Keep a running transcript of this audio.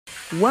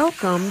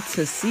Welcome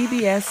to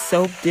CBS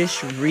Soap Dish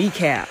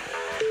Recap,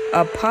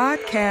 a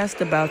podcast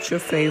about your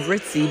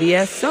favorite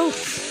CBS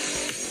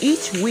soaps.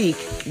 Each week,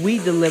 we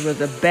deliver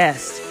the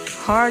best,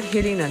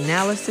 hard-hitting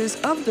analysis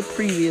of the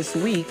previous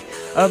week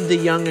of The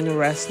Young and the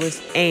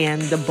Restless and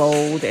The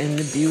Bold and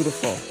the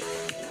Beautiful.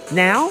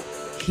 Now,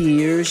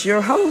 here's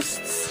your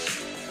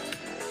hosts.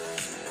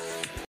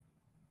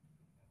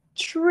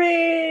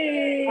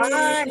 Trish!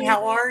 Hi,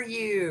 how are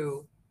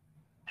you?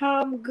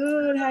 I'm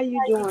good. How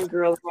you doing,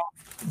 girl?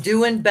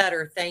 Doing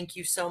better. Thank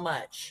you so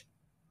much.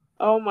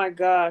 Oh my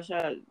gosh,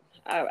 I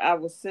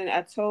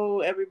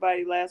told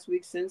everybody last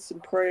week, send some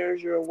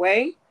prayers your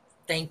way.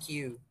 Thank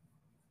you.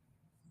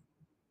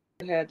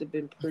 It had to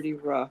been pretty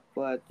rough,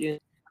 but again,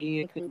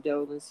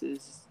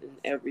 condolences and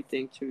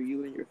everything to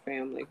you and your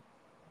family.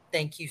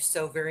 Thank you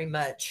so very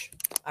much.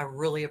 I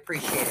really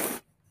appreciate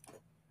it.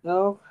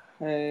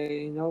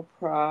 Okay, no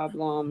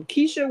problem.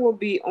 Keisha will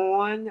be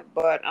on,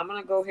 but I'm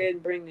gonna go ahead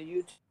and bring the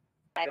YouTube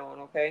on,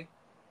 okay?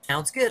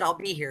 Sounds good. I'll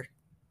be here.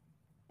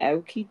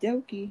 Okie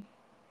dokie.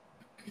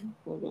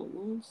 Hold on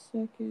 1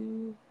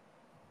 second.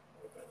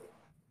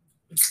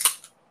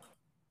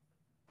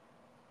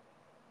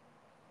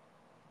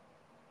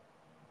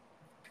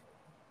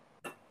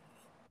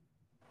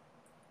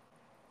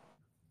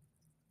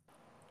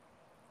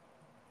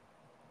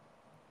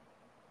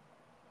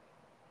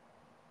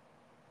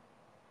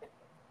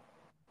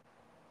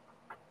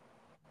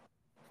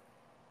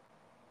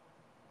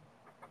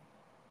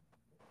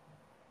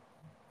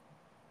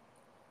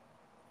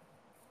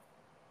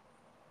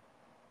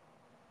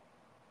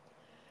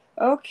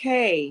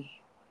 Okay.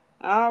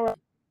 All right.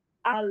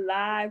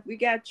 Live. We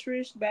got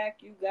Trish back,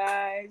 you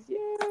guys. Yay.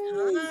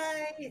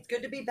 Hi, it's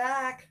good to be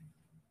back.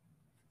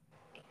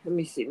 Let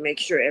me see. Make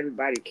sure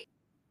everybody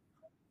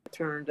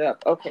turned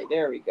up. Okay,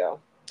 there we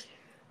go.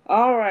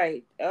 All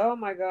right. Oh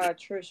my God,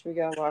 Trish, we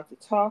got a lot to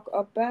talk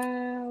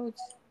about.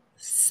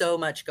 So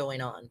much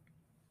going on.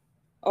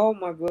 Oh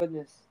my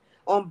goodness.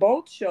 On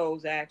both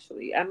shows,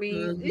 actually. I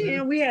mean,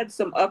 yeah, we had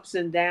some ups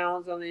and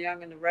downs on The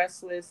Young and the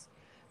Restless,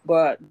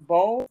 but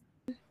both.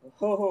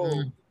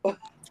 Oh,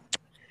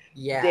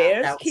 Yeah,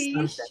 there's that was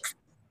Keish. something.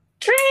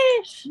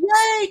 Trish!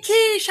 Yay,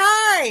 Keish,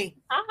 hi!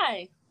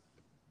 Hi.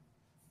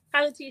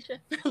 Hi,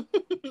 Letitia.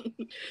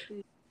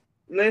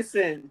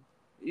 Listen,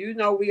 you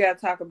know we got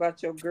to talk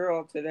about your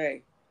girl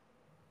today.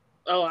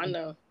 Oh, I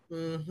know.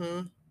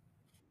 Mm-hmm.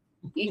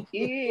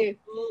 Yeah.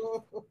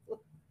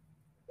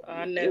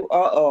 I know.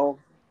 Uh-oh.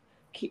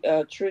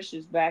 Trish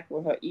is back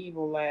with her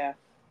evil laugh.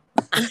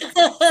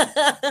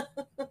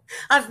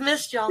 I've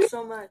missed y'all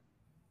so much.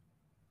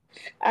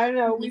 I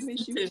know, we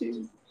miss you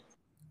too.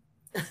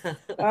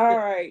 All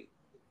right.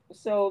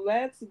 So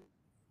let's go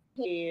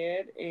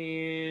ahead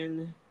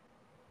and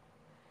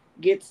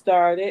get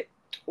started.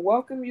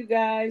 Welcome you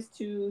guys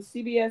to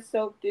CBS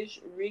Soap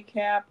Dish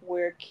Recap,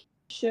 where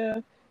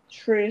Keisha,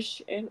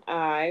 Trish, and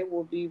I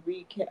will be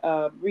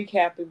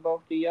recapping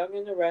both The Young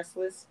and the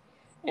Restless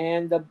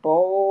and The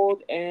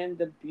Bold and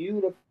the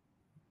Beautiful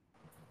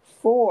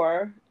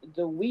for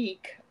the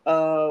week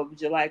of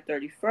July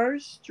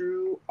 31st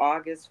through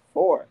August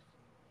 4th.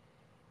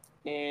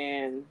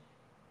 And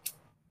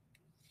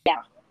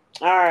yeah.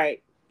 All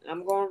right.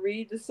 I'm going to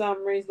read the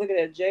summaries. Look at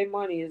that. J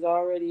Money is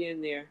already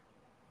in there.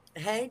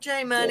 Hey,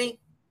 J Money.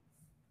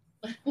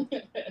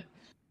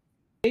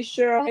 Hey,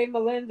 Cheryl. Hey,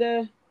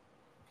 Melinda.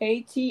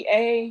 Hey,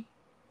 TA.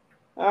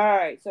 All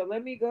right. So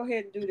let me go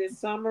ahead and do this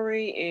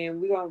summary and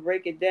we're going to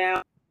break it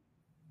down.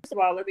 First of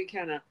all, let me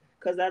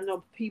because I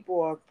know people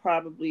are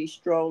probably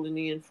strolling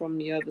in from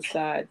the other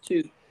side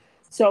too.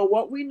 So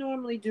what we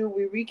normally do,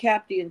 we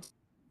recap the entire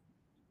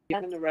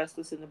and the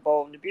Restless and the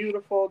Bold and the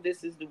Beautiful.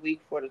 This is the week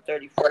for the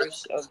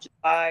 31st of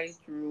July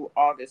through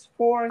August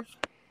 4th.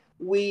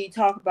 We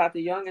talk about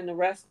the Young and the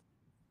Restless.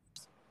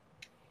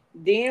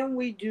 Then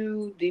we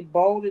do the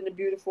Bold and the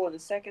Beautiful in the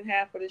second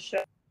half of the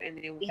show.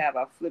 And then we have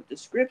our Flip the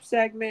Script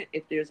segment.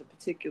 If there's a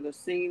particular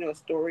scene or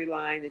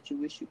storyline that you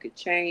wish you could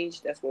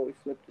change, that's where we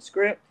flip the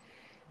script.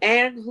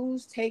 And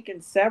who's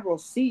taken several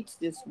seats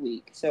this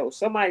week. So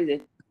somebody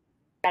that's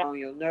on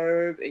your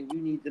nerve and you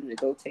need them to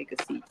go take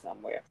a seat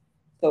somewhere.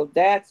 So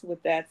that's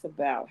what that's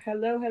about.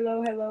 Hello,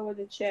 hello, hello in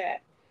the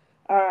chat.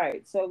 All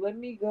right, so let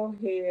me go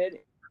ahead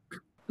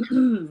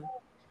do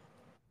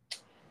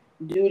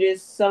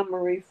this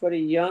summary for The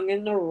Young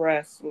and the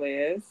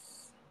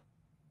Restless.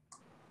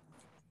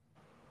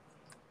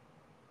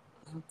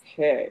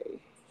 Okay,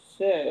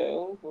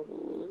 so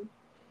hold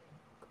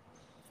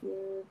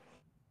on.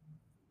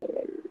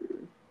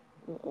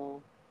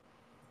 Uh-oh.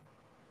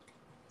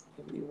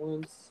 Give me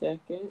 1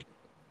 second.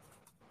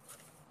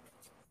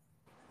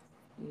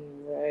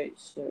 All right,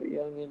 so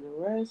Young and the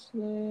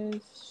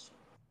Restless.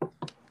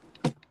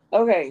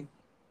 Okay,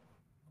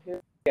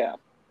 here we go.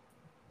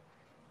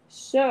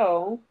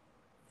 So,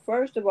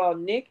 first of all,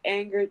 Nick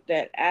angered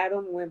that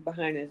Adam went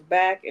behind his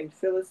back and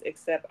Phyllis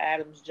accept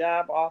Adam's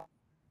job off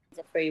as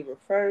a favor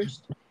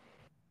first.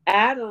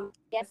 Adam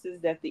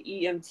guesses that the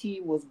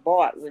EMT was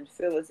bought when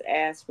Phyllis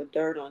asked for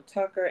dirt on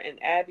Tucker,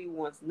 and Abby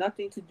wants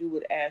nothing to do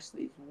with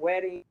Ashley's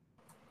wedding.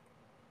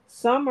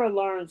 Summer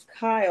learns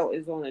Kyle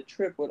is on a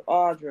trip with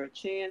Audra.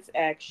 Chance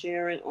asks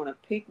Sharon on a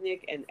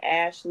picnic, and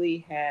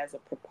Ashley has a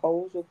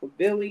proposal for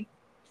Billy.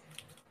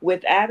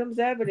 With Adam's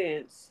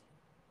evidence,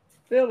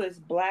 Phyllis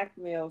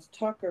blackmails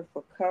Tucker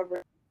for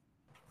covering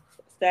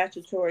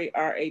statutory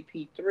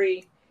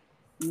RAP3.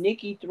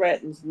 Nikki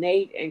threatens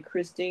Nate, and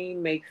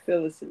Christine make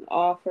Phyllis an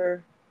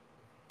offer.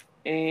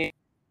 And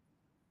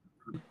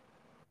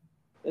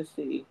let's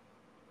see.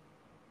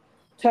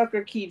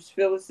 Tucker keeps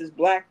Phyllis's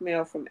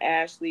blackmail from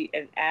Ashley,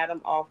 and Adam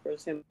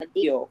offers him a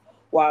deal,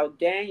 while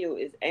Daniel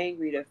is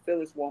angry that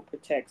Phyllis won't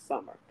protect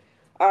Summer.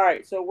 All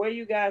right, so where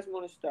you guys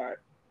want to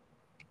start?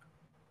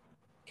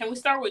 Can we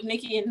start with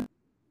Nikki and?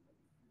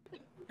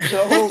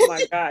 Oh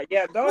my God!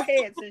 Yeah, go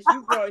ahead since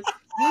you brought.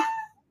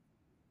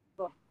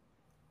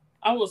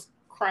 I was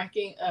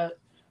cracking up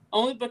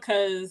only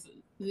because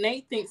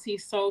Nate thinks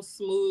he's so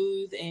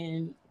smooth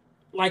and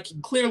like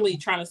clearly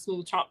trying to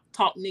smooth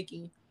talk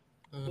Nikki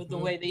with the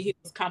way that he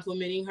was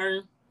complimenting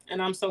her,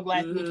 and I'm so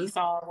glad Nikki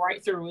saw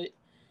right through it.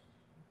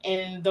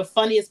 And the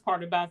funniest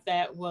part about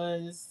that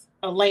was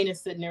Elena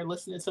sitting there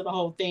listening to the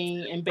whole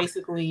thing and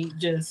basically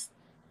just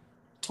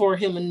tore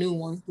him a new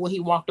one when he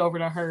walked over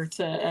to her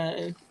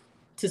to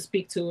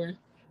speak to her.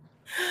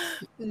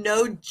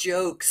 No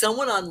joke.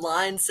 Someone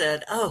online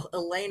said, "Oh,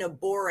 Elena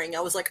boring."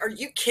 I was like, "Are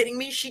you kidding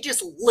me? She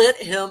just lit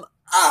him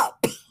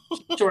up."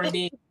 Sure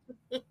did.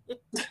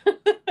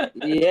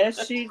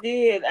 Yes, she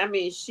did. I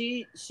mean,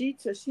 she,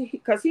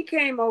 because he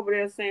came over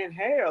there saying,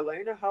 "Hey,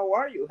 Elena, how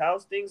are you?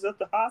 How's things at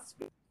the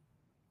hospital?"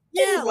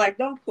 Yeah, He's like,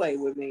 "Don't play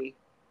with me."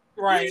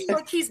 Right.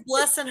 Like he's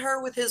blessing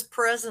her with his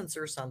presence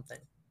or something.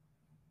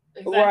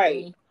 Exactly.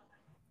 Right.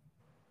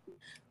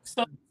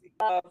 So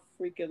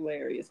freaking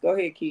hilarious. Go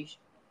ahead, Keish.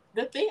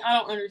 The thing I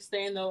don't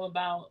understand though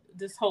about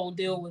this whole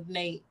deal with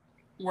Nate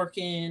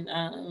working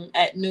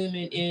at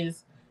Newman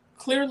is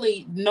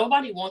clearly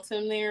nobody wants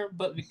him there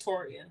but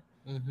Victoria.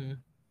 Mm-hmm.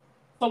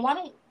 So I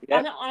don't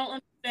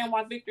understand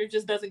why Victor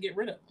just doesn't get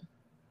rid of him.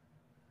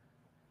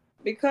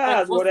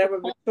 Because whatever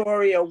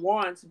Victoria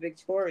wants,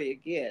 Victoria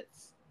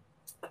gets.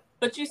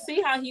 But you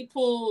see how he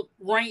pulled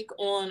rank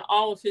on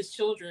all of his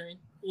children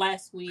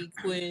last week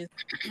with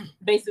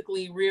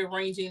basically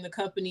rearranging the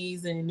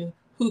companies and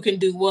who can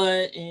do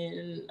what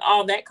and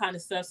all that kind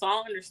of stuff. So I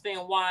don't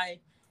understand why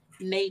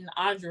Nate and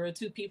Audra are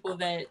two people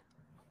that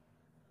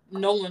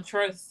no one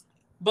trusts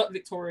but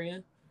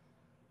Victoria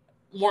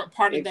weren't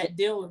part of that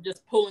deal of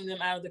just pulling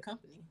them out of the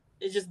company.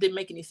 It just didn't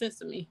make any sense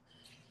to me.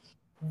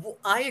 Well,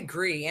 I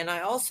agree. And I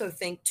also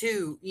think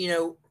too,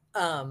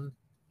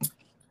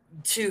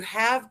 to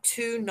have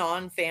two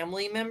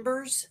non-family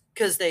members,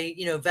 because they,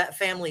 that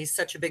family is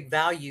such a big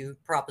value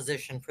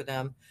proposition for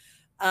them,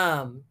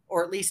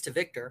 or at least to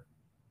Victor.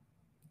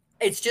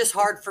 It's just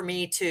hard for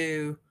me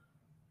to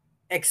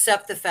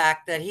accept the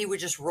fact that he would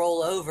just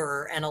roll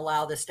over and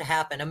allow this to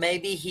happen. And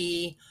maybe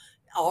he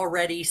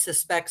already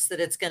suspects that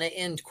it's going to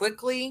end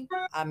quickly.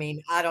 I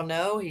mean, I don't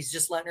know. He's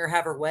just letting her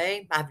have her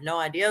way. I have no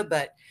idea,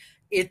 but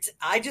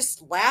I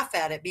just laugh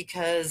at it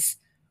because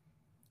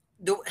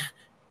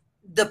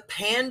the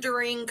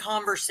pandering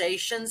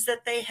conversations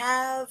that they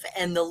have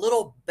and the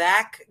little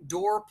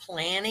backdoor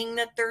planning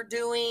that they're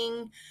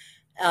doing,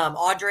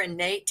 Audra and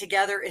Nate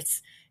together,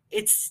 it's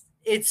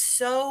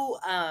so,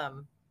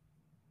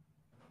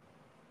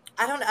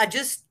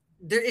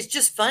 it's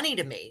just funny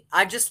to me.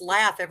 I just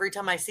laugh every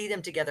time I see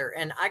them together.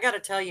 And I got to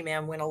tell you,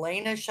 man, when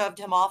Elena shoved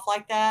him off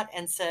like that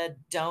and said,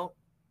 "Don't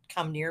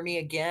come near me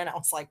again," I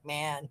was like,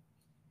 man,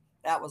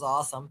 that was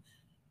awesome.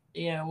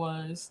 Yeah, it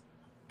was.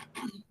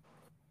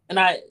 And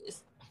I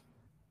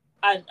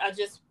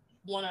just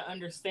want to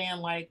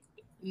understand, like,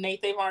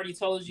 Nate, they've already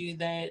told you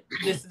that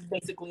this is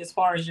basically as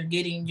far as you're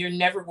getting. You're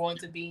never going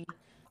to be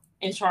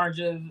in charge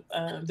of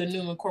the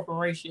Newman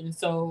Corporation.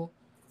 So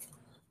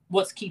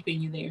what's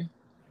keeping you there?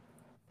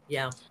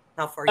 Yeah.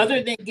 How far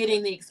other than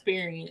getting the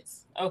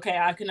experience? Okay,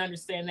 I can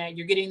understand that.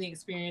 You're getting the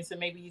experience and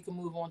maybe you can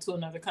move on to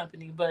another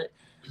company. But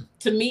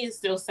to me, it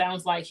still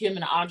sounds like him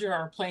and Audra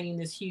are planning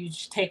this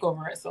huge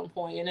takeover at some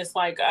point. And it's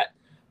like,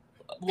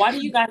 why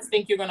do you guys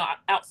think you're going to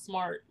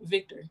outsmart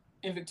Victor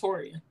and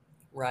Victoria?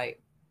 Right.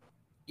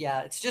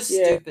 Yeah, it's just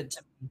stupid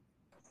to me.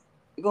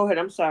 Go ahead.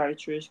 I'm sorry,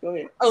 Trish. Go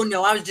ahead. Oh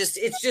no,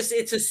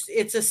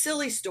 it's a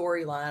silly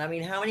storyline. I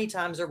mean, how many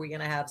times are we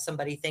going to have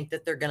somebody think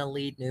that they're going to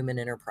lead Newman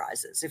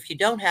Enterprises? If you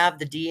don't have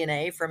the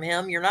DNA from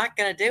him, you're not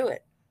going to do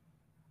it.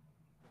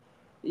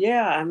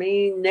 Yeah, I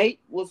mean,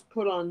 Nate was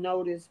put on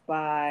notice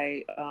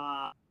by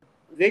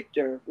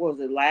Victor. What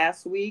was it,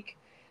 last week?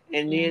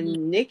 And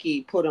then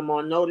Nikki put him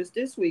on notice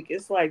this week.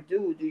 It's like,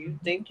 dude, do you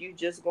think you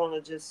just going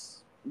to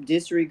just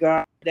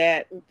disregard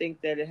that and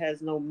think that it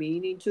has no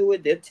meaning to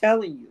it? They're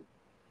telling you.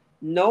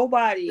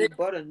 Nobody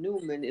but a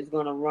Newman is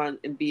going to run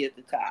and be at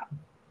the top.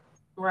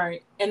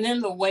 Right. And then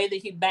the way that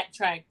he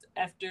backtracked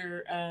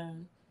after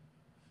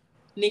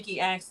Nikki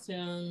asked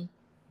him,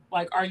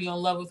 like, are you in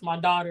love with my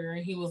daughter?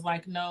 And he was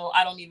like, no,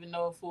 I don't even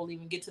know if we'll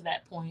even get to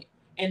that point.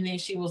 And then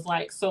she was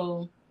like,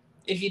 so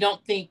if you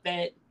don't think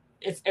that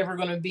it's ever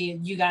going to be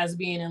you guys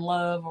being in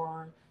love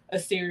or a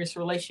serious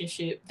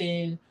relationship,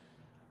 then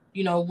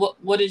you know,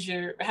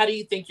 how do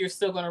you think you're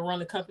still going to run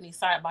the company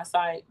side by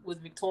side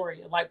with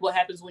Victoria? Like, what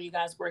happens when you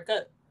guys break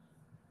up?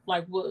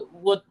 Like,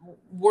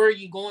 where are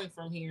you going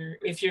from here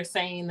if you're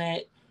saying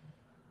that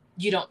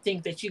you don't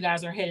think that you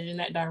guys are headed in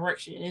that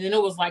direction? And then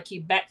it was like he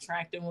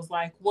backtracked and was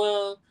like,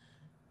 well,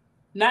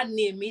 not in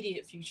the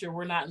immediate future.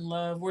 We're not in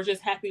love. We're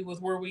just happy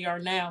with where we are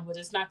now, but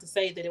it's not to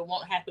say that it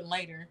won't happen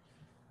later.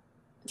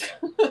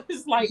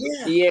 It's like,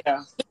 yeah.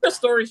 Get the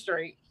story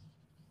straight.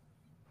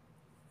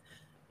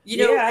 You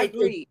know, I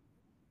agree.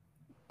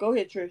 Go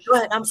ahead, Trish. Go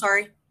ahead. I'm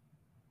sorry.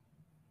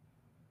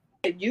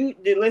 You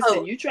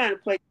listen. You trying to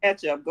play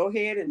catch up? Go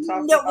ahead and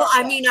talk. No, well,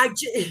 I mean,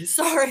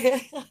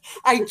 sorry.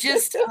 I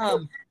just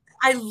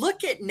I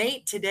look at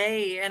Nate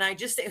today and I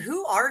just say,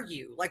 who are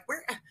you? Like,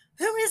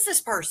 who is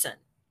this person?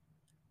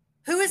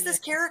 Who is this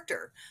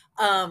character?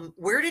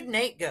 Where did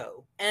Nate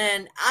go?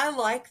 And I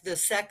like the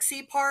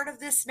sexy part of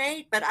this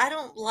Nate, but I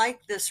don't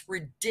like this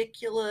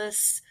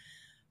ridiculous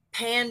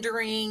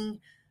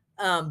pandering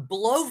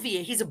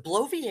bloviate. He's a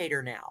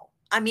bloviator now.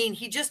 I mean,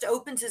 he just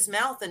opens his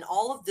mouth and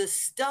all of this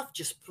stuff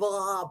just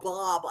blah,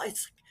 blah, blah.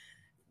 It's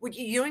like,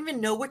 you don't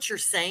even know what you're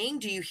saying.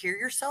 Do you hear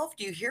yourself?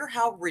 Do you hear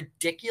how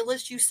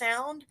ridiculous you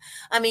sound?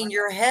 I mean,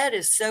 your head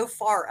is so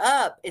far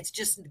up, it's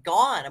just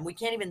gone. And we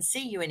can't even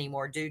see you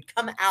anymore, dude.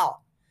 Come out.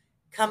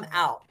 Come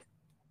out.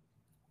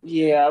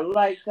 Yeah,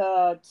 like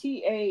TA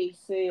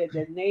said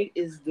that Nate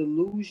is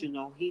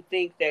delusional. He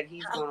thinks that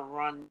he's going to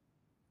run,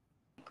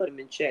 put him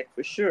in check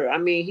for sure. I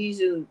mean, he's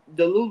in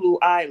the Lulu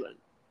Island.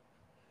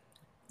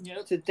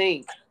 Yep. To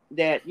think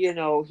that, you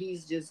know,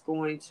 he's just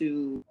going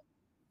to,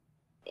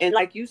 and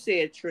like you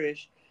said,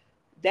 Trish,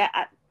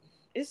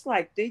 it's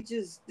like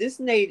this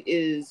Nate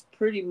is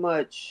pretty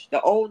much,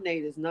 the old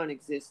Nate is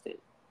non-existent.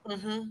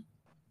 Mm-hmm.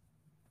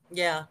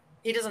 Yeah,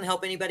 he doesn't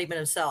help anybody but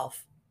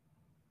himself.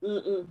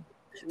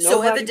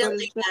 So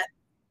evidently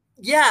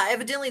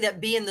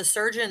that being the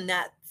surgeon,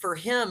 that for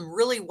him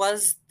really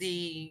was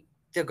the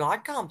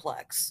God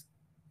complex.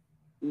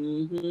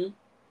 Mm-hmm.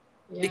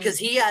 Yeah. Because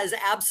he is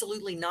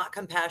absolutely not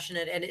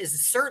compassionate and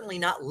is certainly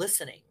not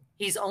listening.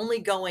 He's only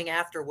going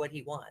after what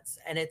he wants.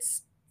 And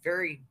it's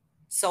very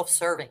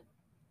self-serving.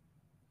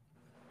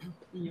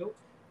 Yep.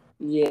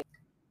 Yeah.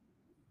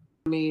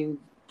 I mean,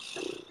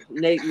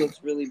 Nate looks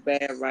really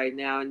bad right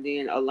now. And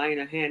then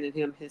Elena handed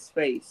him his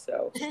face.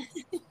 So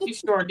she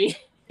sure did.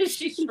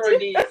 She sure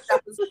did.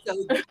 That was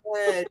so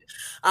good.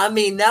 I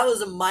mean, that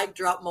was a mic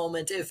drop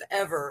moment if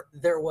ever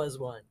there was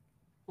one.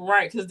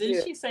 Right, because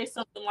didn't she say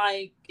something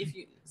like, if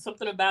you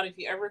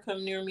ever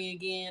come near me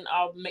again,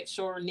 I'll make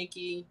sure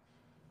Nikki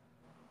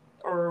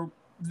or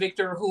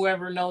Victor or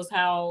whoever knows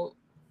how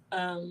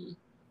I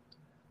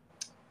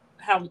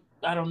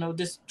don't know,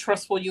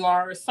 distrustful you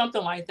are or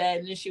something like that.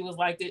 And then she was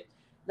like,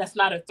 that's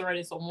not a threat,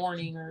 it's a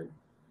warning,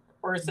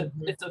 or it's a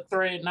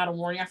threat, not a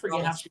warning. I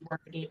forget how she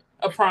worded it.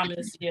 A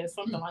promise,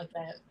 something like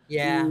that.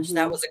 Yeah,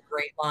 that was a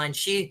great line.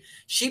 She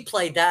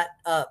played that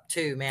up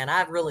too, man.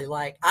 I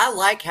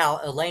like how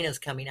Elena's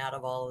coming out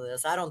of all of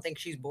this. I don't think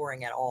she's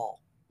boring at all.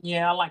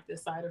 Yeah, I like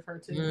this side of her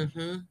too.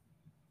 Mm-hmm.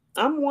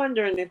 I'm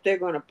wondering if they're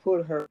going to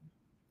put her.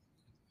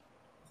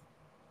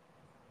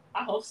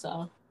 I hope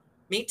so.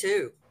 Me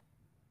too.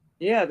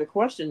 Yeah, the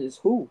question is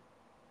who?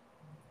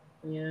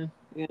 Yeah.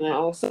 You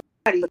know,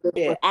 somebody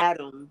said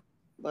Adam.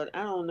 But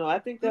I don't know. I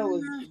think that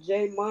was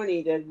J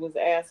Money that was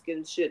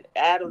asking, should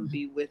Adam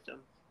be with him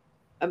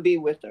and be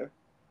with her?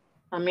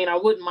 I mean, I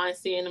wouldn't mind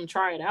seeing him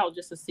try it out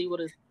just to see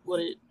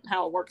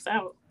how it works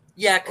out.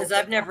 Yeah, because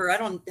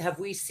have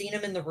we seen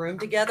him in the room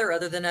together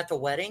other than at the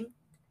wedding?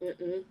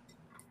 Mm-mm.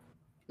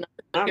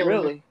 Not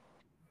really.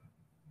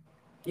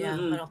 Yeah,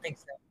 I don't think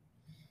so.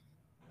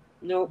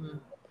 Nope.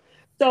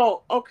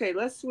 So, okay,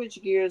 let's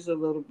switch gears a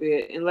little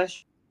bit,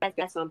 unless you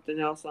got something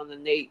else on the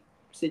Nate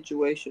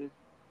situation.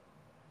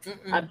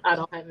 I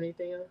don't have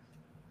anything else.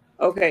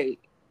 Okay.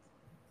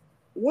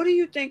 What do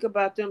you think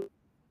about them,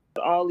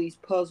 all these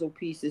puzzle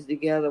pieces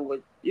together with,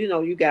 you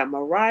know, you got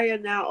Mariah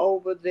now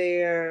over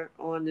there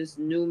on this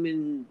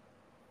Newman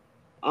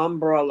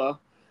umbrella.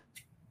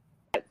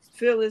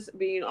 Phyllis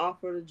being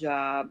offered a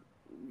job.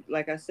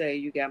 Like I say,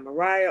 you got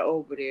Mariah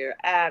over there,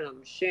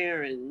 Adam,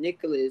 Sharon,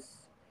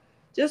 Nicholas.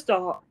 Just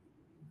about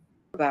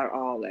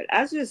all that.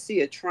 I just see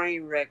a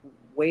train wreck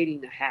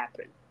waiting to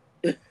happen.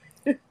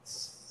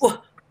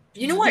 Well,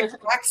 you know what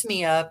cracks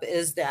me up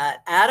is that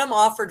Adam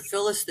offered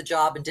Phyllis the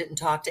job and didn't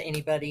talk to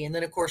anybody. And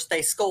then, of course,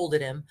 they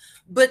scolded him.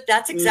 But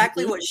that's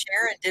exactly what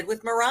Sharon did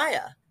with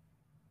Mariah.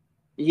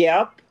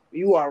 Yep,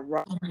 you are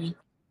right.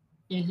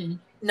 Mm-hmm.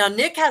 Now,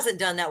 Nick hasn't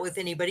done that with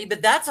anybody,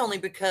 but that's only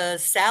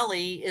because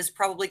Sally is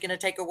probably going to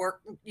take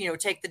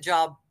the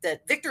job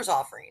that Victor's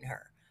offering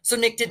her. So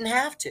Nick didn't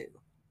have to.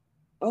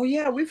 Oh,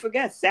 yeah, we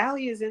forgot.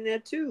 Sally is in there,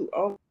 too.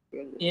 Oh,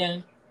 goodness. Yeah.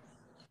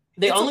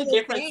 The only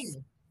difference...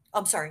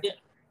 I'm sorry. Yeah.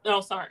 No,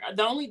 sorry.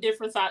 The only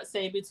difference I'd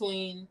say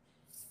between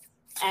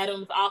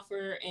Adam's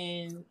offer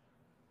and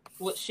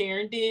what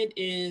Sharon did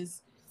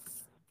is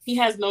he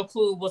has no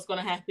clue what's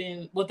going to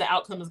happen, what the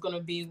outcome is going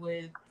to be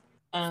with,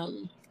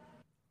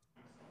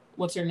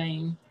 what's her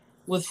name?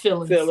 With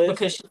Phyllis.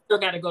 Because she still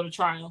got to go to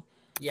trial.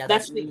 Yeah,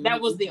 that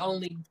was the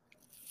only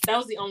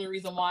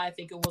reason why I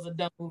think it was a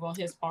dumb move on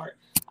his part.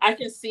 I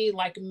can see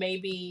like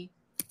maybe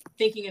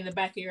thinking in the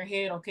back of your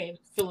head, okay,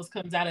 Phyllis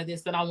comes out of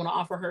this, then I want to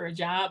offer her a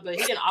job, but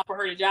he didn't offer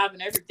her a job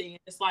and everything.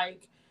 It's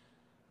like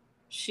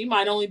she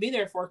might only be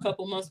there for a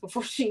couple months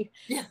before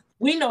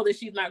we know that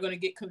she's not going to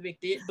get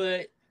convicted,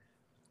 but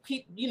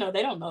they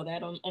don't know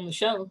that on the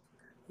show.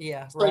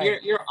 Yeah, so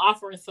right. You're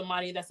offering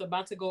somebody that's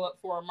about to go up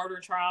for a murder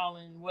trial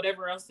and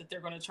whatever else that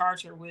they're going to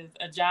charge her with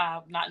a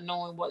job, not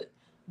knowing what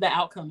the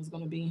outcome is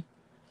going to be.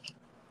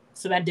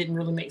 So that didn't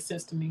really make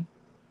sense to me.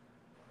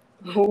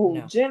 Oh,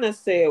 no. Jenna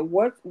said,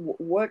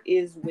 "What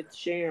is with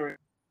Sharon?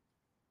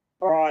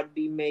 Broad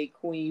be made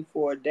queen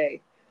for a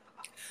day."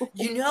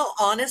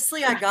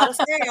 Honestly, I gotta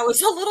say, I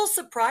was a little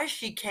surprised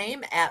she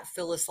came at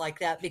Phyllis like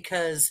that,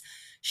 because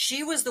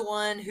she was the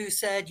one who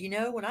said,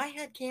 when I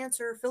had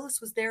cancer, Phyllis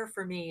was there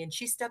for me and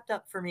she stepped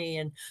up for me.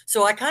 And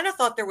so I kind of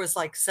thought there was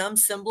like some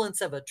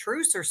semblance of a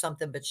truce or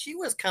something, but she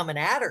was coming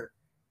at her.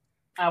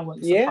 I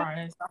wasn't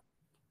surprised.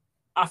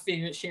 I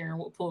figured Sharon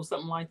would pull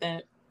something like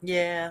that.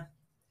 Yeah.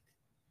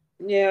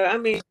 Yeah, I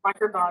mean, like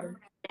her daughter.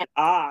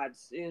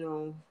 Odds,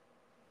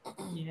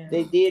 Yeah.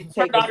 They did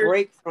take a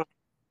break from.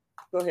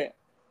 Go ahead.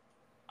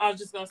 I was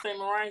just gonna say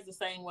Mariah's the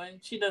same way.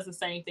 She does the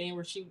same thing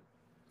where she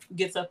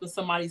gets up in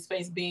somebody's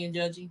face being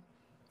judgy.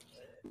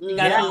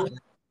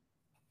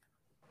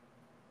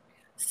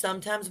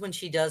 Sometimes when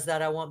she does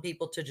that, I want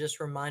people to just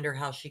remind her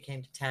how she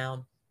came to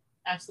town.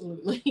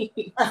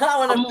 Absolutely.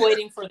 I'm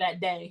waiting for that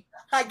day.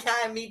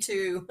 Me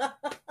too.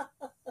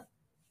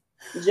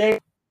 Sharon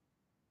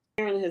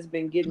has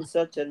been getting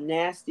such a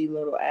nasty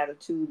little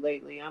attitude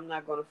lately. I'm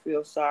not going to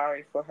feel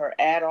sorry for her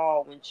at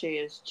all when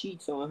Chance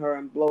cheats on her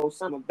and blows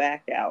Summer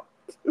back out.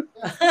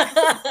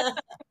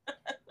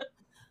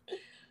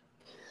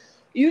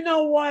 You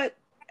know what?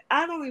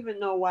 I don't even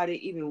know why they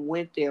even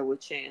went there with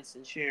Chance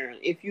and Sharon.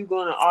 If you're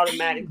going to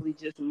automatically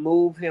just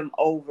move him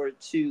over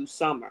to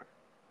Summer.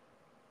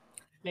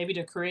 Maybe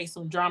to create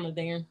some drama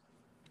there.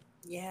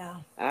 Yeah.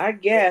 I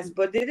guess.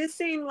 But did it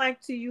seem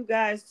like to you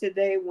guys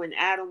today when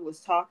Adam was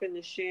talking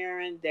to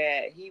Sharon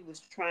that he was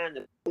trying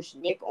to push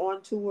Nick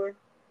onto her?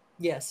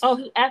 Yes. Oh,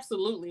 he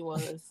absolutely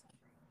was.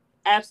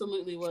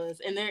 Absolutely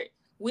was. And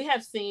we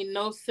have seen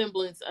no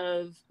semblance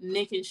of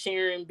Nick and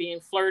Sharon being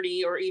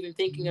flirty or even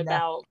thinking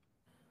about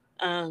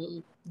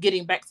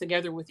getting back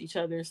together with each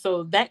other.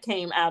 So that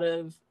came out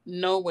of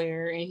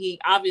nowhere, and he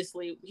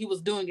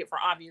was doing it for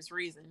obvious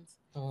reasons.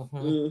 Mm-hmm.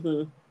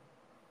 Mm-hmm.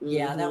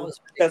 Yeah, that was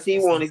because he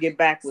wanted to get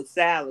back with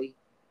Sally.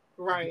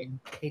 Right.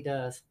 He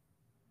does.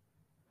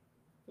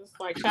 It's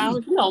like,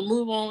 child, you don't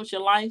move on with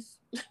your life.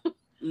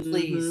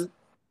 Please.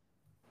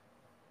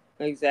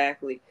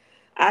 Exactly.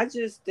 I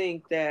just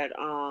think that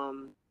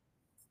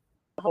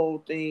the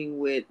whole thing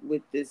with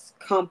this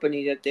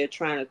company that they're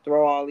trying to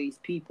throw all these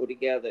people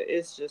together,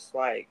 it's just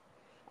like,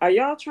 are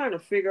y'all trying to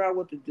figure out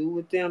what to do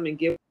with them and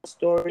give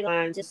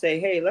storylines to say,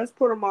 hey, let's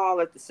put them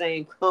all at the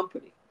same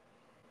company?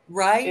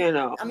 Right.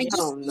 I mean,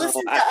 just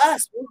listen to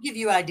us. We'll give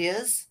you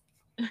ideas.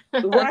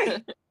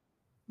 Right.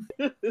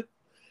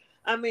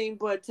 I mean,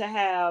 but to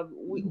have,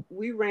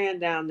 we ran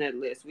down that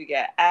list. We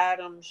got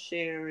Adam,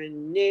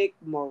 Sharon, Nick,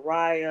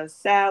 Mariah,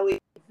 Sally,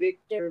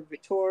 Victor,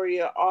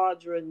 Victoria,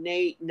 Audra,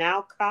 Nate,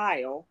 now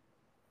Kyle.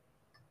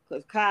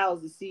 Because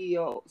Kyle's the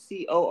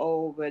COO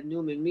over at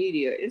Newman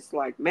Media. It's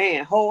like,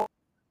 man, whole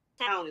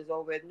town is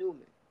over at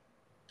Newman.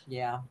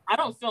 Yeah. I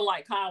don't feel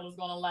like Kyle is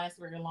going to last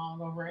very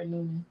long over at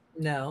Newman.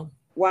 No.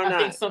 Why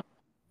not?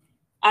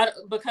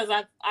 Because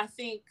I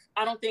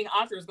don't think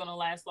Audra is going to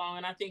last long,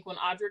 and I think when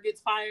Audra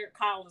gets fired,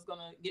 Kyle is going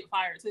to get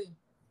fired too,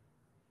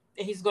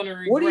 and he's going to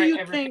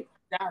regret everything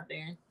out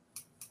there. What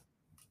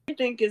do you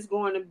think is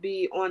going to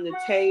be on the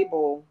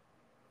table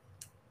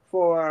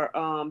for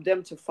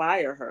them to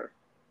fire her?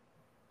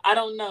 I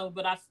don't know,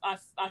 but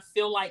I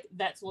feel like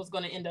that's what's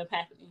going to end up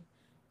happening,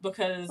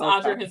 because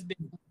Audra has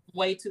been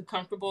way too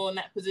comfortable in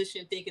that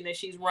position, thinking that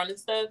she's running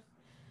stuff.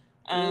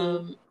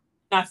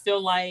 I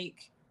feel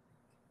like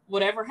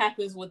whatever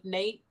happens with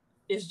Nate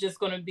is just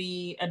going to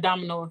be a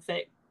domino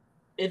effect.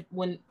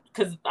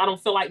 Because I don't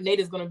feel like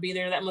Nate is going to be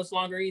there that much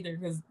longer either,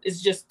 because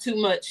it's just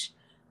too much.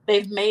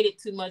 They've made it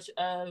too much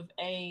of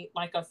a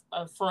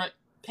front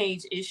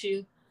page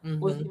issue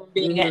with him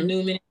being at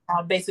Newman.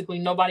 Basically,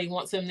 nobody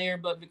wants him there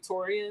but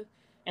Victoria,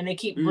 and they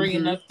keep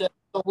bringing up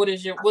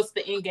what's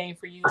the end game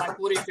for you? Like,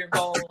 what is your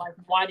goal? Like,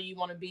 why do you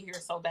want to be here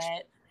so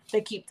bad?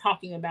 They keep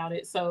talking about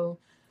it. So,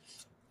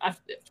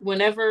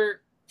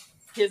 whenever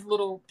his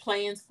little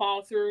plans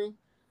fall through,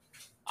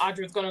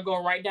 Audra's going to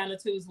go right down the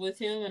tubes with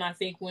him. And I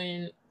think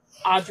when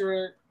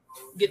Audra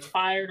gets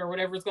fired or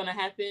whatever's going to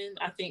happen,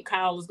 I think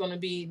Kyle is going to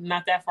be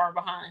not that far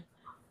behind.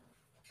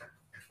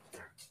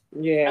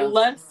 Yeah.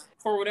 Unless,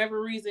 for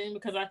whatever reason,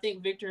 because I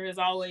think Victor has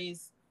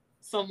always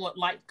somewhat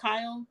liked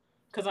Kyle,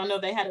 because I know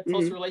they had a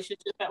close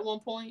relationship at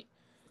one point.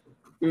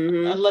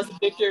 Unless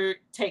Victor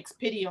takes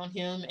pity on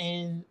him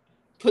and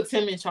puts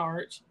him in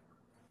charge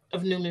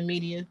of Newman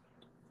Media.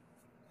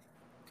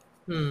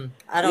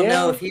 I don't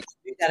know if he should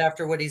do that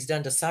after what he's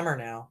done to Summer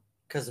now,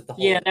 because of the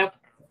whole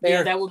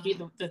Yeah, that would be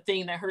the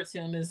thing that hurts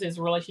him is his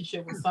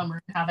relationship with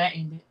Summer and how that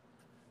ended.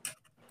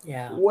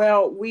 Yeah.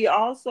 Well, we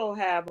also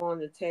have on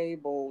the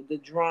table the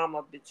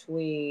drama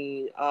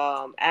between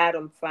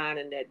Adam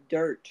finding that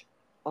dirt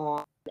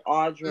on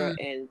Audra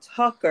and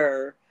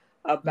Tucker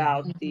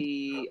about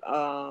the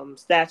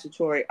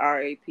statutory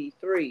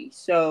RAP3.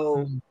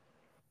 So,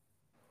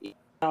 you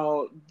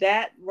know,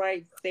 that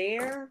right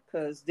there,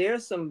 because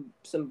there's some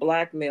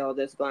blackmail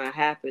that's going to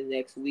happen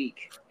next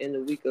week, in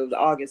the week of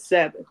August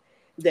 7th,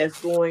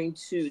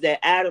 that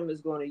Adam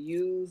is going to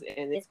use,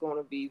 and it's going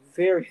to be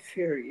very,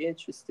 very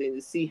interesting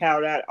to see how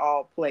that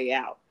all play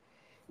out.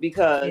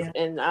 Because,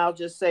 and I'll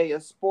just say a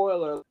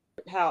spoiler,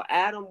 how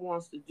Adam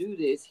wants to do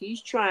this,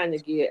 he's trying to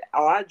get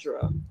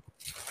Audra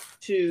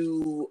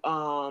to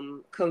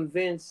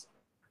convince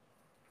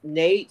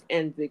Nate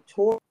and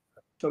Victoria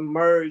to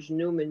merge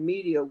Newman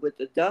Media with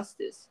the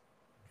Dustis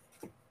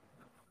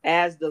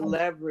as the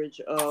leverage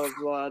of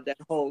that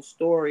whole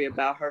story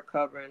about her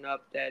covering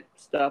up that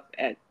stuff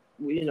at,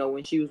 you know,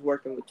 when she was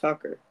working with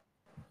Tucker.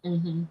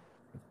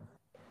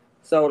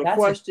 So the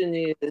question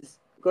is,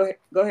 go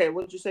ahead.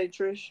 What did you say,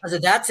 Trish? I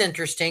said, that's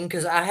interesting,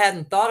 because I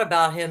hadn't thought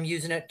about him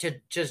using it to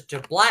just to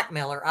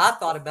blackmail her. I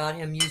thought about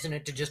him using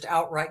it to just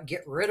outright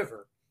get rid of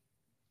her.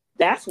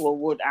 That's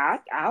what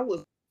I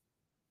was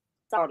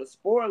saw the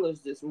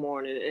spoilers this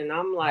morning, and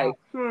I'm like,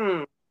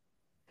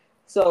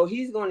 So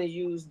he's going to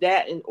use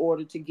that in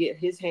order to get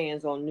his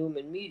hands on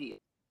Newman Media.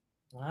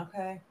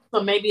 Okay.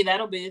 So maybe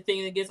that'll be the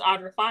thing that gets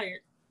Audra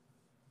fired.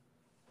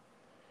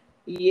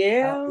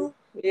 Yeah.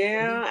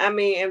 I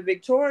mean, and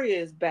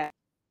Victoria is back.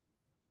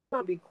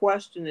 I'll be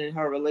questioning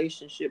her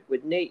relationship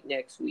with Nate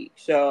next week.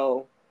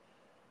 So,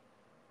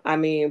 I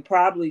mean,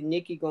 probably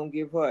Nikki gonna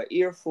give her an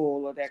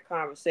earful of that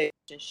conversation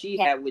she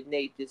had with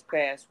Nate this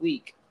past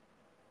week.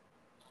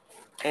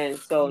 And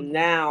so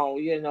now,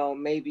 you know,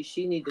 maybe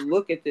she need to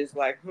look at this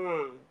like,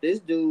 this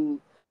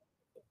dude,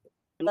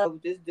 I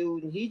love this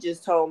dude, and he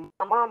just told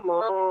my mama,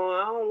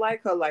 I don't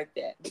like her like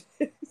that.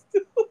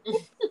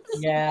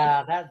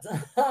 Yeah, that's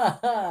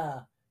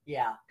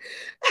yeah.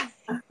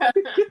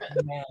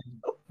 Man.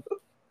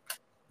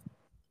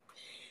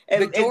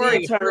 And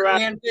then turn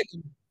around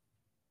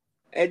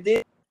and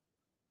then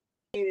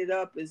clean it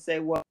up and say,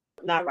 well,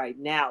 not right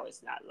now,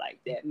 it's not like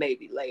that,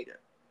 maybe later.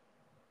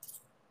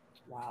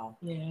 Wow.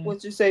 Yeah.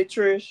 What'd you say,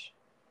 Trish?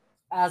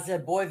 I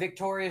said, boy,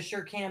 Victoria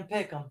sure can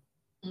pick them.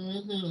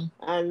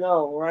 I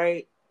know,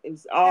 right?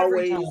 It's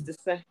always the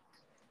same.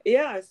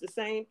 Yeah, it's the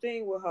same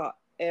thing with her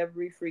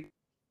every freak.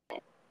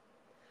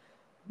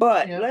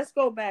 But let's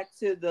go back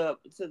to the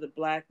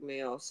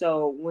blackmail.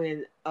 So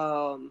when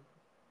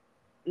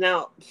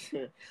now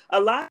a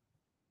lot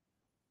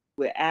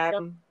with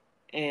Adam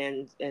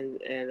and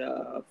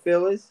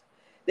Phyllis,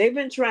 they've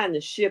been trying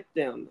to ship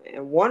them,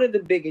 and one of the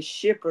biggest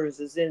shippers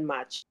is in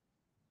my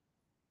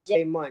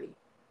J Money.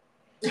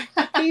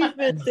 He's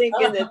been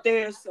thinking that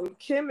there's some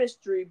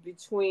chemistry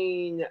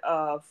between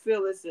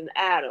Phyllis and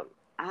Adam.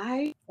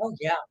 Oh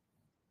yeah.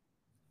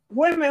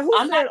 Wait a minute, who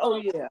said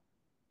yeah?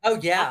 Oh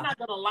yeah. I'm not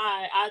gonna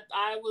lie.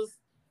 I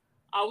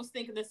was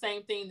thinking the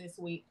same thing this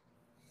week.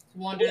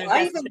 Wondering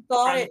I even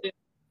thought it.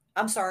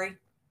 I'm sorry.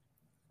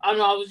 I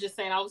know. I was just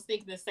saying. I was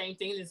thinking the same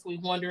thing this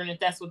week, wondering if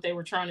that's what they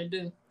were trying to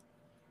do.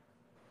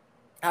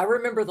 I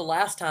remember the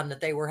last time that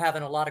they were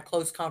having a lot of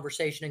close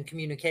conversation and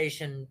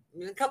communication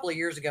a couple of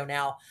years ago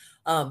now.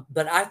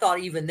 But I thought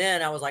even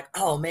then I was like,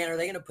 oh man, are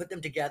they going to put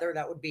them together?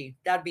 That'd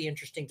be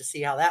interesting to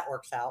see how that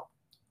works out.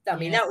 I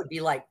mean, that would be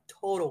like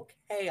total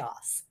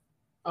chaos.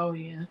 Oh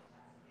yeah.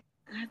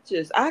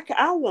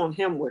 I want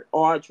him with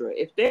Audra.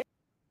 If they're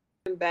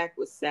back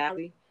with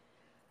Sally,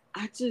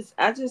 I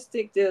just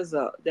think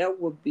there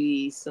would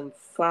be some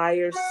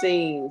fire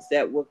scenes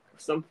that would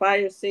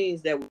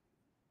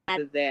out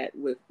of that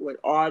with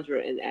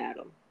Audra and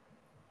Adam.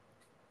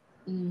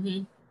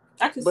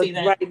 I can see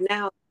that. Right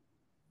now,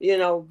 you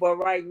know,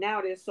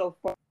 they're so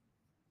far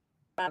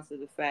to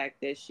the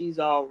fact that she's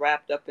all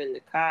wrapped up in the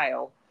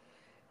Kyle,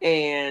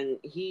 and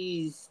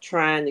he's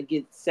trying to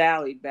get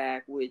Sally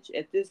back, which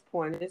at this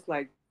point it's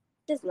like,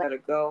 just let her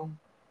go.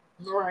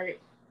 Right.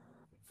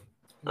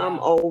 I'm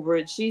over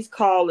it. She's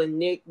calling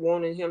Nick,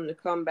 wanting him to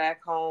come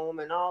back home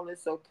and all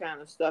this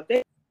kind of stuff. They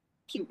had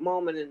a cute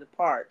moment in the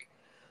park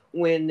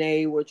when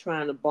they were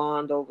trying to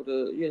bond over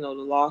the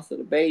loss of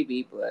the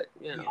baby, but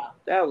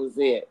that was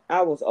it.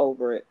 I was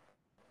over it.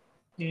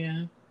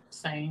 Yeah,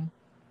 same.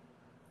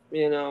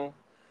 You know,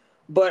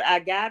 but I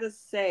gotta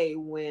say,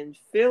 when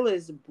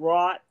Phyllis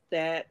brought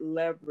that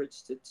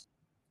leverage to, it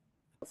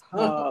was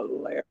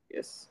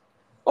hilarious.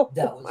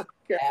 That was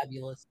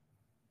fabulous.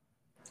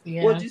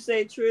 Yeah. What'd you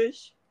say,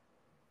 Trish?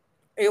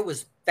 It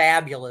was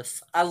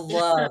fabulous. I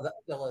love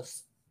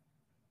Phyllis.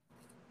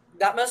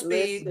 That must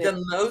be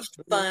the most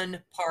fun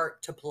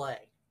part to play.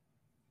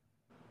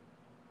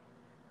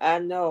 I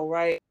know,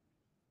 right?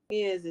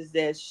 Is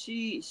that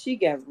she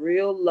got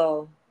real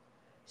low.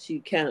 She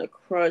kind of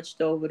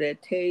crunched over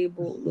that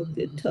table, looked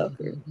at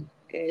Tucker,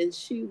 and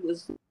she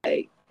was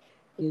like,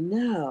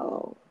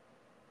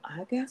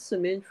 I got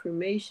some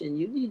information.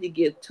 You need to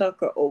get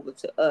Tucker over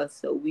to us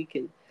so we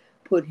can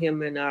put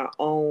him in our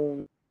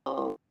own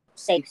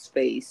safe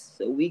space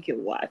so we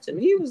can watch him.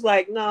 He was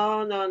like,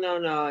 no, no, no,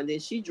 no. And then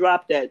she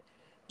dropped that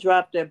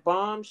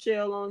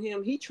bombshell on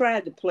him. He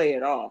tried to play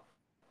it off,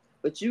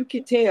 but you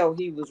could tell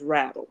he was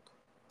rattled.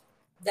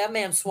 That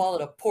man swallowed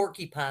a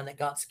porcupine that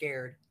got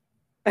scared.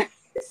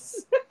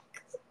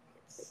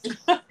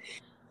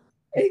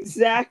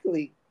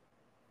 Exactly.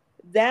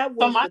 That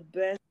was the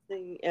best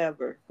thing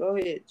ever. Go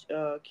ahead,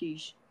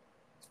 Keish.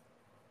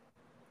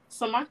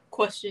 So my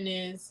question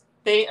is,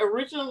 they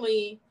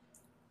originally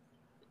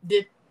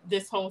did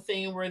this whole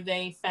thing where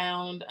they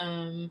found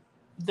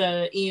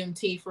the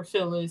EMT for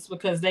Phyllis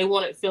because they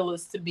wanted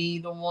Phyllis to be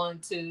the one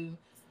to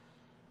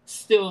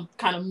still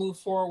kind of move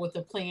forward with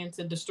the plan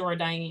to destroy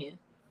Diane.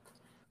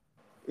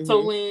 Mm-hmm.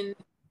 So when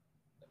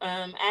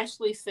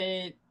Ashley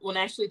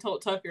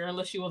told Tucker,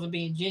 unless she wasn't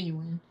being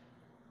genuine,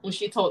 when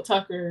she told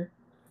Tucker,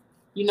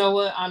 you know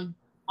what, I'm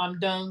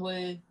done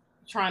with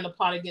trying to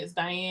plot against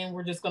Diane.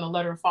 We're just going to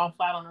let her fall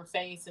flat on her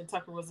face. And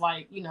Tucker was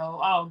like,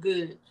 oh,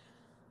 good.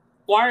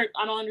 I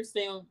don't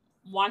understand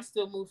why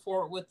still move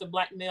forward with the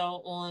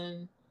blackmail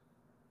on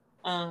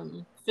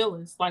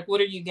Phyllis. Like,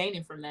 what are you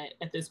gaining from that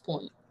at this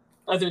point?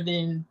 Other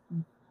than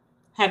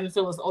having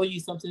Phyllis owe you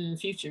something in the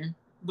future.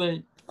 But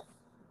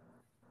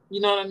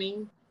you know what I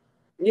mean?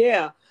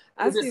 Yeah.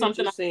 I see what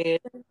you're saying.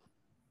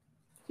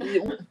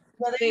 The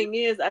thing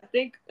is, I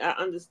think I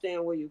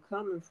understand where you're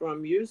coming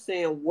from. You're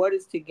saying what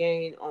is to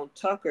gain on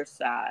Tucker's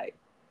side.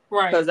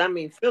 Right. Because, I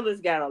mean,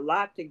 Phyllis got a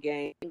lot to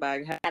gain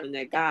by having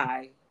that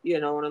guy. You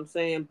know what I'm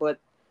saying? But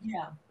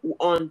yeah,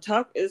 on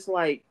Tucker, it's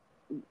like,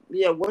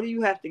 yeah, what do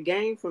you have to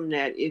gain from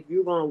that if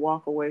you're going to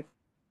walk away?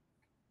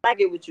 I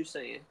get what you're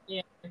saying.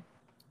 Yeah.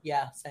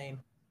 Yeah,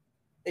 same.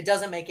 It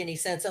doesn't make any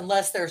sense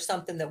unless there's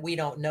something that we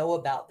don't know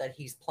about that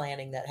he's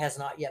planning that has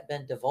not yet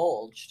been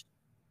divulged.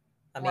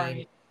 I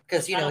mean,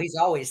 because, he's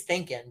always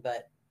thinking,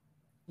 but.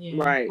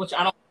 Yeah, right. Which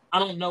I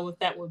don't know what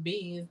that would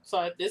be. So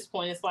at this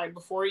point, it's like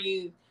before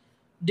you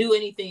do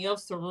anything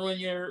else to ruin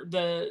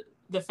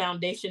the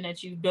foundation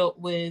that you built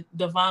with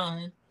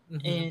Devon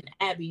and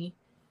Abby,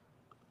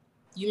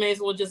 you may as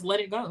well just let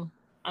it go.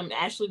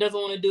 Ashley doesn't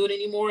want to do it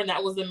anymore, and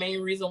that was the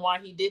main reason why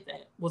he did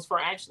that, was for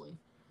Ashley.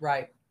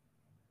 Right.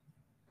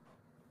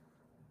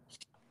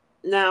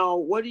 Now,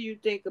 what do you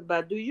think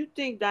about? Do you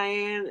think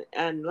Diane?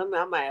 And I'm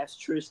gonna ask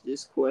Trish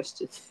this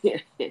question.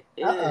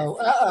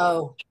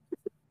 Uh-oh.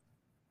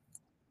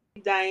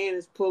 Diane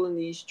is pulling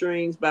these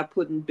strings by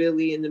putting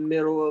Billy in the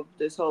middle of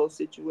this whole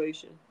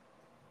situation.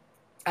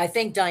 I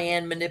think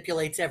Diane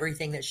manipulates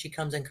everything that she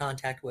comes in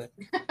contact with.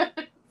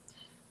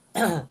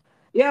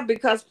 Yeah,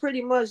 because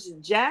pretty much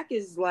Jack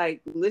is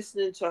like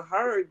listening to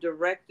her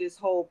direct this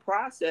whole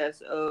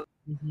process of,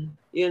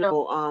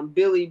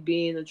 Billy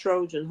being a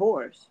Trojan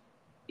horse,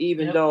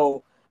 even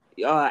though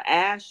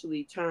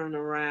Ashley turned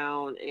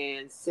around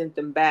and sent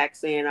them back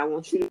saying, I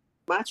want you to be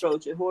my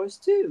Trojan horse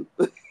too.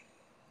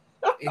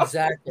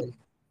 Exactly.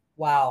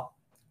 Wow.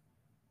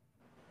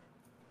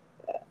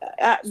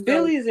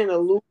 Billy's in a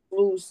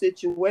lose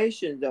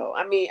situation, though.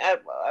 I mean,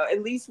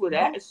 at least with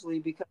Ashley,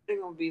 because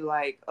they're going to be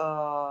like,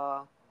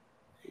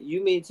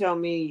 you mean tell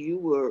me you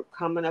were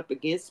coming up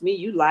against me?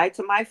 You lied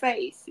to my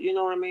face. You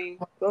know what I mean?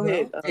 Go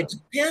ahead. It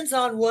depends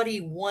on what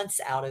he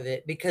wants out of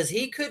it, because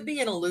he could be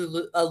in a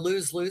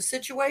lose-lose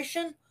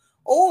situation,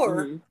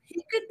 or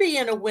he could be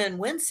in a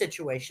win-win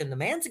situation. The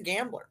man's a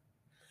gambler.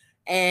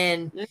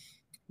 And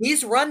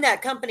he's run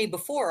that company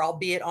before,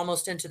 albeit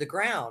almost into the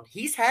ground.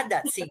 He's had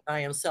that seat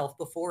by himself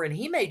before, and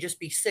he may just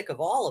be sick of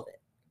all of it.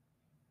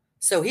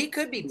 So he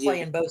could be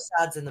playing both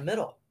sides in the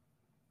middle.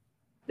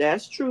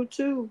 That's true,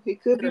 too. He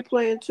could be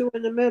playing two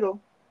in the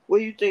middle. What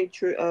do you think,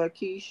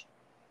 Keish?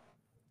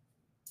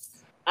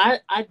 I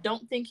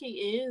don't think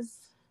he is.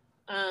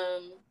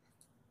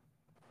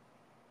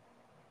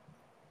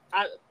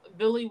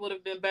 Billy would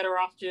have been better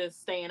off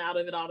just staying out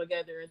of it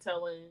altogether and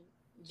telling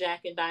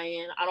Jack and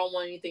Diane, I don't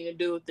want anything to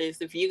do with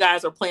this. If you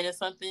guys are planning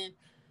something,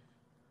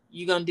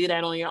 you're going to do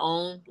that on your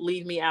own.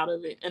 Leave me out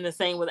of it. And the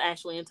same with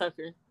Ashley and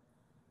Tucker.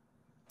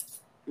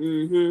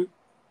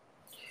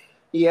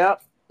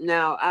 Yep.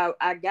 Now,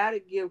 I got to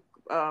give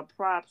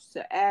props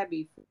to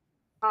Abby for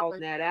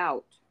calling that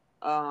out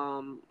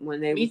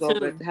when they was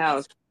over at the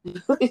house.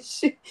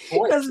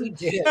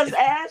 Because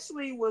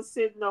Ashley was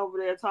sitting over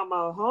there talking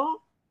about,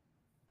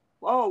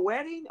 oh,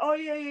 wedding? Oh,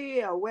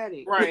 yeah,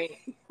 wedding. Right.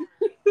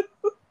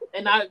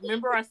 And I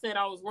remember I said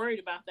I was worried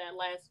about that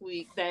last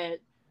week, that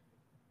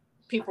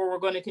people were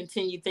going to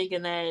continue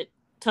thinking that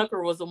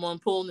Tucker was the one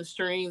pulling the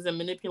strings and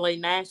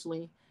manipulating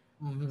Ashley.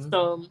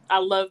 So I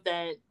love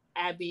that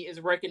Abby is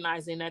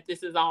recognizing that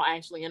this is all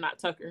Ashley and not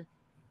Tucker.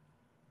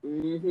 I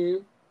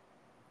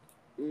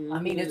mean,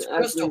 it's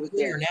crystal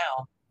clear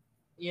now.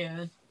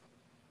 Yeah.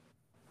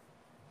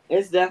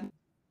 It's definitely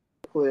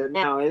clear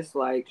now. It's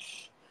like,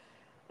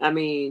 I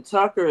mean,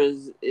 Tucker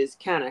is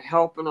kind of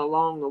helping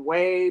along the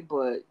way,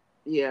 but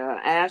yeah,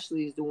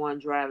 Ashley's the one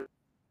driving.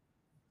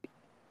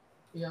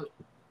 Yep.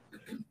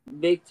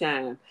 Big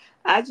time.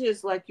 I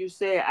just, like you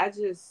said,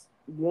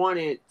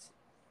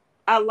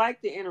 I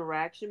like the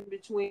interaction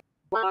between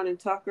Juan and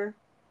Tucker.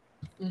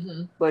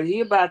 Mm-hmm. But he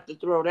about to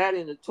throw that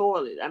in the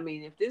toilet. I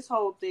mean, if this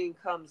whole thing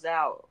comes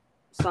out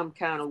some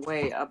kind of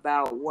way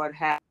about what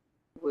happened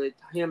with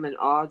him and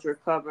Audra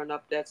covering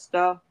up that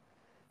stuff,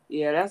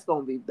 yeah, that's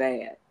gonna be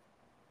bad.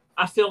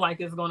 I feel like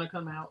it's gonna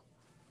come out.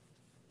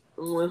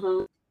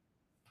 Mm-hmm.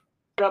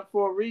 Up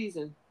for a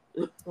reason.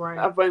 Right.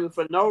 I blame it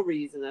for no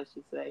reason, I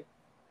should say.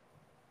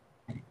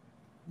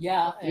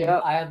 Yeah, and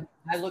Yep.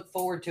 I look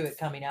forward to it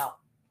coming out.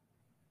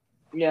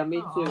 Yeah, me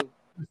Aw. too.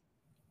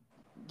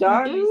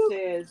 Darby You do?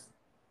 says,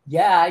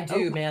 Yeah, I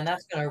do, oh, man.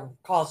 That's gonna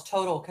cause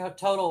total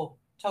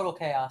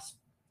chaos.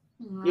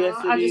 yes,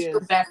 it I just feel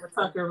is. bad for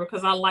Tucker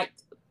because I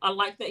liked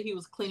that he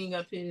was cleaning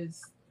up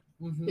his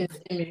Mm-hmm.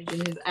 image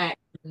and his act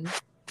and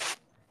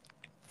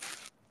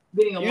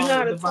getting You're along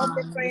not with a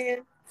Tucker Divine. fan?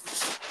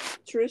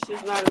 Trish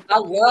is not a I Tucker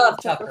love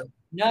fan. Tucker.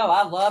 No,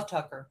 I love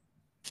Tucker.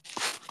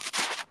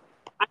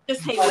 I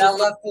just hate But what I it's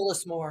love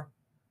Phyllis more.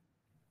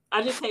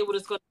 I just hate what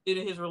it's going to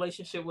do to his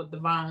relationship with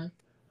Divine.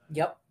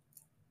 Yep.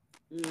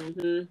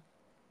 Mm-hmm.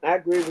 I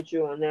agree with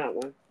you on that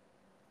one.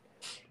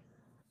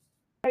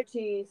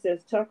 13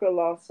 says Tucker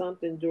lost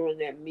something during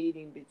that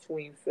meeting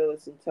between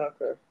Phyllis and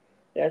Tucker.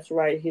 That's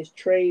right, his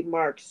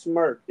trademark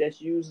smirk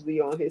that's usually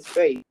on his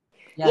face.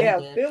 Yeah,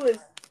 he did.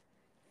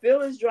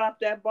 Phyllis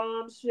dropped that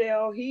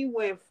bombshell. He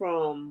went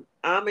from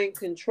I'm in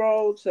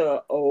control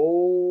to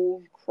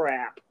oh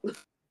crap.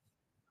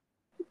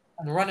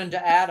 And running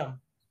to Adam.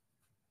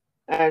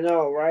 I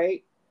know,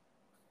 right?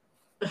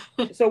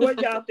 So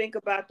what y'all think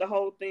about the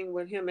whole thing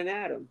with him and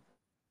Adam?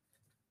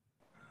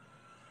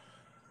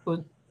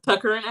 With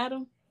Tucker and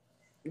Adam?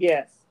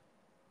 Yes.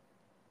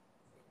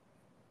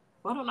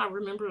 Why don't I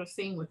remember a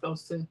scene with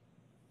those two?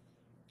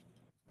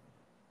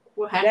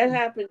 What That happened?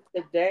 happened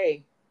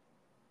today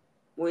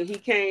when he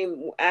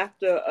came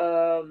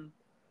after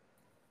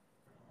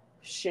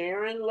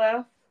Sharon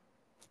left.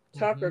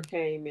 Tucker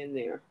came in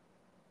there,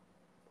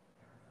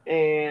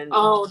 and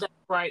Oh, that's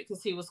right,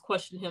 because he was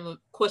questioning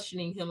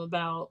him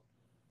about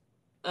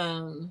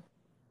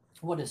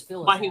what is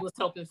Phyllis? why he was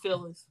helping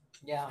Phyllis.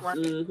 Yeah. Right.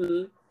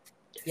 mm-hmm.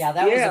 Yeah,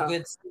 that was a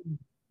good scene.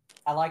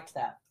 I liked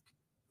that.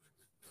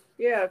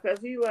 Yeah, because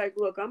he like,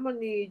 look, I'm gonna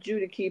need you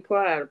to keep her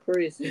out of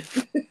prison.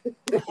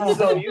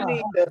 So you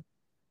need to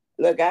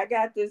look. I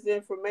got this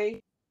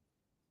information.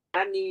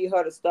 I need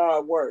her to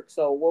start work.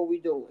 So what we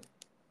doing?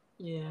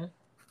 Yeah.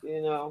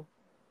 You know.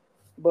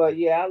 But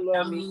yeah, I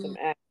love me some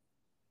action.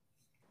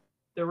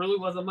 There really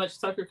wasn't much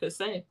Tucker could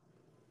say.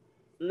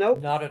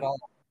 Nope. Not at all.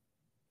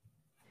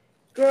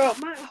 Girl,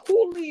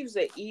 who leaves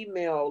an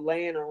email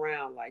laying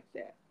around like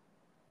that?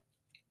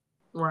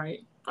 Right.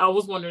 I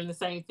was wondering the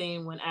same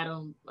thing when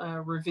Adam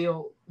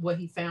revealed what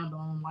he found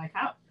on. Like,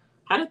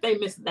 how did they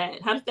miss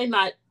that? How did they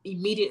not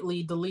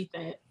immediately delete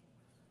that?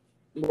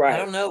 Right. I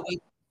don't know.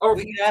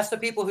 We can ask the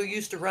people who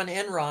used to run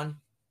Enron.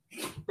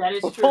 That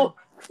is true.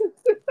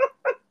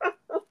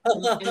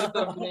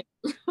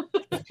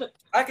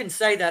 I can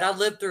say that. I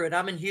lived through it.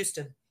 I'm in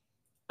Houston.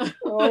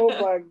 Oh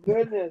my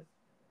goodness.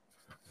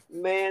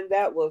 Man,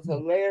 that was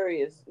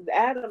hilarious.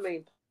 Adam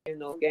ain't playing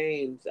no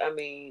games. I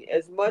mean,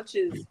 as much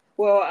as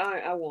well,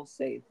 I won't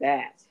say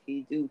that.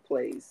 He do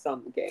play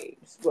some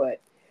games,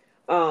 but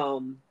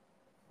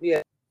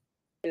yeah,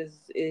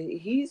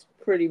 he's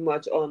pretty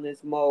much on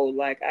this mode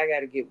like I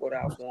gotta get what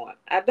I want.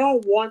 I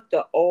don't want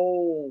the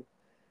old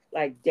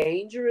like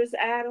dangerous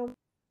Adam.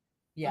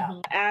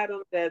 Yeah.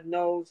 Adam that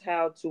knows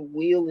how to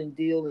wheel and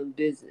deal in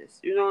business.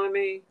 You know what I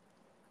mean?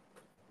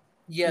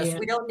 Yes, Yeah.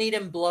 we don't need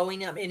him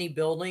blowing up any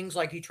buildings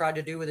like he tried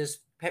to do with his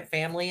pet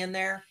family in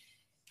there.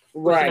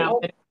 Right.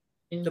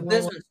 The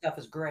business stuff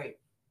is great.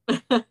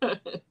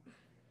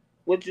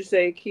 What'd you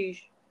say,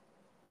 Keish?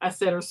 I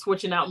said, or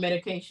switching out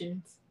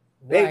medications.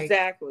 Right.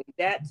 Exactly.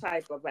 That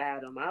type of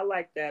Adam. I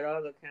like that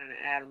other kind of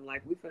Adam.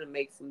 Like, we're going to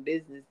make some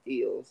business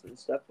deals and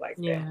stuff like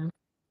that.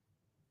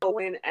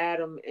 When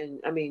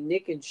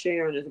Nick and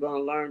Sharon is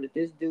going to learn that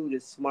this dude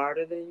is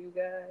smarter than you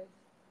guys.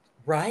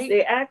 Right.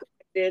 They act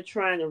like they're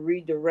trying to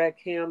redirect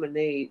him and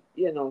they,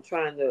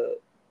 trying to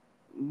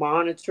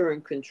monitor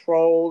and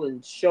control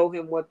and show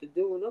him what to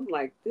do. And I'm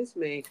like, this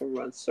man can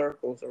run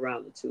circles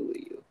around the two of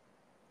you.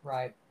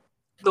 Right.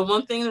 The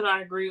one thing that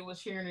I agree with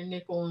Sharon and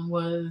Nick on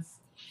was,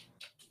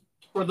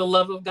 for the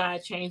love of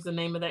God, change the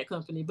name of that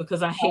company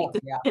because I hate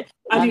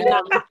I do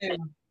not like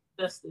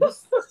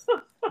justice.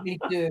 Me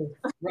too.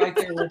 Right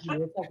there with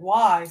you. It's like,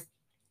 why?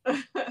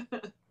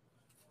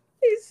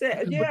 He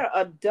said,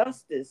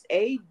 Augustus,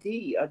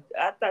 A-D.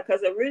 I thought,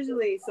 because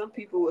originally some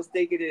people was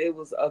thinking that it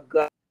was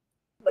Augustus,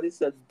 but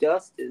it's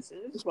Augustus. And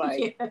it's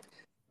like,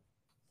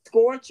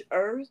 Scorch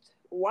Earth?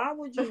 Why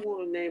would you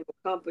want to name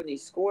a company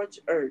Scorch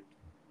Earth?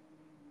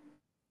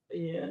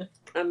 Yeah.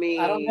 I mean,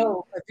 I don't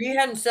know. If he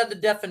hadn't said the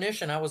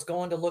definition, I was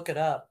going to look it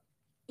up.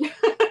 I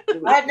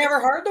had never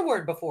heard the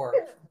word before.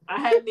 I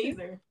hadn't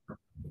either.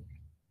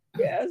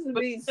 Yeah, it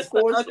means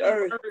scorched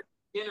earth.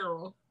 In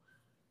general.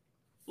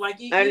 Like,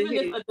 even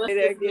if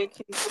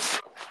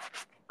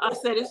I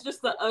said it's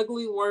just the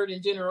ugly word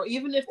in general.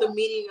 Even if the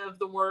meaning of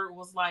the word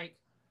was like,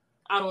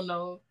 I don't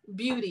know,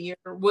 beauty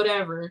or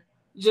whatever.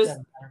 just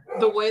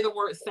the way the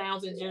word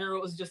sounds in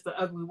general is just an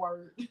ugly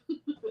word.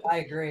 I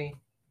agree.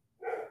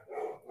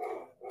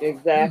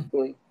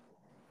 Exactly.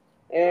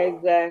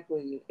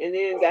 Exactly. And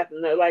then got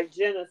the, like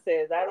Jenna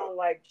says, I don't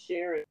like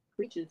Sharon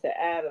preaching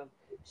to Adam.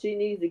 She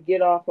needs to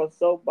get off her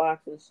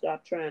soapbox and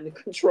stop trying to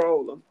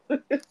control him.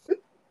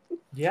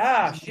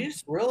 Yeah,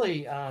 she's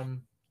really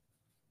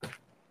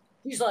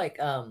she's like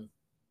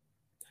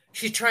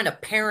she's trying to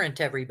parent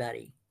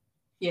everybody.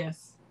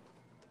 Yes.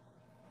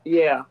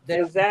 Yeah, They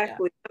don't do that.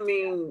 exactly. I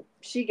mean,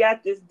 she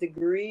got this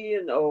degree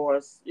and or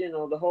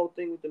the whole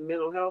thing with the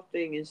mental health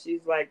thing, and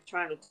she's like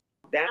trying to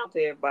talk down to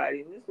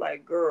everybody, and it's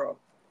like, girl,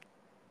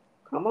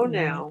 come on Mhm.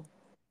 now.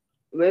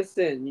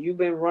 Listen, you've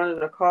been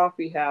running a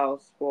coffee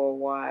house for a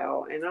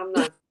while, and I'm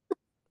not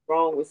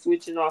wrong with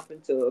switching off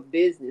into a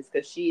business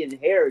because she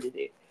inherited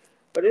it.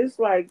 But it's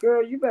like,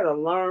 girl, you better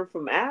learn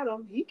from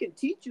Adam. He can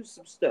teach you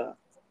some stuff.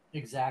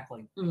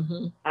 Exactly.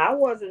 Mm-hmm. I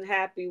wasn't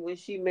happy when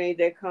she made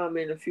that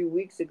comment a few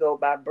weeks ago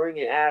by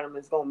bringing Adam.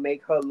 It's going to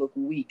make her look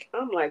weak.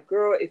 I'm like,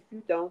 girl, if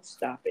you don't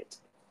stop it.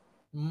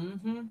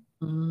 Mm-hmm.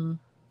 Mm-hmm.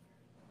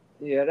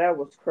 Yeah, that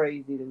was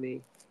crazy to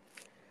me.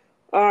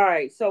 All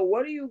right. So,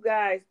 what do you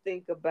guys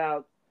think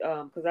about?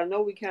 Because I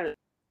know we kind of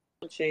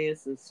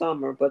Chance in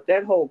Summer, but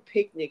that whole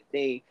picnic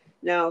thing.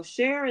 Now,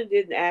 Sharon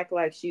didn't act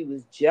like she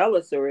was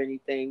jealous or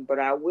anything, but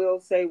I will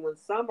say when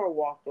Summer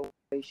walked away,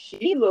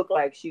 she looked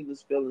like she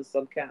was feeling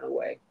some kind of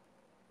way.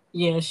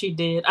 Yeah, she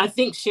did. I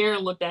think Sharon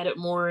looked at it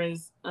more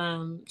as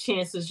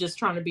Chance is just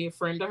trying to be a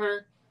friend to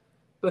her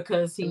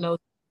because he knows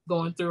she's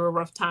going through a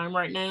rough time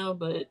right now.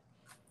 But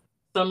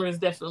Summer is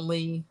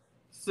definitely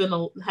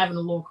having a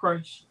little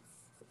crush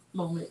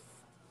moment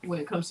when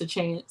it comes to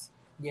Chance.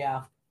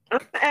 Yeah.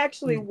 I'm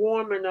actually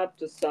warming up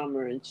to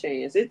Summer and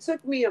Chance. It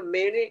took me a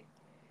minute,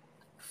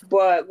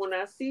 but when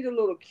I see the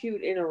little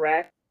cute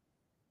interaction,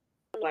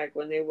 like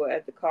when they were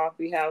at the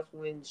coffee house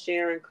when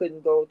Sharon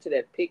couldn't go to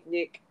that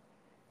picnic,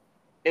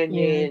 and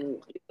Yeah.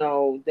 then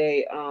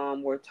they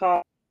were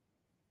talking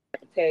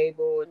at the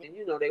table, and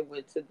then they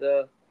went to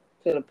the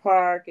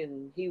park,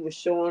 and he was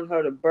showing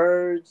her the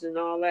birds and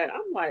all that.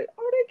 I'm like,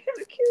 oh, they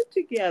kind of cute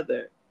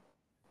together.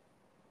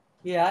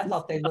 Yeah, I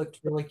thought they looked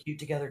really cute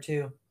together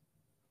too.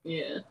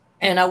 Yeah.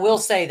 And I will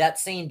say that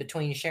scene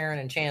between Sharon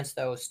and Chance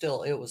though,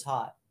 still it was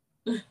hot.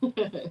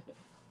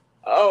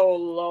 Oh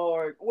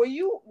Lord, were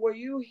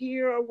you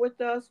here with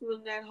us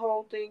when that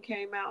whole thing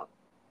came out?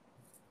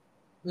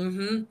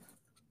 Mm-hmm.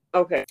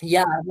 Okay.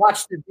 Yeah, I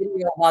watched the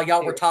video while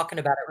y'all were talking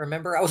about it.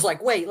 Remember? I was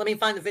like, wait, let me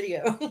find the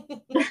video.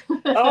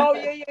 Oh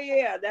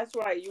yeah. That's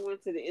right. You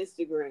went to the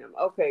Instagram.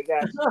 Okay,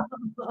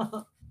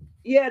 gotcha.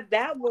 Yeah,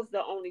 that was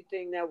the only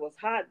thing that was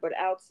hot. But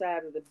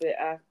outside of the bit,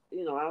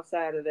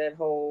 outside of that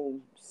whole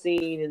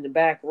scene in the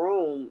back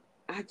room,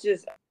 I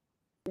just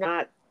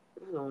not.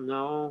 I don't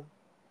know.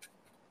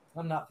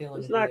 I'm not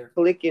feeling It's it not either.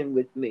 clicking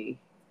with me.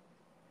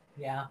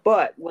 Yeah.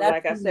 But That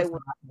like I scene said,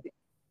 was hot.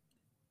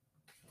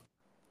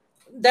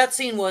 That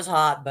scene was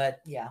hot,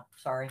 but yeah,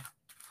 sorry.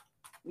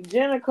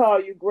 Jenna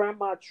called you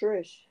Grandma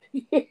Trish.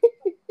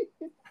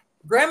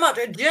 Grandma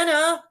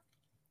Jenna,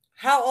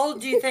 how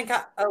old do you think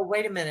I oh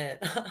wait a minute.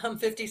 I'm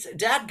 56.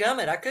 Dad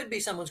gummit, I could be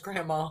someone's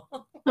grandma.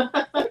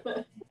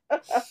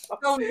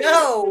 Oh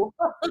no.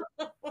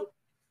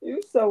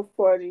 You're so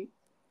funny.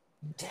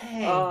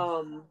 Dang.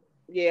 Um,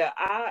 yeah,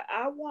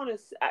 I want to.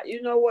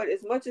 You know what?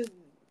 As much as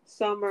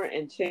Summer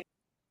and Chance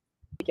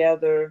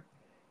together,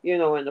 in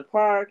the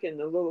park and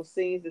the little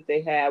scenes that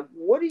they have,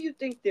 what do you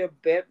think their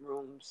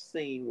bedroom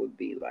scene would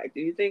be like? Do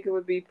you think it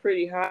would be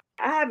pretty hot?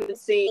 I haven't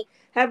seen.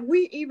 Have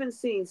we even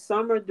seen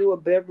Summer do a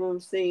bedroom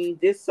scene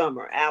this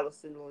summer?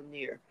 Allison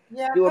Lanier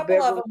Yeah, a do a couple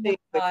of bedroom them with scene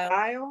with Kyle.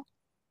 Kyle.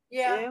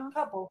 Yeah, Yeah. a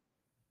couple.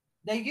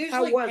 They How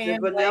usually was it?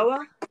 pan way. Vanilla?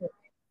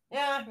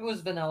 Yeah, it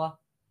was vanilla.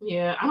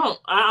 Yeah, I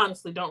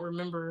honestly don't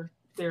remember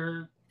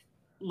their Me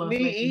love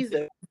making scene.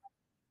 either.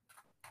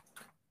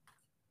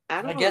 I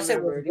I don't guess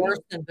it was remember it worse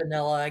either. than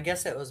vanilla. I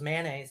guess it was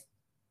mayonnaise.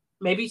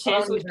 Maybe I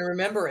Chance don't was even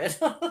remember it.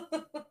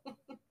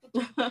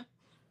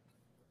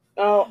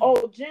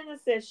 Oh, Jenna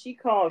says she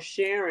called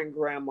Sharon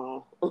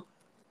grandma.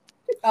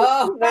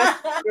 Oh. Not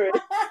sure.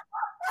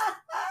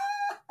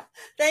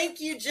 Thank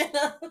you,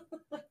 Jenna.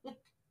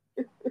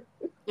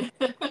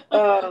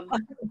 Um,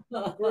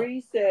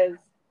 Bree says,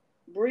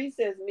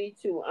 me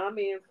too. I'm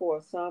in for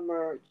a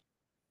summer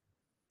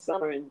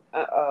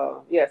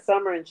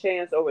and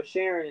Chance over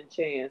Sharon and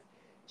Chance.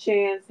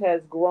 Chance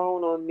has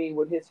grown on me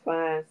with his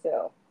fine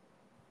self.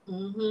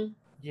 mm-hmm.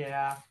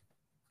 Yeah.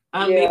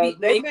 Yeah, they've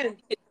Maybe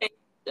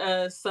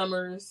been.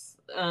 Summer's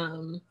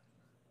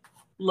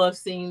love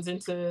scenes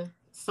into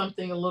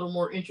something a little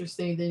more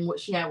interesting than what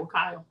she had with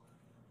Kyle.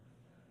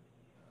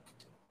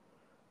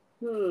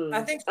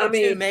 I think I so too.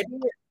 mean, Maybe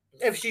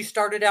if she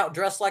started out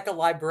dressed like a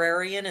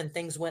librarian and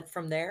things went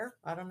from there.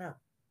 I don't know.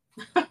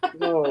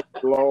 oh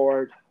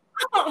Lord.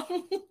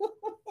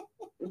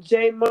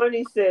 Jay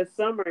Money says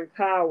Summer and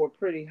Kyle were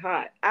pretty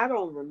hot. I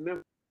don't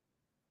remember.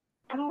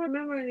 I don't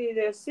remember any of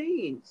their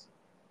scenes.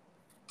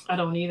 I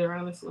don't either,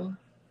 honestly.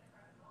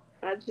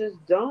 I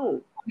just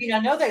don't. I mean, I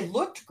know they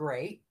looked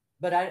great,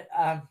 but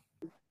I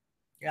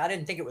Yeah, I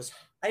didn't think it was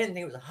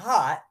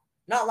hot.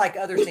 Not like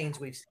other scenes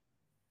we've seen.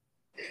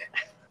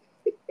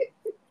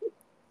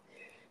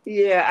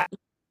 Yeah,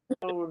 I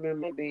don't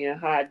remember it being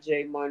hot,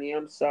 J Money.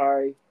 I'm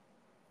sorry.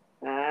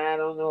 I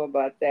don't know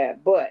about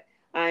that. But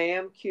I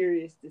am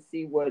curious to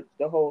see what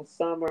the whole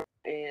Summer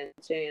and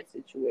Chance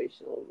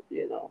situation,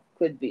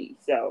 could be.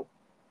 So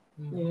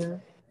Yeah.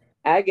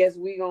 I guess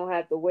we gonna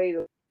have to wait,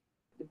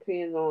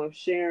 depending on if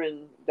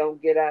Sharon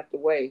don't get out the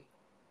way.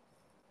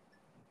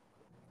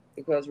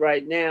 Because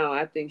right now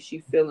I think she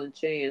feeling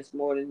Chance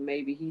more than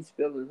maybe he's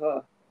feeling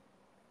her.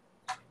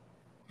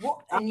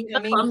 Well, and I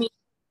I mean, mean,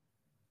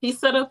 he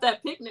set up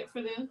that picnic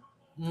for them.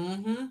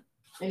 mm-hmm.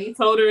 And he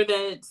told her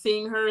that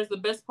seeing her is the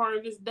best part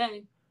of his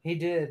day. He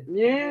did.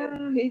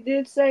 Yeah, he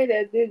did say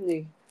that, didn't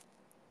he?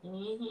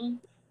 Mm-hmm.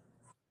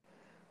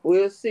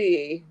 We'll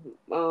see.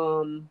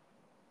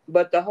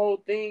 But the whole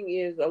thing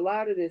is, a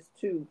lot of this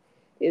too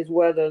is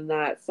whether or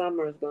not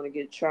Summer is going to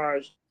get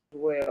charged as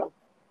well.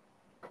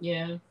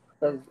 Yeah.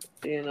 Because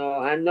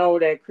I know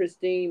that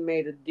Christine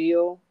made a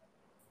deal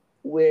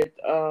with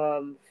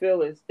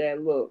Phyllis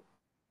that, look,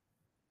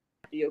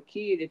 your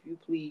kid if you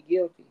plead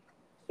guilty.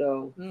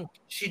 So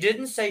She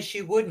didn't say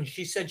she wouldn't.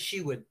 She said she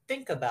would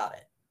think about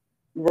it.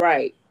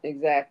 right,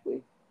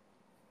 exactly.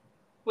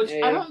 Which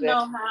I don't Exactly.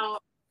 know how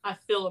I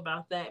feel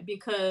about that,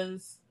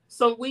 because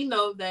so we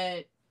know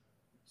that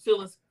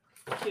Phyllis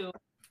killed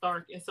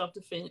Stark in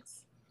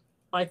self-defense.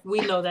 Like, we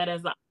know that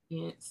as the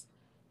audience.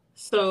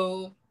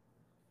 So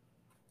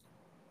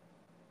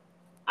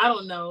I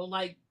don't know.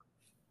 Like,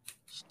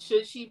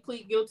 should she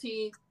plead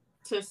guilty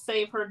to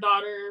save her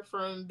daughter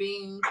from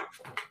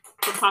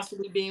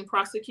possibly being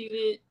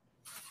prosecuted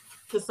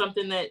to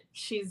something that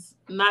she's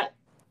not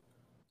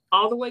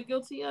all the way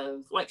guilty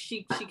of? Like,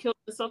 she killed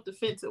in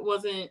self-defense. It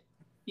wasn't,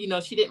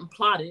 she didn't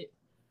plot it.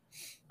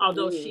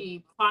 Although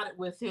she plotted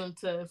with him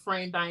to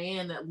frame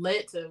Diane, that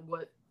led to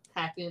what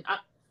happened.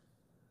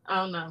 I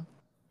don't know.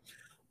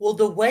 Well,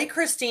 the way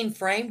Christine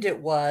framed it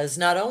was,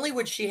 not only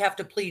would she have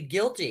to plead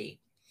guilty,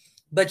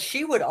 but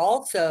she would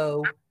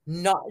also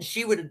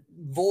she would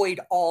void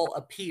all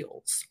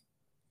appeals.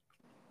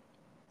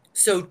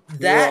 So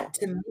that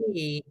to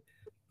me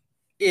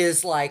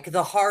is like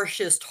the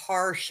harshest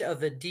harsh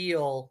of a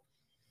deal.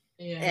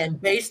 Yeah. And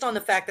based on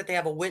the fact that they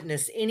have a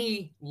witness,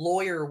 any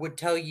lawyer would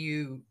tell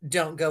you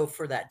don't go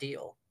for that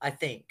deal, I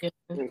think. Yeah.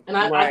 And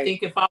I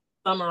think if I was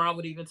Summer, I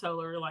would even tell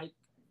her, like,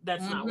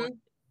 that's not what.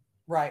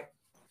 Right.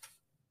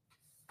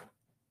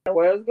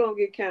 Well, it's going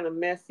to get kind of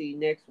messy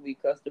next week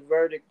because the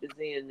verdict is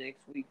in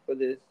next week for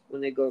this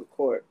when they go to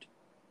court.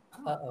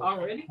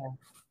 Already?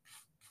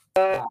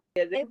 Yeah,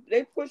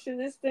 they pushing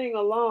this thing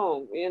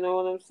along. You know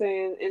what I'm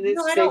saying? And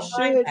No, I don't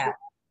mind that.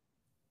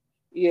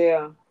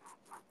 Yeah,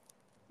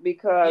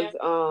 because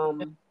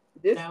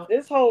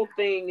this whole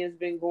thing has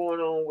been going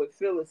on with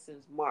Phyllis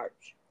since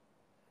March,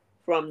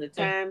 from the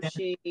time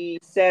she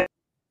sat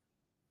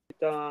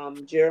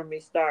with Jeremy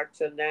Stark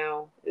to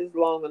now. It's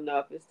long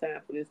enough. It's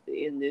time for this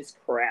to end this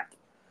crap.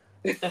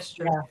 That's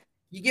true. Yeah.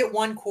 You get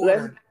 1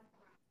 quarter.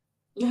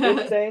 What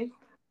you say?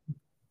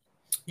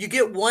 You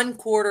get 1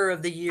 quarter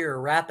of the year.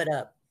 Wrap it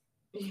up.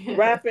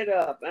 Wrap it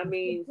up. I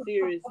mean,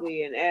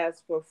 seriously. And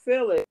as for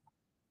Phyllis,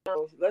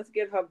 let's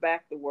get her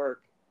back to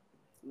work.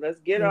 Let's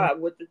get her out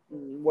with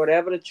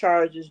whatever the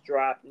charges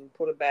drop and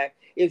put her back.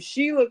 If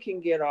Sheila can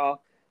get off,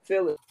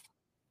 Phyllis.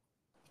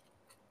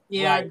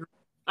 Yeah, right.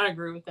 I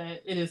agree with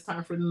that. It is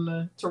time for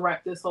them to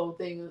wrap this whole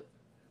thing up.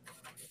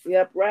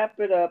 Yep, wrap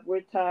it up.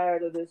 We're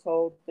tired of this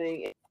whole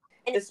thing.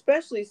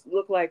 Especially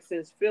look like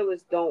since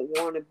Phyllis don't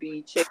want to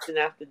be chasing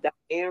after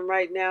Diane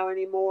right now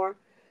anymore.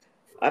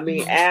 I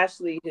mean,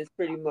 Ashley has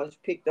pretty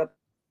much picked up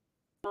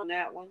on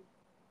that one.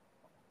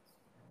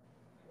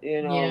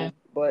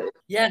 But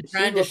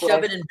trying to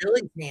shove it in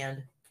Billy's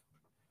hand.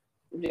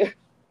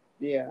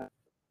 Yeah.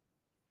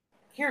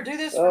 Here, do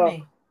this for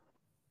me.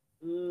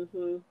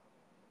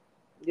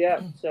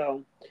 Yep.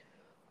 So,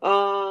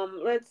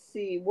 let's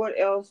see. What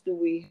else do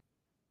we?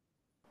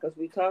 Because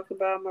we talked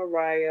about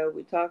Mariah,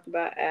 we talked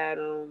about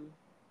Adam,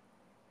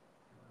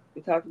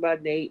 we talked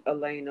about Nate,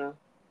 Elena.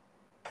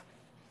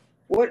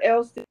 What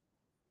else?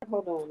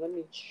 Hold on, let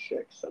me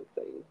check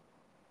something.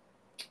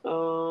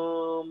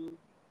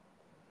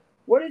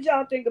 What did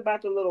y'all think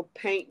about the little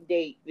paint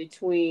date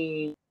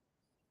between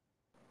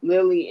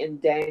Lily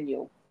and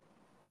Daniel?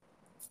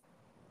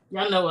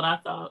 Y'all know what I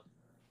thought.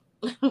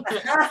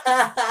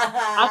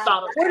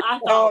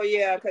 Oh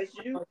yeah, because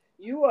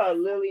you are a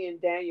Lily and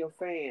Daniel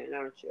fan,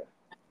 aren't you?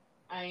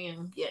 I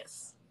am.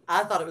 Yes.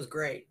 I thought it was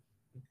great.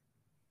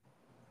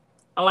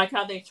 I like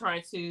how they try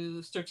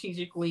to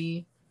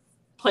strategically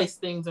place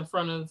things in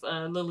front of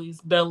Lily's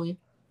belly.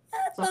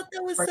 I thought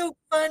that was so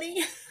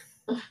funny.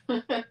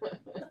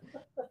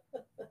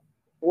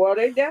 Well,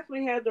 they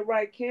definitely had the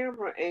right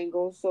camera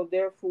angle, so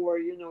therefore,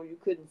 you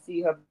couldn't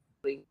see her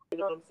belly. You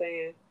know what I'm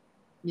saying?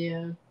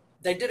 Yeah.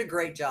 They did a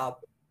great job.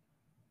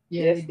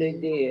 Yeah, yes, they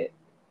did.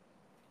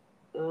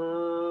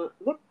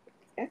 Look,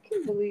 I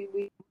can't believe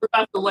we. What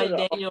about the way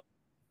Daniel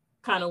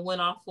kind of went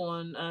off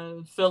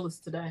on Phyllis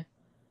today?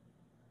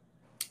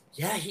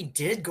 Yeah, he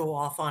did go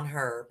off on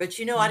her. But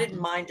I didn't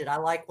mind it. I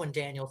like when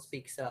Daniel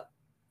speaks up.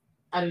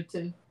 I do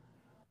too.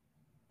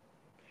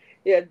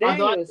 Yeah,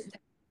 Daniel's.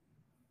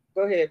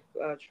 Go ahead,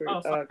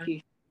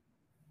 Keisha.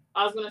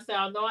 I was gonna say,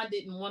 although I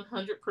didn't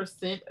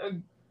 100%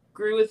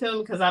 agree with him,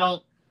 because I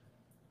don't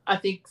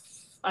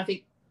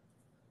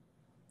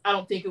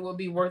think it would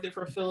be worth it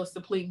for Phyllis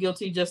to plead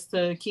guilty just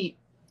to keep,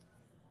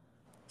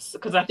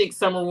 because I think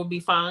Summer will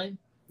be fine.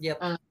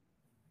 Yep.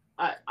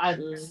 I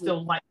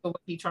still like the way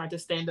he tried to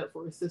stand up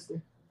for his sister.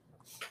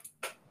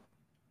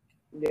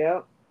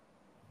 Yeah.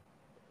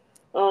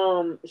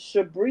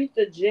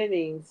 Shabritha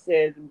Jennings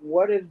said,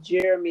 "What if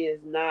Jeremy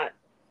is not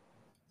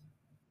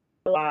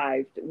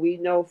alive? We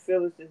know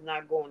Phyllis is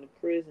not going to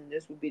prison.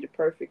 This would be the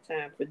perfect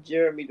time for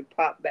Jeremy to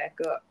pop back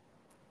up."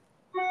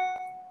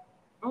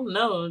 Oh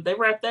no, they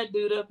wrapped that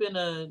dude up in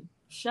a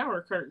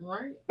shower curtain,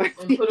 right?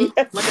 And put him.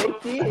 Yes,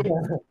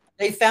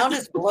 they found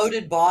his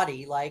bloated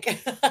body. Like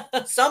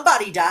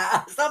somebody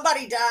died.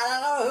 Somebody died.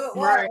 I don't know who it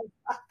was. Right.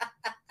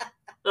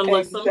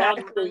 Unless somehow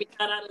Jeremy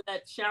got out of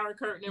that shower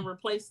curtain and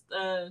replaced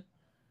the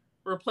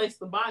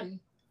body.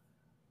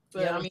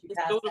 But I mean, they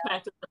still would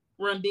have to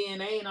run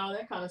DNA and all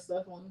that kind of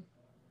stuff on him.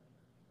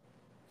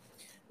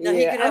 No,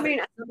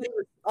 yeah,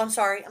 I'm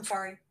sorry.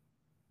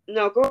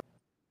 No, go.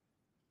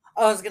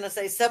 I was gonna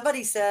say,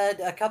 somebody said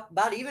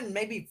about even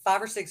maybe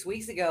 5 or 6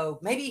 weeks ago,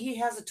 maybe he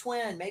has a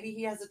twin.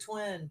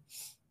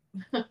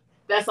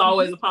 That's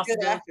always a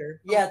possibility.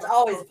 Yeah, it's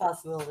always a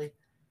possibility.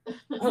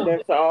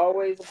 That's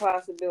always a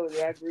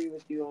possibility. I agree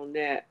with you on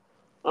that.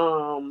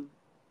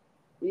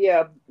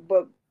 Yeah,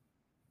 but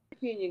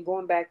opinion,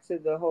 going back to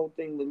the whole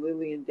thing with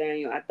Lily and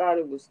Daniel, I thought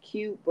it was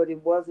cute, but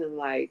it wasn't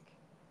like,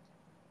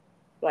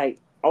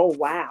 oh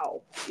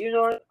wow, you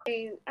know what I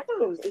mean? I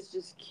thought it's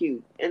just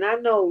cute, and I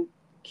know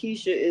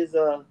Keisha is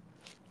a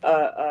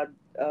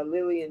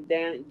Lily and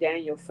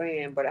Daniel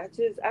fan, but I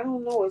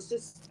don't know. It's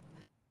just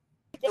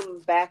them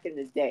back in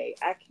the day.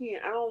 I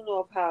don't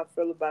know how I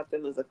feel about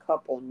them as a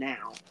couple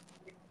now.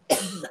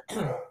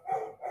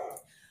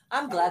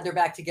 I'm glad they're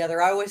back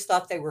together. I always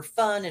thought they were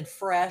fun and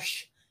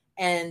fresh,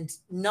 and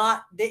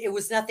it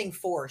was nothing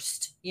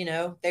forced.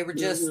 They were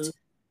just,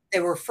 they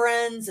were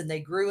friends, and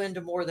they grew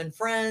into more than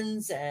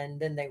friends, and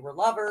then they were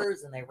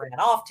lovers, and they ran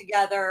off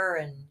together,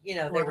 and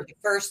they were the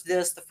first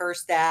this, the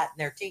first that, and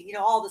their team,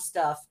 all the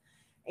stuff.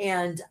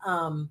 And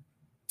I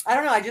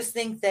don't know. I just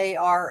think they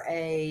are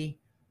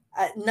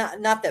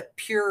not that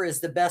pure is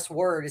the best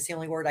word. It's the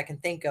only word I can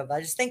think of.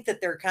 I just think that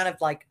they're kind of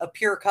like a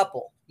pure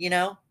couple.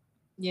 Yeah,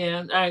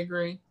 I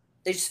agree.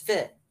 They just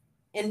fit,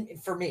 and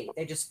for me,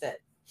 they just fit.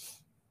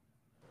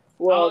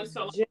 Well,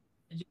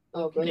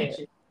 go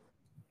ahead.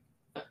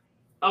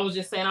 I was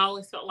just saying, I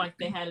always felt like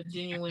they had a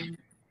genuine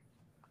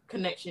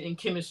connection and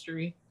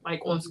chemistry,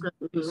 like on screen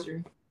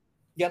chemistry.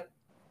 Yep,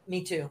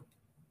 me too.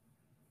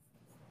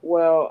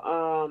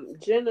 Well,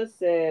 Jenna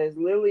says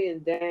Lily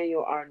and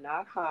Daniel are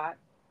not hot,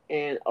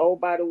 and oh,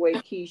 by the way,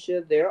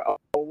 Keisha, they're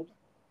old,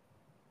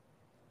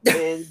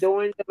 and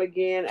doing them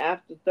again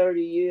after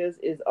 30 years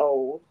is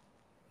old,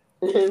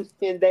 and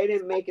they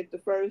didn't make it the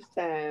first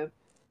time.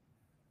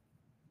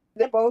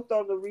 They're both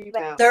on the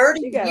rebound.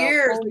 30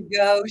 years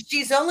ago.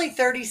 She's only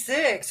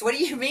 36. What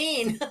do you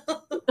mean?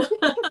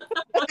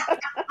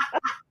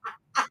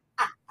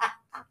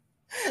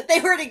 They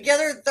were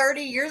together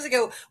 30 years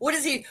ago. What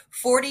is he,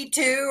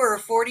 42 or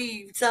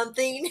 40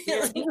 something?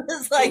 Yeah. He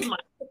was like,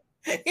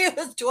 he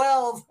was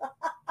 12.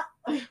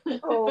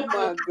 Oh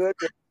my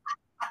goodness.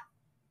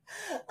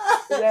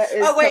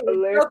 Oh wait,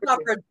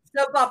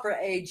 soap opera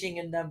aging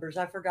and numbers.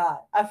 I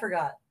forgot.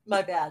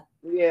 My bad.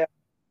 Yeah.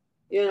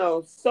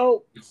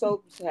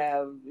 Soaps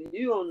have,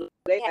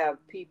 they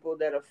have people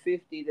that are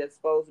 50 that's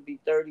supposed to be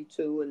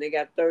 32, and they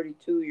got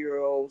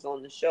 32-year-olds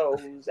on the show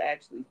who's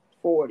actually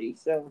 40.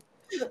 So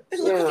look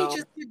what he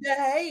just did to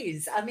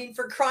Hayes. I mean,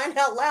 for crying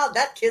out loud,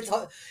 that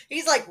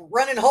he's like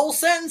running whole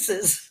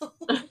sentences.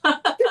 I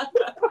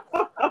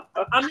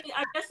mean,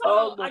 I guess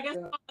I'm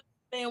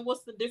understand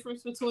what's the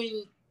difference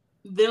between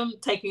them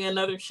taking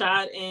another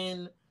shot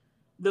and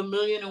the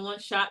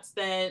 1,000,001 shots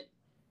that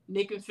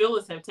Nick and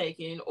Phyllis have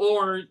taken,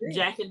 or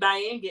Jack and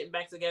Diane getting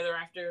back together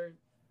after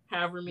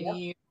however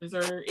many years,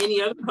 or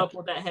any other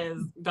couple that has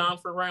gone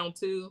for round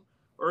 2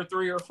 or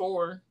 3 or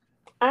 4.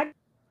 I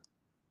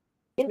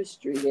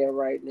chemistry there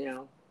right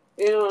now.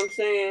 You know what I'm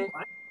saying?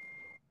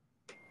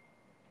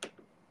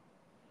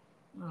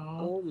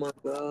 Oh my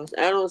gosh.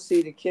 I don't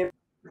see the chemistry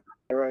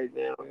right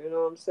now. You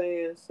know what I'm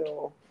saying?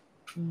 So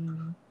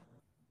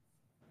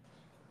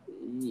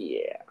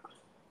yeah.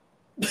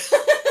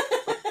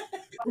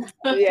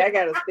 Yeah, I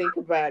gotta think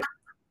about it.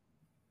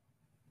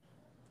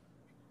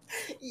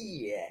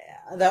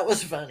 Yeah, that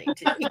was funny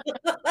too.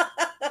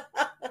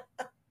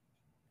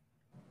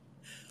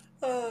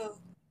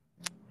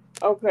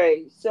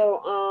 Okay,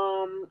 so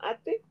I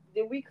think,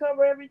 did we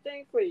cover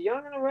everything for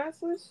Young and the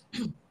Restless?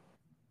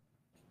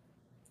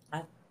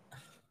 Let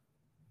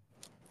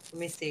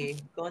me see.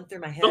 Going through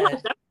my head.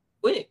 That's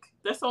quick.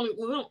 It's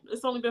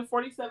only been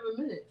 47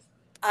 minutes.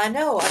 I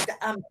know.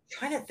 I'm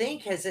trying to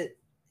think.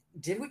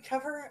 did we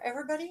cover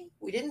everybody?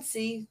 We didn't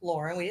see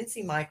Lauren. We didn't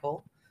see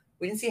Michael.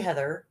 We didn't see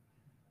Heather.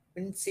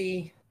 We didn't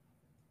see.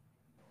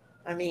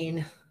 I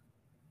mean,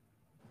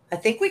 I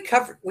think we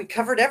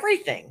covered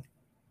everything.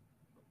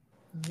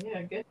 Yeah,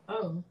 I guess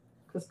so.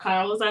 Because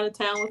Kyle is out of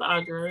town with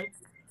Audra.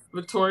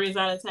 Victoria's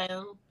out of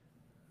town.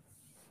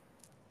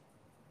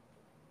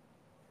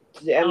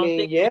 I I don't mean,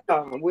 think yeah,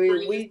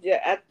 Victoria's.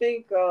 I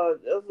think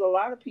there's a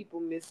lot of people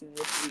missing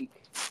this week.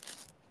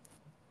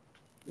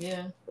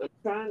 Yeah. I'm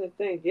trying to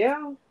think.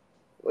 Yeah,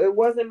 it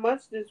wasn't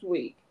much this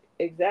week.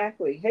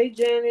 Exactly. Hey,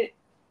 Janet.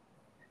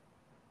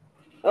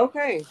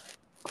 Okay.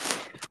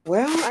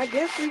 Well, I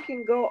guess we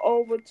can go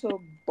over to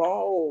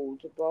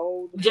bold,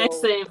 bold, Jay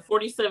bold. said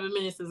 47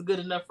 minutes is good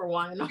enough for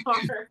Y&R.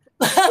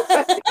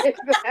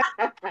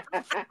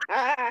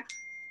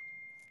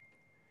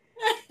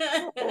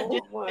 Oh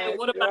my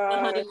What about the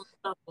gosh. honeymoon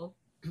couple?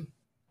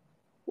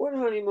 What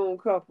honeymoon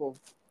couple?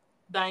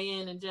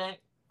 Diane and Jack.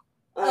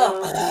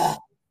 Uh,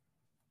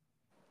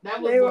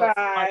 That was they were what, like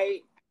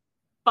alright.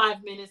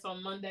 5 minutes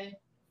on Monday,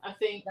 I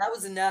think. That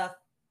was enough.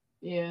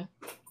 Yeah.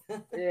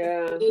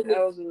 Yeah,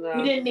 that was We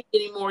enough. didn't need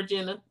any more,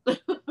 Jenna.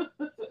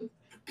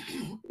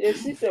 Yeah,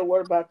 she said,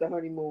 "What about the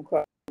honeymoon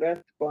couple?"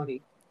 That's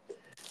funny.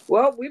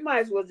 Well, we might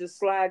as well just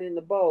slide in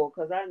the bowl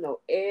because I know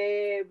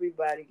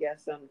everybody got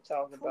something to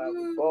talk about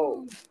with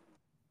bowl.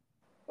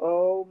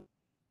 Oh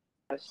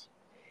my gosh.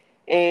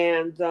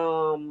 And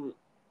I'm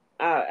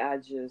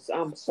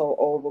so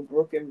over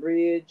Brook and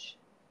Bridge.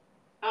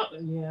 Oh,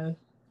 yeah.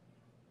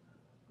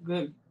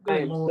 Good I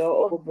good am Lord. so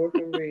over Brook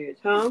and Bridge,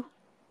 huh?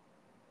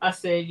 I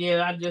said,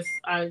 yeah,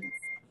 every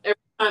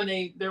time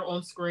they're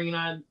on screen,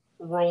 I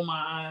roll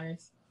my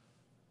eyes.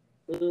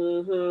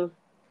 Mm-hmm.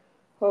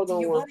 Hold Do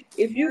on you one. want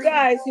to If you hear you?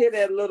 guys hear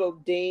that little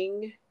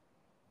ding,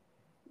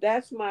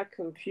 that's my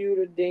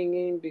computer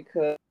dinging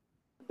because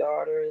my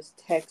daughter is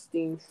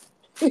texting.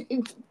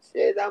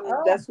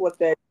 Oh, That's what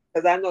that.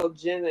 Because I know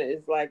Jenna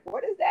is like,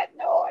 "What is that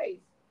noise?"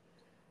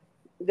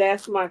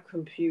 That's my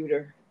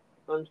computer.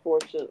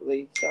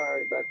 Unfortunately,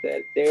 sorry about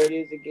that. There it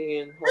is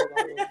again. Hold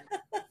on.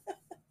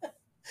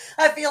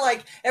 I feel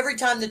like every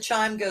time the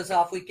chime goes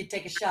off, we could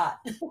take a shot.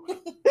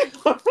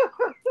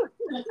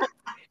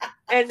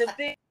 And the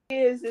thing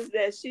is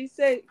that she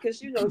said, because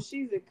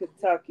she's in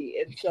Kentucky,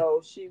 and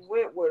so she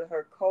went with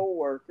her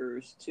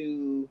coworkers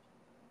to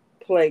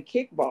play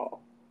kickball,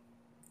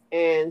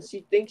 and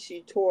she thinks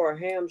she tore a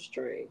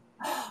hamstring.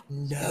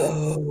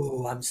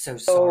 No, I'm so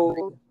sorry.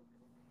 So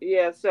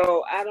yeah,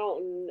 so I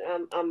don't.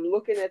 I'm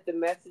looking at the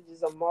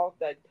messages. I'm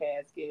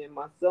multitasking, and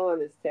my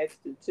son is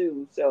texting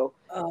too. So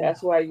Oh,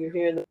 that's why you're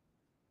hearing the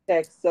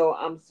text. So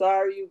I'm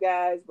sorry, you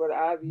guys, but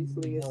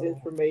obviously it's no.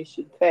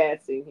 information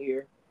passing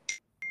here.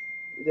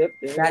 Yep,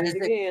 there it That is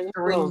is again.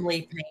 Hold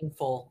extremely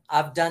painful.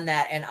 I've done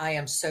that and I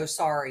am so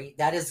sorry.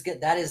 That is good.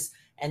 That is,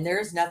 and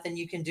there's nothing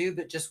you can do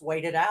but just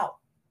wait it out.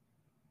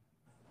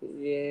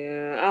 on.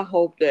 Yeah, I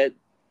hope that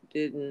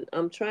didn't.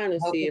 I'm trying to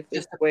Hope see if it's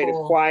there's just a a way to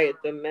pull. quiet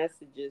the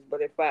messages. But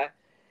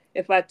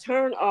if I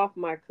turn off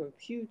my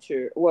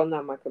computer, well,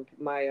 not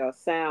my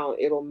sound,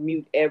 it'll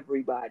mute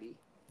everybody.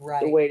 The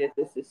Right. way that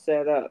this is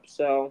set up.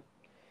 So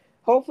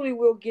hopefully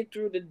we'll get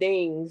through the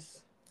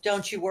dings.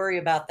 Don't you worry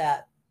about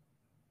that.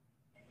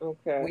 We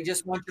Okay.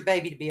 just want your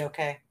baby to be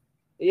okay.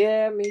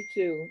 Yeah, me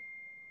too.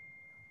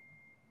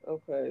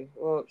 Okay.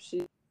 Well,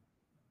 she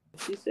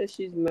says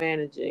she's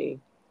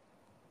managing.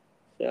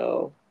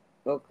 So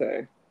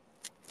okay.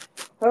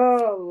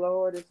 Oh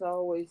Lord, it's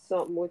always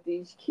something with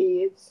these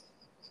kids.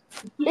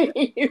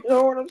 You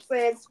know what I'm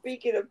saying?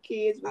 Speaking of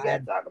kids, we I,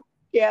 gotta talk about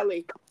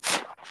Kelly.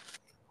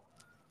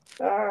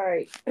 All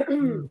right.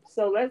 mm,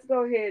 So let's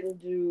go ahead and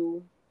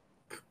do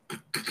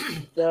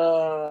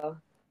the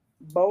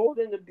bold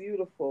and the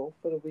beautiful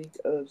for the week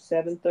of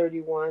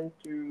 7/31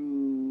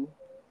 through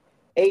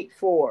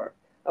 8/4.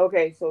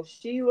 Okay, so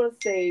Sheila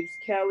saves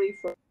Kelly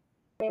from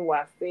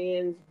while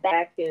Finn's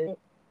back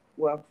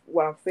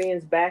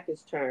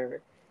is turned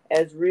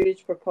as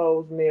Ridge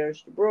proposed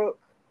marriage to Brooke.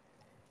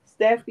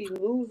 Steffi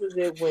loses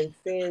it when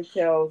Finn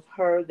tells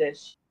her that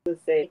Sheila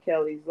saved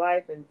Kelly's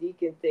life, and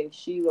Deacon thinks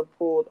Sheila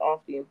pulled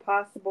off the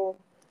impossible.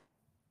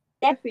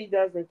 Steffi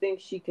doesn't think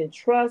she can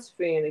trust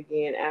Finn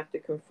again after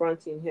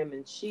confronting him,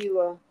 and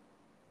Sheila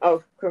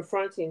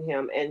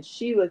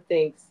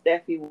thinks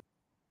Steffi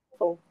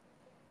will.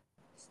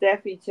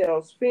 Steffi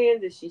tells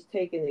Finn that she's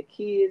taking the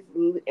kids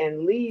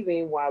and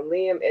leaving, while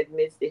Liam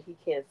admits that he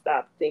can't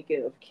stop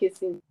thinking of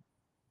kissing.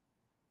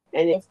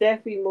 And then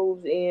Steffi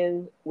moves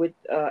in with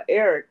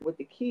Eric with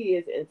the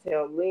kids and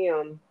tells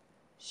Liam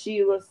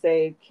Sheila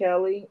saved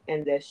Kelly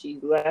and that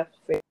she's left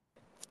Finn.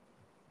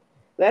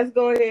 Let's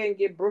go ahead and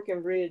get Brooke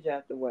and Ridge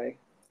out the way.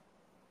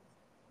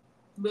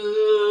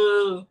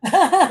 Boo.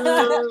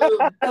 Boo.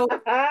 so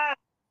I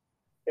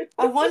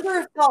wonder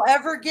if they'll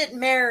ever get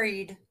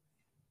married.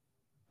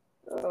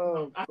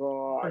 Oh I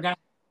gosh. forgot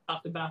to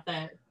talk about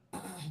that.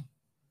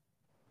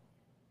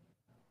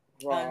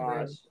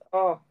 Unreal. Gosh.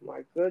 Oh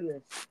my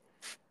goodness.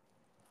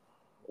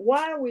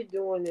 Why are we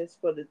doing this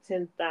for the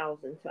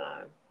 10,000th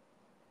time?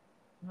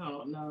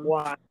 Oh no.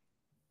 Why?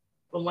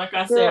 But like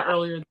I Girl, said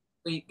earlier,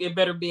 week. It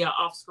better be an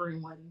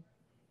off-screen wedding.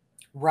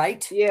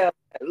 Right? Yeah,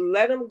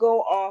 let them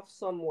go off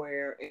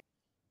somewhere.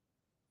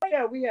 Oh,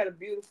 yeah, we had a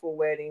beautiful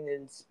wedding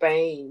in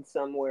Spain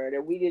somewhere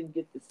that we didn't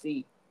get to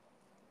see.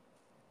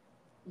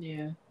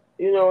 Yeah.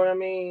 You know what I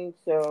mean?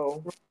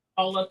 So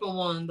all up in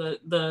one,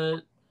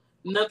 the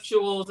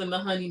nuptials and the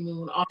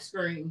honeymoon off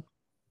screen.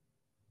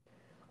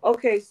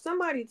 okay,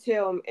 somebody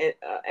tell me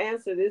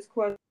answer this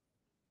question.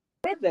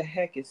 Where the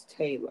heck is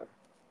Taylor?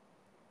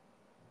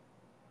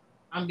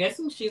 I'm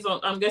guessing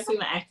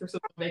the actress is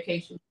on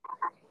vacation.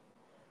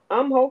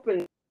 I'm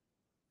hoping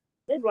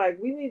it's like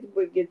we need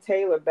to get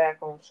Taylor back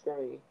on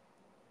screen.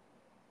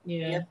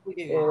 Yeah. Yes, we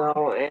do. You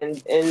know,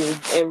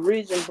 and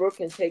Regent Brooke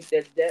can take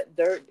that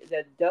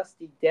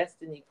dusty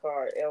destiny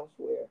card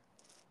elsewhere.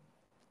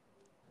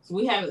 So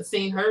we haven't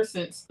seen her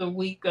since the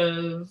week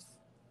of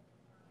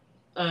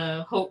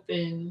Hope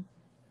and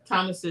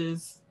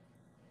Thomas's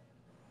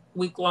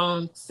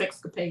week-long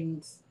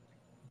sexcapades.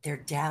 They're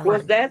down.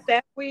 Was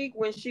that week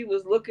when she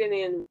was looking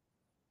in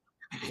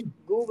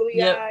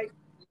googly eyed?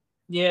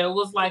 Yeah, it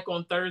was like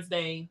on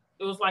Thursday.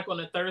 It was like on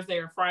a Thursday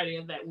or Friday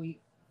of that week.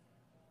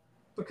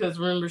 Because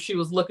remember, she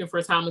was looking for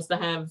Thomas to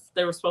have.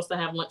 They were supposed to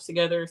have lunch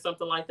together or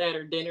something like that,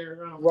 or dinner.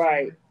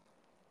 Right.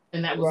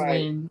 And that was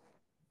when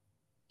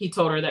he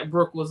told her that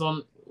Brooke was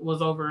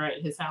over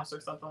at his house or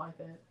something like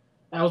that.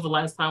 That was the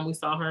last time we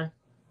saw her.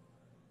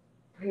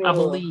 I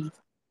believe.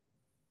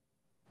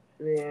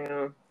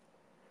 Yeah.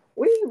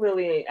 We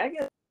really ain't. I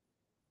guess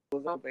it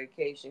was on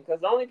vacation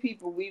because the only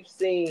people we've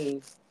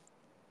seen,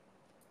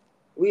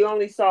 we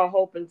only saw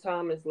Hope and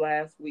Thomas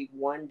last week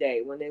one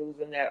day when they was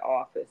in that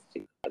office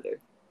together.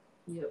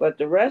 Yep. But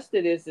the rest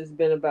of this has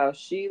been about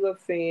Sheila,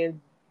 Finn,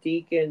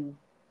 Deacon,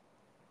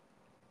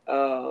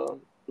 Liam,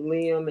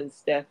 and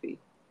Steffy.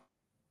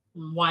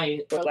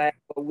 Wyatt. For like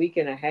a week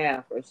and a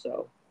half or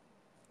so.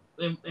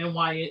 And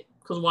Wyatt,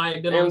 because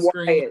Wyatt been on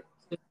screen. Wyatt.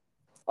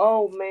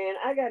 Oh man,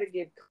 I gotta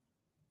get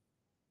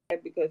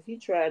because he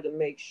tried to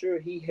make sure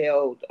he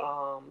held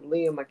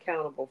Liam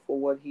accountable for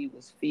what he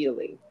was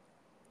feeling.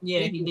 Yeah,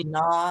 he did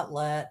not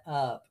let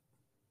up.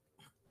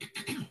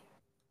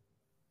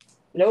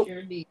 Nope,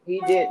 he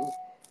didn't.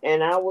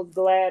 And I was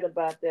glad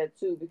about that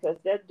too, because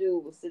that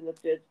dude was sitting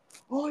up there,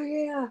 oh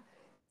yeah,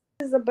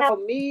 this is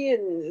about me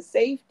and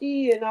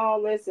safety and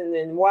all this. And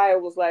then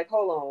Wyatt was like,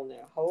 hold on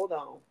now, hold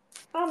on.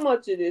 How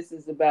much of this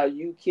is about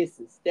you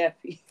kissing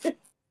Steffi?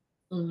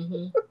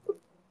 Mm-hmm.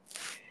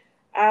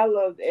 I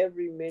loved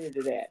every minute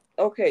of that.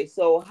 Okay,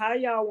 so how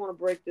y'all want to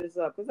break this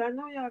up? Because I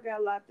know y'all got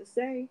a lot to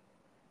say.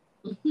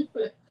 Yeah,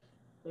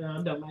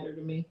 it don't matter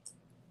to me.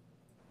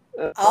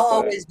 I'll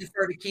always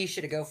defer to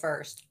Keisha to go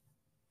first.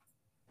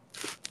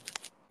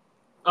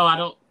 Oh, I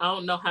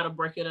don't know how to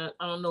break it up.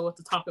 I don't know what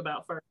to talk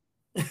about first.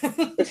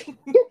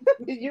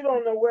 You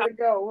don't know where to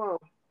go,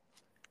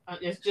 huh?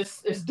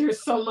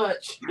 There's so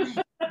much.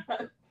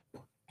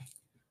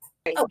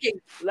 Okay,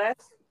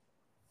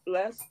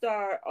 let's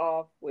start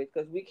off with,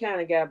 because we kind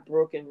of got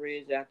Brooke and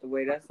Ridge out the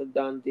way. That's a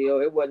done deal.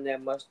 It wasn't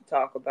that much to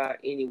talk about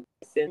anyway.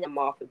 Send them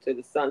off into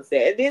the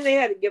sunset. And then they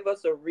had to give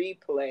us a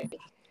replay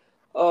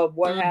of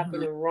what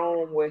happened in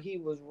Rome where he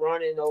was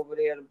running over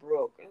there to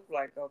Brooke. It's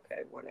like,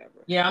 okay,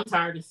 whatever. Yeah, I'm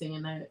tired of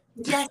seeing that.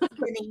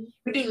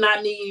 We do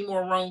not need any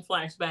more Rome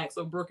flashbacks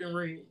of Brooke and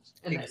Ridge.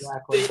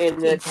 Exactly. And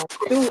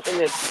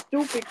the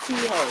stupid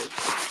keyhole.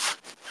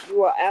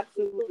 You are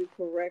absolutely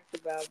correct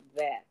about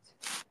that.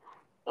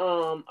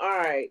 All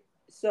right.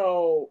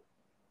 So,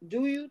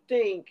 do you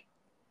think?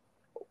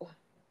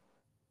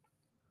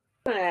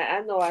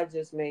 I know I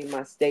just made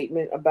my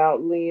statement about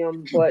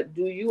Liam, but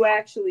do you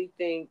actually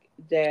think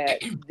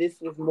that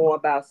this was more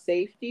about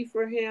safety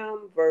for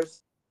him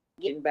versus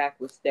getting back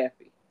with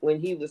Steffi when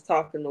he was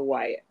talking to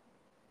Wyatt?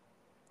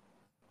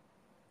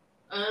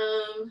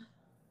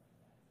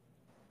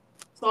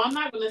 So I'm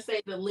not going to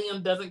say that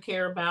Liam doesn't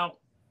care about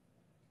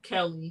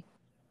Kelly.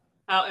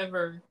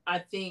 However, I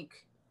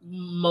think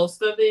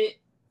most of it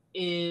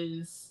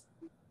is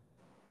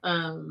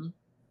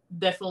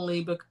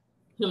definitely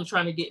him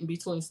trying to get in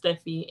between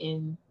Steffi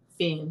and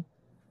Finn.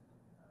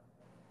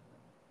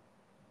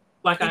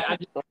 Like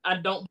I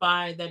don't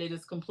buy that it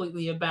is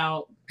completely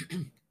about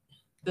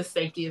the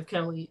safety of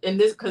Kelly, and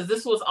because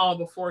this was all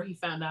before he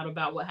found out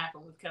about what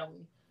happened with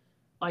Kelly.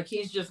 Like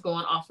he's just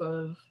going off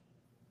of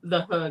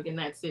the hug and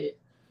that's it.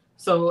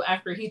 So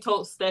after he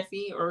told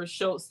Steffi or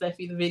showed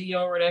Steffi the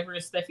video or whatever,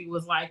 Steffi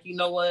was like, you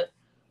know what?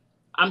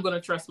 I'm going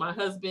to trust my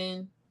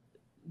husband.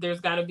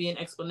 There's got to be an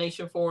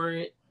explanation for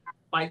it.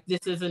 Like,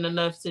 this isn't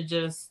enough to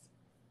just,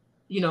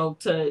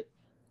 to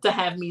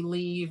have me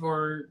leave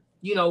or,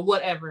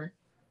 whatever.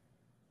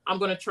 I'm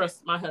going to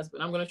trust my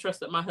husband. I'm going to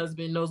trust that my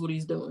husband knows what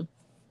he's doing.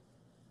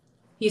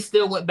 He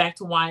still went back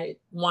to Wyatt,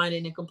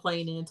 whining and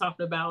complaining and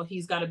talking about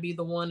he's got to be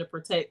the one to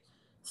protect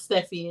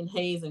Steffi and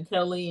Hayes and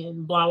Kelly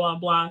and blah, blah,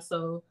 blah.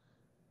 So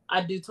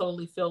I do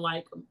totally feel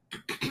like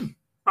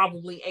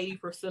probably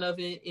 80% of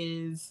it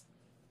is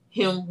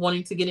him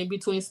wanting to get in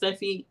between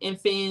Steffi and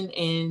Finn,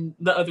 and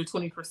the other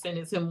 20%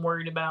 is him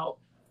worried about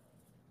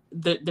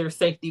their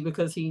safety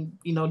because he,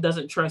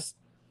 doesn't trust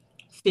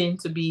Finn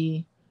to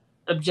be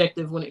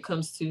objective when it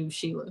comes to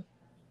Sheila.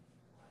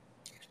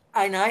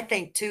 And I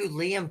think too,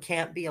 Liam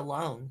can't be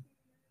alone.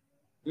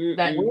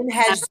 That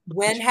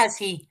When has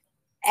he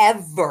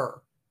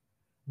ever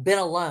been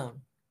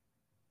alone?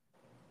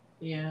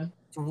 Yeah.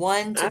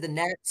 One to the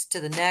next,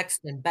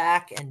 and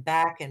back and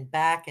back and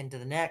back, and to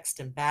the next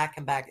and back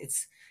and back.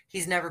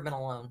 He's never been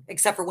alone,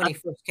 except for when he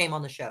first came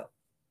on the show.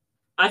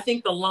 I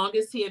think the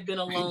longest he had been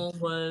alone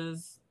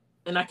was,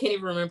 and I can't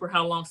even remember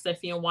how long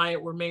Steffy and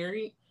Wyatt were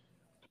married,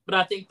 but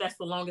I think that's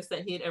the longest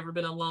that he had ever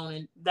been alone.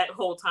 And that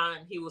whole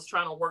time he was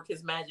trying to work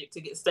his magic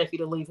to get Steffy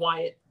to leave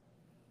Wyatt.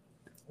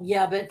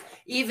 Yeah, but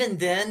even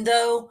then,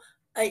 though,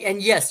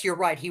 and yes, you're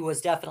right, he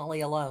was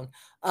definitely alone.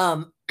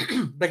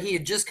 But he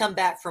had just come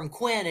back from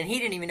Quinn, and he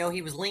didn't even know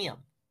he was Liam.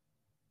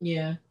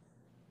 Yeah.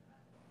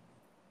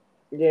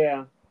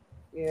 Yeah.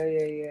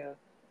 Did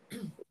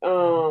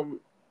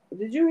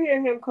you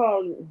hear him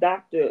call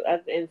Dr.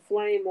 and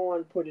Flame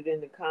On put it in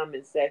the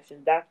comment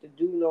section, Dr.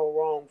 Do No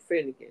Wrong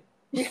Finnegan?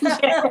 He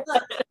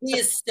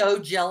is so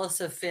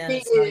jealous of Finn.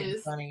 It's not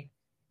even funny.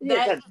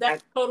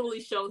 That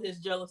totally showed his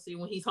jealousy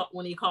when he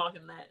called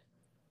him that.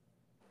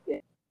 Yeah,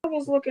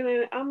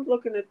 I'm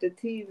looking at the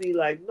TV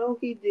like, no,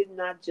 he did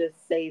not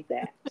just say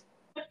that.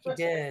 He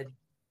did.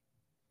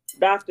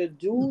 Dr.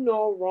 Do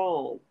No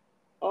Wrong.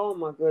 Oh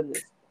my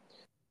goodness.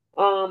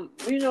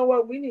 You know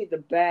what? We need to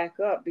back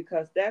up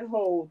because that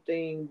whole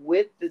thing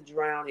with the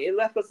drowning, it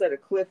left us at a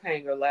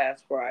cliffhanger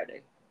last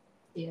Friday.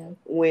 Yeah.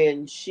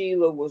 When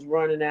Sheila was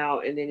running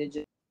out, and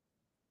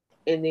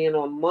then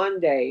on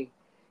Monday,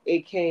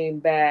 it came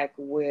back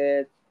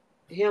with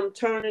him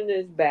turning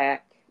his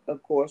back.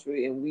 Of course,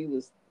 we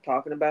was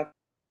talking about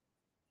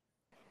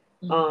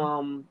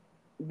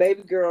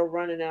baby girl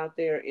running out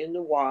there in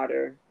the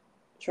water,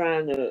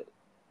 trying to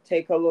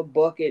take her little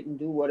bucket and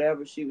do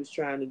whatever she was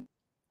trying to do.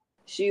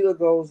 Sheila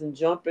goes and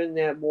jump in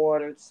that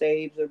water,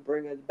 saves her,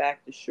 bring her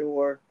back to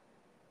shore.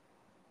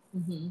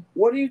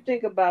 What do you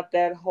think about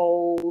that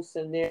whole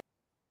scenario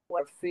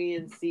where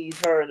Finn sees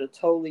her in a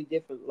totally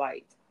different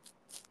light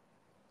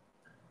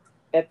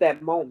at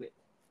that moment?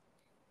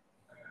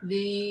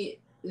 The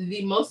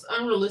most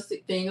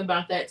unrealistic thing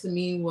about that to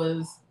me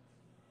was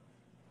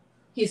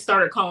he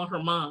started calling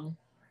her mom.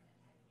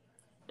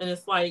 And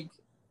it's like,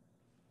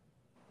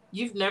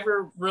 you've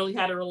never really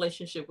had a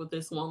relationship with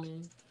this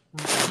woman.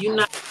 You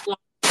not long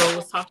ago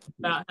was talking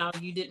about how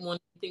you didn't want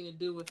anything to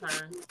do with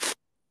her.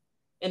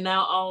 And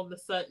now all of a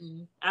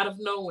sudden, out of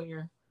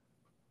nowhere,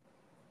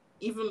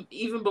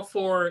 even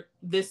before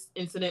this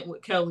incident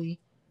with Kelly,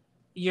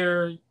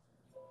 you're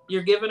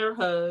giving her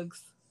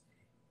hugs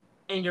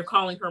and you're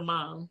calling her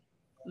mom.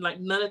 Like,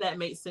 none of that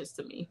made sense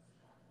to me.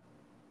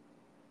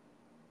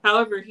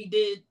 However, he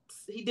did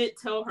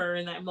tell her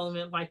in that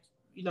moment, like,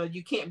 you know,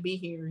 you can't be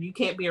here. You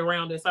can't be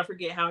around us. I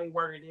forget how he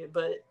worded it,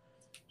 but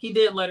he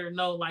did let her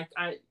know, like,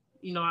 I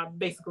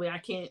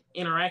can't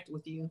interact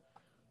with you.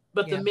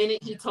 But the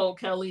minute he told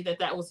Kelly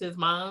that was his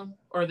mom,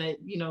 or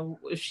that, you know,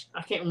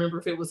 I can't remember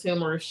if it was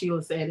him or if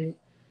Sheila said it,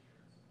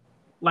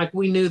 like,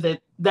 we knew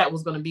that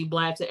was going to be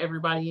blabbed to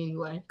everybody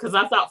anyway. Because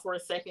I thought for a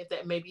second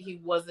that maybe he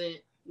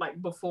wasn't,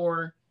 like,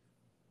 before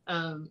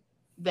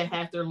they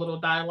had their little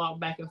dialogue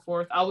back and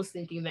forth, I was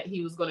thinking that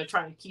he was going to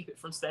try to keep it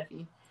from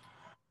Steffy.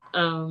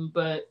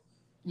 But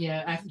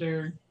yeah,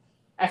 after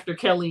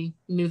Kelly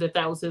knew that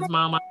was his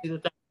mom, I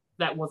knew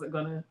that wasn't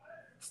going to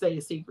stay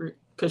a secret,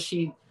 because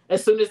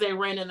as soon as they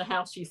ran in the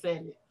house, she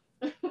said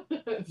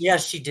it.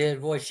 Yes, she did.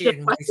 Boy, she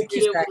didn't waste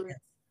 2 seconds.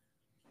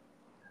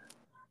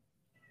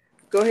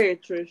 Go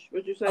ahead, Trish.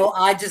 What'd you say? Oh,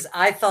 I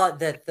thought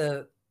that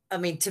to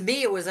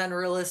me, it was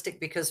unrealistic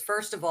because,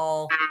 first of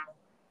all,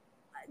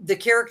 the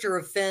character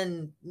of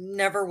Finn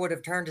never would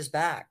have turned his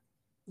back.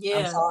 Yeah,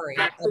 I'm sorry.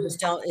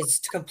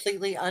 It's a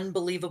completely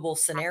unbelievable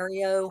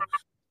scenario.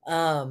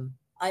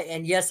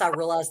 And yes, I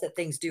realize that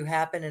things do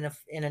happen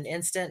in an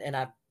instant, and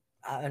I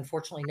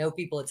unfortunately know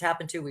people it's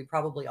happened to. We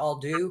probably all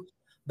do.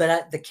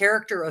 But the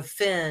character of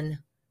Finn,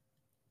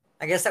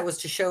 I guess that was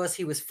to show us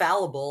he was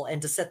fallible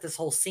and to set this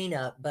whole scene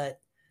up.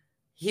 But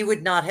he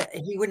wouldn't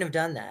have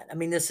done that. I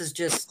mean, it's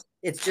just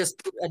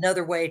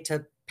another way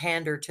to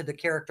pander to the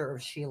character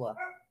of Sheila.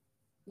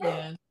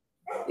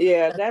 Yeah,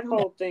 that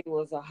whole thing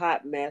was a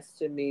hot mess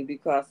to me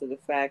because of the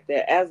fact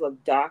that as a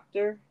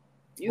doctor,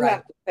 you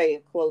have to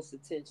pay close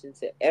attention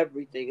to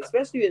everything,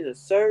 especially in the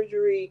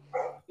surgery.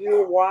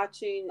 You're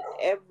watching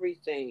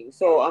everything.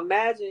 So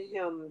imagine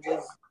him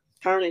just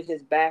turning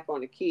his back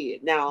on a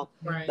kid. Now,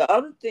 the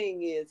other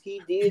thing is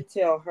he did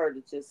tell her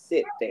to just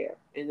sit there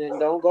and then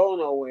don't go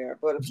nowhere.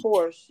 But of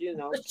course, you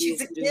know,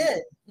 kids do stuff.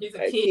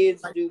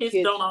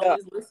 You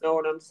know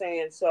what I'm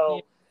saying? So,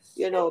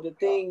 you know, the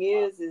thing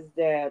is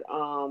that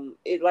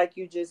it, like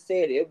you just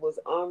said, it was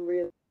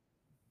unreal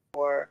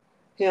for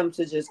him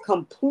to just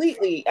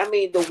completely, I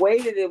mean, the way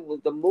that it was,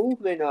 the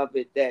movement of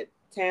it that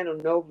Tanner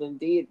Nolan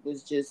did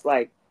was just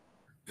like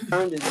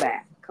turned his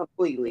back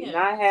completely.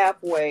 Not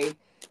halfway,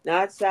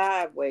 not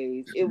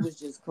sideways. It was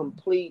just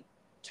complete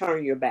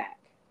turn your back.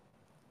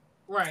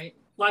 Right.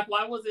 Like,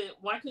 why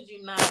could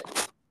you not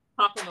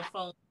talk on the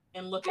phone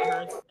and look at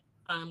her at the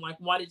time? Like,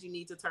 why did you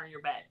need to turn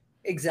your back?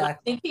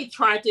 Exactly. I think he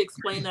tried to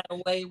explain that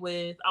away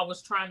with, I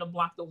was trying to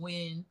block the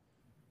wind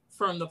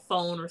from the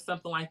phone or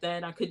something like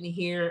that. I couldn't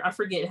hear. I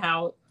forget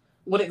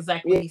what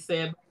exactly Yeah, he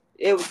said.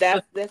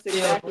 that's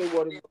exactly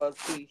what it was,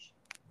 Keish.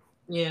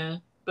 Yeah,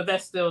 but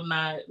that's still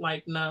not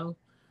like no.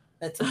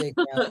 That's a big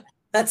no.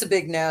 That's a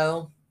big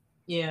no.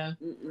 Yeah.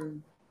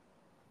 Mm-mm.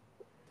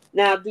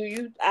 Now,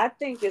 I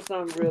think it's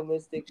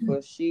unrealistic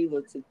for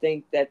Sheila to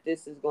think that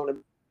this is going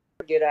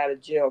to get out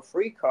of jail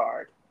free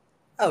card.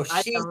 Oh,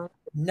 I she's don't.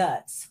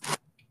 nuts.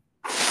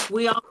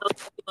 We all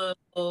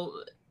know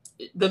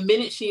the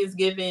minute she is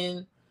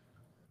given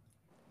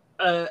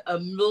a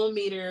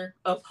millimeter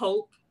of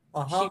hope,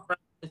 Uh-huh. she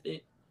runs with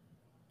it.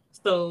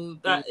 So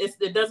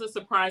it doesn't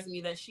surprise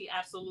me that she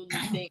absolutely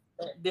thinks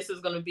that this is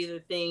going to be the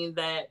thing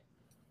that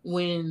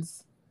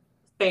wins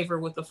favor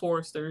with the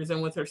Foresters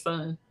and with her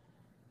son.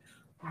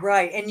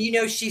 Right. And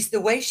she's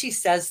the way she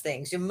says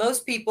things.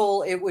 Most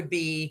people, it would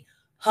be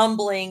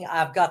humbling.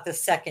 I've got the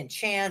second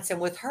chance. And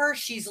with her,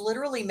 she's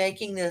literally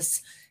making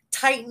this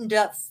tightened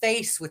up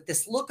face with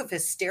this look of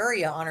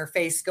hysteria on her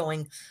face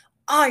going,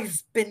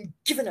 I've been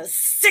given a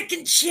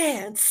second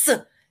chance.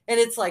 And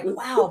it's like,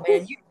 wow,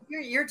 man,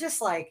 you're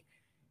just like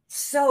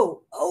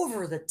so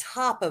over the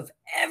top of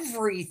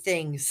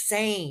everything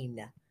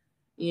sane.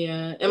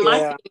 Yeah. And my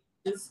Yeah.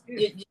 thing is,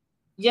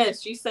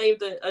 yes, she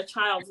saved a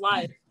child's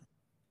life.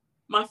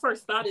 My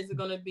first thought is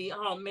going to be,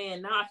 oh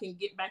man, now I can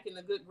get back in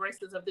the good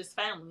graces of this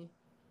family.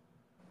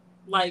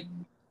 Like,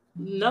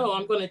 no,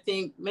 I'm going to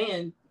think,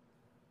 man,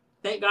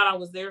 thank God I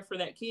was there for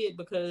that kid,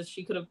 because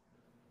she could have,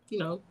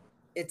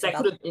 that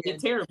could have ended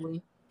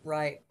terribly.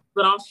 Right.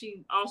 But all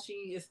she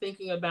is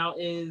thinking about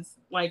is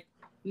like,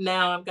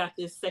 now I've got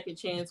this second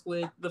chance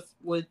with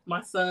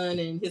my son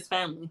and his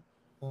family.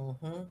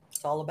 Mm-hmm.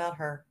 It's all about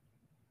her.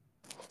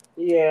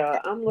 Yeah,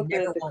 I'm looking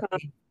Never at the won't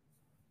be.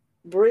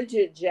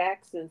 Bridget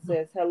Jackson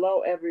says,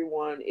 "Hello,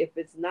 everyone. If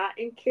it's not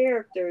in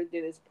character,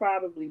 then it's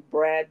probably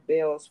Brad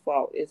Bell's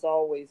fault. It's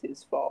always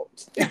his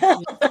fault."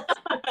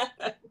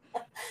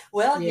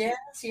 Well, Yeah.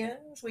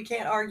 yes, we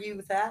can't argue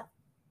with that.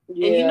 And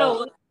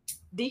Yeah.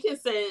 Deacon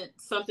said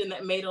something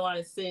that made a lot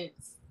of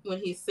sense when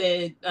he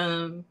said,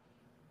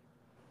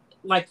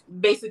 like,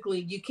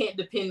 basically, you can't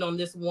depend on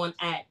this one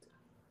act.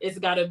 It's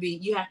got to be,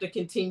 you have to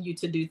continue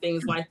to do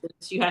things like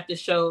this. You have to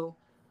show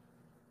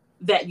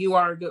that you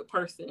are a good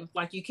person.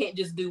 Like, you can't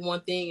just do one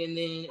thing and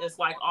then it's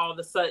like all of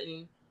a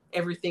sudden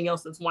everything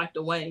else is wiped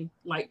away.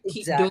 Like,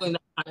 keep doing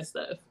that kind of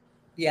stuff.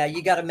 Yeah,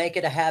 you got to make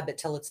it a habit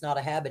till it's not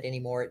a habit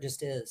anymore. It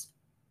just is.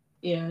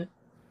 Yeah.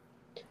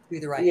 Do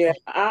the right Yeah,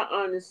 thing. I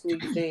honestly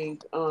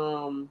think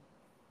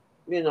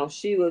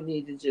Sheila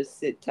need to just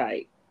sit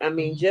tight. I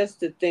mean, just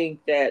to think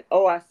that,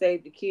 oh, I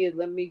saved the kid,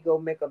 let me go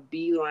make a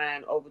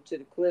beeline over to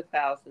the Cliff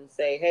House and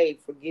say, hey,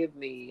 forgive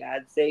me,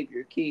 I'd save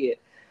your kid.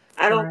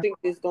 I don't think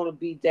it's going to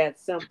be that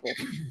simple.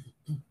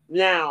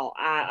 Now,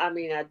 I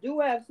mean, I do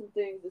have some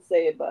things to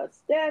say about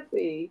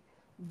Steffy,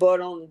 but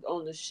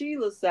on the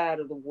Sheila side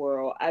of the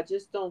world, I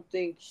just don't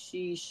think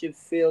she should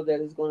feel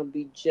that it's going to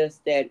be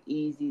just that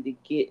easy to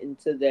get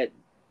into that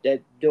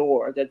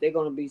door. That they're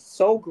going to be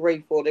so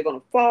grateful, they're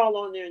going to fall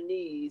on their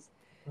knees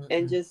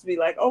and just be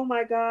like, "Oh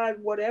my God,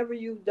 whatever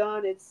you've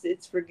done,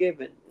 it's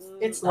forgiven."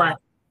 It's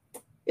not.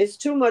 It's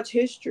too much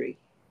history.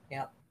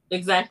 Yeah,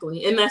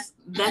 exactly. And that's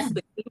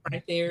the key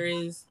right there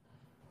is,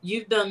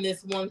 you've done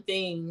this one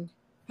thing.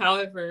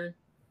 However,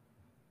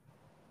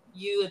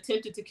 you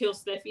attempted to kill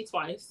Steffy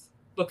twice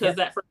because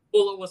that first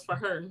bullet was for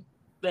her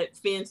that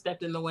Finn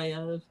stepped in the way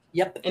of.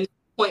 Yep. And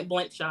point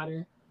blank shot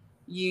her.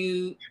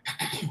 You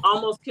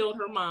almost killed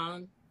her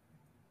mom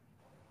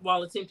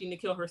while attempting to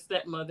kill her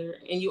stepmother,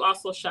 and you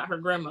also shot her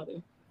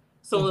grandmother.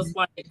 So it's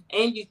like,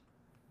 and you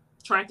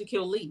tried to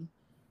kill Lee.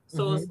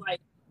 So it's like,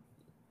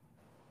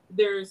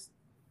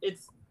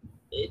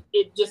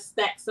 it just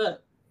stacks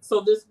up.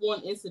 So this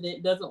one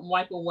incident doesn't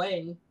wipe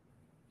away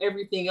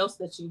everything else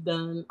that you've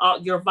done,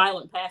 your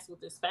violent past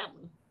with this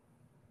family.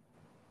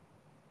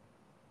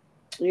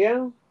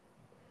 Yeah.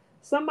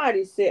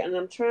 Somebody said, and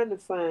I'm trying to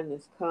find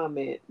this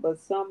comment, but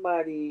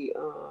somebody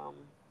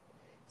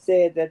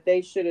said that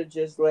they should have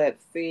just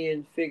let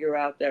Finn figure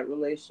out that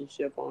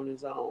relationship on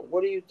his own.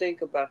 What do you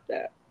think about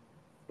that?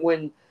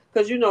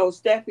 Because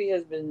Steffi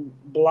has been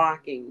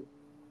blocking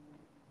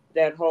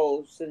that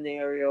whole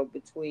scenario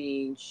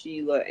between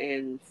Sheila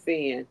and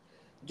Finn.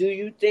 Do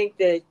you think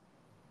that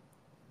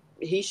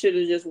he should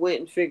have just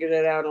went and figured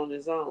it out on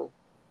his own?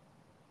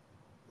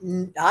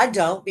 I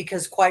don't,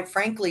 because quite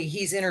frankly,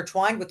 he's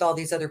intertwined with all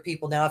these other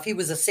people now. If he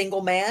was a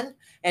single man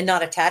and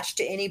not attached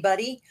to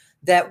anybody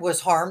that was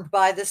harmed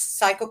by this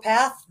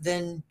psychopath,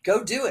 then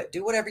go do it.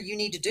 Do whatever you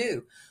need to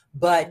do.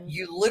 But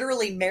you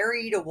literally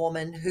married a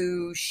woman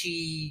who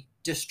she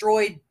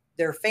destroyed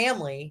their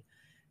family.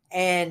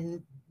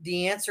 And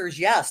the answer is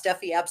yes.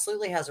 Steffi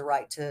absolutely has a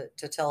right to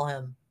tell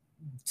him,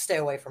 stay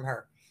away from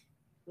her.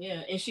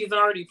 Yeah, and she's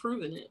already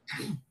proven it.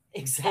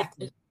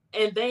 Exactly.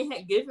 And they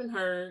had given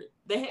her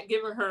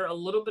a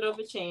little bit of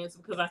a chance,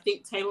 because I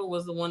think Taylor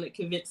was the one that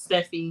convinced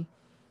Steffi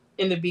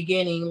in the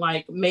beginning,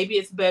 like, maybe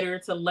it's better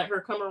to let her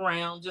come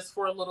around just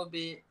for a little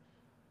bit,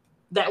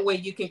 that way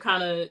you can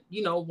kind of,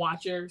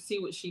 watch her, see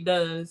what she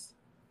does.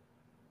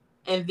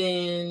 And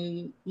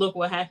then look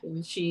what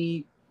happened.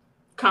 She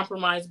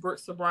compromised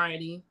Brooke's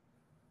sobriety,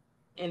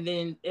 and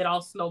then it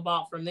all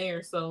snowballed from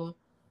there. So,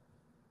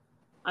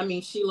 I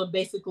mean, Sheila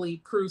basically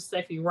proves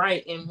Steffy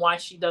right and why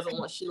she doesn't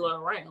want Sheila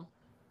around.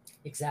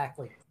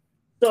 Exactly.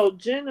 So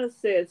Jenna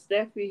said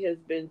Steffy has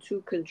been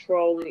too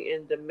controlling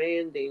and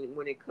demanding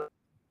when it comes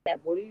to that.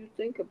 What do you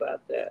think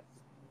about that?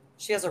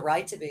 She has a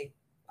right to be.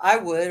 I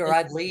would, or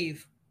I'd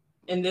leave.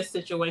 In this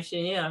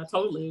situation, yeah, I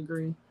totally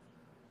agree.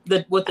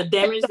 With the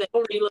damage that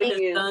Sheila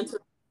has done to...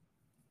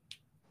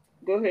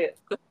 Go ahead.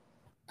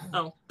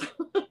 Oh.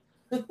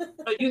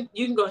 you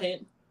can go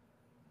ahead.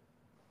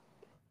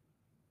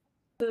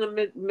 In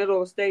the middle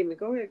of a statement.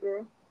 Go ahead,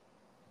 girl.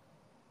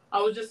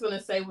 I was just going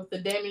to say, with the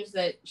damage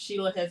that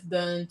Sheila has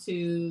done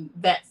to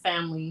that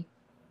family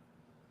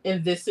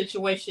in this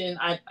situation,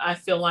 I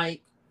feel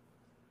like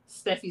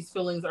Steffi's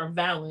feelings are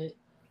valid.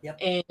 Yep.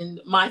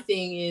 And my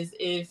thing is,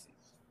 if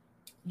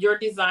your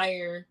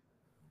desire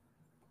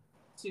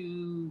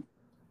to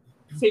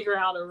figure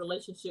out a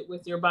relationship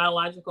with your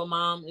biological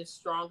mom is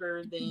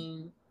stronger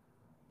than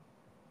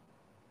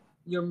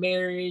your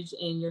marriage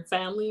and your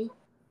family,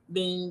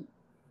 then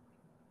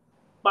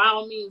by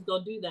all means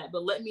go do that.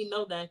 But let me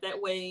know that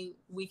way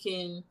we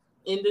can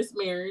end this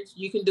marriage.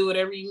 You can do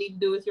whatever you need to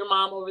do with your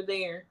mom over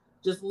there.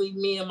 Just leave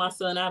me and my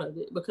son out of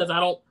it, because I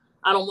don't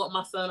want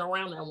my son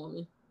around that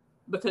woman,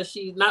 because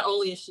she not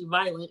only is she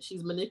violent,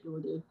 she's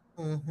manipulative.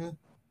 Mm-hmm.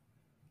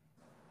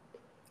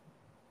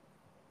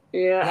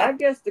 Yeah, I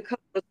guess the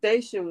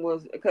conversation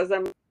was, because I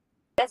mean,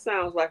 that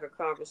sounds like a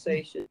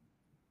conversation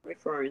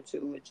referring to,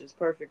 which is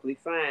perfectly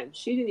fine.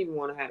 She didn't even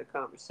want to have a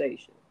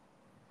conversation.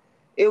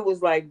 It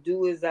was like,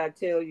 do as I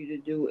tell you to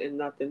do and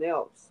nothing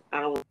else. I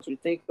don't want you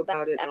to think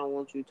about it. I don't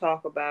want you to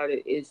talk about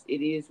it. It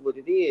is what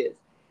it is.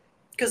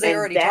 Because they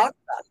already talked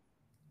about it.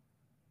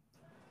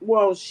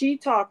 Well, she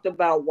talked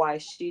about why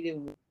she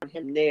didn't want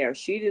him there.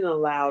 She didn't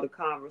allow the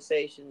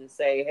conversation to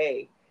say,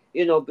 hey,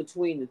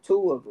 between the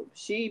two of them.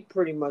 She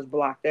pretty much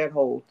blocked that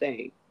whole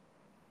thing.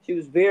 She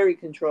was very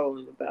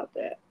controlling about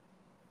that.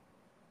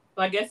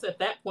 I guess at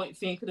that point,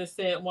 Finn could have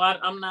said, well,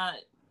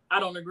 I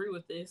don't agree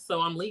with this,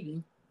 so I'm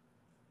leaving.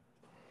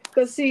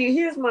 Because, see,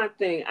 here's my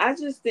thing. I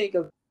just think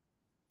of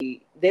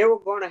they were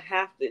going to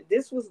have to,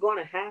 this was going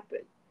to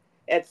happen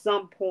at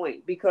some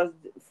point, because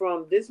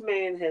this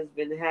man has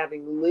been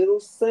having little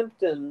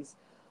symptoms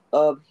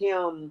of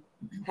him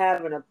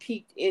having a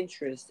piqued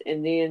interest,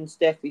 and then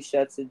Steffi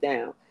shuts it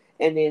down.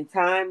 And then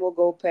time will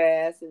go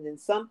past, and then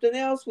something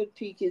else would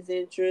pique his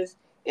interest,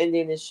 and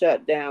then it's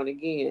shut down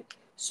again.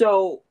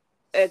 So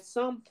at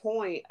some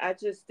point, I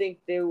just think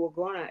this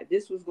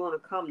was going to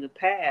come to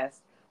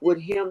pass with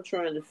him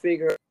trying to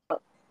figure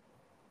out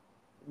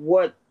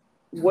what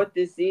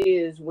this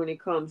is when it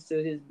comes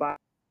to his body.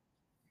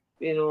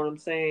 You know what I'm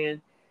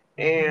saying?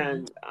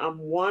 And I'm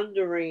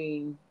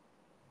wondering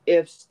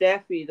if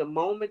Steffi, the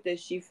moment that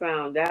she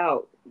found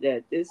out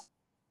that this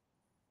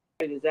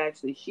is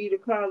actually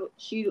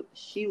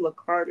Sheila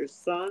Carter's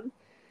son,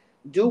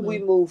 do we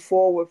move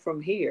forward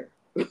from here?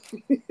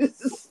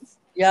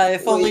 Yeah,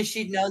 if only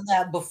she'd known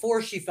that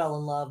before she fell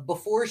in love,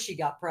 before she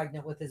got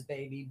pregnant with his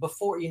baby,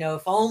 before,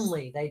 if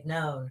only they'd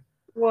known.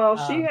 Well,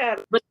 she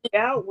had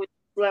out when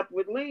she slept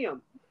with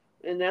Liam.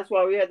 And that's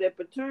why we had that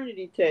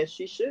paternity test.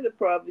 She should have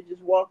probably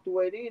just walked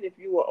away then if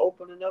you were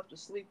open enough to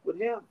sleep with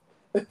him.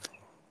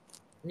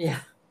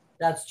 Yeah,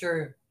 that's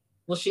true.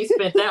 Well, she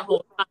spent that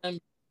whole time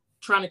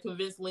trying to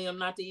convince Liam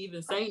not to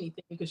even say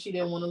anything because she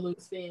didn't want to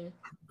lose Finn.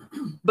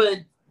 But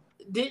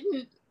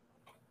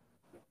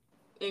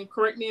and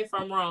correct me if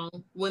I'm wrong,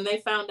 when they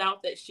found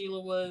out that Sheila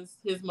was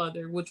his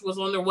mother, which was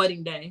on their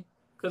wedding day,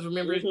 because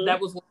remember, that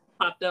was when it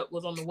popped up,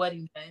 was on the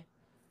wedding day.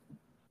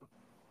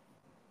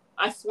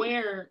 I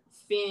swear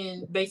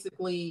Finn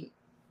basically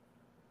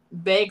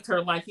begged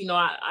her, like,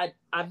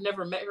 I've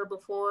never met her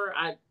before.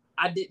 I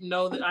didn't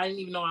know that. I didn't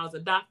even know I was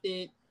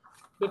adopted,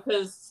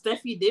 because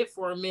Steffi did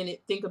for a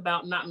minute think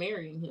about not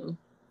marrying him.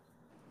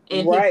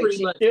 And right.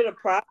 She should have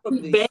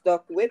probably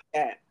stuck with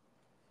that.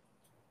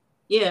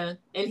 Yeah.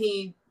 And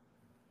he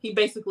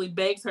basically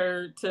begs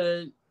her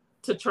to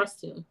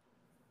trust him.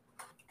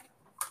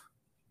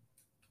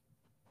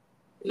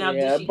 Now,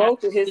 yeah,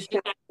 both of his.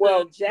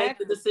 Well, Jack.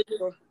 Make the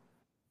decision?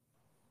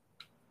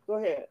 Go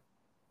ahead.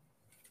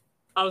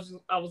 I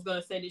was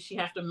gonna say, did she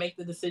have to make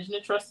the decision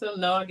to trust him?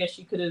 No, I guess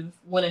she could have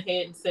went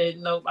ahead and said,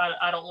 nope,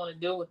 I don't want to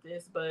deal with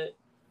this. But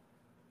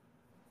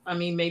I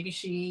mean, maybe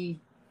she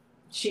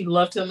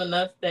loved him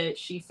enough that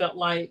she felt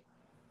like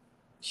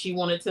she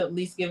wanted to at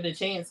least give it a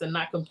chance and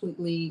not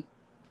completely,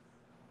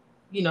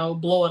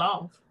 blow it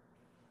off.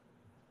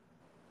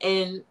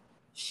 And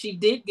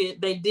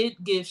they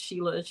did give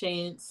Sheila a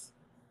chance,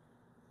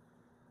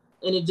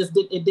 and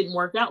it didn't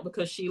work out,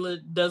 because Sheila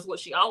does what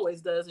she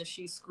always does, and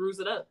she screws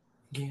it up.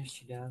 Yeah,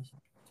 she does.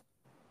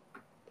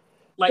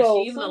 Like,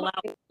 she even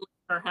allowed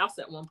her house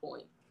at one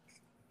point.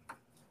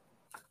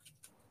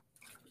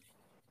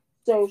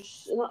 So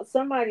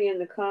somebody in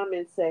the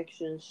comment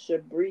section,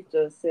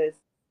 Shabrita, says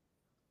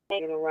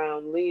hanging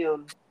around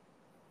Liam,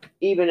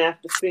 even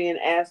after Finn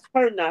asked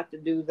her not to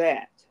do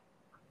that.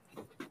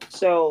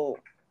 So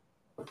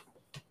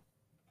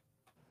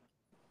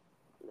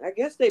I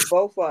guess they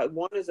both are.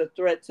 One is a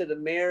threat to the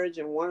marriage,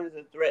 and one is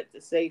a threat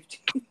to safety.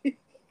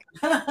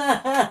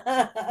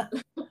 But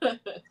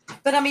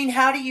I mean,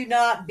 how do you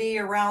not be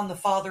around the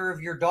father of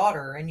your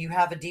daughter and you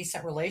have a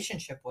decent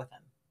relationship with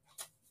him?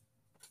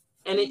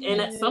 And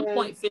at some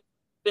point, Finn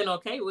been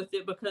okay with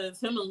it because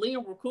him and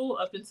Liam were cool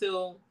up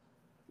until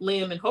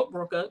Liam and Hope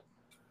broke up,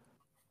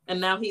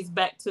 and now he's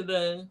back to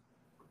the.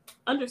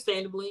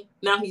 Understandably,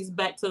 now he's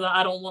back to the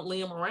I don't want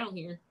Liam around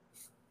here.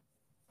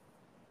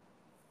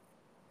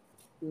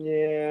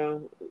 Yeah,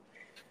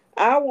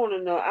 I want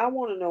to know. I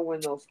want to know when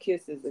those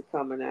kisses are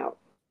coming out.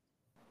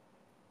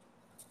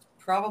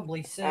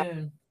 Probably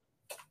soon.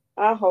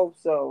 I hope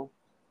so.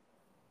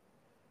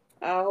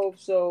 I hope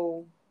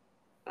so.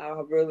 I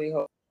really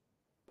hope.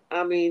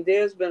 I mean,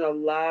 there's been a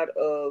lot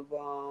of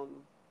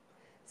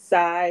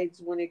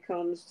sides when it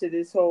comes to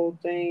this whole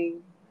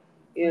thing,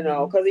 you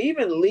know, because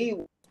even Lee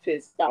was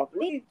pissed off.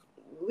 Lee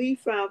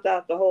found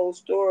out the whole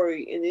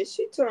story, and then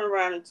she turned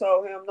around and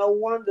told him, "No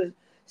wonder."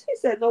 She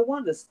said, "No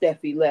wonder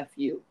Steffy left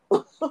you."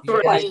 Yeah,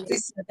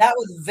 that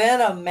was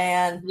venom,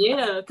 man.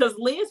 Yeah, because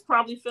Lee's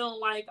probably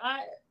feeling like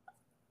I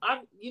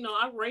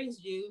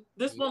raised you.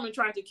 This woman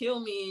tried to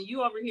kill me, and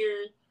you over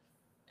here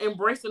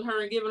embracing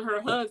her and giving her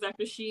hugs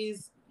after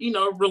she's,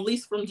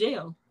 released from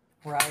jail.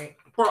 Right.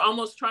 For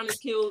almost trying to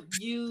kill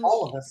you,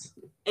 all of us,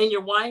 and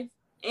your wife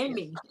and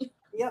me.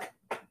 Yep,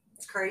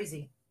 it's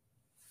crazy.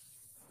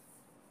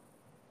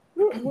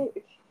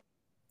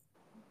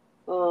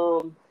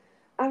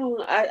 I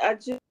don't. I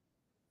just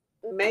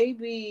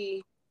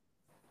maybe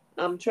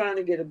I'm trying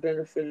to get a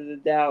benefit of the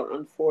doubt,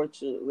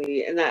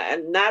 unfortunately, and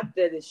not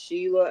that it's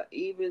Sheila.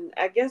 Even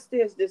I guess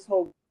there's this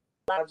whole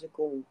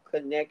logical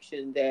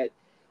connection that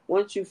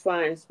once you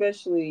find,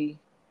 especially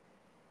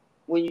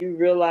when you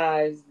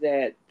realize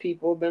that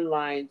people have been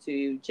lying to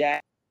you,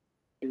 Jack,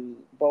 to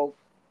both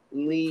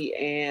Lee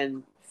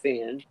and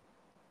Finn,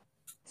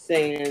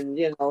 saying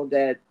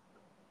that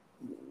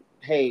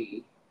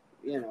hey,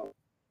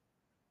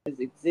 his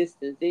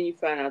existence. Then you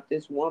find out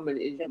this woman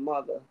is your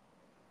mother.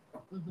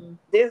 Mm-hmm.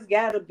 There's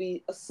got to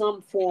be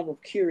some form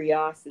of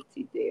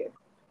curiosity there.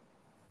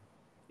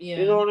 Yeah.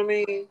 You know what I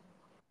mean?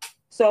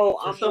 So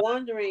I'm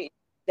wondering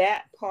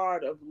that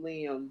part of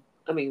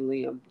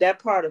that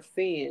part of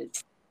Finn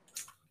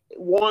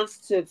wants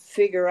to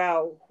figure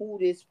out who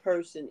this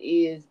person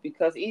is,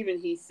 because even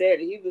he said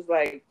it, he was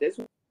like, this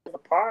is a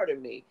part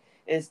of me.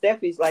 And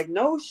Steffi's like,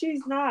 no,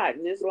 she's not.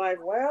 And it's like,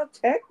 well,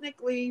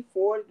 technically,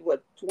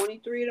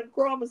 23 of them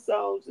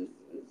chromosomes is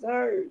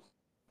hers.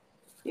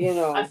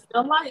 I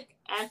feel like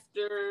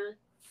after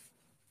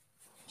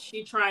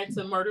she tried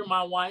to murder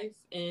my wife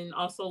and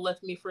also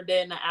left me for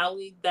dead in the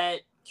alley,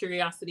 that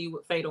curiosity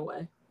would fade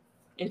away,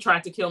 and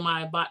tried to kill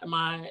my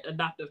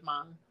adoptive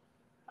mom.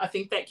 I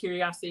think that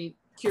curiosity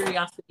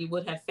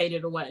would have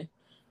faded away.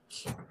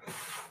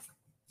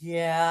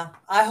 Yeah,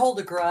 I hold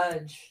a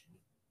grudge.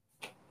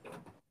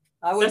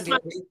 I wouldn't be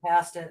able to get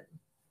past it.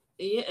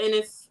 Yeah, and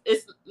it's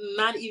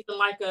not even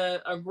like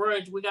a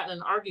grudge. We got in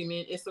an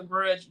argument. It's a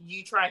grudge.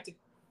 You tried to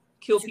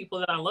kill people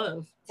that I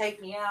love.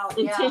 Take me out.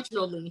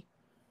 Intentionally.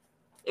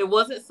 Yeah. It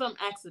wasn't some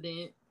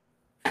accident.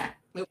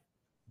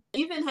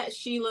 Even had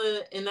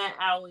Sheila in that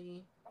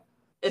alley,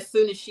 as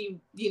soon as she,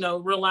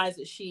 realized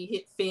that she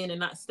hit Finn and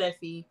not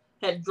Steffi,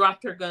 had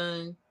dropped her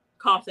gun,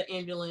 called the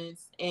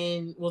ambulance,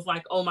 and was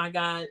like, oh my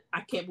God,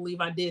 I can't believe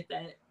I did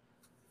that.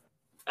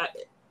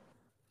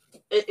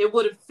 It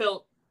would have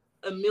felt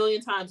a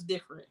million times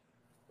different.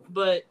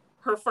 But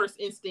her first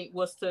instinct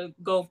was to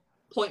go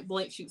point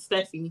blank shoot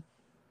Steffi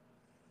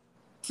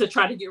to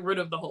try to get rid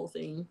of the whole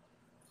thing.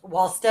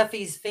 While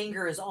Steffi's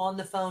finger is on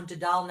the phone to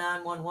dial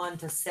 911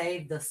 to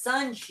save the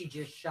son she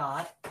just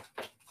shot.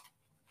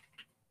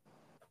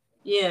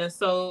 Yeah,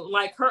 so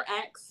like her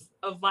acts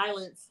of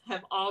violence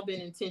have all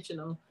been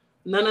intentional.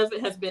 None of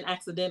it has been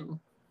accidental.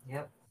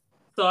 Yep.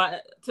 So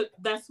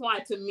that's why,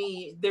 to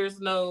me,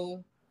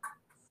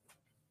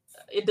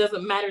 it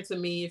doesn't matter to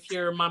me if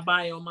you're my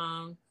bio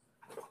mom.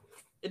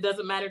 It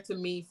doesn't matter to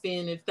me,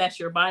 Finn, if that's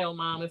your bio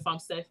mom, if I'm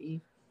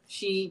Steffi.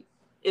 She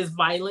is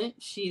violent.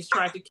 She's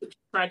tried to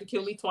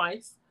kill me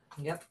twice.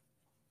 Yep.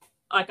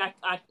 Like,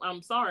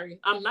 I'm sorry.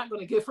 I'm not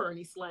going to give her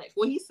any slack.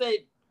 When he said,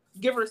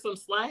 give her some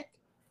slack,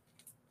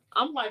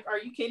 I'm like, are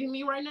you kidding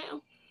me right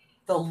now?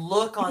 The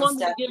look on Steffi's face. You want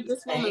me to give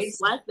this woman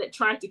slack that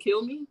tried to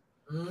kill me?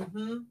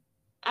 Mm-hmm.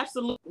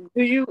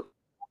 Absolutely.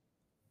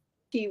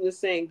 He was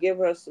saying give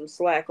her some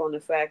slack on the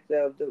fact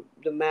of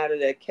the matter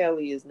that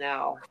Kelly is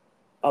now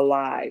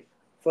alive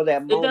for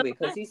that moment,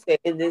 because he said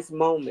in this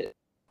moment.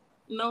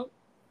 No,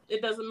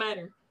 it doesn't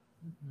matter.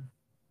 Mm-hmm.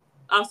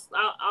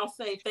 I'll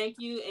say thank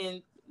you,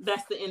 and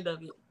that's the end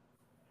of it.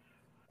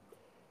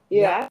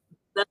 Yeah.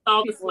 That's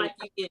all the slack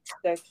you get.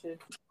 Section.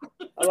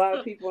 A lot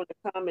of people in the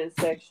comment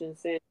section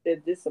saying they're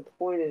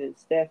disappointed in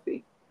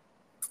Steffi.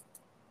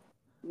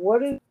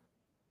 What is,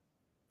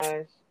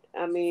 I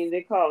mean,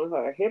 they calling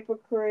her a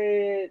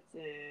hypocrite,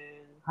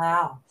 and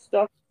Wow.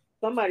 Stuck.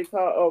 Somebody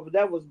called. Oh,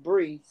 that was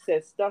Bree.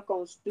 Said stuck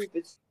on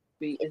stupid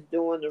is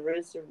doing the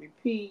rinse and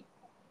repeat.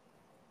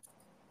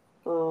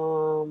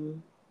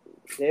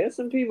 There's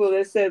some people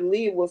that said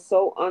Lee was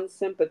so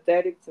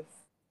unsympathetic to.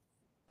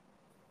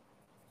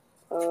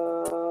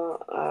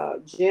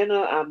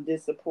 Jenna, I'm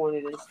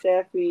disappointed in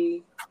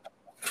Steffy.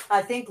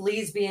 I think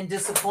Lee's being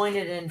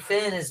disappointed in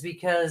Finn is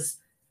because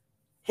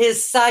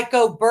his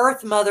psycho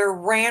birth mother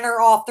ran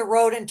her off the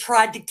road and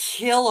tried to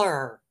kill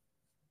her.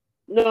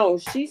 No,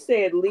 she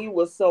said Lee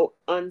was so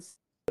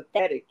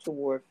unsympathetic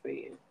toward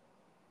Finn.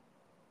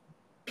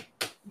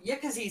 Yeah,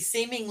 because he's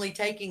seemingly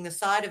taking the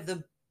side of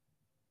the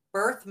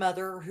birth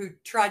mother who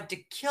tried to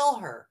kill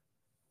her.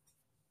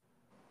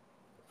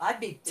 I'd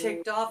be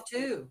ticked off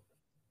too.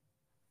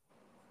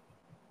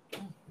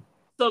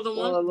 So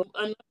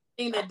another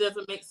thing that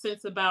doesn't make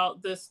sense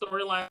about the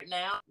storyline right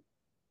now,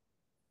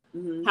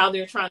 how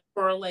they're trying to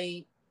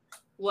correlate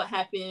what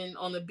happened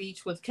on the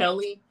beach with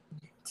Kelly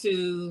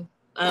to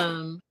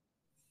Finn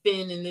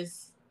and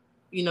this,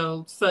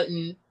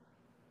 sudden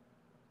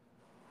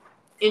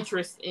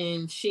interest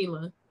in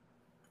Sheila,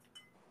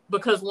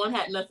 because one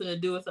had nothing to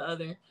do with the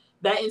other.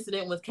 That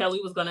incident with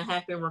Kelly was going to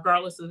happen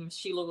regardless of if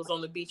Sheila was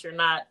on the beach or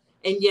not.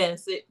 And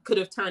yes, it could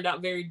have turned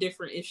out very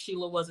different if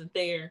Sheila wasn't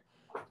there.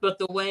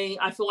 But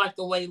I feel like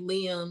the way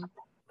Liam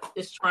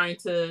is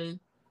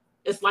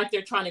it's like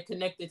they're trying to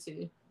connect it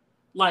to,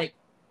 like,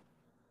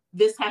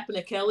 this happened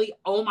to Kelly.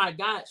 Oh my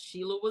God,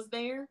 Sheila was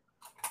there.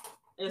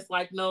 It's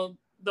like, no,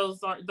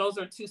 those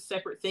are two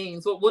separate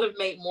things. What would have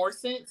made more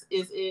sense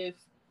is if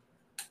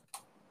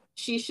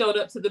she showed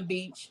up to the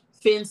beach,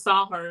 Finn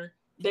saw her,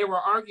 they were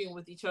arguing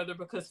with each other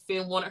because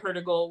Finn wanted her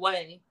to go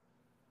away.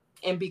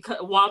 And because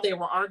while they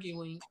were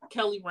arguing,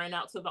 Kelly ran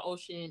out to the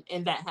ocean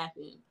and that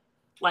happened.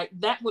 Like,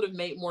 that would have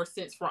made more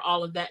sense for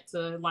all of that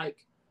to,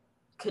 like,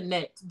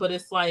 connect. But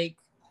it's like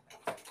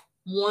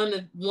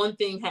one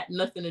thing had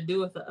nothing to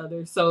do with the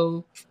other.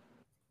 So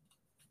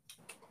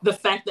the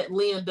fact that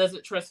Liam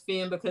doesn't trust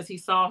Finn because he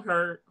saw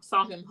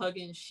him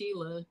hugging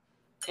Sheila,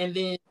 and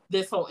then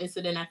this whole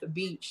incident at the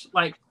beach,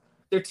 like,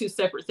 they're two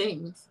separate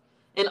things.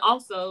 And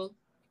also,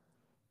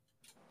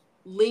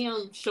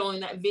 Liam showing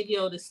that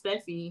video to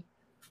Steffy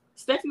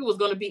was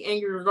going to be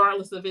angry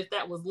regardless of if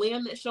that was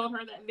Liam that showed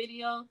her that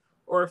video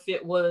or if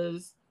it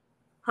was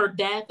her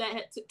dad that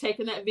had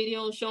taken that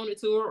video and shown it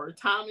to her, or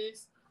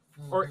Thomas,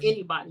 or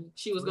anybody.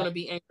 She was going to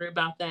be angry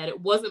about that.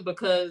 It wasn't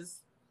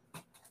because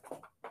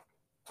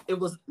it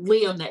was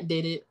Liam that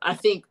did it. I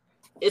think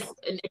it's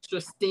an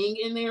extra sting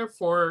in there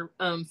for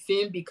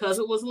Finn because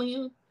it was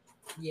Liam.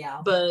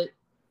 Yeah. But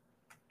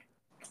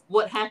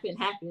what happened.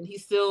 He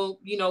still,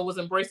 was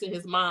embracing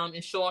his mom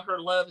and showing her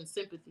love and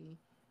sympathy.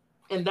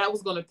 And that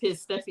was going to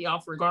piss Steffy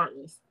off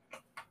regardless.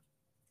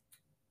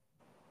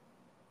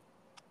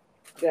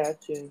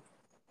 Gotcha.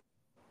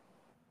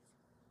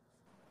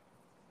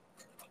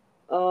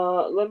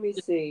 Let me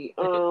see.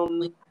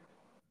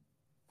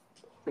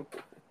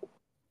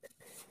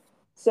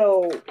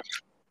 So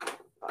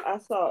I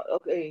saw,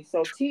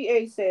 so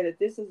TA said that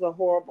this is a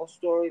horrible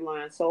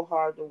storyline, so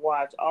hard to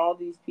watch. All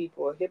these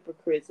people are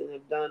hypocrites and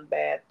have done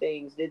bad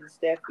things. Didn't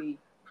Steffi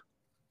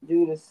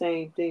do the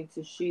same thing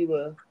to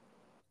Sheila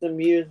some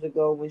years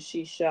ago when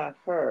she shot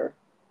her?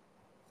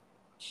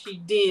 She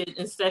did,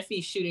 and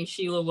Steffi shooting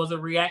Sheila was a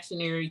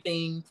reactionary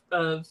thing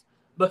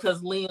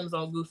because Liam's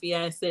on goofy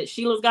ass said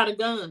Sheila's got a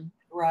gun.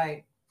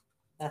 Right.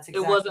 That's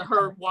exactly. It wasn't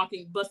her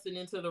busting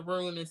into the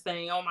room and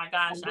saying, "Oh my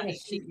gosh, I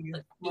hate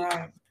Sheila."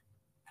 Right.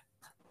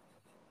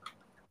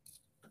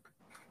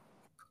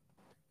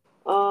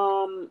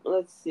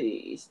 Let's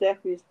see.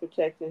 Steffi is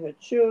protecting her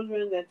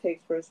children. That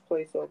takes first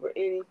place over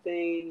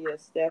anything.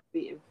 Yes,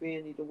 Steffi and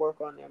Finn need to work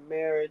on their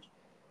marriage.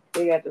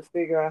 They got to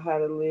figure out how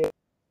to live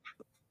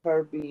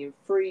her being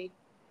free.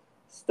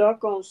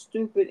 Stuck on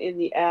stupid in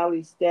the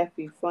alley,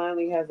 Steffi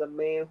finally has a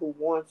man who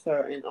wants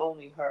her and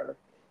only her,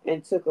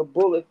 and took a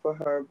bullet for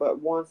her,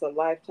 but wants a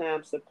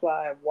lifetime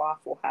supply of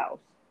Waffle House.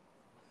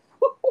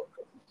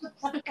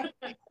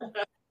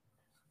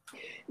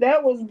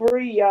 That was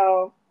Bree,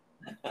 y'all.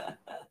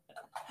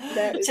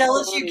 Tell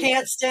us you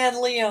can't stand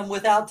Liam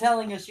without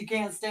telling us you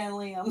can't stand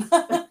Liam.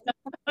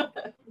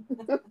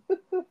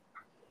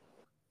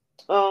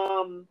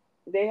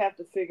 They have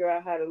to figure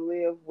out how to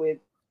live with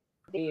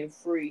being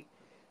free.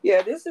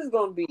 Yeah, this is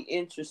going to be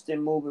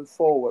interesting moving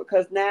forward,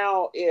 because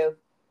now if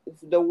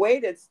the way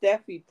that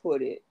Steffi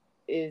put it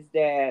is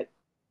that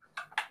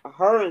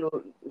her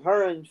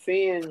and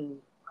Finn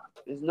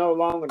is no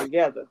longer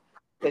together,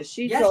 because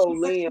she told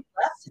Liam,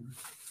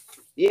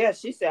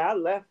 she said, I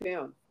left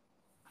him.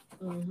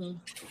 Mm-hmm.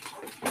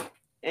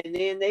 And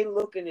then they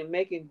looking and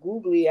making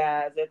googly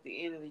eyes at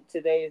the end of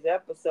today's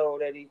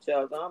episode at each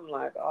other. I'm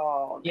like,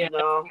 oh,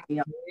 no.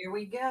 Here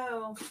we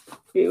go.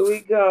 Here we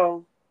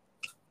go.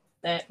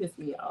 That pissed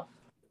me off.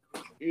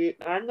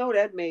 I know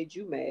that made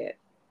you mad.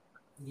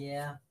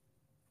 Yeah.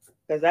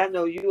 Because I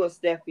know you a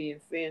Steffi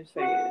and Finn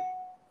fan.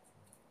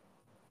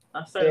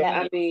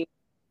 I mean,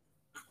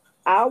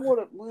 I would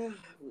have.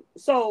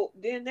 So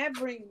then that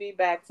brings me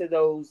back to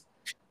those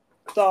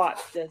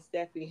thoughts that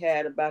Steffi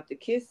had about the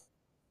kiss.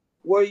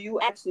 Were you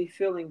actually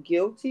feeling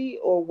guilty,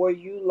 or were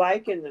you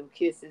liking them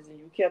kisses and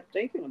you kept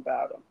thinking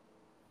about them?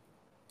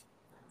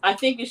 I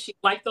think if she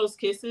liked those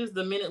kisses,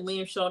 the minute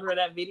Liam showed her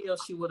that video,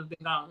 she would have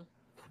been gone.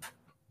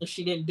 And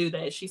she didn't do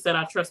that. She said,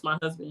 "I trust my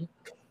husband.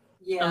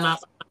 Yeah. I'm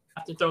not going to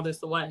have to throw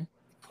this away."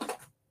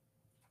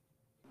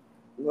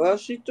 Well,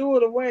 she threw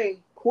it away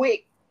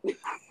quick.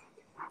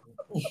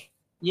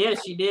 Yeah,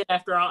 she did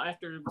after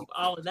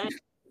all of that.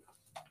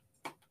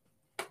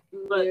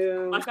 But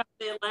like I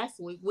said last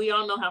week, we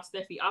all know how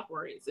Steffi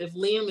operates. If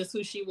Liam is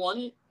who she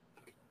wanted,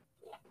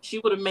 she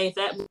would have made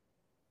that move.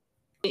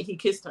 He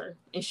kissed her,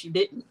 and she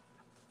didn't.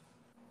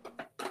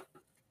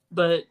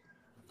 But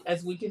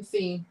as we can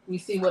see, we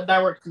see what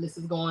direction this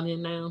is going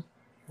in now.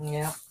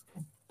 Yeah.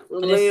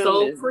 And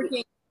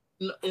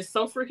it's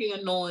so freaking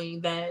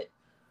annoying that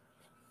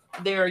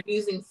they're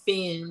using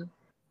Finn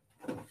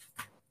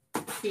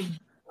to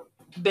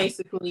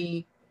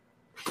basically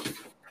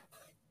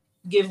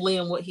give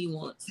Liam what he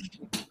wants.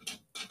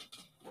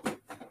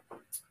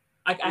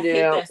 I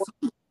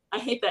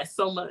hate that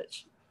so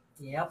much.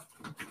 Yep.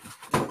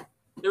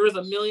 There was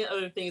a million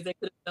other things they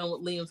could have done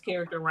with Liam's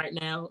character right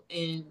now,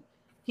 and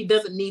he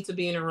doesn't need to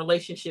be in a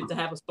relationship to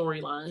have a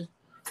storyline.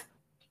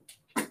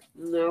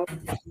 No.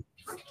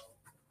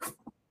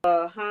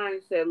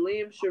 Hines said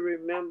Liam should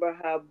remember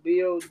how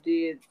Bill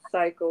did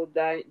psycho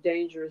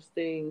dangerous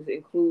things,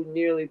 include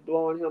nearly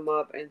blowing him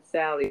up, and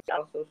Sally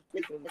also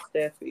sleeping with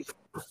Steffi.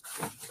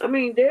 I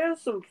mean,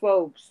 there's some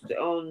folks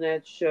on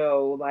that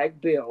show like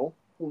Bill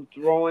who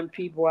throwing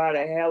people out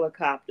of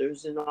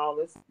helicopters and all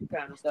this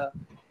kind of stuff.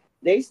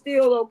 They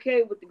still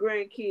okay with the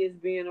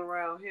grandkids being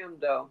around him,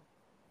 though.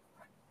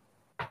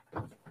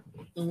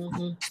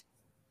 Mm-hmm.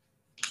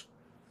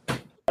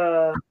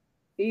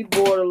 He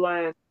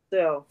borderline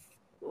himself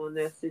on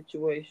that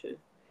situation.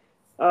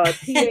 TA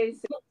said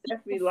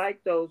Steffi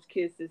liked those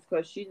kisses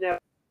because she never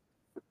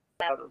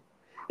about them.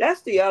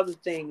 That's the other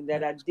thing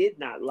that I did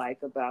not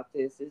like about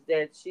this, is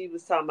that she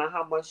was talking about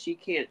how much she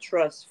can't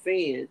trust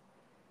Finn,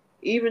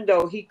 even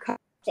though he copped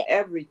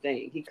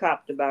everything. He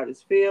copped about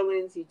his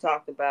feelings. He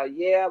talked about,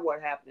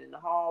 what happened in the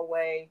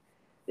hallway,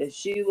 that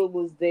Sheila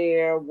was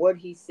there, what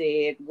he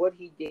said, what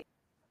he did.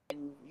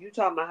 And you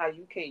talking about how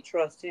you can't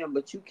trust him,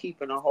 but you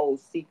keeping a whole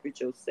secret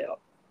yourself.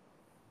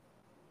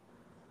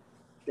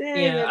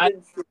 Yeah,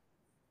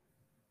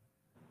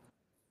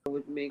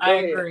 with me. I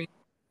agree.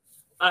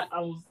 I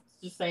was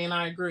just saying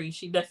I agree.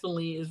 She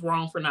definitely is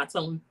wrong for not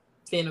telling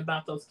Finn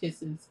about those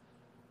kisses.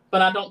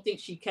 But I don't think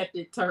she kept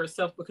it to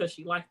herself because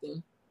she liked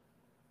them.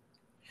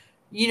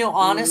 You know,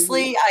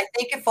 honestly, I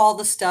think if all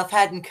the stuff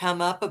hadn't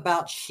come up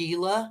about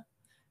Sheila,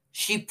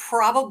 she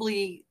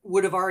probably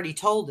would have already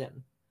told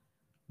him.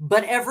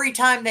 But every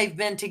time they've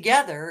been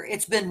together,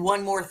 it's been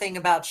one more thing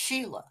about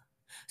Sheila.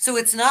 So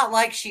it's not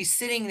like she's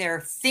sitting there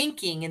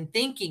thinking and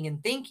thinking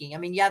and thinking. I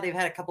mean, yeah, they've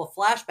had a couple of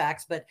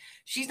flashbacks, but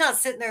she's not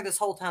sitting there this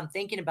whole time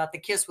thinking about the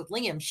kiss with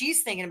Liam.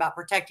 She's thinking about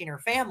protecting her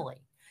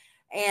family.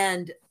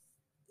 And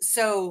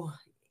so,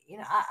 you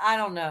know, I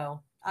don't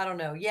know.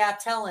 Yeah,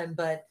 tell him,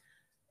 but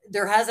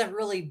there hasn't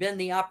really been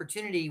the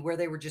opportunity where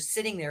they were just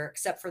sitting there,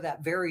 except for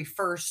that very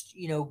first,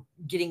 you know,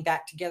 getting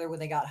back together when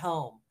they got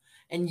home.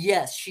 And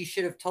yes, she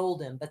should have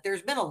told him, but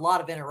there's been a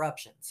lot of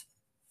interruptions.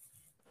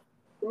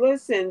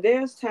 Listen,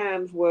 there's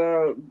times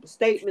where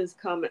statements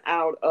come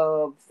out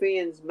of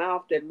Finn's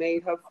mouth that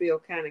made her feel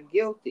kind of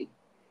guilty.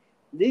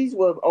 These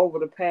were over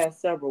the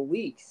past several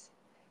weeks.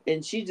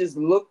 And she just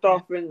looked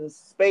off into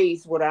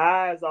space with her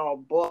eyes all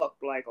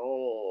bucked, like,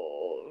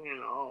 oh, you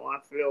know, I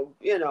feel,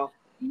 you know.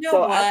 You know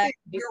what?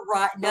 You're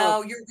right.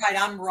 No, you're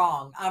right. I'm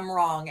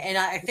wrong. And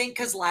I think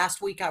because last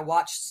week I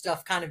watched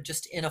stuff kind of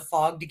just in a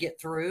fog to get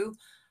through.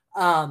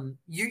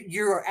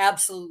 You're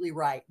absolutely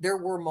right. There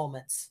were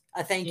moments.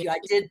 I thank you.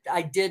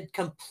 I did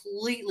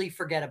completely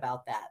forget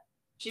about that.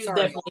 She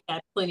definitely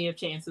had plenty of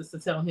chances to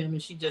tell him,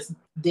 and she just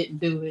didn't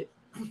do it.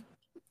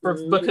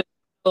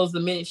 Because the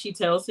minute she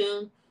tells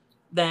him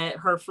that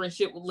her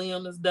friendship with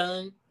Liam is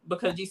done,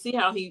 because you see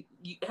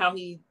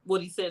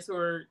what he said to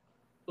her,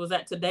 was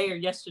that today or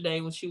yesterday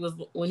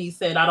when he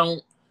said, I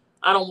don't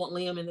want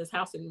Liam in this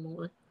house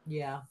anymore.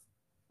 Yeah.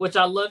 Which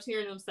I loved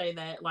hearing him say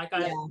that. Like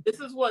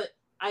this is what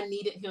I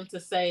needed him to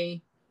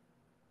say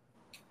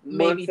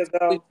maybe months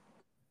ago.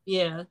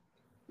 Yeah.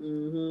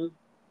 Mm-hmm.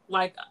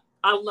 Like,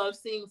 I love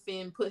seeing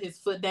Finn put his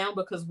foot down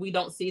because we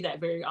don't see that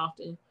very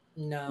often.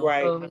 No.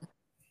 Right. So,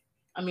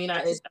 I mean,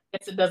 I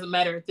guess it doesn't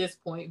matter at this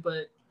point,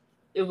 but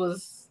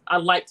I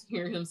like to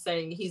hear him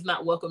say he's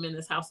not welcome in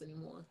this house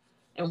anymore.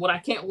 And what I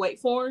can't wait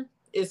for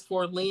is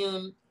for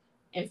Liam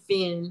and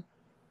Finn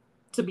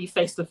to be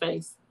face to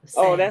face.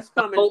 Oh, that's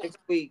coming next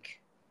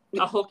week.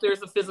 I hope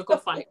there's a physical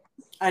fight.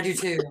 I do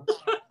too.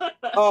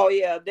 Oh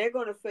yeah, they're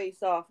gonna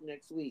face off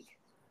next week.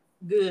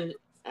 Good.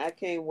 I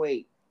can't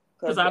wait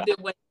because I've been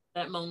waiting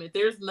for that moment.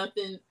 There's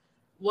nothing.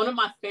 One of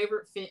my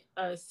favorite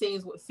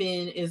scenes with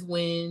Finn is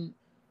when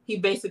he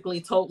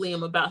basically told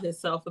Liam about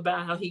himself,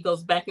 about how he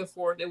goes back and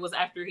forth. It was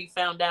after he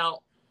found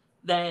out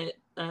that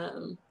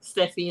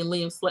Steffi and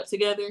Liam slept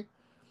together.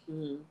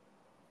 Mm-hmm.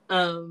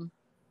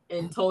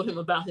 and told him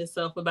about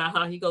himself, about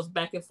how he goes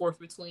back and forth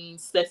between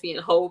Steffy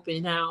and Hope,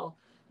 and how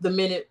the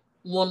minute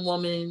one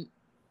woman,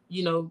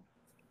 you know,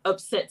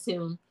 upsets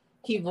him,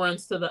 he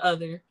runs to the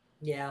other.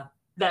 Yeah.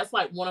 That's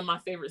like one of my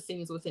favorite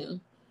scenes with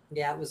him.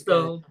 Yeah, it was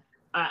so good.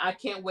 I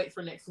can't wait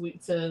for next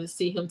week to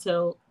see him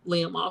tell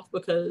Liam off,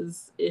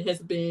 because it has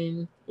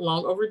been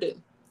long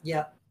overdue.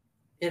 Yep,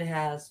 it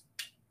has.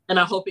 And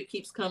I hope it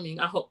keeps coming.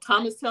 I hope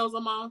Thomas tells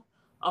him off.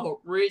 I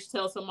hope Ridge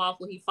tells him off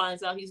when he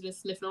finds out he's been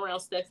sniffing around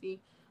Steffy.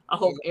 I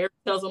hope Eric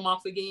tells him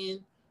off again.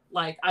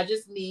 Like, I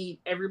just need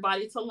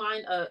everybody to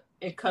line up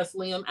and cuss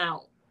Liam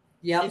out.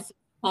 Yeah. And send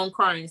him home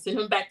crying. Send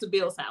him back to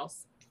Bill's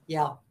house.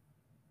 Yeah.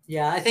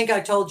 Yeah. I think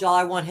I told y'all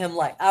I want him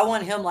like I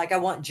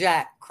want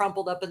Jack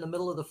crumpled up in the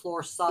middle of the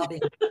floor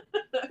sobbing.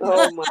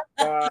 Oh my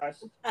gosh.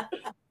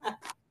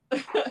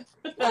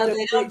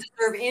 They don't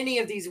deserve any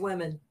of these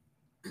women.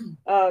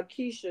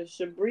 Keisha,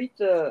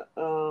 Shabrita,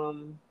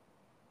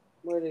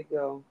 where'd it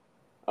go?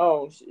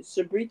 Oh,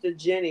 Shabrita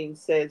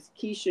Jennings says,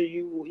 Keisha,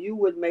 you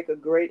would make a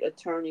great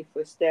attorney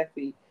for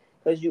Steffi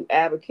because you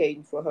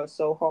advocating for her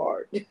so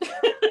hard.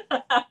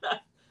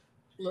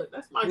 Look,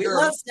 that's my we girl.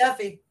 We love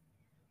Steffi.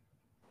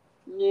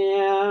 Yeah,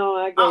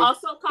 I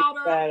also called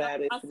her out.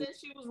 I said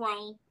she was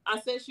wrong. I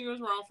said she was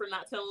wrong for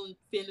not telling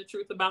Finn the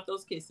truth about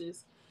those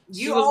kisses.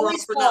 You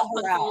always call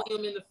her out.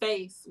 Him in the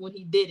face when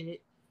he did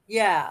it.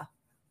 Yeah.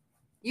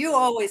 You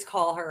always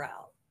call her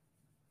out.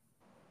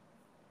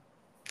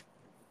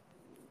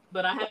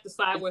 But I have to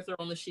side with her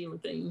on the Sheila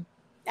thing.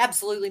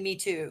 Absolutely, me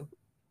too.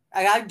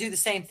 I do the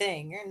same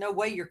thing. There's no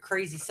way your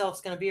crazy self's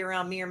going to be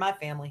around me or my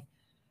family.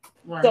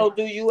 Right. So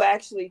do you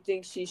actually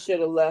think she should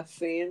have left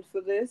Finn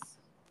for this?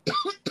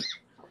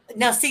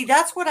 Now, see,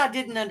 that's what I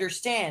didn't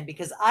understand,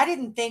 because I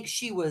didn't think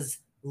she was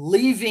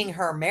leaving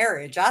her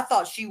marriage. I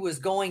thought she was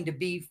going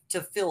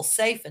to feel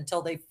safe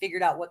until they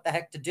figured out what the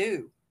heck to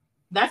do.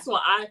 That's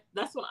what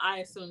I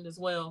assumed as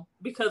well,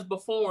 because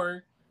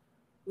before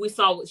we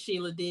saw what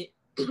Sheila did,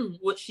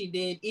 what she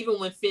did, even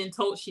when Finn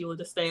told Sheila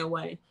to stay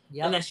away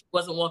and that she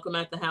wasn't welcome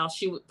at the house,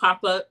 she would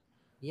pop up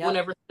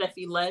whenever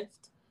Steffi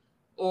left,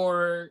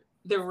 or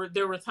there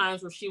were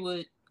times where she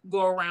would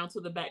go around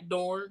to the back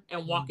door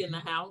and walk in the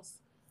house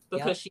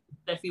because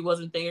Steffi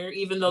wasn't there,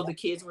 even though the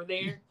kids were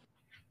there.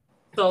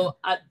 So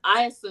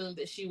I assumed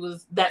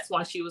that that's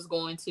why she was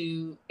going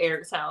to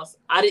Eric's house.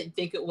 I didn't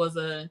think it was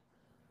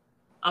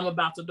I'm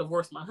about to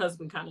divorce my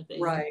husband kind of thing.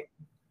 Right.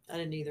 I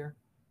didn't either.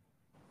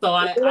 So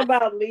what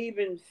about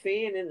leaving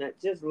Finn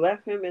just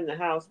left him in the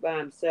house by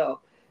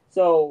himself?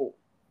 So,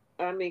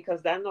 I mean,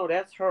 because I know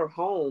that's her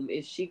home.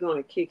 Is she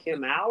going to kick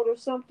him out or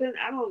something?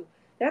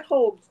 That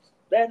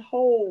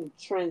whole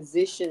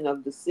transition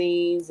of the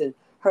scenes and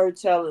her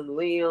telling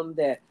Liam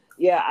that,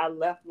 yeah, I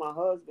left my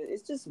husband.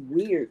 It's just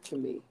weird to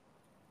me.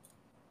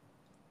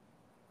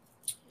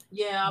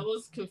 Yeah, I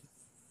was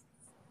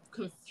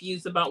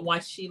confused about why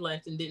she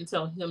left and didn't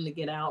tell him to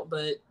get out,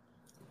 but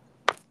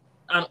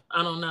I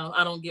don't know.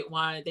 I don't get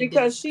why they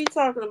because she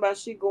talking about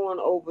she going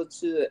over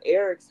to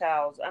Eric's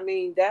house. I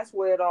mean, that's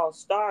where it all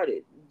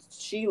started.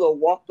 Sheila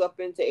walked up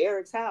into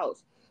Eric's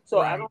house. So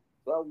I don't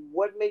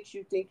what makes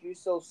you think you're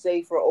so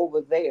safer over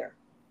there?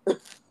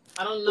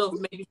 I don't know if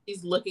maybe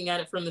she's looking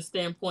at it from the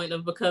standpoint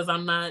of, because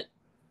I'm not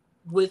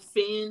with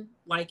Finn,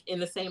 like in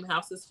the same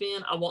house as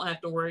Finn, I won't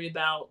have to worry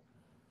about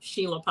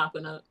Sheila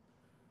popping up.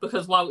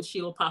 Because why would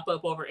Sheila pop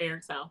up over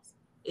Eric's house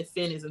if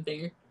Finn isn't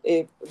there?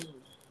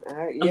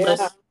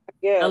 Unless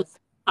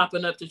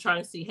popping up to try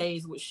to see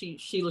Hayes, which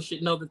Sheila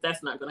should know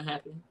that's not going to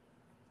happen.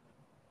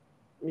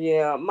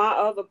 Yeah, my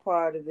other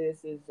part of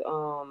this is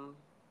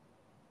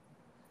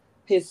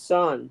his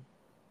son.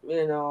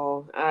 You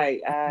know,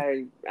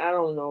 I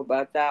don't know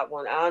about that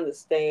one. I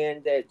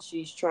understand that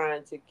she's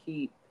trying to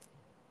keep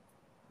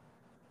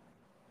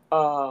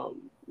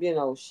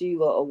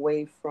Sheila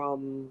away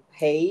from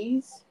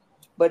Hayes,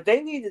 but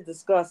they need to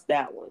discuss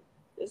that one.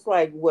 It's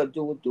like, what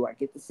do I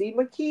get to see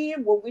my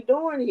kid? What we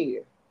doing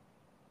here?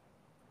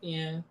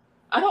 Yeah,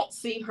 I don't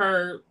see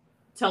her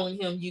telling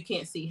him you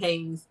can't see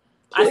Hayes.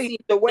 Please, I see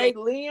the way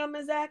Liam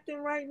is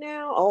acting right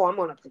now. Oh, I'm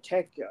gonna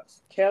protect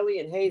us, Kelly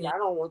and Hayes. I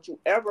don't want you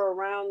ever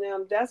around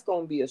them. That's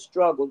gonna be a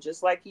struggle,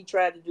 just like he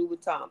tried to do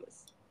with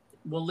Thomas.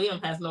 Well,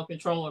 Liam has no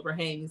control over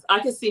Hayes. I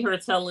can see her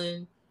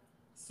telling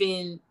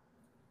Finn,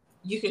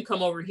 you can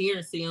come over here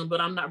and see him,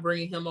 but I'm not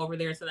bringing him over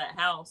there to that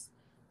house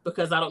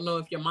because I don't know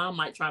if your mom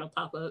might try to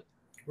pop up.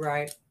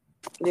 Right.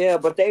 Yeah,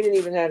 but they didn't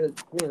even have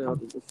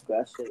the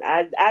discussion.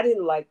 I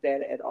didn't like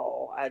that at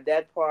all.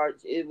 That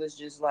part, it was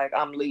just like,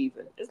 I'm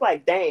leaving. It's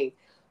like, dang,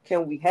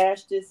 can we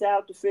hash this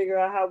out to figure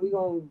out how we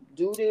gonna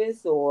do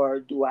this, or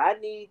do I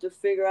need to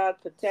figure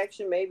out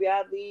protection? Maybe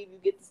I leave, you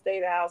get to stay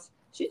at the house.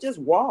 She just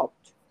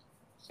walked.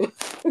 Yeah,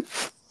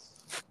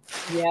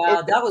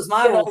 that was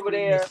my over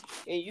there,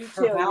 and you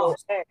tell your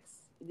ex.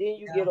 Then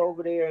you get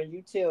over there and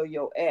you tell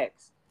your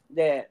ex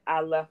that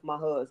I left my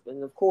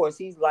husband. Of course,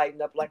 he's lighting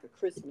up like a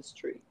Christmas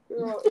tree.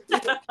 Girl,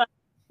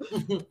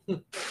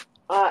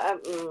 I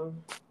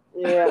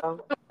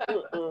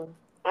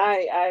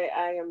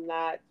am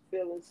not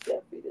feeling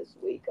Steffi this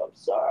week. I'm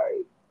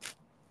sorry.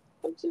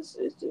 I'm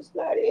it's just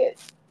not it.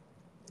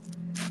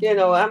 You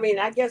know, I mean,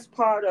 I guess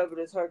part of it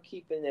is her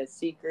keeping that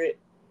secret,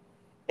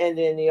 and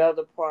then the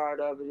other part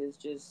of it is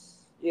just,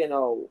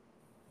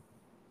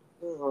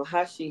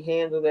 how she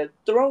handled it.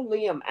 Throw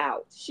Liam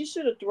out. She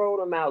should have thrown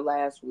him out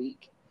last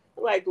week.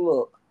 Like,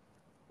 look,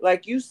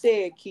 like you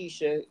said,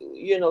 Keisha,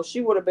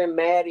 she would have been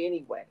mad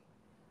anyway.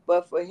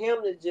 But for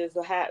him to just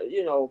have,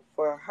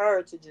 for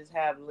her to just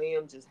have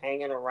Liam just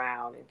hanging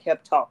around and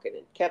kept talking,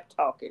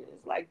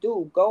 it's like,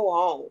 dude, go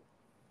home.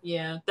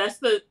 Yeah, that's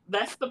the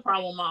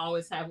problem I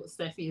always have with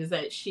Steffy, is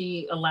that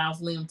she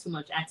allows Liam too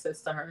much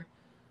access to her.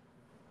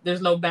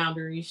 There's no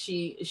boundaries.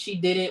 She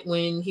did it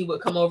when he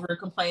would come over and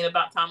complain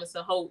about Thomas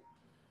and Hope.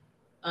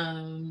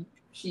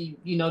 She,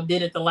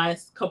 did it the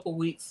last couple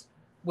weeks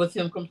with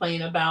him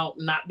complaining about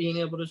not being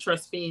able to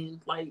trust Finn.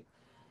 Like,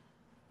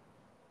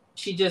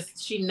 she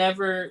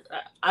never,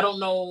 I don't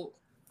know,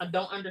 I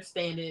don't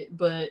understand it,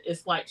 but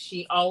it's like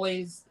she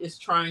always is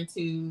trying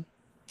to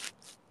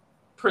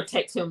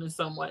protect him in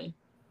some way.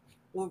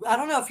 Well, I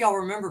don't know if y'all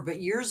remember,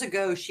 but years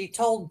ago she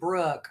told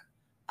Brooke,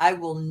 I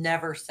will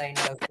never say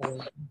no to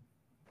him.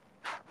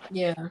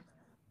 Yeah.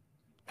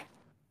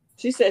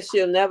 She said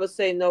she'll never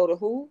say no to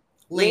who?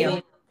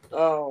 Liam.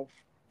 Oh,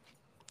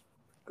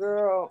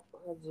 girl,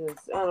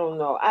 I don't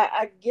know.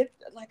 I get,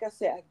 like I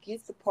said, I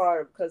get the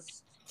part,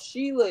 because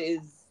Sheila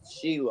is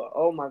Sheila.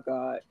 Oh my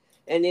God.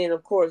 And then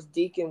of course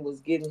Deacon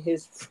was getting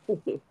his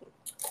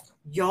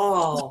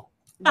y'all.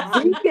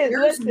 Deacon,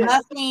 there's listen.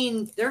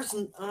 nothing.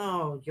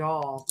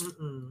 Y'all.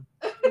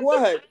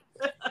 What?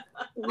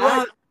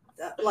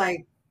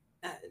 Like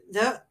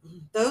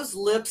those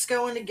lips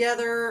going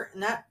together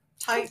and that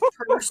tight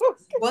purse.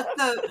 What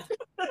the?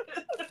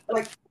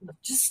 Like,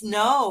 just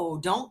no.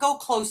 Don't go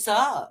close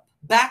up.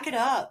 Back it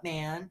up,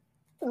 man.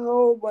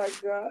 Oh my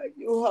God,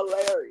 you're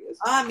hilarious.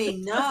 I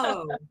mean,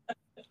 no.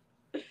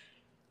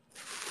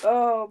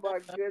 Oh my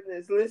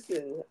goodness!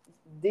 Listen,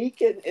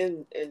 Deacon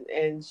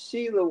and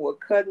Sheila were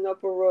cutting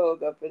up a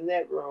rug up in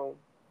that room.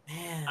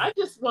 Man, I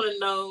just want to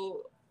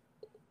know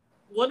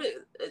what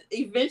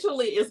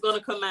eventually is going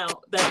to come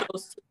out that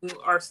those two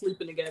are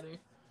sleeping together,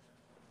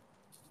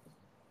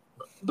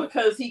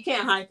 because he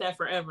can't hide that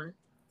forever.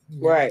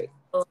 Right.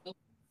 So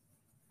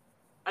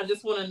I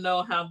just want to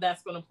know how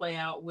that's going to play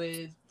out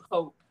with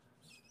Hope.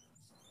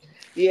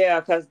 Yeah,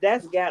 because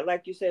that's got,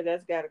 like you said,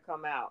 that's got to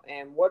come out.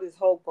 And what is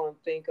Hope gonna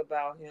think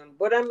about him?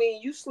 But I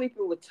mean, you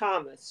sleeping with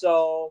Thomas,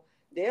 so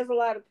there's a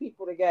lot of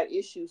people that got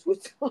issues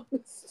with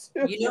Thomas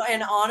too.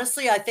 and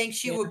honestly, I think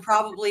she would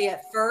probably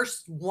at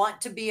first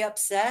want to be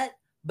upset,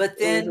 but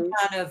then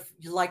kind of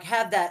like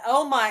have that,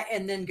 oh my,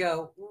 and then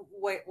go,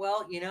 wait,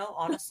 well,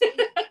 honestly,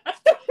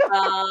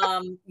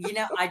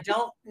 I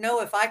don't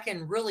know if I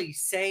can really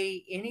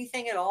say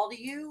anything at all to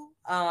you.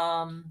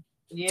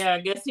 Yeah, I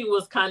guess he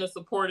was kind of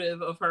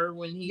supportive of her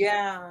when he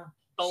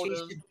told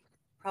him. Should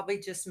probably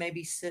just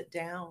maybe sit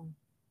down.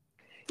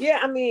 Yeah,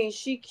 I mean,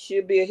 she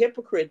should be a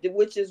hypocrite,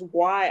 which is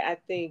why I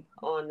think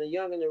on the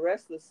Young and the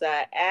Restless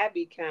side,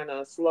 Abby kind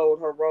of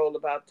slowed her roll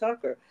about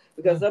Tucker,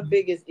 because her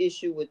biggest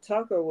issue with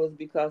Tucker was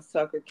because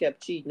Tucker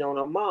kept cheating on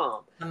her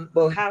mom.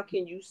 But how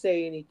can you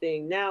say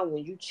anything now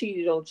when you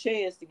cheated on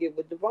Chance to get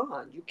with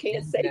Devon? You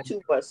can't say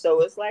too much.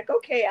 So it's like,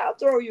 okay, I'll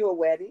throw you a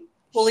wedding.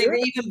 Well, sure.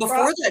 Even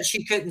before that,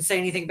 she couldn't say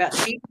anything about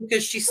cheating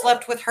because she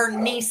slept with her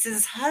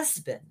niece's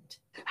husband.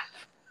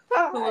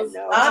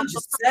 I'm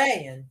just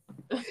saying.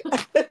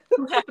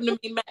 Who happened to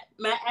be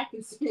Matt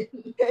Atkinson.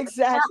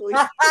 Exactly.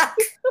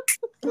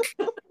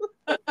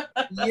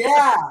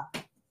 Yeah.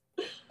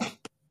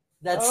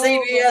 That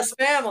CBS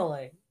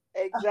family.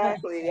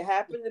 Exactly. It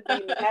happened to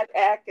be Matt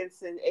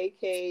Atkinson,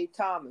 a.k.a.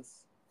 Thomas.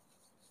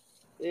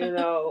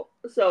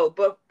 So,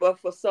 but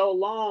for so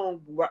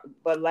long,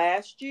 but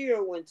last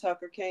year when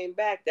Tucker came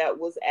back, that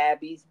was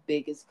Abby's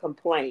biggest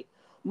complaint.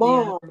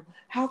 Mom,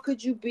 how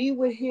could you be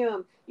with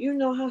him? You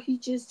know how he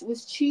just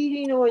was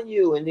cheating on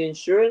you. And then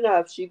sure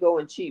enough, she go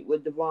and cheat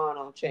with Devon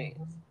on Chance.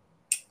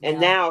 And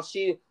now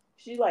she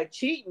like,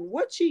 cheating?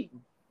 What cheating?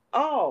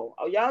 Oh,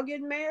 y'all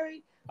getting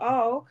married?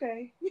 Oh,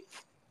 okay.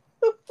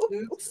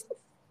 Oops.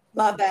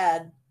 My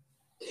bad.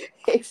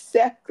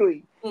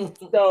 Exactly.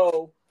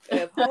 So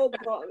if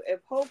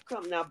Hope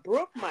come now,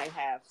 Brooke might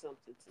have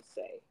something to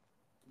say,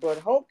 but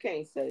Hope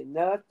can't say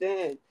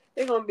nothing.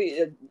 They're gonna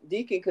be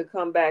Deacon could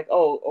come back.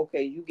 Oh,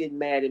 okay, you getting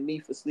mad at me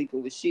for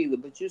sleeping with Sheila,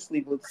 but you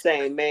sleep with the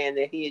same man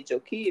that hid your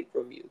kid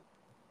from you.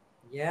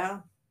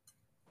 Yeah.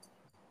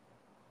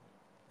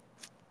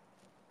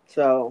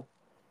 So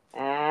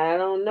I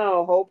don't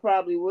know. Hope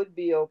probably would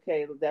be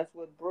okay. That's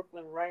what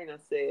Brooklyn Rainer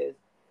says.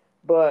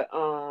 But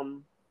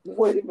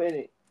wait a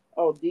minute.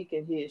 Oh,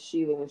 Deacon hid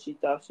Sheila when she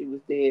thought she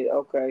was dead.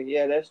 Okay,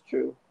 yeah, that's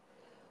true.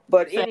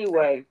 But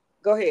anyway,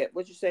 go ahead.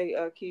 What you say,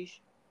 Keish?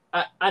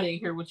 I didn't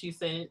hear what you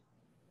said.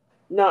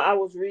 No, I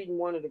was reading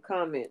one of the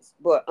comments,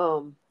 but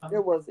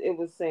it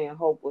was saying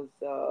Hope was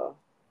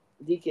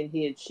Deacon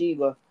hid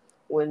Sheila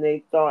when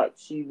they thought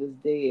she was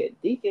dead.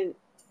 Deacon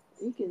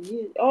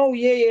hid. Oh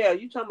yeah.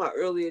 You talking about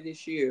earlier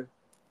this year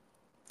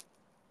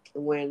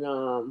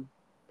when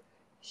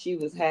she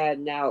was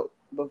hiding out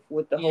but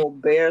with the whole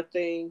bear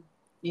thing.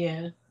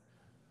 Yeah.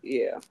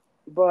 Yeah.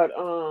 But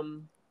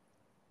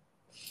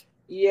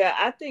yeah,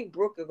 I think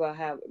Brooke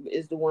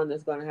is the one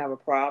that's gonna have a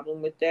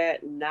problem with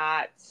that.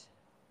 Not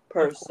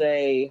per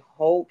se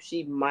Hope.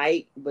 She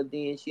might, but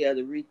then she had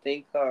to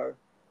rethink her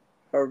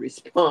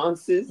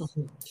responses.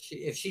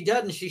 If she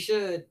doesn't, she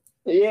should.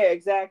 Yeah,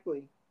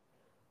 exactly.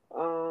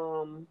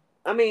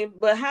 I mean,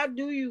 but how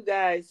do you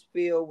guys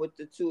feel with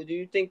the two? Do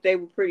you think they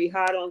were pretty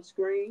hot on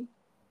screen?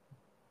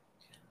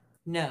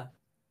 No.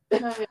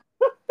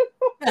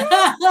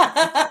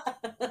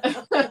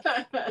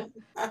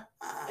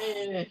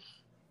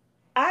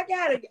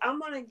 I'm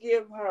gonna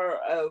give her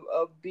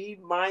a B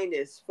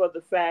minus for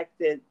the fact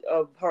that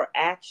of her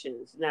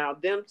actions. Now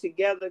them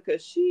together,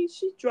 cause she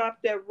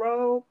dropped that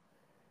robe,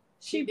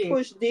 she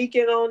pushed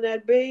Deacon on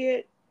that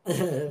bed,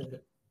 and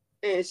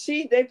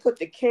they put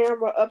the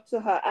camera up to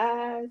her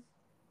eyes,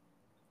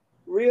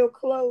 real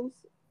close,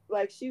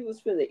 like she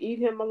was finna eat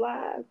him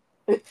alive.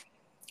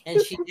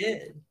 And she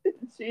did.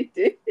 She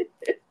did.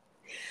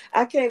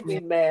 I can't be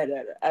mad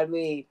at her. I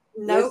mean,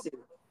 listen,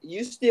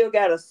 you still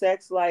got a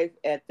sex life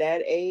at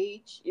that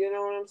age. You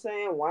know what I'm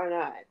saying? Why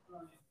not?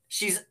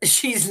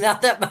 She's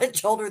not that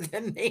much older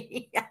than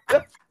me.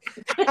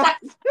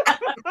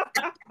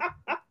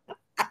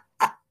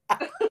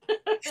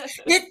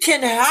 It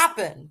can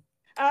happen.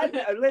 I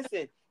know.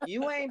 Listen,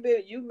 you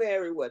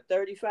married what,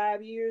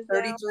 35 years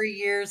now? 33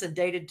 years and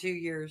dated 2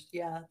 years.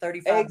 Yeah,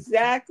 35.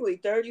 Exactly,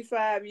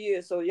 35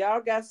 years. So y'all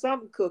got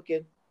something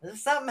cooking.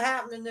 There's something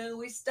happening, dude.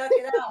 We stuck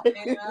it out, man.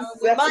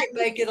 Exactly. We might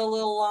make it a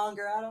little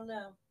longer. I don't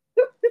know.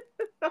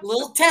 A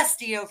little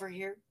testy over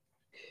here.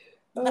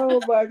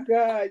 Oh my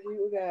God,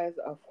 you guys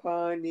are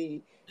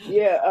funny.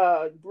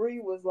 Yeah, Bree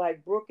was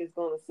like, Brooke is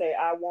gonna say,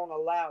 I won't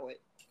allow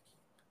it.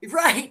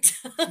 Right.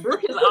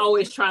 Brooke is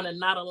always trying to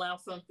not allow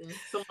something.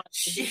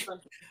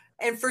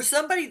 And for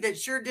somebody that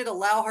sure did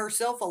allow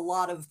herself a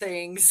lot of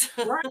things.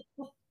 Right.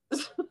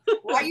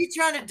 Why are you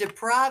trying to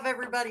deprive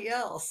everybody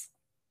else?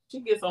 She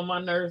gets on my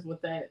nerves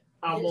with that.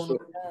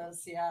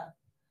 Yeah.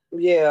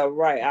 Yeah,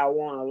 right. I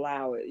won't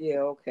allow it. Yeah,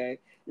 okay.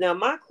 Now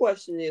my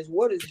question is,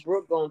 what is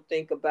Brooke gonna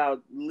think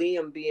about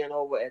Liam being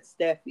over at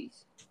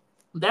Steffi's?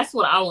 That's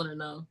what I want to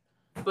know,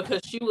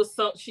 because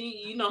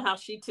you know how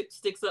she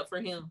sticks up for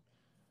him,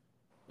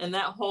 and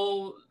that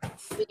whole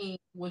scene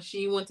when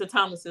she went to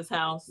Thomas's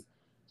house,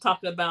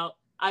 talking about,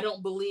 I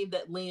don't believe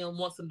that Liam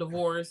wants a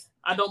divorce.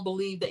 I don't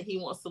believe that he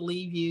wants to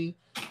leave you.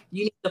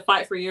 You need to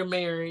fight for your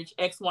marriage,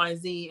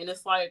 XYZ. And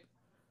it's like,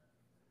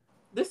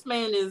 this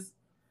man is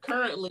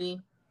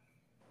currently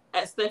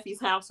at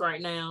Steffi's house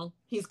right now.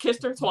 He's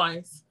kissed her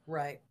twice.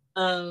 Right.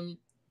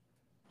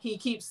 He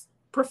keeps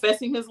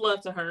professing his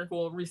love to her.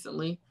 Well,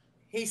 recently.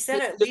 He said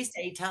it at least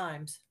 8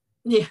 times.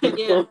 Yeah.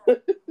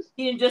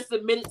 He just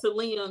admitted to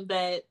Liam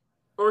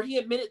he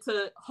admitted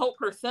to Hope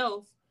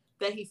herself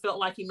that he felt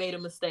like he made a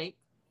mistake,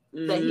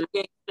 that he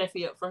gave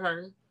Steffy up for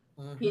her.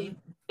 He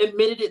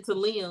admitted it to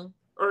Liam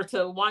or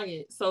to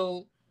Wyatt.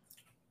 So,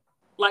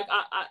 like,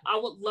 I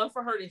would love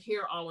for her to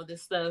hear all of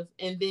this stuff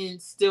and then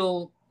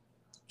still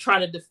try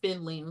to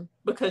defend Liam,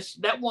 because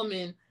that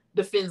woman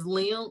defends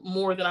Liam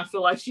more than I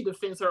feel like she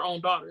defends her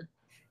own daughter.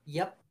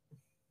 Yep.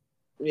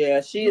 Yeah,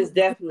 she is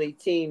definitely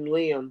team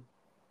Liam.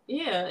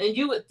 Yeah, and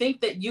you would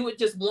think that you would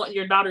just want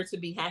your daughter to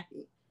be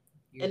happy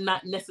and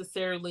not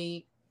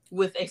necessarily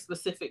with a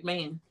specific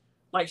man.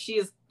 Like,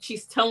 she's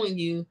telling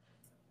you,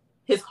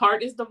 his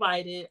heart is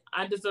divided.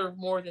 I deserve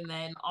more than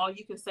that. And all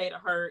you can say to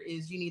her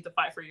is, you need to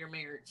fight for your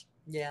marriage.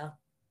 Yeah.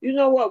 You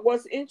know what?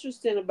 What's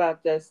interesting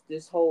about this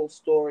whole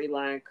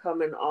storyline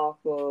coming off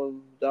of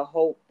the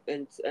Hope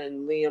and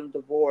Liam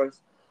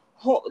divorce,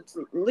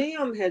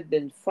 Liam had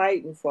been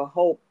fighting for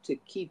Hope to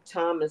keep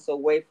Thomas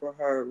away from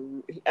her.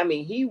 I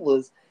mean, he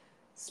was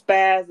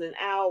spazzing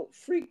out,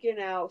 freaking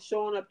out,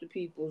 showing up to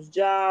people's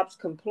jobs,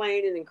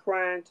 complaining and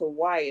crying to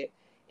Wyatt.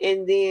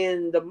 And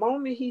then the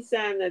moment he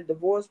signed that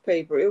divorce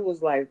paper, it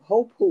was like,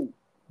 Hope who?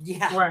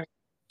 Yeah. Right.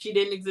 She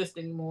didn't exist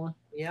anymore.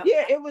 Yeah,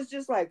 it was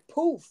just like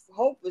poof.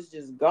 Hope was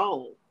just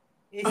gone.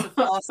 It's a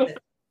faucet.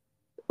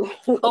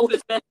 Hope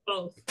and Beth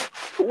both.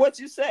 What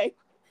you say?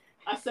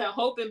 I said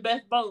Hope and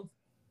Beth both.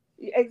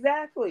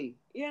 Exactly.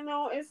 You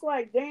know, it's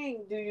like,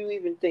 dang, do you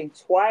even think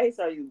twice?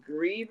 Are you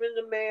grieving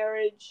the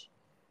marriage?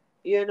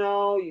 You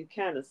know, you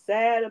kind of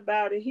sad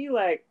about it. He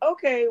like,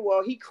 okay,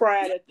 well, he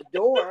cried at the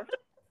door.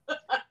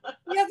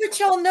 Yeah, but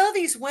y'all know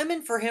these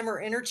women for him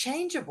are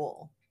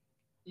interchangeable.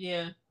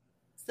 Yeah.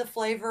 It's the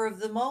flavor of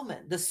the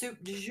moment, the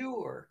soup du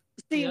jour.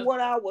 See, what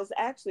I was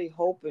actually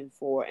hoping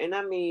for, and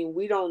I mean,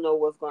 we don't know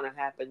what's going to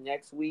happen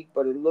next week,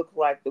 but it looks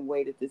like the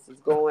way that this is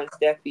going,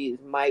 Steffi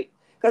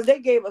because they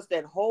gave us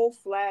that whole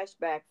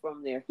flashback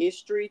from their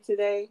history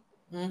today,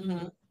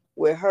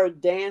 with her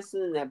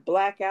dancing in that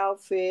black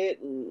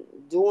outfit and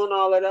doing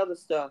all that other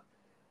stuff.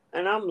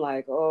 And I'm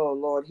like, oh,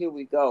 Lord, here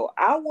we go.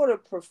 I would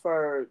have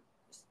preferred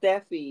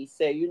Steffi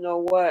say, you know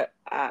what?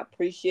 I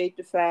appreciate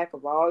the fact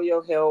of all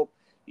your help.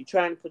 You're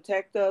trying to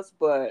protect us,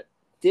 but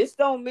this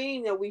don't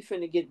mean that we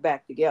finna get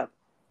back together.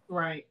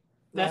 Right.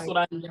 That's what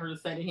I need her to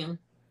say to him.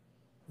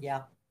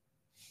 Yeah.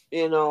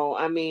 You know,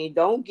 I mean,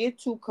 don't get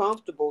too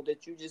comfortable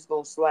that you just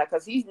gonna slack.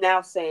 Cause he's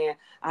now saying,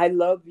 "I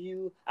love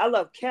you. I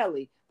love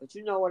Kelly, but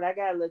you know what? I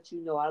gotta let you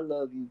know I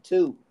love you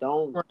too.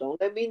 Don't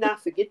let me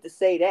not forget to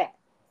say that."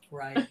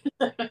 Right.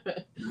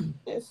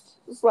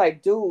 It's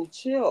like, dude,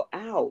 chill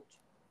out.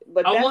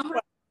 But I that's want her, why.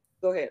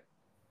 Go ahead.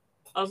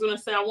 I was gonna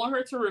say I want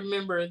her to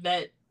remember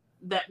that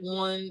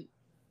one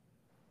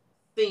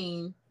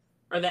scene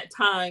or that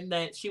time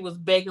that she was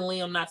begging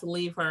Liam not to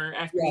leave her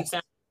after he Yes.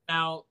 found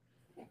out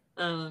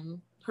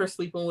her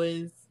sleeping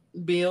with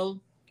Bill.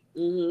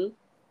 Mm-hmm.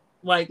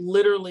 Like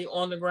literally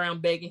on the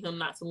ground begging him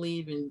not to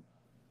leave and him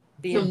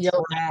Being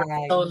yelling at her,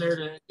 dragged.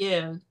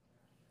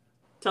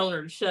 telling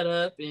her to shut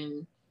up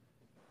and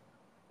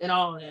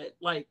all that.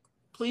 Like,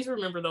 please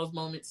remember those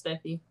moments,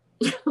 Steffi.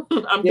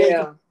 I'm begging.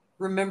 Yeah.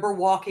 Remember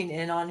walking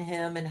in on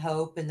him and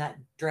Hope in that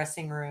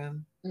dressing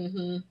room?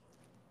 Mm-hmm.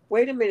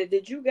 Wait a minute.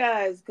 Did you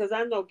guys? Because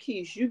I know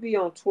Keish, you be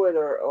on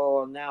Twitter,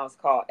 or now it's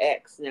called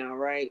X now,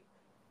 right?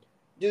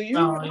 Do you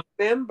Oh,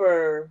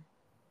 remember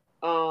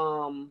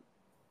um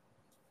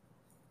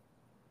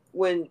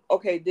when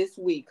this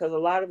week? Because a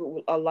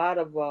lot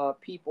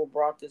of people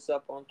brought this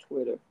up on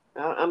Twitter.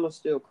 I'm gonna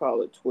still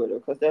call it Twitter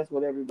because that's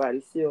what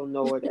everybody still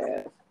know it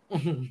as.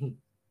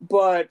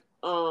 But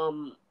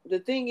the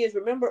thing is,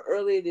 remember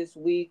earlier this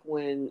week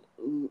when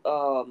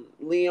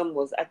Liam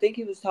was, I think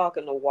he was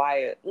talking to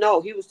Wyatt.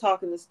 No, he was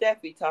talking to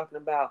Steffi, talking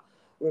about,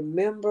 I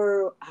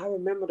remember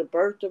the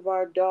birth of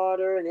our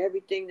daughter and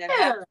everything that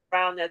yeah. happened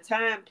around that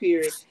time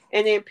period.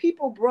 And then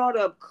people brought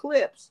up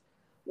clips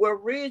where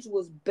Ridge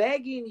was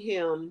begging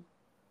him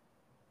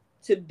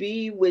to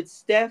be with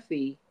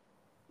Steffi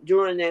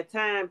during that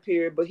time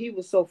period, but he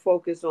was so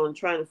focused on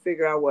trying to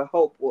figure out where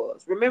Hope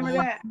was. Remember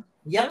that?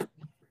 Yep.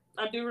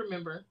 I do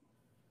remember.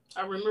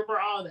 I remember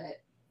all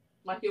that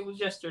like it was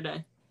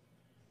yesterday.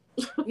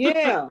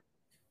 Yeah.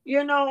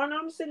 You know, and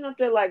I'm sitting up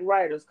there like,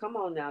 writers, come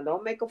on now,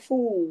 don't make a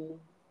fool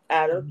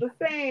out of the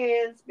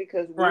fans,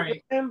 because we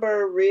Right.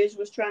 remember Ridge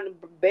was trying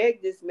to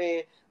beg this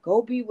man,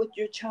 go be with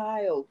your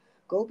child,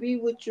 go be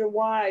with your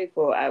wife,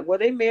 or were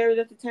they married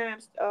at the time?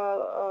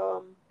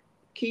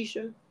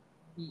 Keisha,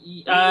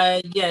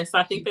 Yes,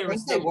 I think I they were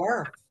think they still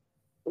were.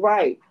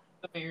 right?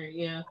 married.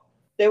 Yeah.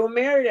 They were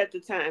married at the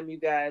time, you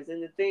guys,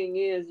 and the thing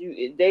is,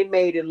 they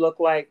made it look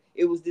like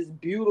it was this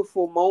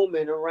beautiful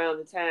moment around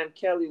the time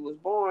Kelly was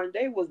born.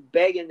 They was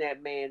begging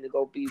that man to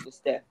go be with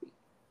Steffi.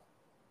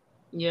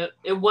 Yep.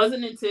 It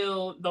wasn't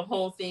until the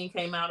whole thing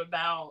came out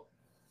about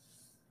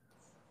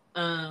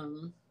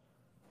um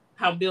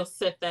how Bill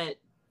set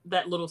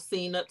that little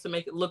scene up to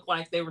make it look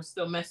like they were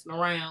still messing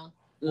around.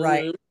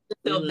 Right. Mm-hmm.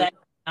 Until Mm-hmm. that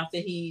after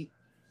he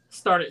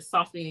started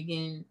softening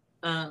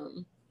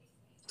again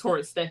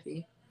towards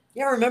Steffi.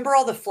 Yeah, remember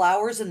all the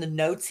flowers and the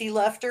notes he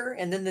left her?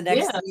 And then the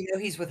next Yeah. thing you know,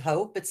 he's with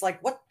Hope. It's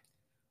like, what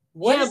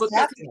Yeah, is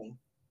happening?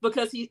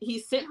 because he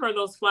sent her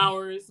those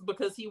flowers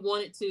because he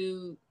wanted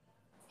to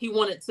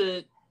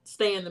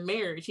stay in the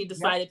marriage. He Yep.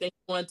 decided that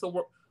he wanted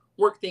to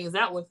work things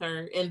out with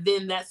her, and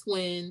then that's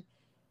when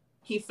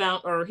he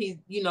found, or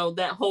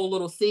that whole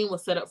little scene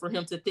was set up for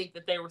him to think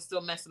that they were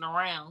still messing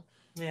around.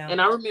 Yeah.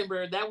 And I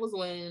remember that was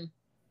when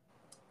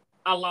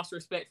I lost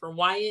respect for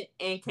Wyatt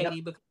and Katie,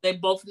 Yep. because they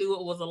both knew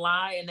it was a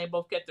lie and they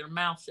both kept their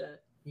mouth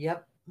shut.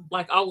 Yep.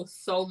 Like, I was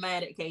so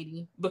mad at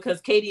Katie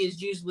because Katie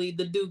is usually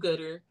the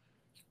do-gooder,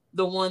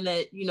 the one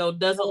that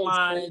doesn't Always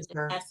lie praise and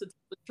her. has to tell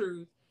the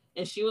truth,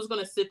 and she was going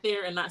to sit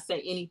there and not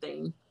say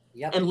anything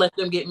Yep. and let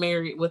them get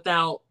married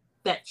without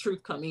that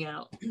truth coming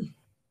out.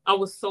 I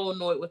was so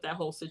annoyed with that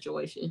whole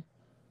situation.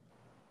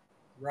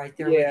 Right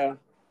there. Yeah.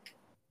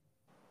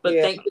 But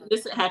Yeah. thank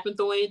goodness it happened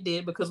the way it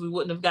did, because we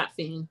wouldn't have got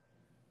Finn.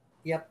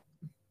 Yep.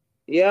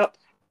 Yep.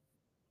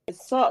 It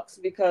sucks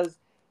because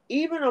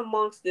even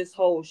amongst this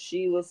whole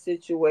Sheila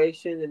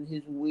situation and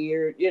his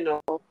weird,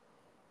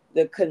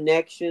 the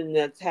connection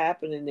that's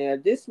happening there,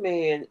 this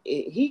man,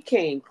 he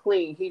came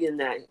clean. He did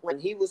not, when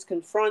he was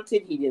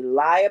confronted, he didn't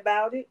lie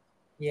about it.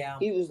 Yeah.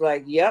 He was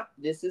like, yep,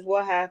 this is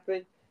what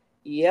happened.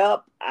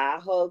 Yep, I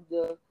hugged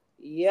her.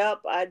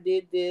 Yep, I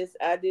did this.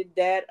 I did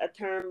that. I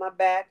turned my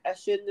back. I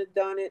shouldn't have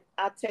done it.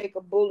 I'll take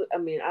a bullet.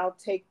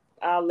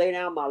 I'll lay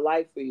down my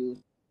life for you.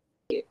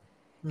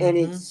 And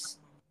Mm-hmm. it's,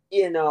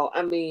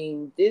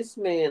 this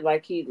man,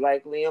 like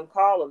Liam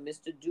called him,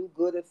 Mr. Do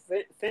Good at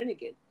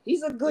Finnegan.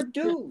 He's a good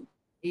dude.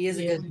 He is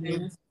a Yeah, good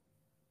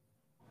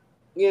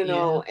dude.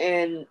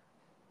 And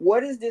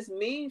what does this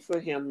mean for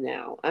him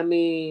now? I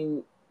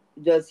mean,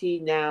 does he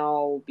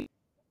now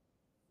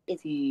is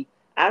he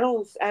I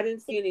didn't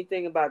see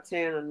anything about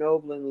Tanner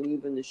Noblin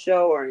leaving the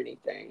show or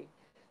anything.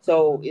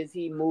 So is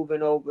he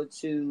moving over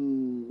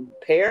to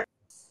Paris?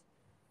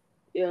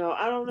 I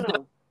don't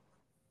know.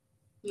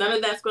 None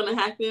of that's going to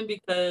happen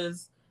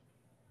because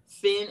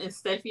Finn and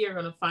Steffi are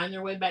going to find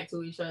their way back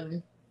to each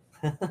other.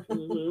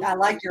 Mm-hmm. I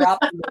like your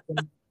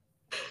optimism.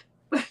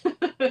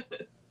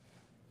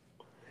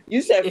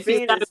 You said If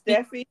Finn and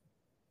Steffi?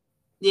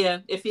 Yeah,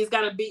 if he's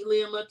got to beat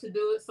Liam up to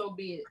do it, so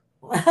be it.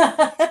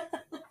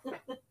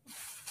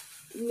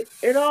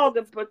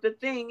 But the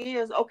thing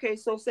is, okay,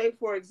 so say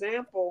for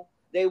example,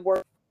 they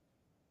work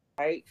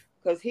right?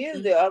 Because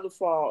here's the other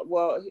fault.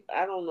 Well,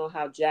 I don't know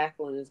how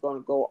Jacqueline is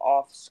going to go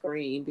off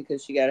screen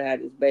because she got to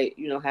have this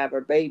baby, have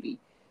her baby.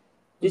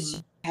 Did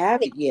she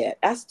have it yet?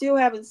 I still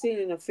haven't seen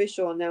an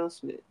official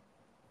announcement.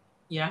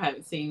 Yeah, I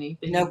haven't seen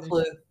anything. No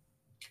clue.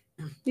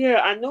 Yeah,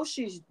 I know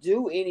she's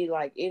due any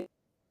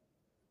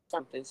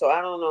something. So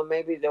I don't know.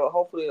 Maybe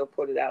hopefully they'll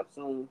put it out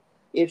soon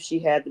if she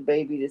had the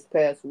baby this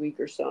past week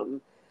or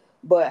something.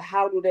 But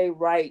how do they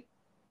write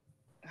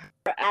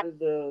her out of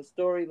the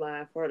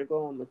storyline for her to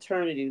go on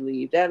maternity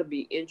leave? That'll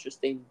be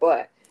interesting.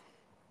 But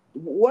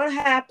what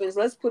happens?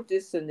 Let's put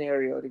this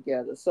scenario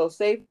together. So,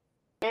 say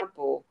for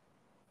example,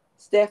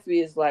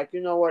 Steffy is like,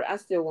 you know what? I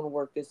still want to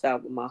work this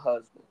out with my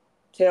husband.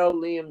 Tell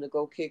Liam to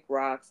go kick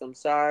rocks. I'm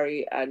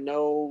sorry. I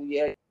know.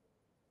 Yeah,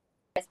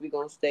 we're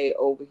gonna stay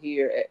over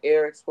here at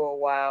Eric's for a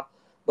while,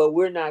 but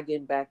we're not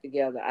getting back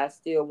together. I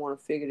still want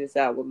to figure this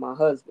out with my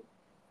husband.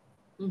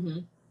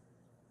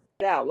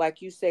 Out,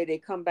 like you say, they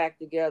come back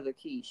together,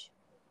 Keish.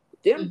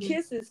 Them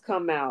kisses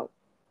come out.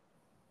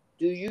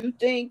 Do you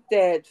think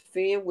that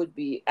Finn would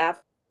be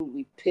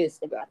absolutely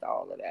pissed about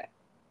all of that?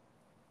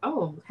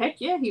 Oh,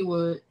 heck yeah, he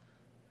would.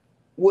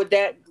 Would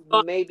that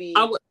maybe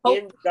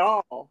end it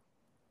all?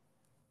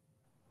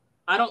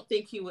 I don't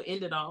think he would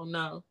end it all.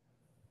 No.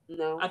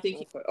 No. I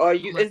think.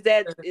 Is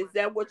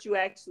that what you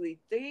actually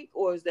think,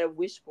 or is that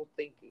wishful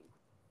thinking?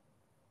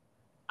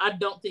 I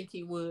don't think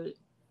he would,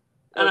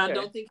 and I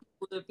don't think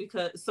he would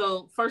because.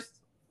 So first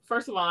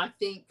of all, I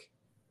think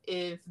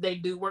if they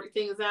do work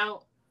things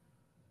out,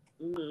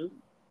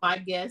 my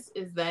guess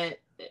is that,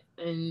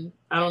 and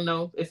I don't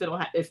know if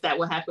that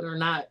will happen or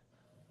not,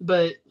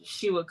 but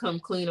she would come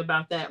clean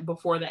about that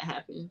before that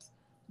happens.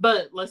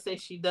 But let's say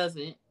she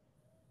doesn't,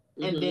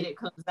 and then it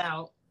comes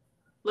out.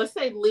 Let's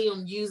say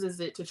Liam uses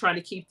it to try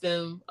to keep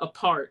them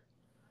apart.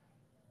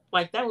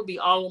 Like, that would be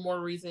all the more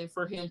reason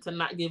for him to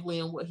not give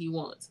Liam what he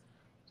wants.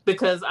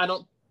 Because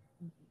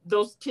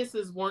those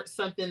kisses weren't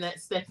something that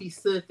Steffy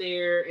stood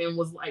there and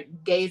was like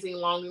gazing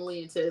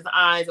longingly into his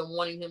eyes and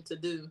wanting him to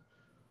do.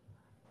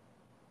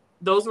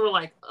 Those were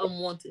like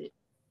unwanted.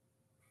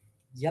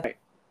 Yep.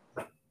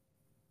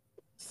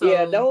 So,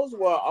 yeah,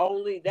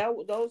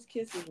 those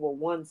kisses were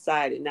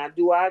one-sided. Now,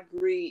 do I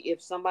agree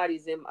if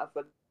somebody's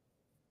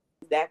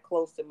that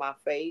close to my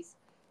face?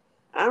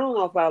 I don't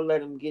know if I'll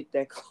let him get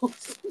that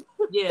close.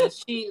 Yeah,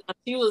 she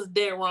was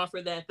dead wrong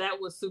for that. That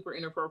was super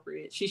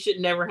inappropriate. She should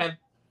never have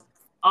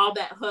all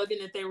that hugging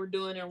that they were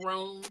doing in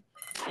Rome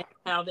and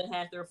how they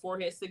had their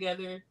foreheads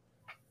together.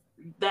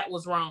 That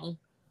was wrong.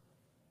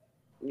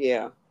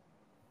 Yeah.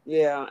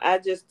 Yeah. I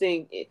just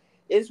think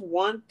it's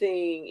one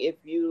thing if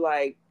you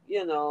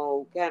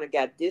kind of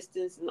got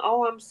distance and,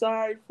 oh, I'm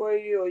sorry for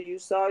you, or you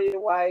saw your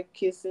wife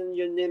kissing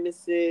your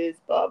nemesis,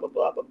 blah, blah,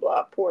 blah, blah,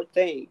 blah, poor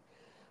thing.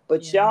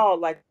 But y'all,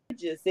 like you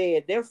just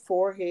said, they're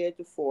forehead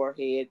to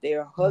forehead.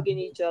 They're hugging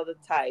each other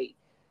tight.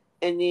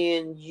 And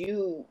then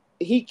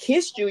he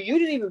kissed you. You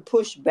didn't even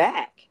push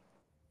back.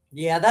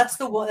 Yeah, that's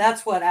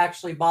what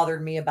actually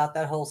bothered me about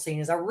that whole scene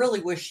is I really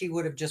wish she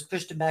would have just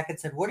pushed him back and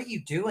said, "What are you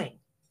doing?"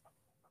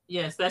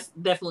 Yes, that's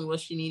definitely what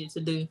she needed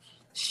to do.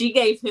 She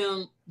gave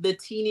him the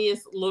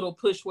teeniest little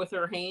push with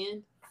her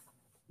hand,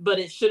 but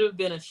it should have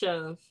been a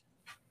shove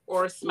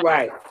or a smack.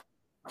 Right.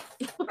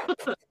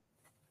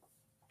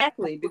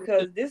 Exactly,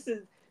 because this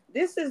is,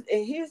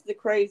 and here's the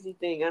crazy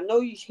thing. I know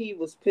he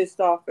was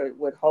pissed off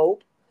with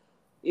Hope,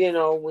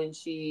 when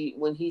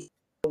he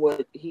saw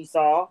what he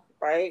saw,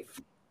 right?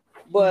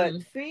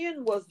 But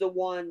Finn was the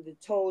one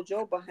that told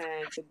Joe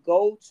behind to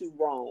go to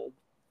Rome,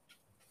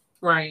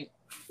 right?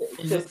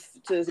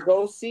 To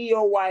go see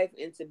your wife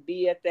and to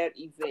be at that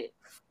event.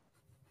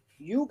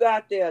 You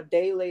got there a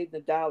day late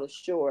and $1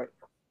 short.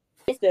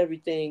 Missed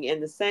everything,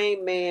 and the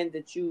same man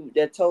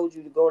that told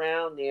you to go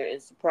down there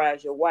and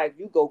surprise your wife,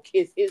 you go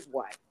kiss his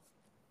wife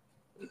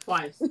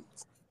twice.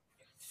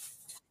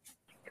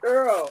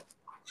 Girl,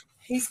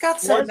 he's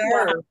got some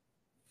nerve.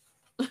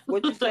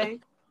 What you say?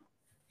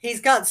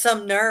 He's got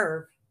some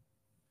nerve.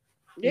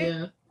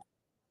 Yeah.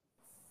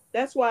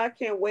 That's why I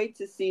can't wait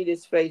to see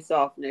this face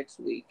off next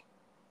week.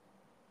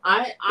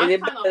 And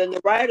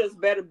the writers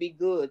better be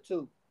good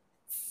too.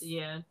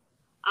 Yeah,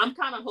 I'm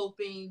kind of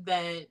hoping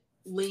that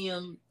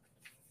Liam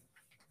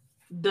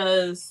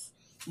does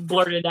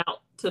blurt it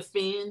out to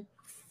Finn,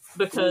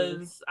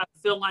 because I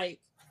feel like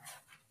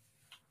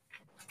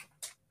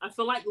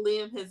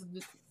Liam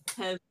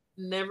has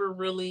never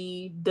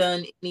really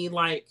done any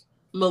like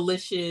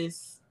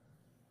malicious,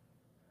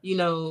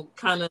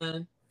 kind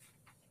of,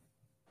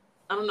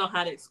 I don't know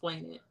how to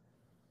explain it,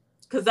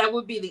 because that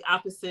would be the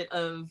opposite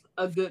of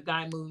a good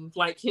guy move,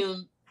 like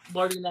him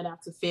blurting that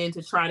out to Finn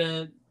to try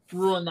to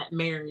ruin that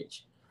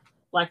marriage.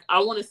 Like, I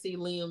want to see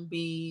Liam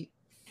be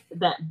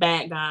that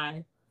bad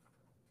guy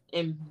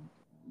and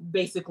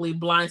basically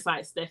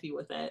blindside Steffy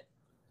with that.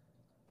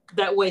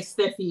 That way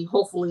Steffy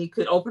hopefully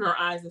could open her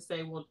eyes and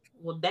say, well,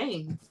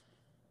 dang,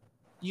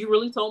 you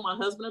really told my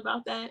husband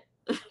about that?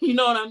 You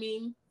know what I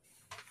mean?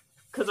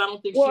 Because I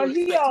don't think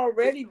he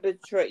already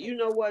betrayed. You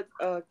know what,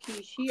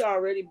 Keish, he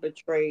already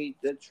betrayed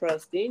the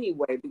trust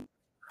anyway.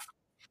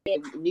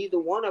 neither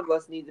one of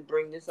us need to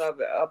bring this up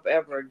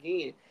ever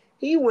again.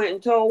 He went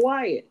and told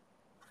Wyatt.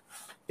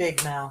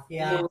 Big mouth,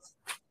 yeah.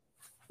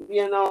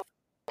 You know,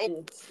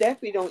 and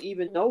Steffy don't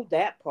even know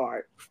that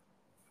part.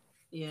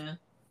 Yeah.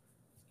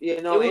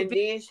 You know, and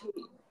then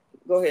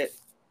go ahead.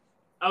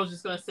 I was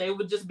just gonna say it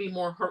would just be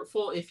more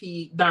hurtful if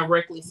he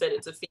directly said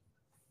it to Finn.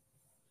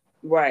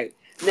 Right.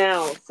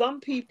 Now,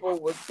 some people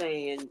were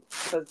saying,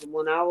 because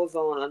when I was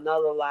on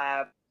another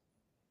live,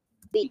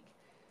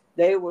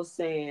 they were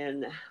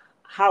saying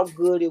how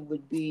good it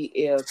would be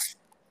if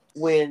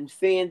when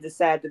Finn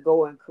decided to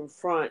go and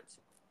confront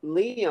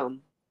Liam,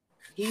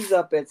 he's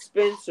up at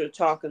Spencer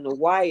talking to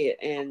Wyatt,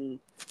 and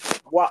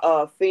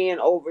Finn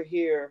over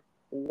here,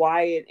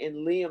 Wyatt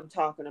and Liam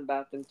talking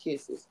about them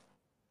kisses.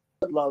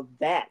 I would love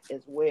that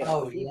as well.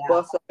 Oh, he yeah.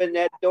 busts up in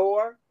that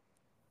door.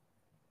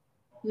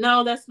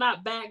 No, that's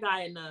not bad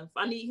guy enough.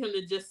 I need him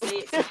to just say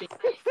it to Finn.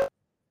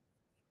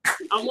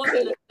 I want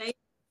him to say it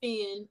to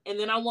Finn, and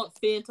then I want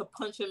Finn to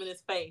punch him in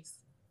his face.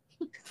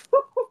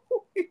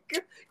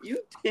 You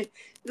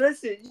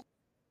listen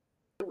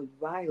with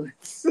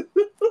violence.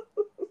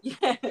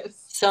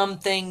 Yes. Some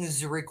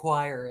things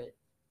require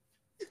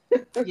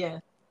it. Yeah.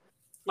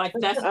 Like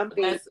that's how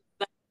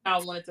I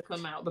want it to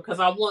come out, because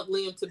I want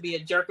Liam to be a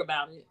jerk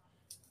about it.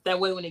 That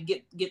way when it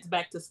gets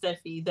back to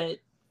Steffy, that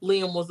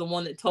Liam was the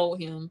one that told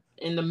him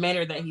in the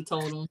manner that he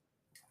told him.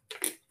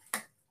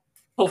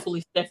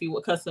 Hopefully Steffy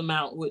would cuss him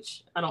out,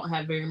 which I don't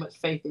have very much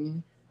faith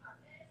in.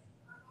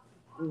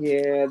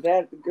 Yeah,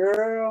 that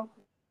girl,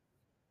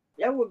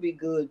 that would be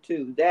good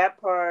too. That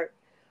part,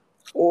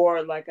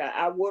 or like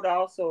I would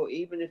also,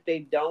 even if they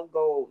don't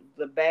go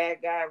the bad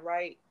guy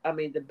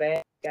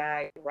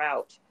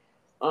route,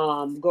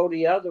 go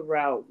the other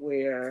route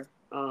where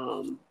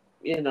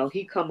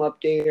he come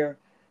up there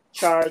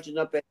charging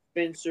up at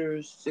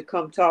Spencer's to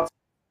come talk.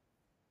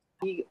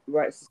 He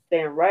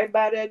stand right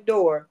by that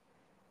door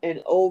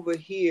and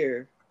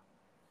overhear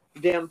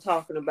them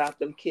talking about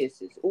them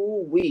kisses.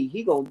 Ooh wee,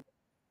 he gonna.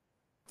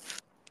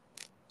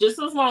 Just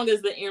as long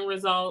as the end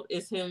result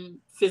is him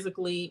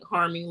physically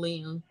harming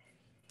Liam.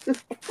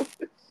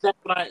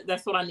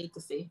 That's what I need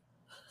to see.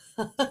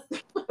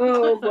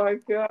 Oh my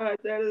God,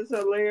 that is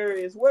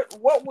hilarious.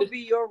 What would be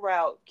your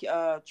route,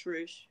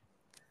 Trish?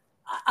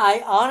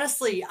 I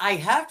honestly, I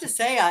have to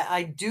say,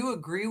 I do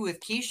agree with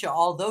Keisha,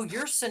 although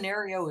your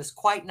scenario is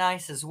quite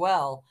nice as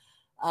well.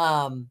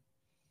 I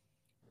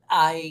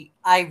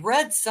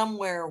read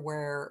somewhere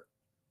where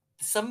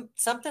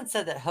something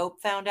said that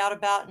Hope found out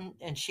about it,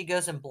 and she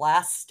goes and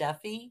blasts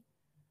Steffy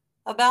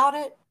about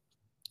it.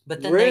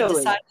 But then they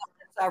decided,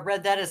 I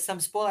read that as some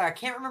spoiler. I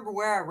can't remember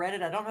where I read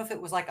it. I don't know if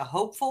it was like a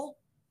hopeful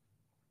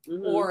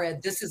or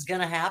this is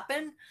going to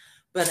happen,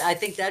 but I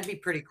think that'd be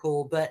pretty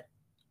cool. But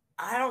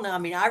I don't know. I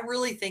mean, I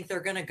really think they're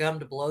going to come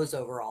to blows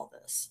over all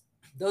this.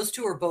 Those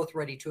two are both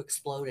ready to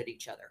explode at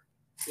each other.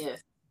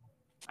 Yes.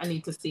 I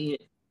need to see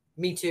it.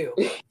 Me too.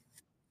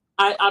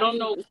 I don't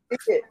know.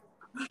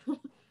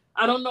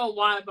 I don't know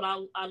why, but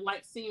I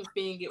like seeing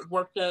Finn get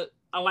worked up.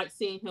 I like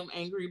seeing him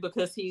angry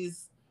because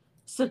he's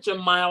such a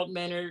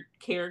mild-mannered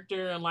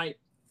character, and like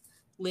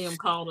Liam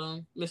called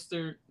him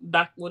Mr.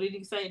 Doc. What did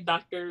he say?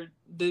 Dr.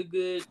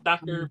 Do-Good?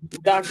 Dr.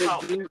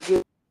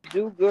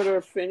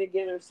 Do-Gooder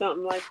Finnegan or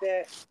something like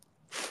that.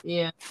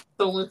 Yeah.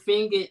 So when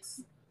Finn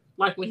gets,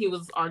 like when he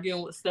was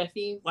arguing with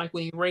Steffy, like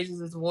when he raises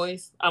his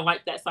voice, I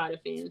like that side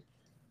of Finn.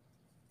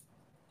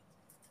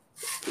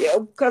 Yeah,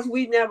 because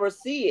we never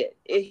see it.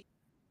 It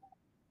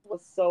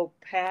was so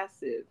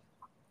passive.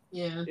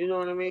 Yeah. You know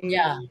what I mean?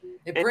 Yeah.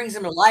 It brings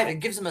him to life. It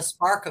gives him a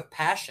spark of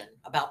passion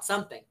about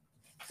something.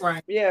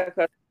 Right. Yeah,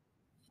 because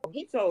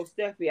he told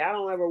Steffy, I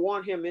don't ever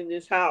want him in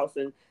this house.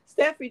 And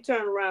Steffy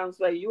turned around and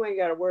said, you ain't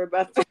got to worry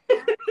about that.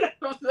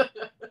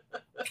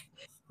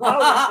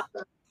 Oh,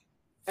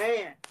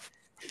 man.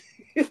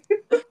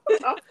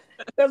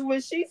 Because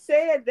when she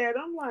said that,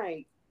 I'm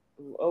like,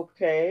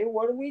 okay,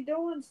 what are we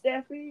doing,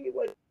 Steffy?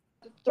 What,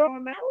 throw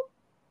him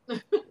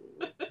out?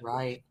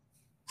 Right.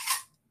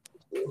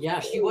 Yeah,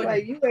 she would.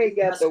 Like, you ain't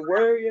got to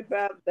worry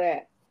about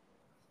that.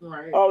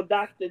 Right. Oh,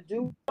 Dr.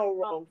 Do No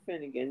Wrong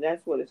Finnegan.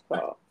 That's what it's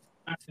called.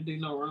 Dr. Do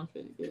No Wrong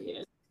Finnegan,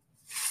 yeah.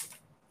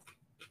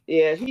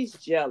 Yeah, he's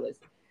jealous.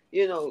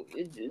 You know,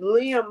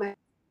 Liam has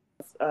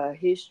a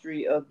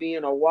history of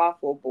being a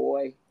waffle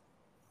boy,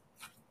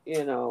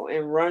 you know,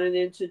 and running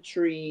into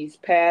trees,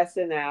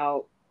 passing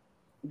out,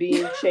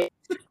 being chased.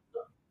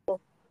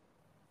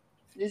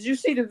 Did you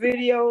see the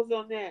videos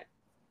on that?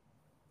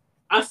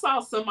 I saw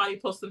somebody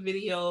post a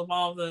video of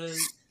all the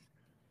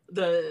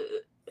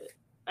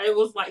it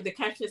was like the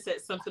caption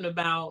said something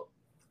about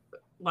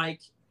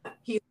like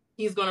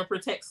he's gonna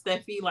protect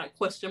Steffy, like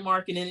question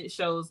mark, and then it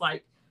shows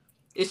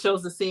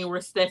the scene where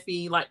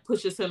Steffy like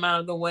pushes him out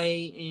of the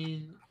way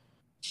and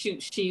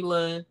shoots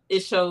Sheila.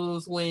 It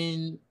shows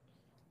when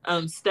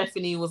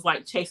Stephanie was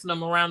like chasing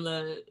him around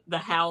the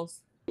house,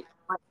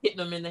 like, hitting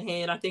him in the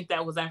head. I think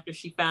that was after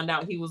she found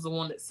out he was the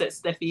one that set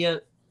Steffi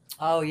up.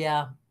 Oh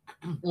yeah.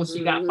 When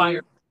she got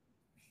fired.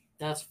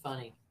 That's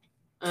funny.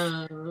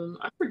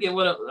 I forget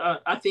what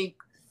I think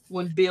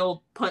when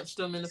Bill punched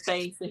him in the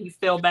face and he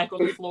fell back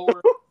on the floor.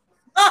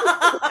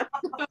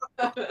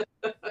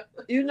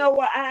 You know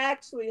what? I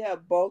actually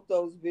have both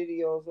those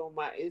videos on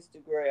my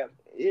Instagram.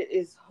 It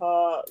is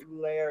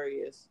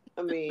hilarious.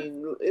 I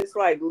mean, it's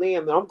like,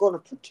 Liam, I'm going to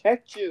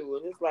protect you.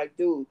 And it's like,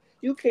 dude,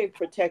 you can't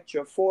protect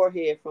your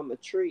forehead from a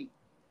tree.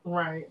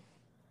 Right.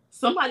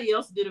 Somebody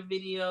else did a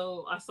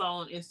video I saw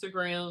on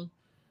Instagram.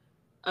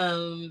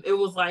 It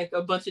was like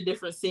a bunch of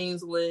different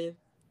scenes with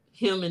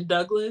him and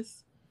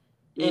Douglas.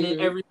 And then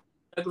every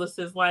Douglas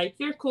is like,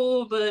 you're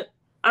cool, but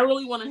I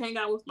really want to hang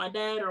out with my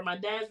dad, or my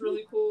dad's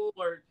really cool,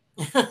 or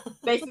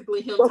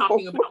basically him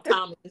talking about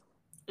Thomas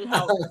and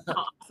how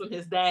awesome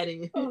his dad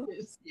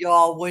is.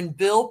 Y'all, when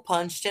Bill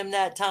punched him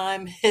that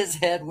time, his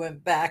head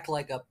went back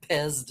like a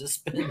Pez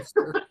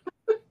dispenser.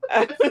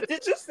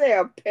 Did you say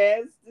a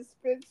Pez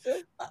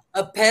dispenser?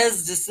 A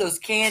Pez, just those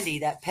candy,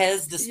 that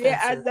Pez dispenser.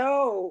 Yeah, I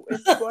know.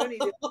 It's funny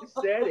that you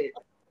said it.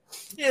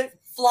 It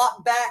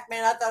flopped back,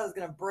 man. I thought it was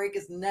going to break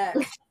his neck.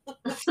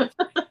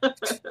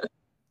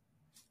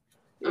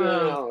 You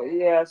know,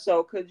 yeah.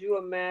 So could you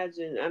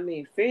imagine? I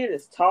mean, Finn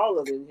is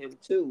taller than him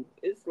too.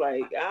 It's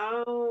like,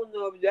 I don't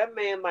know, that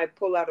man might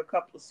pull out a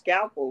couple of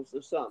scalpels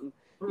or something.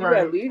 You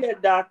better leave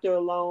that doctor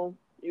alone.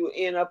 You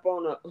end up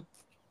on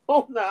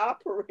the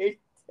operating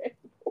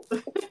table.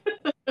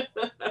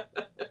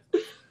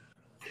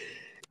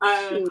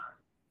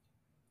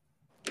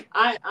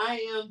 I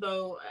am,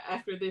 though,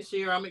 after this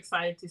year, I'm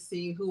excited to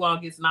see who all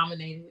gets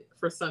nominated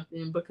for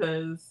something,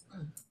 because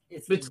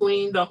it's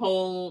between the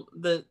whole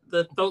the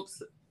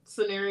Thopes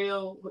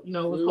scenario, you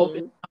know, with Hope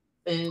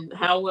and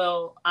how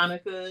well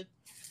Annika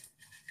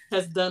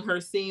has done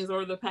her scenes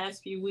over the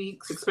past few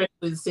weeks, especially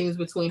the scenes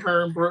between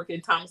her and Brooke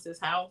in Thomas's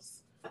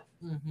house,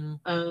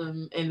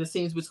 and the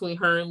scenes between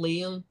her and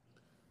Liam,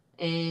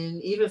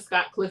 and even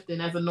Scott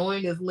Clifton, as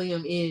annoying as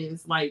Liam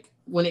is, like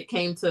when it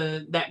came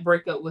to that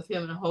breakup with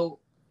him and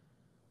Hope,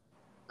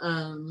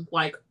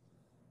 like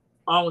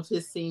all of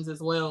his scenes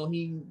as well,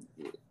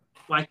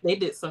 they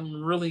did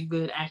some really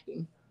good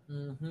acting.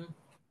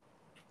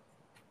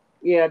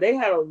 Yeah, they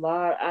had a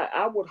lot.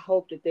 I would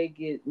hope that they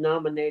get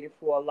nominated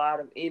for a lot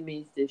of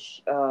Emmys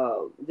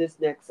this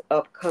next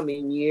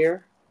upcoming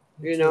year.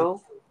 You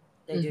know,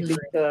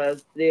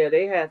 because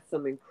they had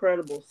some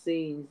incredible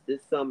scenes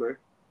this summer.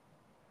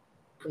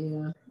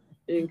 Yeah,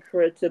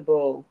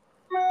 incredible.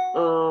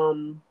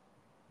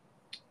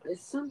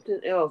 It's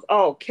something else.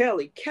 Oh,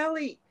 Kelly.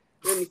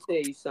 Let me tell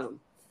you something.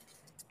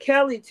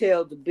 Kelly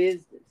told the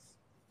business.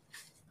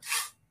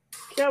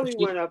 Kelly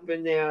went up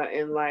in there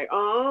and like,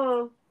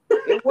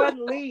 it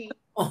wasn't Lee.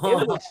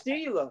 It was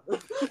Sheila.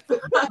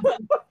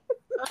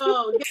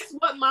 Oh, guess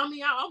what,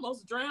 mommy? I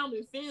almost drowned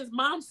and Finn's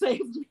mom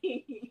saved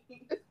me.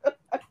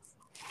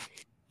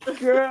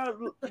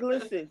 Girl,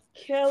 listen,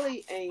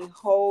 Kelly ain't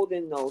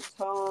holding no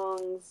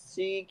tongues.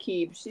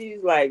 She's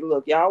like,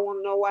 look, y'all want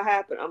to know what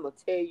happened? I'm going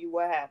to tell you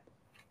what happened.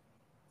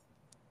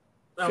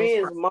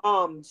 Finn's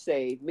mom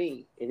saved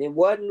me, and it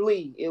wasn't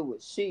Lee, it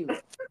was Sheila.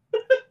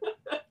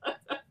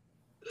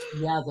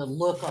 Yeah, the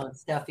look on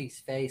Steffi's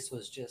face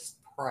was just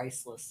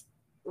priceless.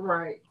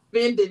 Right.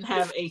 Finn didn't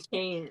have a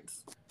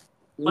chance.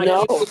 Like,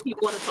 no. if he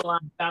wanted to lie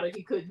about it,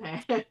 he couldn't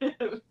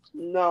have.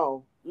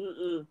 No.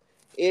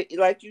 It,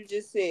 like you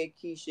just said,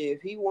 Keisha,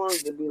 if he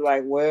wanted to be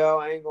like, well,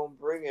 I ain't going to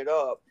bring it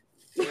up,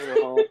 you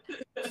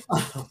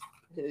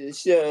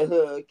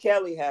know.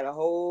 Kelly had a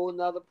whole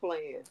nother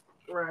plan.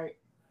 Right.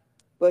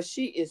 But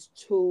she is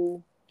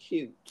too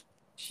cute.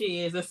 She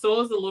is. And so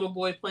is the little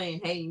boy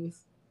playing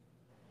Hayes.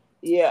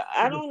 Yeah,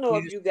 I don't know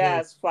if you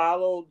guys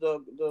follow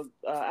the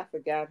I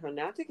forgot her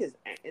name. I think is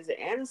it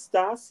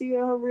Anastasia,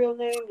 her real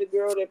name, the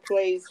girl that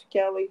plays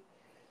Kelly?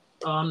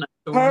 Oh, I'm not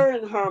sure. Her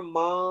and her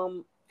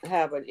mom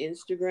have an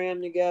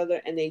Instagram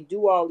together, and they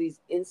do all these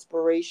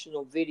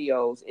inspirational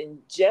videos. And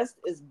just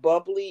as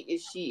bubbly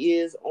as she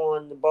is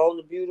on The Bold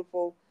and the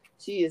Beautiful,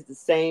 she is the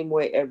same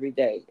way every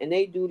day. And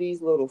they do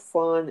these little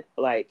fun,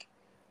 like,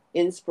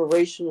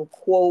 inspirational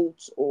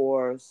quotes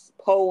or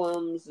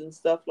poems and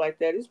stuff like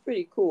that. It's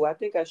pretty cool. I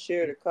think I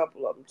shared a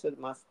couple of them to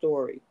my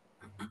story.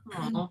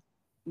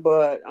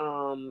 But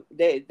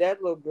that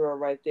little girl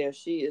right there,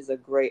 she is a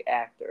great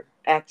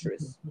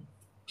actress.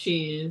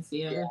 She is,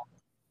 yeah.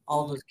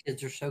 All those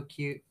kids are so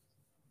cute.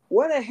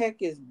 What the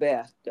heck is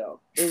Beth though?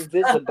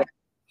 Invisible.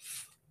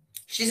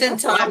 She's in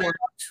timeout.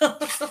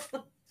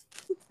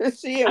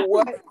 She in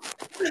what?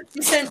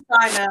 She's in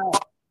timeout.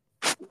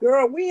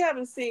 Girl, we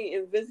haven't seen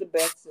Invisible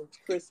since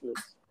Christmas.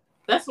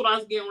 That's what I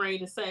was getting ready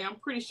to say. I'm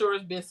pretty sure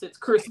it's been since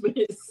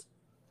Christmas.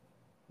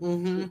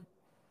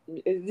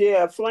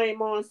 Yeah,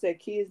 Flame On said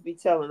kids be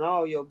telling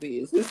all your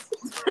business.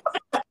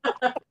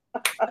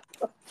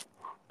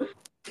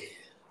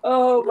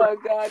 Oh my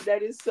God,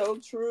 that is so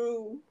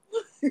true.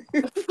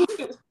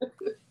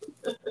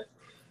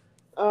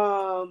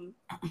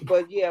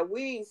 But yeah,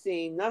 we ain't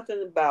seen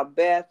nothing about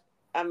Beth.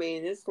 I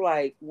mean, it's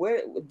like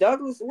where's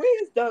Douglas?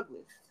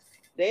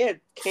 They at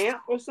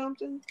camp or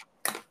something?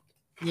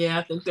 Yeah,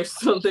 I think they're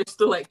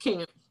still at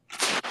camp.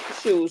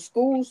 Shoot,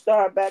 school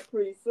start back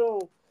pretty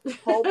soon.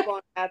 Hope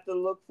gonna have to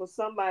look for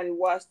somebody to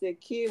watch their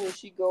kid when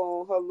she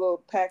go on her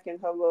little packing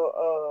her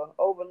little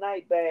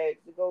overnight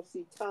bag to go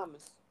see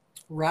Thomas.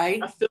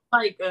 Right. I feel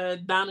like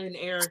Donna and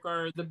Eric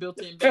are the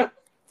built-in baby.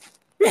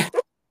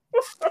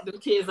 The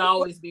kids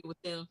always be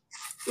with them.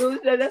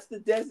 That's the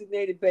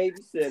designated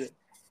babysitter.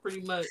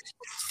 Pretty much.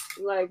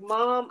 Like,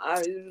 Mom,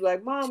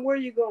 Mom, where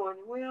you going?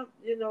 Well,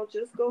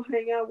 just go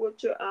hang out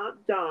with your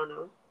Aunt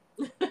Donna.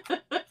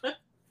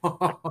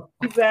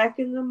 Be back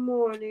in the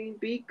morning.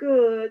 Be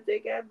good. They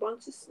got a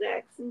bunch of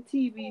snacks and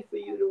TV for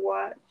you to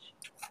watch.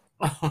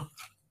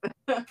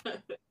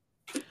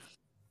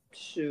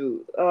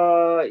 Shoot.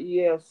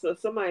 Yeah, so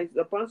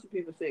a bunch of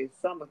people saying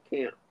summer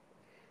camp.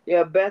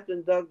 Yeah, Beth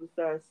and Douglas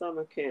started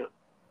summer camp.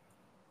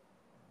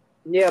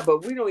 Yeah,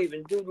 but we don't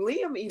even, do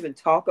Liam even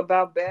talk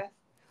about Beth?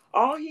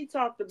 All he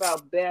talked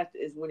about Beth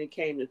is when it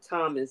came to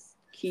Thomas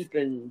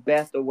keeping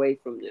Beth away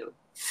from them.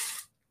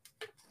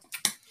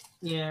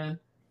 Yeah.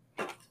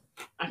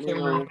 I can't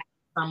remember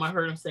the time I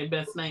heard him say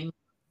Beth's name.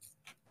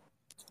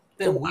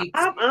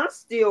 I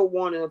still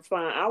want to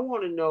I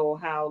want to know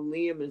how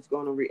Liam is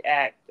going to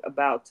react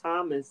about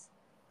Thomas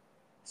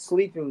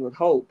sleeping with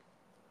Hope.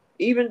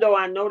 Even though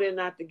I know they're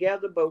not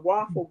together, but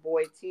Waffle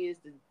Boy tends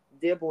to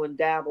dibble and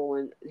dabble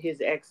in his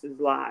ex's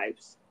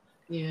lives.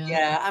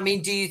 Yeah. I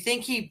mean, do you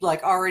think he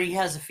already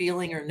has a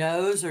feeling or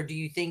knows, or do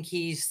you think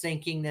he's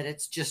thinking that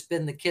it's just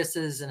been the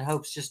kisses and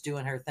Hope's just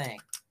doing her thing?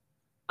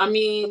 I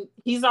mean,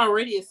 he's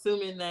already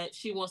assuming that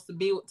she wants to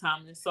be with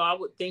Thomas, so I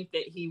would think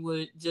that he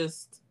would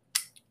just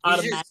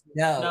automatically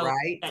know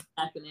right? that's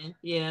happening.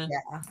 Yeah.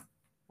 Yeah.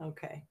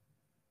 Okay.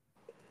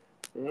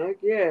 I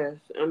guess.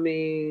 I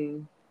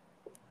mean,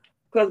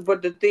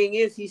 but the thing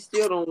is, he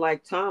still don't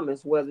like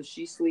Thomas, whether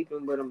she's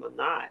sleeping with him or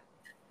not.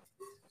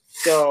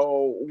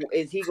 So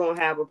is he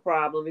gonna have a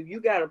problem? If you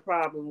got a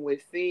problem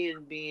with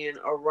Finn being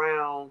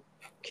around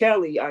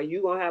Kelly, are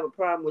you gonna have a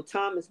problem with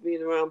Thomas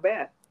being around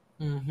Beth?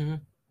 Mm-hmm.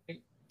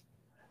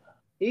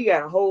 He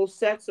got a whole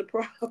sets of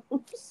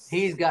problems.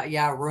 He's got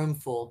room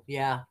full.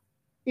 Yeah.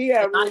 He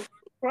got room full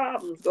of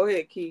problems. Go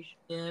ahead, Keish.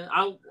 Yeah,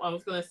 I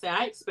was gonna say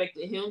I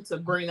expected him to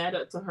bring that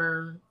up to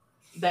her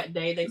that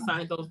day they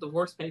signed those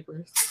divorce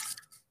papers,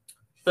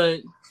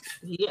 but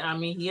he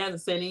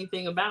hasn't said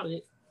anything about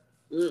it.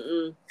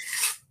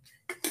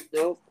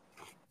 Nope.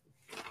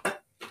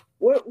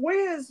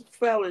 Where is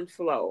Fallon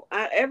Flo?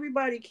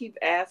 Everybody keep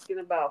asking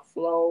about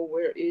Flo.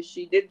 Where is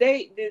she? Did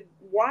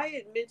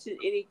Wyatt mention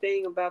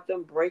anything about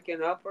them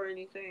breaking up or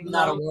anything?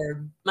 Not a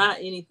word. Not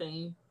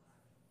anything.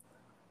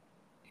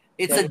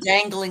 It's a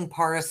dangling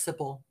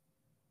participle.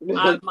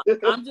 I'm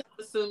just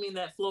assuming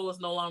that Flo is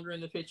no longer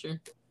in the picture.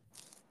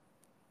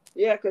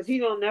 Yeah, because he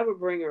don't never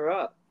bring her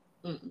up.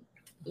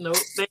 Nope.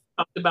 They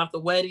talked about the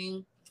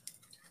wedding.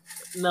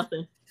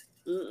 Nothing.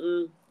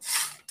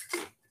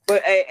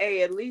 But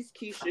hey, at least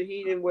Keisha,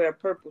 he didn't wear a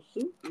purple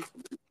suit.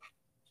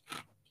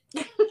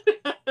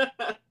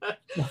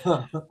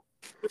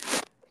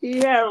 He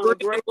had on a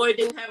great. Boy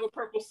didn't have a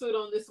purple suit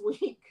on this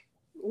week.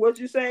 What'd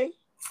you say?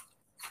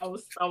 I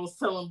was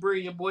telling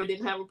Bree, your boy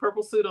didn't have a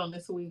purple suit on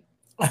this week.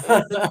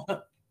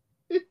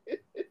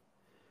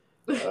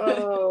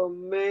 Oh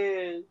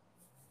man.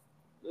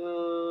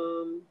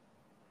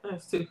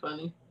 That's too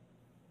funny.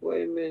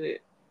 Wait a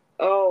minute.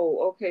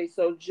 Oh, okay.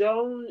 So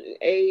Joan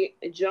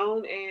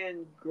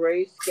and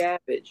Grace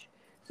Gabbage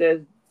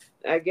says,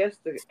 I guess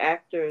the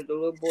actor, the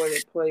little boy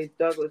that plays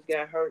Douglas,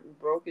 got hurt and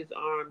broke his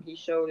arm. He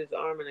showed his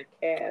arm in a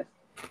cast.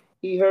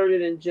 He hurt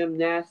it in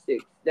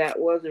gymnastics. That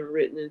wasn't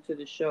written into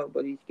the show,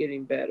 but he's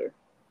getting better.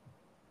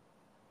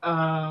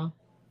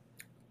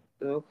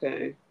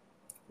 Okay.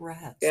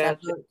 Rats.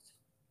 Gotcha.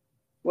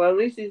 Well, at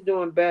least he's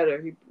doing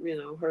better. He,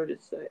 hurt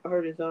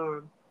his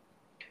arm.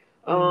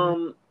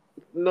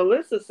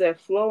 Melissa said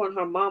Flo and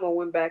her mama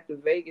went back to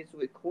Vegas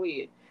with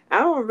Quinn. I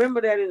don't remember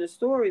that in the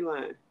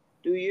storyline.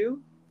 Do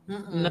you?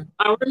 No,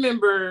 I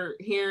remember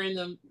hearing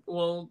them.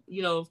 Well,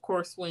 of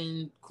course,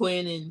 when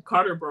Quinn and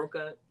Carter broke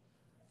up,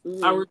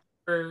 I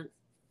remember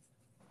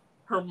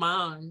her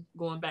mom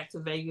going back to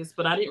Vegas,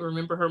 but I didn't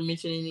remember her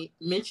mentioning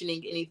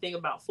anything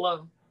about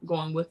Flo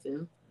going with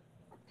them.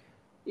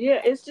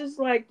 Yeah, it's just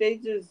like they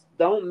just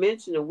don't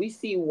mention it. We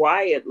see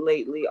Wyatt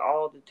lately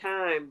all the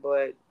time,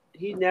 but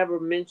he never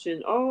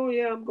mentioned, oh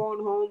yeah, I'm going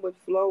home with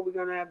Flo, we're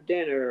gonna have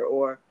dinner,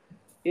 or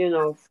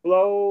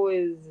Flo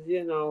is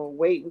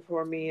waiting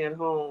for me at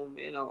home.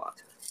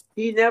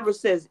 He never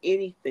says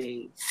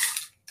anything.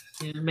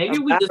 Yeah, maybe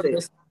we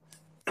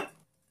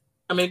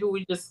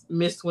just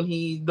missed when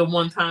the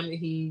one time that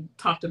he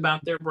talked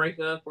about their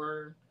breakup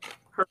or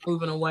her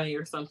moving away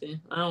or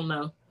something. I don't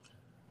know.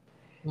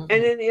 And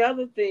then the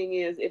other thing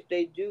is, if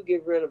they do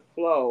get rid of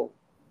Flo,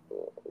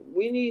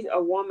 we need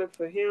a woman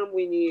for him.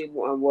 We need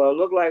one. Well, it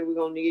look like we're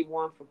gonna need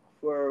one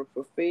for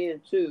Finn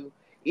too.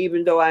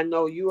 Even though I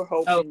know you were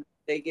hoping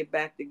they get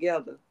back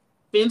together.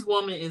 Finn's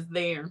woman is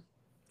there.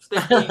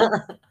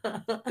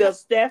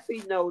 Does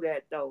Steffy know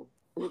that though?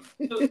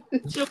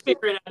 She'll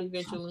figure it out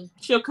eventually.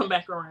 She'll come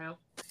back around.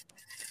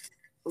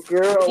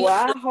 Girl, well,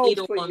 I hope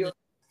for you.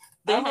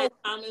 They had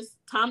Thomas.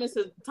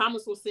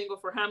 Thomas was single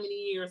for how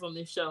many years on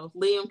this show?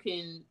 Liam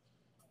can,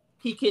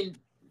 he can,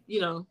 he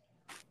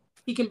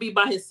can be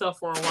by himself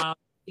for a while.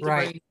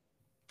 Right.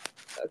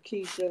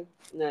 Keisha,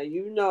 now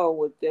you know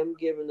with them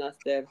giving us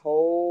that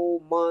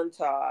whole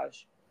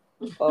montage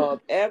of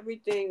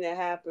everything that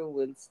happened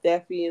with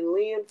Steffy and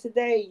Liam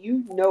today,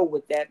 you know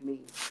what that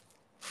means.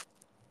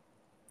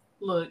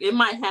 Look, it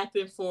might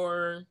happen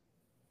for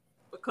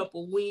a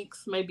couple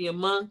weeks, maybe a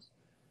month,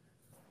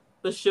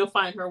 but she'll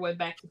find her way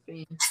back to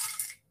Finn.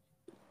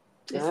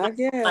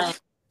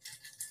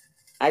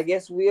 I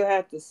guess we'll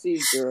have to see,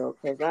 girl.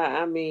 Because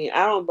I mean,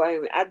 I don't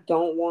blame it. I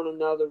don't want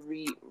another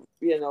read.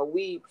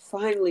 We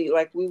finally,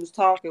 like we was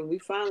talking, we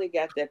finally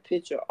got that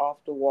picture off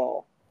the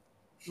wall.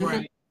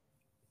 Right.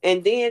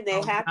 And then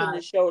they happened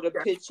to show the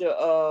picture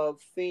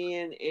of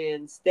Finn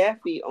and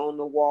Steffy on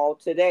the wall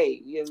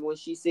today. When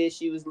she said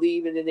she was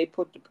leaving, and they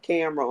put the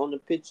camera on the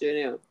picture of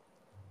them.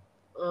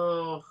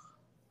 Oh.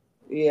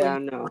 Yeah, I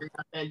know.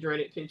 That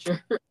dreaded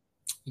picture.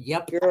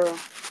 Yep. Girl,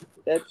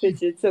 that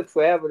picture took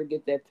forever to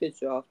get that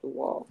picture off the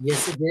wall.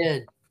 Yes, it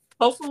did.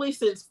 Hopefully,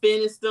 since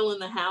Finn is still in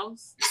the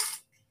house,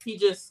 he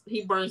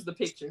burns the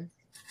picture.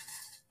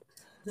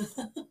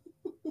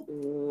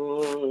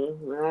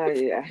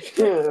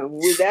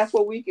 That's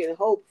what we can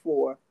hope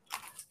for.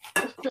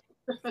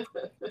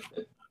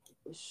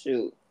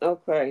 Shoot.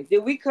 Okay. Did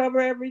we cover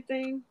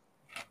everything?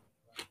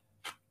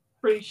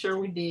 Pretty sure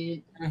we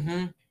did.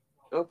 Mm-hmm.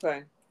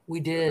 Okay. We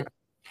did.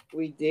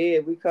 We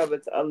did. We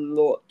covered a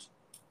lot.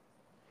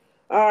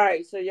 All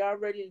right. So y'all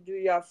ready to do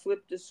y'all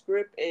flip the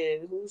script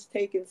and who's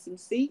taking some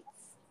seats?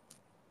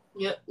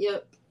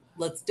 Yep.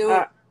 Let's do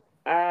it.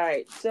 All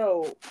right.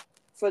 So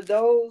for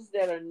those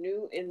that are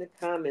new in the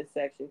comment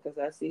section, because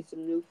I see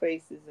some new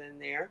faces in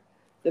there,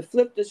 the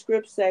flip the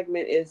script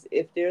segment is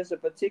if there's a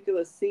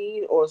particular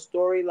scene or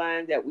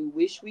storyline that we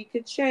wish we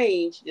could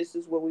change, this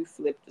is where we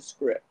flip the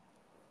script.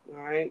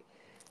 All right.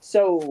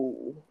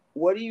 So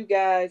what do you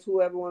guys,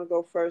 whoever want to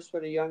go first for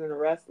the Young and the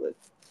Restless?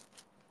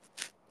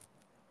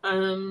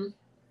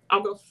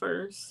 I'll go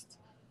first.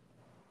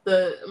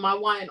 My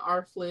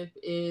Y&R flip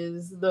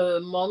is the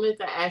moment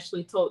that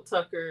Ashley told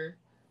Tucker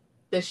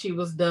that she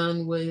was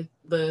done with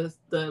the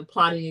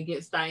plotting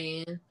against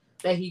Diane,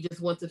 that he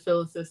just went to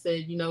Phyllis and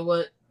said, you know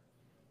what?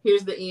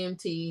 Here's the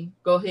EMT.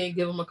 Go ahead,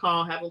 give him a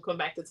call, have him come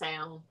back to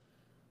town.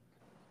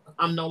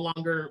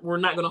 We're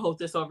not going to hold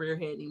this over your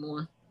head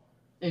anymore.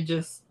 And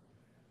just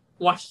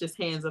washed his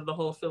hands of the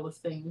whole Phyllis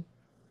thing.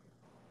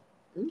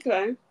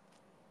 Okay.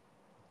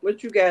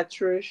 What you got,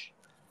 Trish?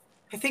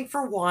 I think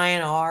for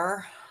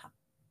Y&R,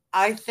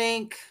 I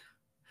think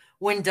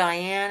when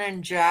Diane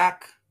and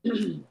Jack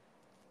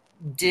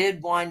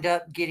did wind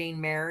up getting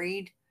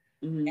married,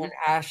 and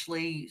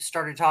Ashley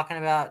started talking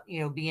about,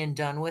 being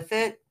done with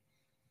it,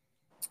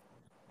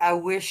 I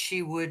wish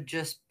she would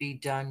just be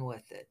done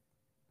with it.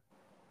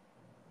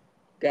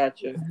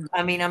 Gotcha.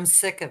 I mean, I'm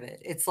sick of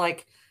it. It's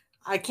like,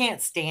 I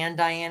can't stand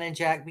Diane and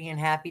Jack being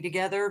happy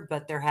together,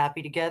 but they're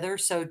happy together.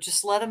 So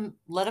just let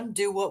them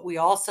do what we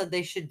all said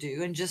they should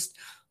do, and just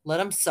let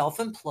them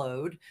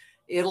self-implode.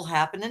 It'll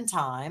happen in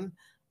time.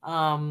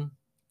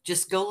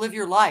 Just go live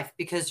your life,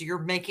 because you're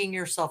making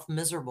yourself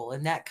miserable.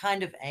 And that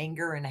kind of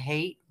anger and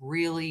hate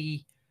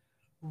really,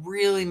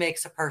 really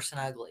makes a person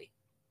ugly.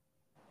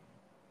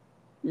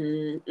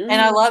 Mm-hmm.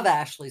 And I love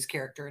Ashley's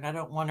character, and I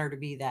don't want her to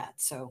be that.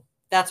 So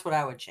that's what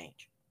I would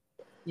change.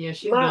 Yeah,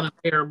 she's been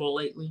unbearable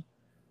lately.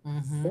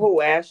 Mm-hmm.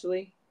 Who,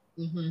 Ashley?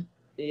 Mm-hmm.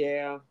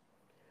 Yeah.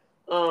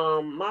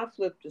 My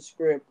flip the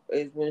script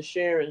is when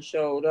Sharon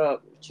showed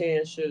up.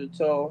 Chan should have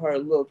told her,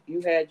 "Look,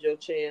 you had your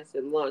chance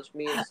at lunch.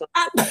 Me and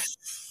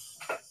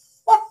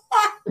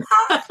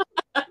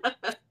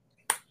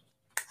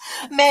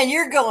Man,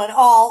 you're going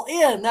all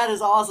in. That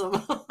is awesome.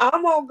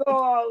 I'm gonna go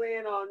all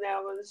in on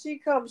that one. She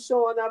comes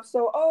showing up.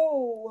 So,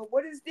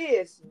 what is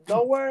this?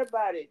 Don't worry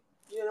about it.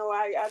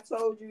 I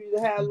told you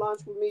to have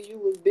lunch with me. You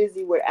was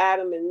busy with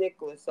Adam and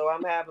Nicholas, so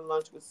I'm having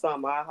lunch with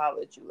Summer. I'll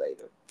holler at you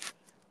later.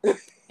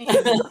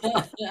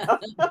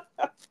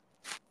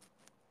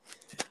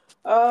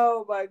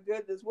 Oh my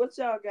goodness, what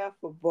y'all got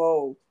for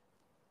both?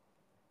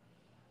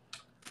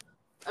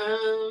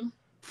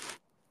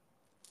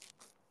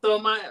 So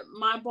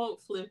my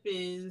boat flip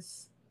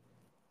is,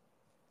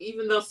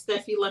 even though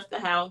Steffi left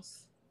the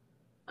house,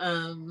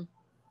 I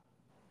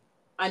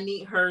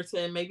need her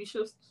to, maybe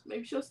she'll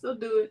still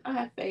do it. I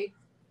have faith.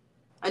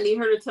 I need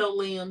her to tell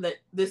Liam that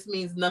this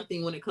means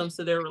nothing when it comes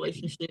to their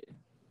relationship.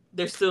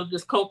 They're still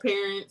just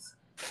co-parents.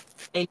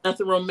 Ain't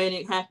nothing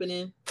romantic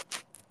happening.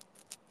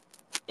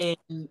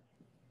 And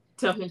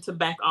tell him to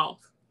back off.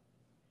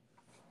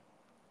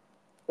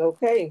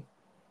 Okay.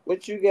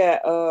 What you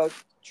got,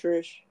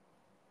 Trish?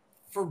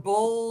 For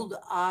bold,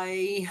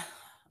 I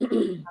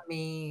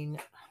mean,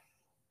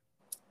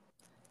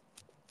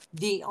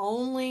 the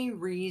only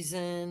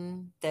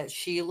reason that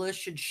Sheila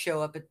should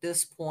show up at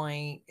this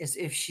point is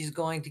if she's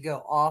going to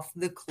go off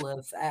the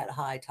cliff at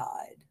high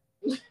tide.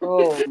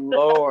 Oh,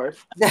 Lord.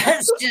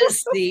 That's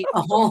just the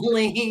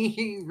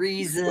only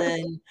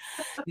reason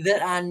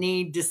that I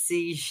need to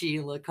see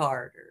Sheila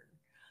Carter.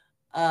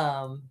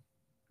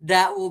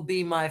 That will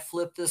be my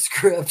flip the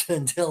script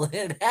until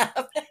it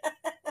happens.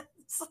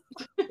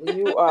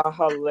 You are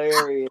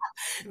hilarious.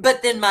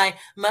 But then my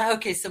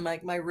okay, so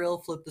my real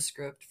flip the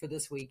script for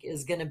this week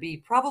is going to be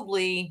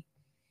probably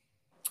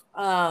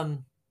I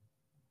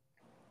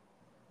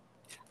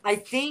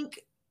think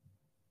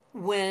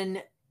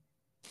when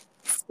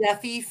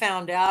Steffi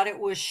found out it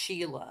was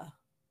Sheila,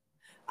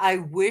 I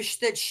wish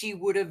that she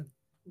would have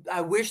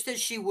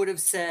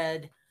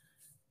said,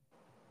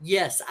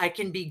 yes, I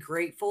can be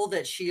grateful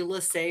that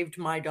Sheila saved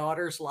my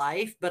daughter's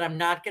life, but I'm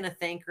not going to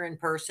thank her in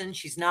person.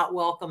 She's not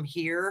welcome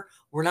here.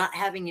 We're not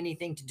having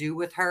anything to do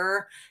with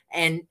her,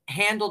 and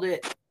handled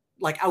it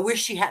like I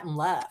wish she hadn't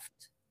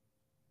left.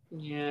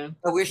 Yeah.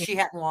 I wish she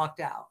hadn't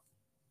walked out.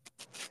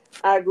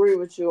 I agree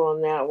with you on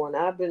that one.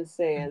 I've been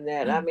saying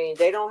that. I mean,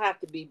 they don't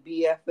have to be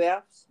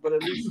BFFs, but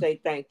at least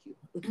say thank you.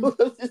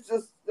 It's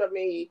just, I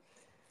mean,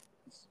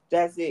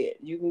 that's it.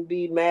 You can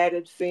be mad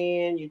at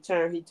Finn. He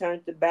turned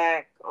the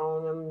back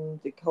on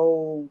him, the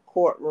whole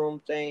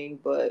courtroom thing.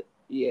 But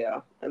yeah,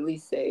 at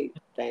least say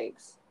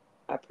thanks.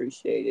 I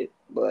appreciate it,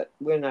 but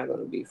we're not going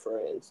to be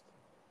friends.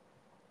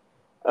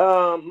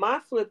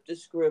 My flip the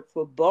script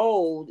for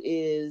bold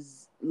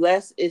is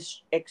let's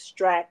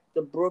extract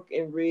the Brooke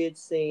and Ridge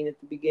scene at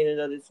the beginning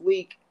of this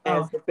week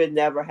as if it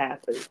never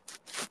happened.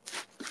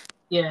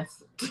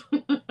 Yes.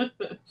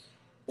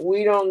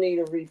 We don't need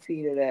a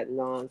repeat of that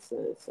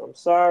nonsense. I'm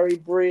sorry,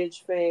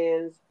 Bridge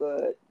fans,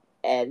 but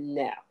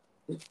now.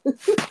 I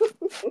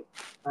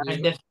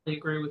definitely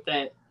agree with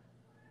that.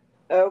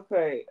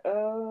 Okay.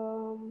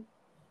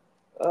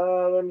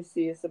 Let me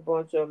see. It's a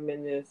bunch of them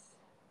in this.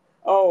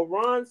 Oh,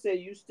 Ron said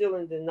you still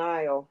in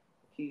denial,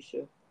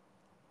 Keisha.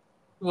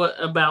 What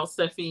about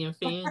Steffy and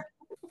Finn?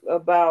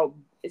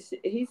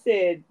 He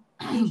said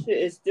Keisha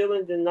is still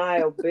in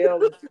denial.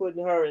 Belle is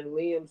putting her in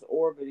Liam's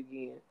orbit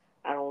again.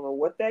 I don't know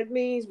what that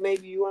means.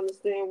 Maybe you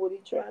understand what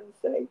he's trying to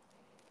say.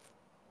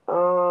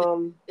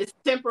 It's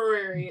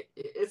temporary.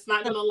 It's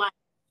not gonna last.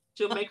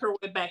 She'll make her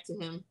way back to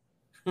him.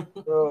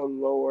 Oh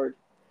Lord.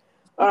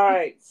 All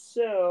right,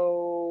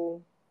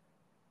 so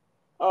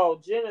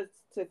Jenna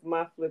took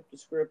my flip the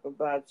script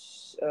about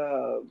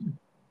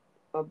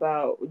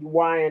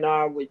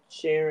Y&R with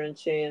Sharon,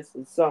 Chance,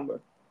 and Summer.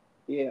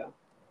 Yeah,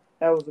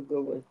 that was a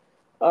good one.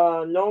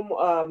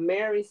 No.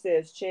 Mary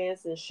says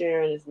Chance and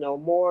Sharon is no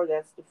more.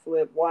 That's the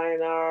flip.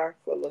 Y&R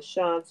for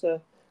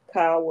LaShanta.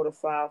 Kyle would have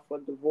filed for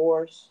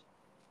divorce.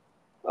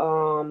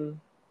 Shabrita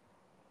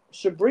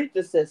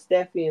says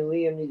Steffi and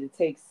Liam need to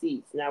take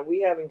seats. Now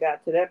we haven't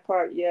got to that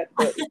part yet,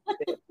 but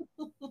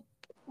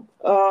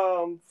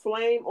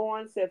Flame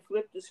On said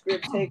flip the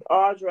script, take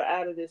Audra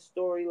out of this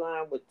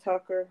storyline with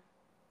Tucker.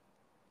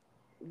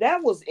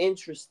 That was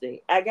interesting.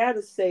 I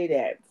gotta say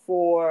that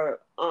for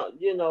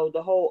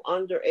the whole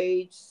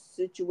underage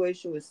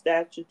situation with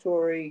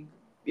statutory,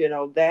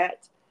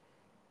 that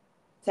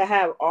to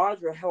have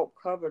Audra help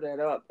cover that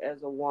up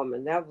as a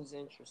woman, that was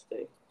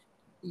interesting.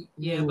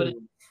 Yeah, but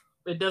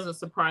it doesn't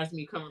surprise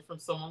me coming from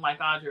someone like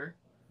Audra.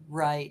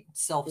 Right,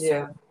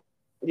 self-serve.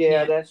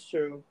 Yeah, that's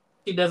true.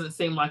 She doesn't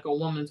seem like a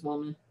woman's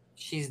woman.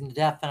 She's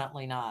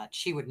definitely not.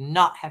 She would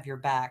not have your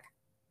back.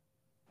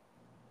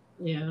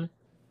 Yeah.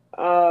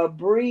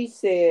 Bree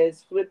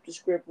says, flip the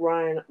script,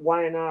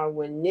 Y&R,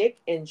 when Nick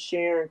and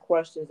Sharon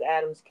questions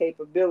Adam's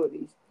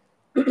capabilities.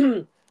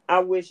 I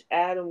wish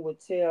Adam would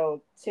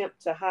tell Temp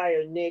to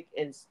hire Nick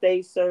and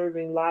stay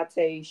serving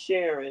latte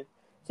Sharon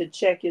to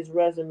check his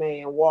resume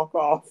and walk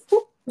off.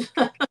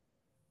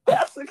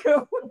 That's a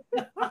good one.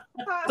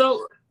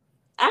 So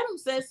Adam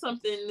said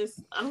something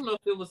I don't know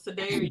if it was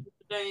today or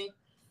yesterday.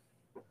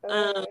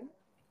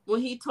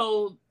 When he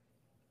told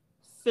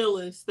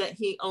Phyllis that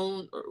he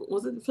owned, or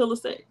was it Phyllis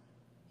that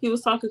he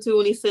was talking to,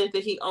 when he said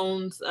that he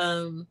owns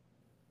a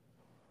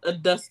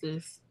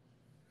Dustis.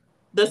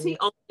 Does he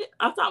own it?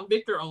 I thought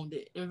Victor owned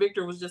it, and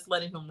Victor was just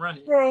letting him run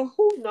it. Girl,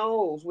 who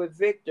knows with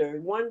Victor?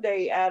 One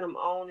day Adam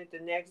owned it, the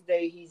next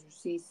day he's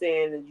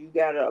saying that you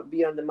gotta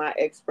be under my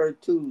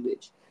expert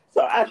tutelage.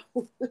 So I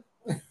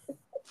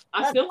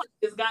feel like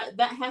this guy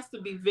that has to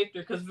be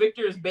Victor, because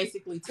Victor is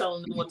basically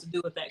telling them what to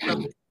do with that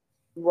company.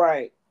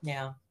 Right.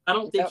 Yeah. I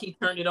don't think he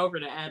turned it over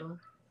to Adam.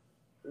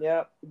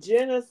 Yep.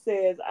 Jenna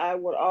says I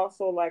would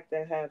also like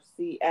to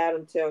see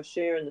Adam tell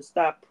Sharon to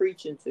stop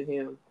preaching to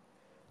him.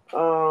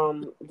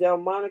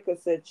 Delmonica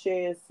said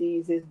Chan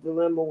sees his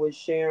dilemma with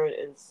Sharon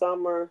and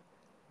Summer.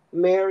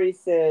 Mary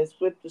says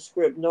flip the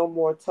script, no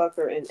more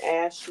Tucker and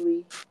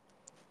Ashley.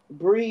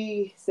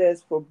 Bree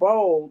says for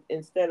bold,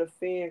 instead of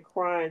Finn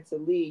crying to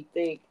leave,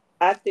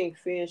 I think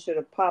Finn should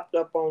have popped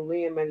up on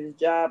Liam at his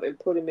job and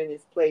put him in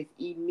his place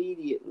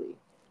immediately.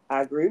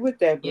 I agree with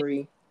that,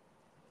 Bree.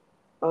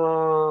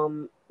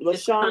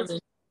 LaShawn,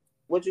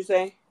 what'd you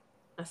say?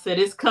 I said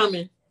it's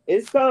coming.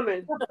 It's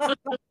coming.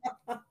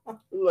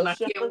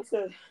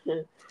 LaShanta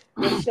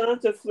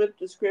flipped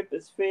the script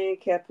as Finn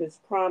kept his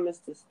promise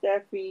to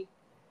Steffi.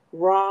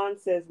 Ron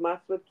says my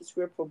flip the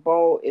script for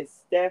Bo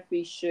is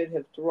Steffi should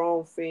have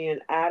thrown Finn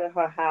out of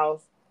her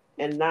house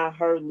and not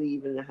her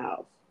leaving the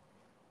house.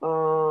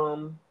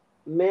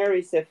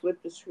 Mary said,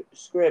 flip the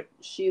script.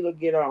 Sheila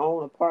get her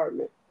own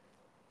apartment.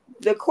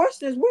 The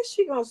question is, where's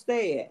she gonna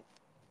stay at?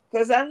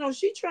 Because I know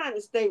she trying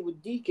to stay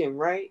with Deacon,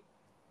 right?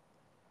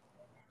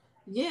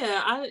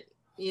 Yeah.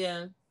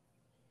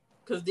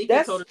 Because Deacon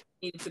That's told her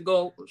she needed to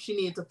go. She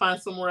needed to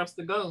find somewhere else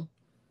to go.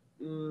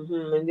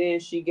 And then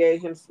she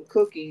gave him some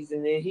cookies,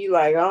 and then he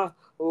like, oh,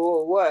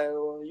 what?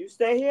 Well, you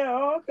stay here?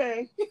 Oh,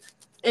 okay.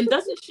 And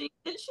didn't she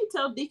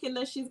tell Deacon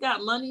that she's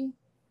got money?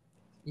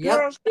 Yep.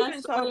 Girl, she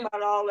been talking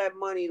about all that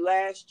money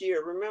last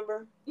year.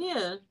 Remember?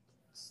 Yeah.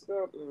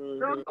 Girl,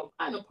 Go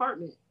find an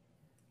apartment.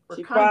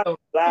 She probably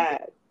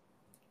lied.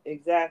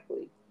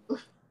 Exactly.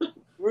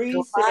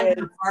 Go find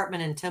an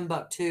apartment in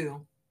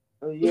Timbuktu.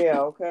 Oh, yeah,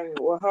 okay.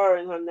 Well, her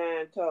and her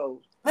 9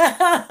 toes.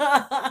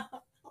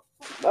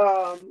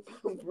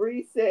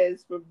 Bree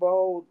says for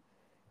Bold,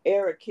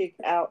 Eric kick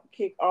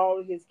all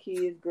of his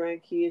kids,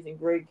 grandkids, and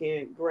great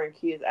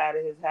grandkids out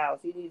of his house.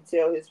 He need to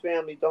tell his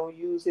family don't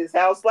use his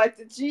house like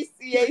the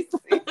GCAC.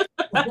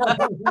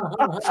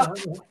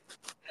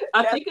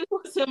 I think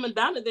it's him and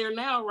Donna there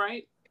now,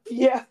 right?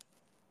 Yeah.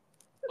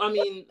 I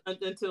mean,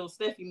 until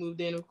Steffy moved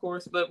in, of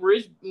course, but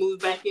Rich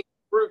moved back in.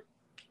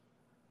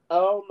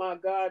 Oh my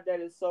God, that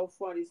is so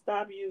funny.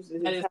 Stop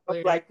using his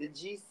house like the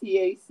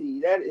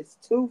GCAC. That is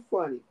too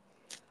funny.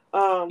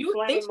 You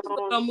would think she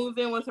would go move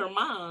in with her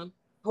mom.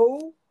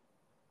 Who?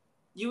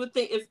 You would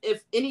think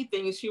if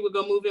anything, she would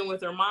go move in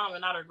with her mom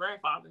and not her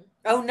grandfather.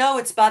 Oh no,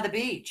 it's by the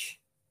beach.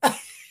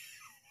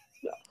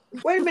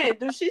 Wait a minute,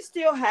 does she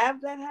still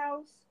have that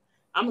house?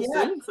 I'm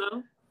assuming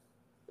so.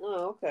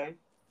 Oh, okay.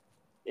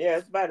 Yeah,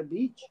 it's by the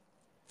beach.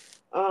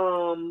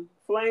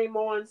 Flame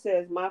On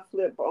says my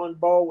flip on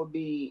Bo would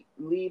be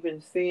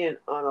leaving Finn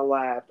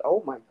unalived.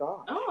 Oh my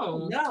God.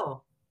 Oh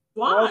no.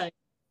 Why?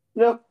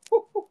 No.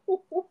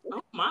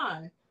 Oh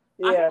my.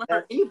 Yeah, I haven't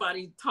heard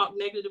anybody talk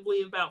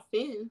negatively about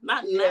Finn.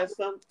 There's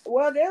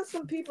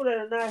some people that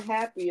are not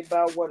happy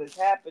about what has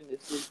happened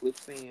this week with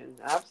Finn.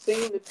 I've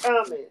seen the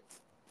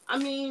comments. I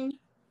mean,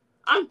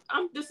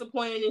 I'm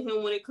disappointed in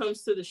him when it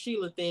comes to the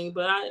Sheila thing,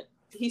 but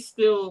he's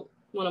still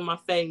one of my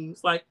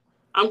faves. Like,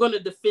 I'm going to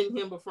defend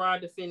him before I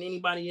defend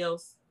anybody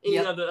else, any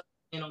other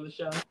man on the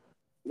show.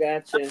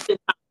 Gotcha.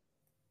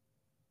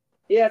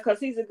 Yeah, because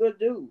he's a good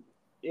dude.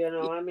 You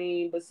know, I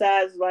mean,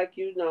 besides, like,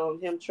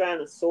 him trying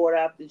to sort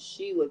out this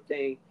Sheila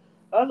thing.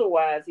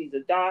 Otherwise, he's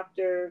a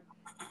doctor.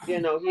 He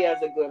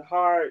has a good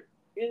heart.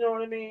 You know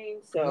what I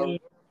mean? So,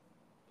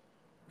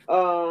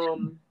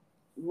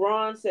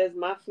 Ron says,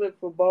 my flip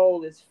for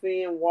Bowl is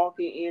Finn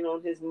walking in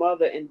on his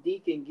mother and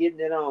Deacon getting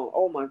it on.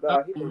 Oh, my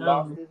God. He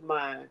lost his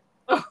mind.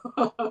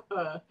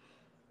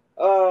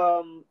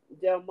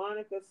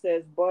 Delmonica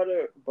says,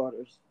 Butters.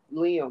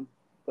 Liam.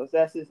 Because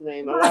that's his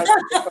name.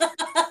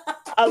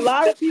 A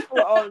lot of people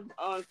on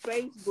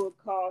Facebook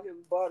call him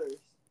Butters.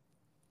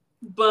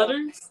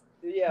 Butters?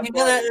 Yeah. You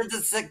know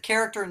that's a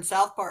character in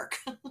South Park.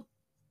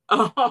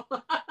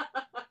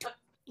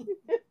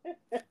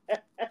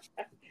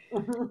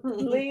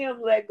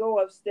 Liam let go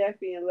of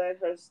Steffy and let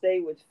her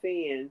stay with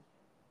Finn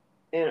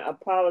and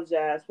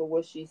apologize for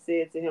what she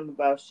said to him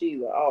about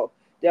Sheila. Oh,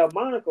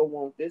 Delmonica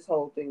wants this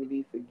whole thing to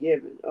be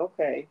forgiven.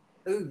 Okay.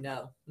 Ooh,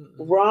 no.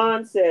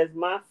 Ron says,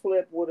 my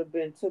flip would have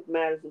been took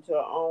matters into her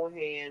own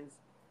hands.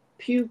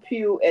 Pew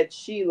pew at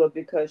Sheila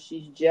because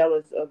she's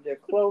jealous of their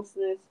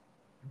closeness.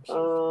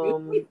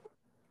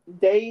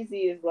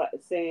 Daisy is like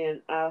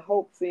saying, I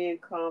hope Finn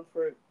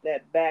confront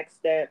that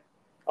backstab.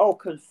 Oh,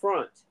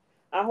 confront.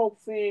 I hope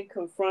Finn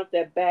confront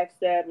that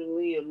backstabbing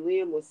Liam.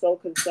 Liam was so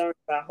concerned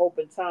about Hope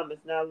and Thomas.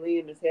 Now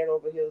Liam is head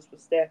over heels for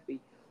Steffy.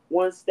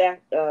 Once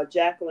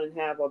Jacqueline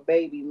have a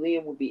baby,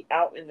 Liam will be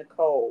out in the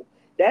cold.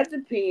 That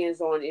depends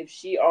on if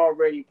she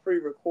already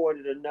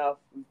pre-recorded enough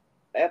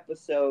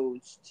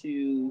episodes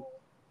to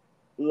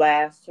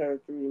last her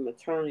through the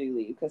maternity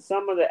leave, because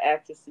some of the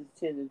actresses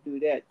tend to do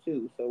that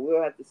too, so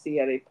we'll have to see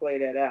how they play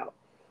that out.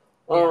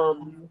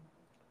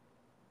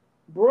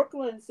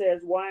 Brooklyn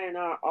says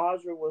Y&R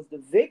Audra was the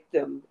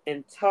victim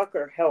and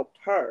Tucker helped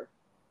her.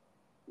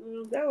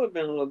 That would have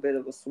been a little bit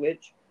of a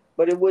switch,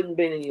 but it wouldn't have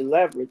been any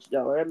leverage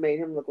though. That made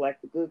him look like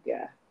the good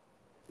guy.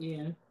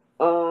 Yeah.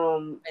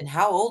 And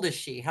how old is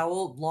she? How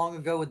long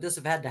ago would this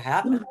have had to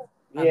happen?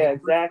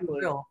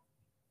 Exactly.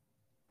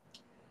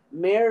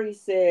 Mary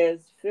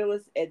says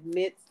Phyllis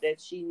admits that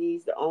she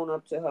needs to own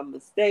up to her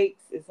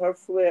mistakes. It's her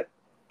flip.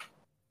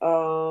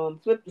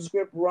 Flip the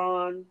script,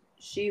 Ron.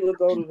 Sheila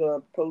go to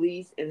the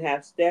police and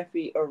have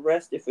Steffy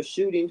arrested for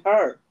shooting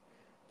her.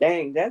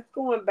 Dang, that's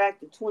going back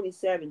to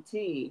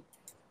 2017.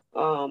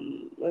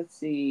 Let's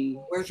see.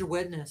 Where's your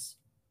witness?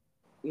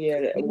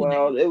 Yeah,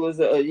 well, it was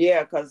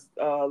because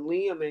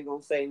Liam ain't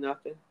gonna say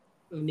nothing.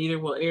 Neither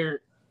will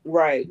Eric.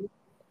 Right.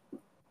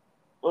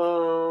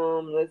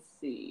 Let's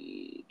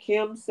see.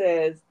 Kim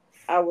says,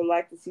 I would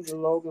like to see the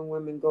Logan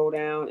women go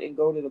down and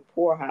go to the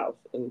poorhouse.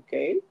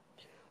 Okay.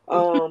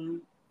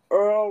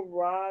 Earl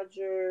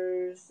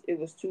Rogers, it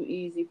was too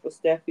easy for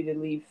Steffy to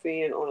leave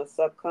Finn on a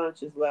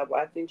subconscious level.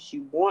 I think she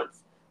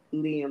wants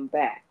Liam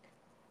back.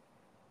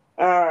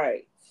 All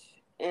right.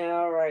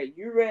 All right,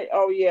 you ready?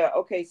 Oh yeah,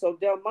 okay. So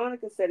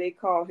Delmonica said they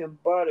call him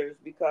Butters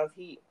because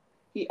he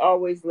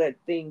always let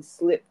things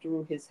slip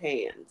through his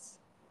hands.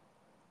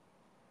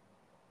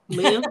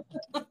 Liam?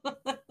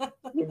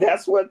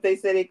 That's what they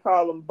say they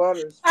call him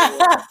Butters for.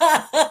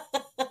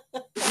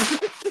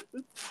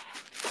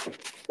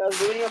 Because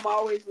Liam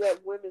always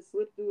let women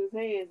slip through his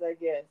hands, I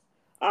guess.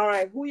 All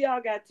right, who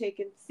y'all got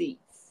taking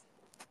seats?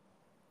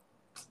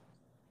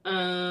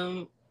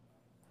 On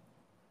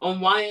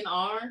Y and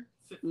R,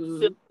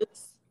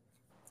 Phyllis.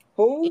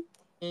 Who?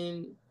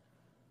 And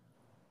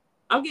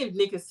I'll give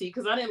Nick a seat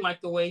because I didn't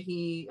like the way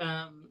he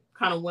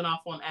kind of went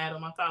off on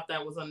Adam. I thought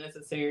that was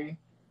unnecessary.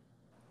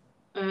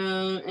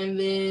 And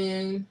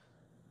then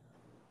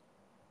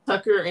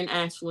Tucker and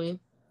Ashley.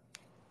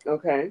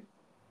 Okay.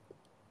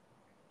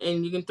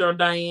 And you can throw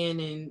Diane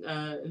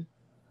and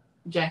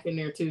Jack in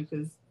there too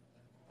because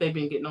they've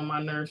been getting on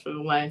my nerves for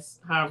the last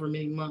however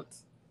many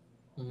months.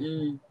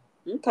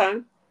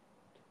 Okay.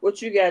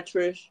 What you got,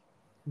 Trish?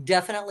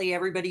 Definitely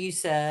everybody you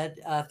said.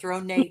 Throw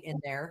Nate in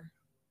there.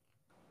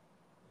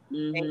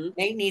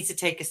 Nate needs to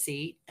take a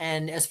seat.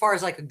 And as far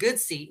as like a good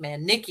seat,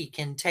 man, Nikki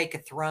can take a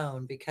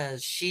throne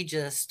because she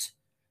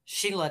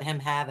let him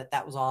have it.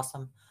 That was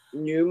awesome.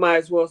 You might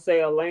as well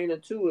say Elena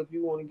too if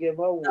you want to give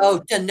her one.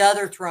 Oh,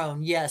 another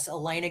throne. Yes,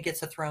 Elena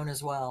gets a throne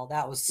as well.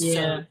 That was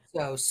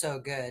so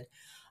good.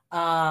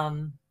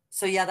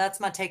 So yeah, that's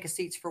my take a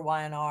seats for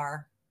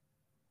Y&R.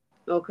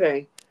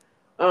 Okay.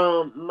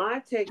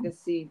 My take a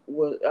seat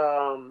was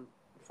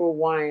for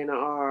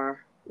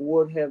Y&R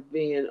would have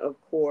been, of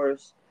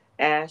course,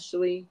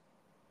 Ashley,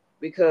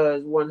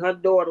 because when her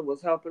daughter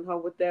was helping her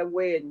with that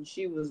wedding,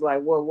 she was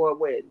like, "What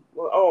wedding?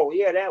 Well, oh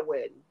yeah, that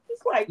wedding."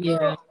 It's like,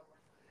 girl,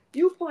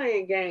 you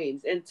playing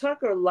games, and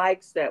Tucker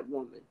likes that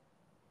woman.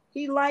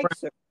 He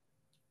likes her,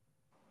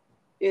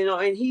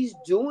 and he's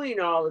doing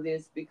all of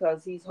this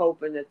because he's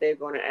hoping that they're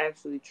going to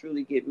actually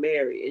truly get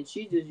married, and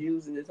she's just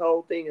using this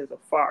whole thing as a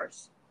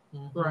farce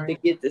to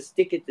get the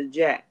stick it to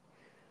Jack.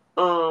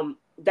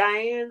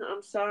 Diane,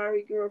 I'm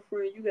sorry,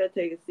 girlfriend, you gotta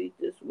take a seat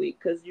this week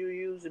because you're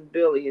using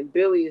Billy, and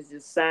Billy is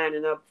just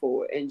signing up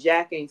for it, and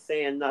Jack ain't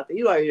saying nothing.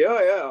 He's like,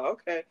 yeah,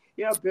 okay,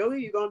 yeah,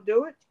 Billy, you gonna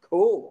do it?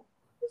 Cool.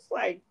 It's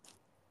like,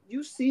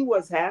 you see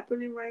what's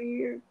happening right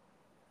here.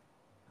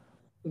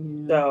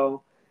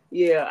 So,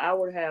 yeah, I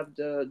would have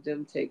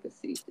them take a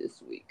seat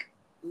this week.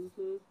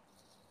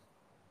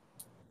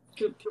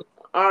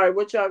 All right,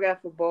 what y'all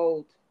got for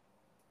bold?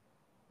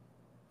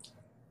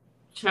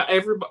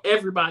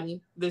 Everybody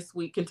this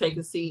week can take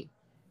a seat,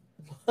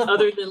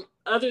 other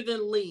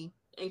than Lee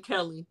and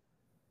Kelly.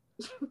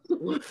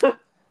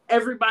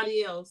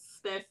 Everybody else,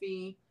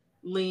 Steffy,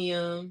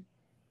 Liam,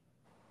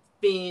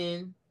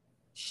 Ben,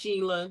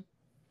 Sheila.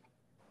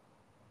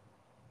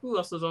 Who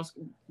else was on?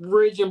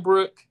 Ridge and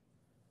Brooke.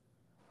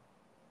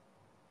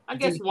 I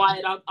guess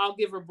Wyatt. I'll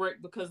give her a break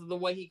because of the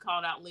way he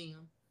called out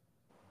Liam.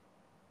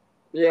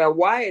 Yeah,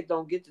 Wyatt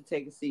don't get to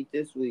take a seat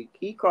this week.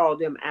 He called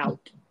him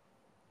out.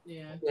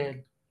 Yeah.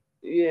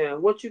 Yeah.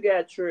 What you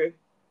got, Trey?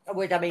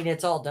 Wait, I mean,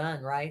 it's all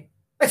done, right?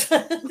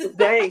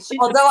 Dang.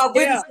 Although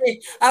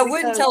I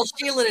wouldn't tell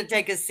Sheila to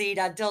take a seat.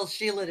 I'd tell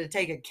Sheila to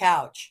take a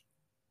couch.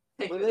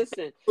 Well,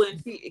 listen,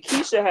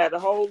 Keisha had a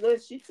whole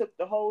list. She took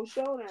the whole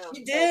show down.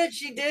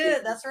 She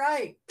did. That's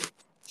right.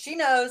 She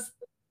knows.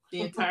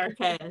 The entire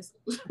cast.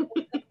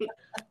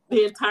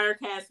 The entire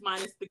cast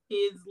minus the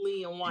kids,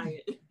 Lee and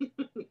Wyatt.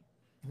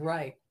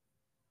 Right.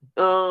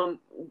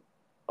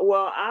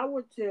 Well, I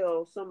would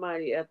tell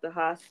somebody at the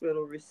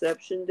hospital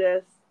reception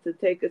desk to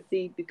take a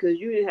seat because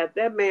you didn't have,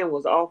 that man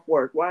was off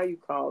work. Why are you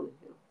calling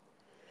him?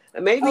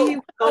 And maybe he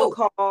was on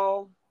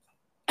call.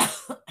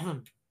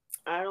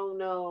 I don't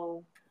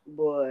know,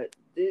 but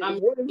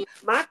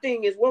my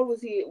thing is, what was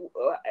he?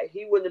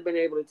 He wouldn't have been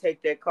able to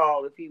take that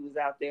call if he was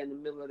out there in the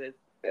middle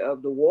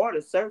of the water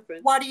surfing.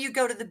 Why do you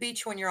go to the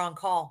beach when you're on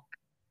call?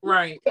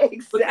 Right.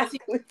 Exactly.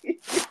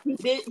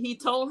 He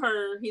told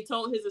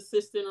his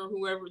assistant or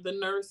whoever, the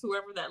nurse,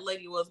 whoever that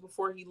lady was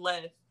before he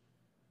left,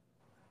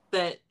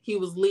 that he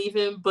was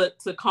leaving, but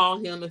to call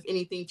him if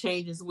anything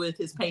changes with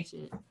his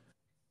patient.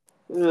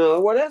 No,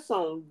 well, that's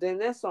on him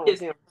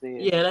then.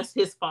 Yeah, that's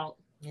his fault.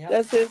 Yep.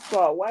 That's his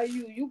fault. Why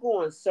you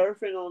going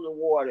surfing on the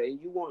water and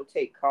you want to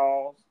take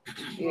calls?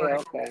 Yeah,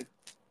 okay.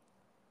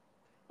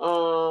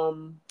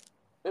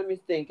 Let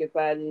me think if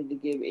I need to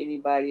give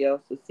anybody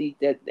else a seat.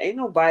 That ain't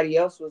nobody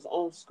else was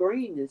on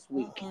screen this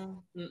week.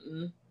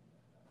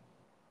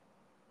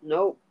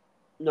 Nope.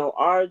 No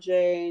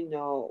RJ.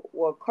 No.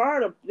 Well,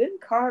 Carter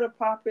didn't Carter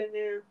pop in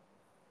there?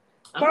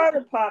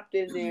 Carter popped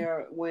in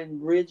there when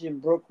Ridge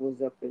and Brooke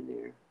was up in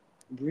there.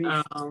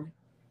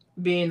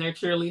 Being their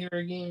cheerleader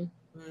again.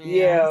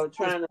 Yeah,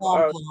 trying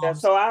to.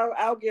 So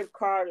I'll give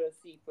Carter a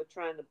seat for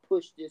trying to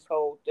push this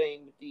whole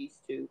thing with these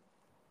two.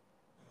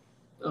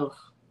 Ugh.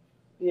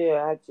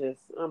 Yeah,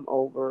 I'm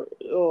over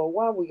it. Oh,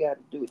 why we got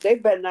to do it? They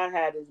better not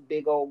have this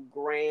big old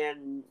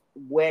grand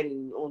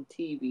wedding on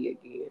TV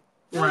again.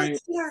 Right.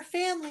 Let's get our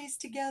families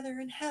together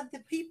and have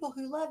the people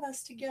who love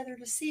us together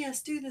to see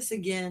us do this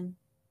again.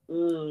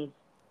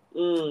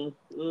 I'm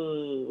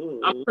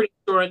pretty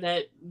sure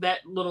that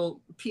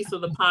little piece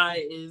of the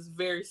pie is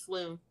very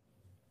slim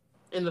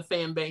in the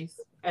fan base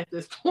at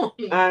this point.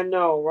 I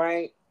know,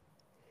 right?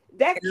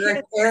 That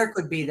Eric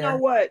would be there. You know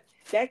what?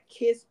 That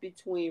kiss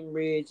between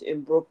Ridge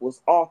and Brooke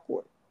was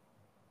awkward.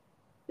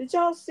 Did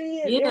y'all see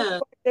it? Yeah.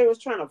 They was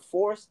trying to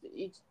force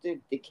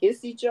to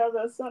kiss each other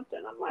or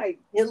something. I'm like,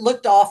 it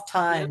looked off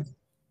time.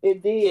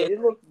 It did. Yeah.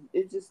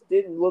 It just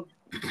didn't look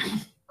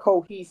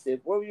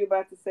cohesive. What were you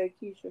about to say,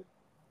 Keisha?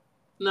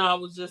 No,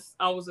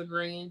 I was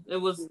agreeing. It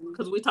was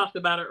because we talked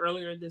about it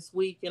earlier this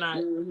week,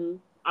 and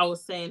I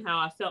was saying how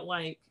I felt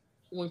like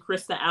when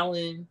Krista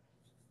Allen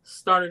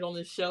started on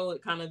the show,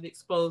 it kind of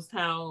exposed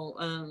how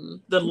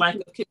the lack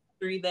of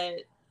chemistry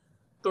that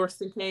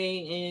Thorsten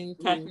Kaye and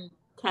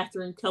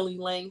Catherine Kelly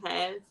Lang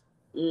have.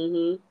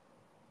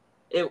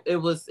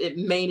 It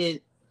made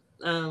it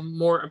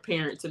more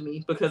apparent to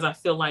me because I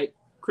feel like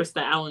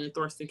Krista Allen and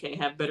Thorsten Kaye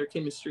have better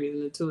chemistry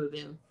than the two of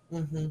them.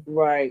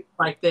 Right.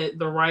 Like the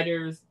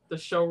writers, the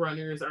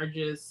showrunners are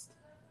just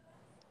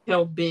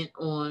hell bent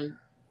on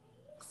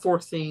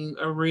forcing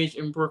a Ridge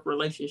and Brooke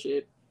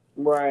relationship.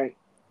 Right.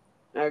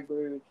 I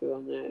agree with you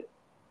on that.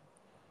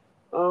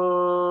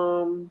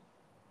 Hold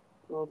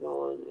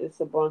on. It's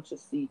a bunch of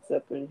seats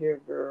up in here,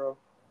 girl.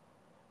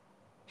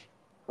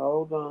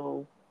 Hold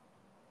on.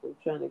 I'm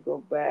trying to go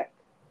back.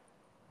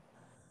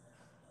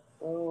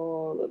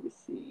 Oh, let me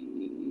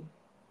see.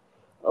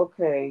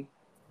 Okay.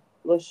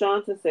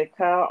 LaShanta said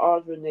Kyle,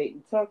 Audra, Nate,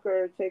 and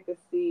Tucker take a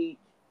seat.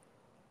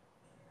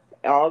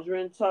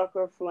 Audra and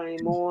Tucker,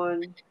 flame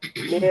on.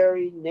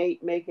 Mary,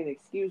 Nate making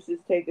excuses,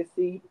 take a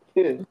seat.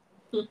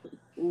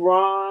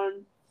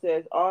 Ron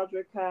says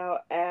Audra, Kyle,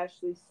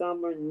 Ashley,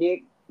 Summer,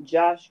 Nick,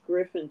 Josh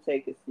Griffin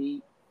take a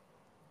seat.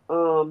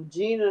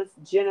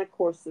 Jenna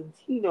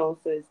Corsentino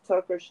says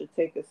Tucker should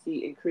take a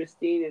seat, and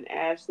Christine and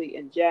Ashley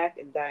and Jack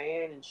and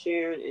Diane and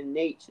Sharon and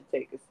Nate should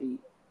take a seat.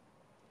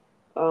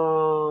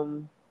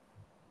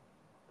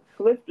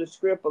 Flip the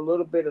script a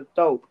little bit of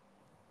Thope.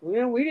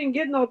 Well, we didn't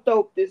get no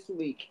Thope this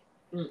week.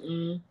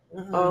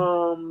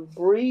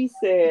 Bree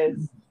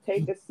says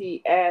take a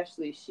seat,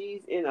 Ashley.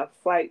 She's in a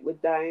fight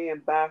with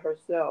Diane by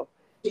herself.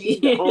 She's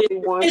the only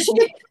one who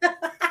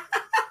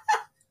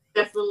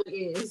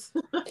definitely is.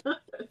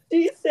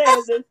 She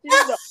says that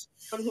she's the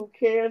one who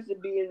cares to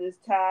be in this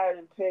tired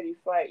and petty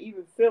fight.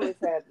 Even Phyllis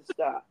had to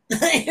stop.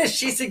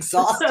 She's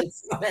exhausted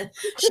from it.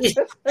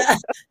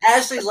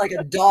 Ashley's like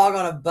a dog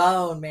on a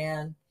bone,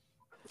 man.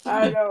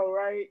 I know,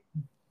 right?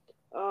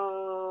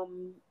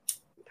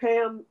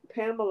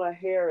 Pamela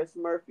Harris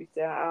Murphy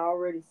said, I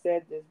already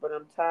said this, but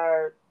I'm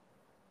tired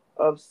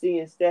of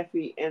seeing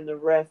Steffy and the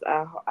rest.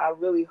 I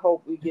really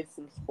hope we get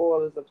some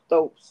spoilers of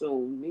Thope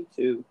soon. Me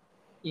too.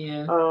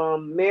 Yeah.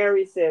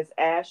 Mary says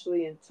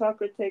Ashley and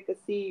Tucker take a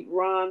seat.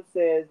 Ron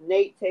says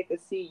Nate take a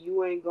seat.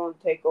 You ain't gonna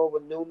take over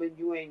Newman.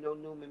 You ain't no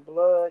Newman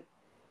blood.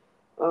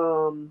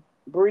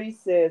 Bree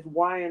says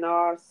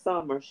Y&R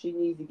Summer. She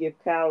needs to give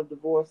Kyle a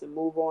divorce and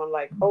move on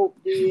like Hope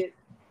did.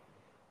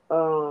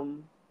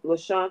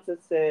 LaShanta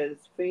says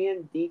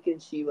Finn, Deacon,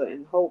 Sheila,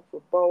 and Hope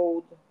for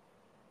bold.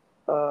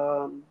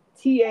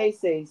 TA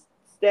says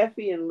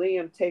Steffy and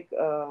Liam take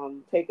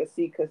a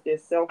seat because they're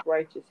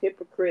self-righteous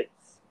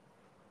hypocrites.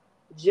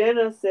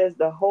 Jenna says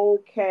the whole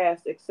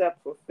cast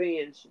except for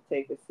Finn should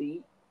take a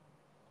seat.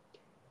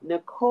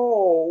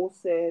 Nicole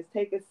says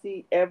take a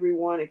seat,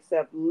 everyone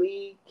except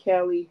Lee,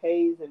 Kelly,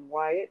 Hayes, and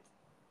Wyatt.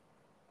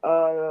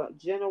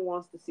 Jenna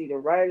wants to see the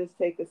writers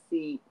take a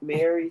seat.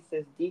 Mary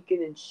says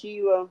Deacon and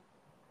Sheila.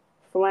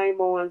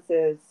 Flame on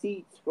says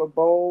seats for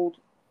Bold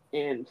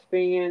and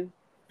Finn.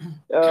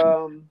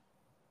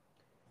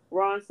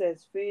 Ron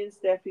says Finn,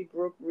 Steffy,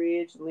 Brooke,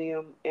 Ridge,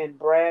 Liam, and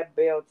Brad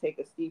Bell take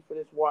a seat for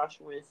this wash,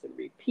 rinse, and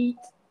repeat.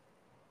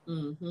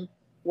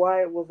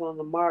 Wyatt was on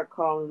the mark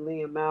calling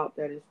Liam out.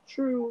 That is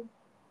true.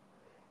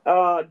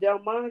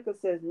 Delmonica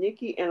says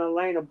Nikki and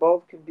Elena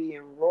both can be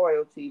in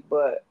royalty,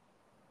 but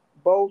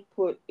both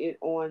put it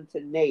on to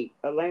Nate.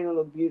 Elena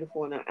looked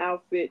beautiful in her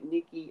outfit.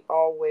 Nikki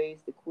always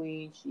the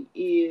queen she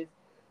is.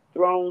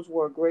 Thrones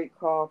were a great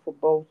call for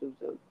both of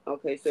them.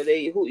 Okay, so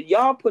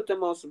y'all put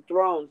them on some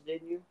thrones,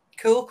 didn't you?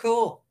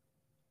 Cool.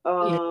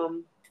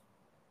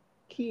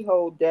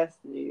 Keyhole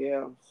Destiny,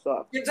 yeah,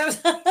 sucks.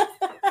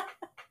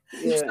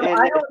 Yeah, so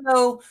I don't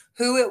know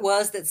who it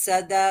was that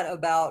said that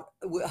about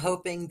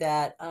hoping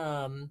that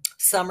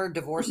Summer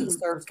divorces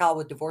serves Kyle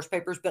with divorce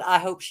papers, but I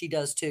hope she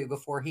does too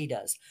before he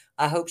does.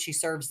 I hope she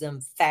serves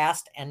them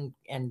fast and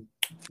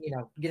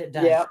get it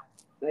done. Yeah,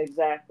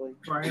 exactly.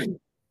 Right.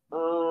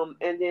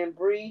 And then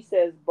Bree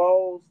says,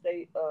 Bowles,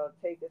 take a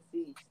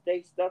seat.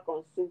 Stay stuck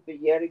on Super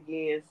yet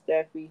again,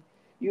 Steffi.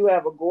 You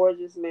have a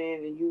gorgeous man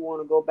and you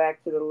want to go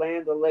back to the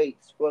Land of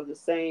Lakes for the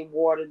same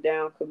watered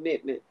down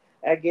commitment.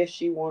 I guess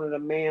she wanted a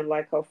man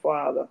like her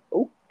father.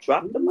 Ooh,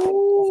 drop the mic.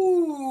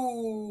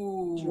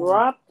 Ooh.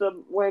 Drop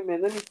the. Wait a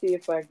minute. Let me see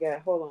if I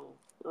got. Hold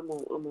on. I'm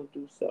gonna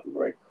do something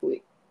right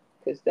quick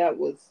because that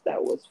was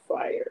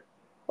fire.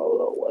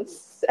 Hold on 1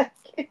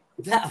 second.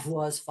 That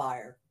was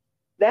fire.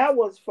 That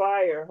was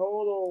fire.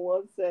 Hold on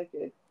 1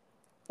 second.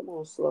 Come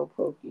on, slow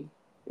pokey.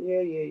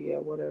 Yeah,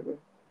 whatever.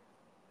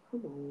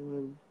 Come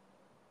on.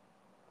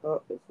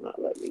 Oh, it's not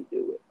letting me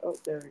do it. Oh,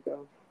 there we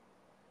go.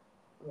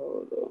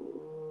 Hold on.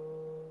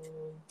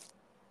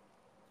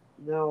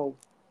 No.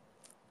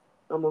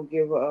 I'm gonna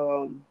give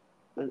an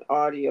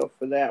audio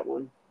for that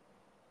one.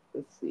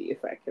 Let's see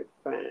if I can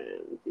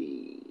find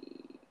the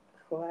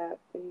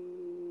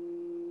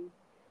clapping.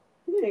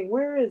 Dang,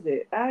 where is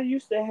it? I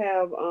used to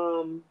have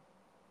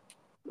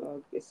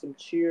get some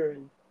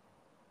cheering.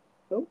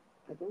 Oh,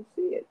 I don't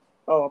see it.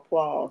 Oh,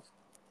 applause.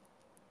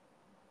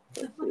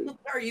 Let's see.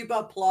 Are you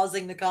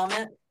applauding the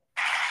comment?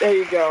 There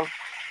you go.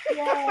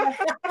 Yeah.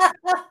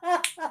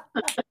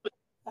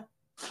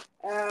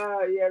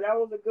 Yeah, that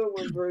was a good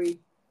one, Bree.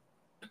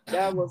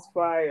 That was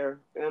fire.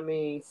 I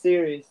mean,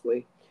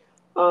 seriously.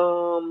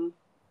 KKL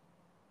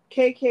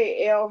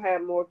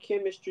had more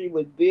chemistry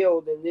with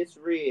Bill than this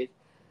Ridge.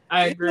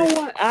 I agree. You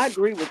know what? I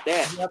agree with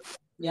that. Yep.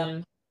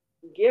 Yeah.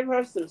 Give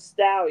her some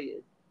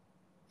stallion.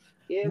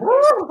 Give her.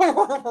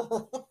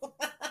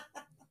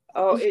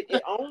 Oh, it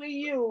only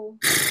you.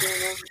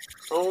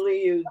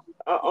 Only you.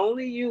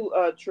 Only you,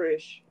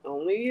 Trish.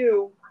 Only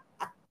you.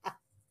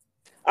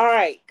 All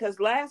right, because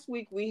last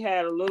week we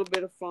had a little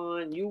bit of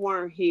fun. You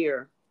weren't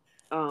here,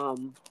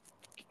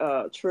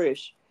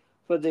 Trish,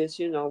 for this,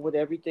 with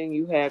everything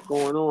you had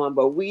going on.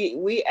 But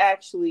we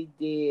actually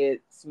did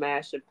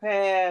Smash a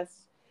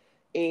Pass,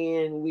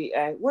 and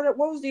what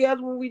was the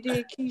other one we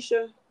did,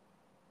 Keisha?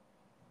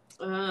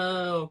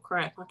 Oh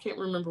crap! I can't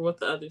remember what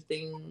the other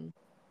thing.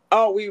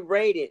 Oh, we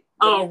rated.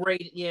 Oh,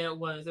 rated. Yeah, it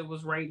was. It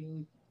was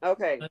rating.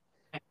 Okay.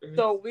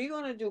 So we're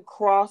gonna do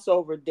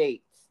crossover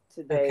dates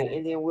today,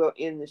 and then we'll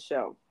end the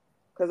show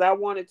because I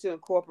wanted to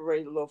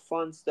incorporate a little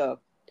fun stuff.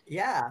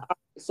 Yeah.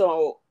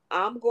 So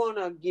I'm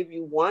gonna give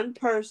you one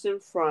person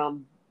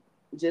from,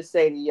 just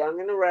say, The Young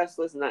and the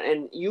Restless,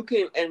 and you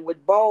can, and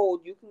with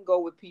bold, you can go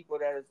with people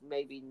that is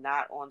maybe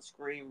not on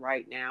screen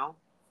right now.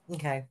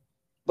 Okay.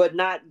 But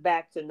not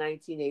back to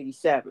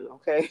 1987.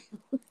 Okay.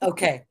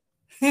 Okay.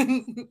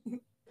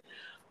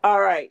 All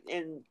right,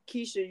 and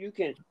Keisha, you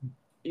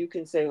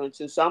can say one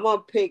too. So I'm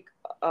gonna pick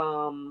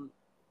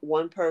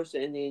one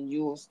person, and then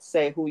you'll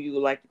say who you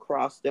would like to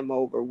cross them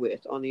over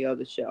with on the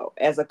other show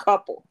as a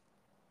couple.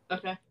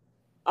 Okay.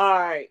 All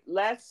right,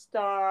 let's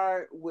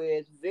start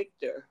with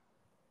Victor.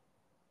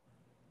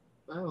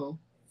 Oh.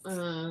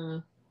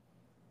 I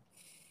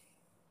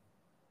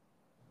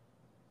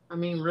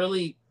mean,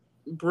 really,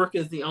 Brooke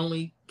is the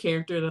only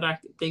character that I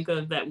could think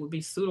of that would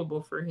be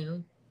suitable for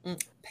him. Pam.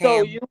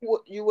 So you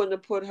wouldn't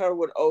have put her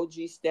with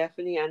OG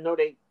Stephanie? I know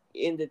they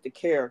ended the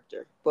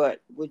character,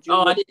 but would you?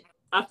 Oh, I didn't.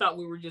 I thought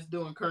we were just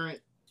doing current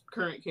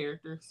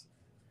characters.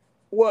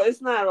 Well,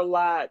 it's not a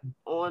lot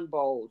on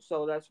bold,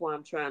 so that's why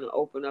I'm trying to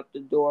open up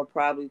the door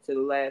probably to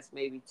the last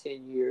maybe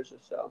 10 years or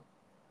so.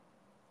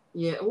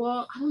 Yeah,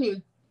 well, I don't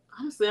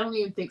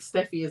even think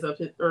Stephanie is up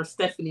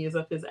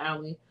his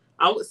alley.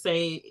 I would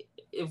say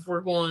if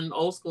we're going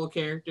old school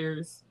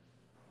characters,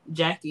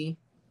 Jackie.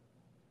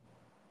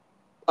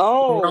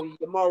 Oh,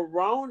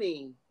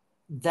 Maroney.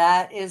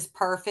 That is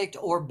perfect.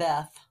 Or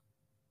Beth.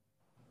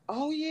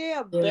 Oh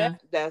yeah,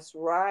 Beth. That's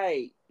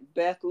right,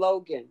 Beth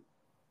Logan.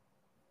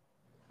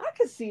 I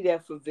could see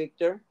that for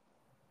Victor.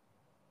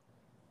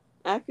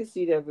 Okay.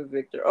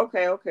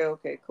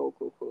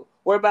 Cool.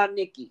 What about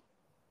Nikki?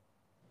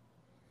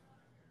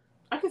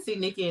 I could see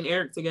Nikki and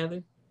Eric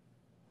together.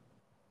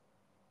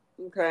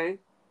 Okay.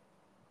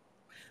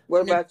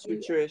 What about you,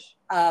 Trish?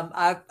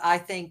 I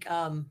think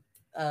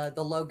the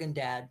Logan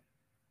dad.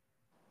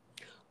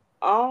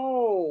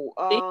 Oh,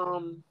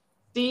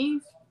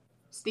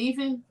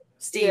 Steven.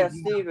 Yeah,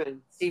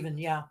 Steven.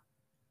 Yeah.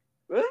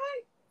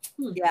 Really?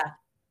 Yeah.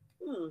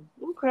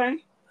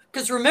 Okay.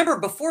 Because remember,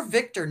 before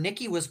Victor,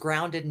 Nikki was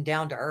grounded and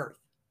down to earth.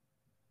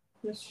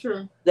 That's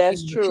true.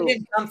 That's true. She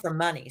didn't come from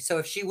money. So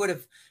if she would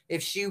have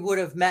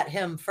met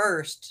him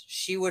first,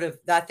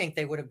 I think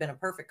they would have been a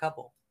perfect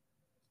couple.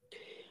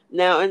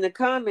 Now in the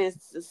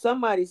comments,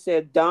 somebody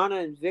said Donna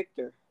and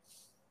Victor.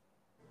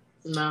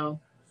 No.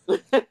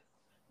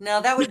 No,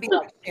 that would be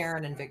like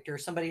Sharon and Victor.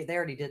 They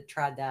already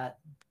tried that.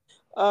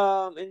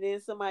 And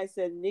then somebody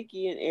said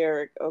Nikki and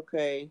Eric.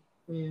 Okay.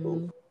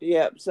 Mm-hmm.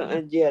 Yep. So,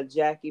 and yeah,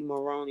 Jackie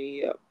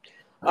Maroney. Yep.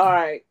 All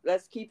right,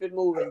 let's keep it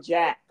moving.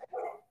 Jack.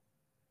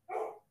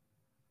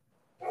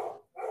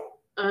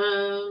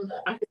 I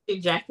could see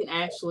Jack and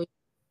Ashley.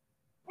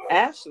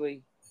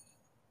 Ashley.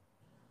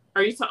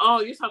 Are you?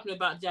 You're talking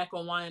about Jack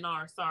on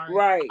Y&R. Sorry.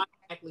 Right. I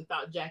actually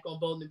thought Jack on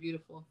Bold and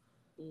Beautiful.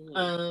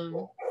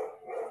 Mm-hmm.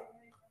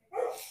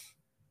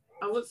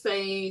 I would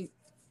say,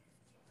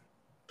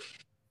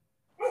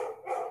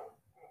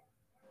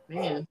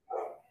 man.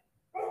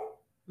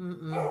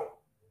 I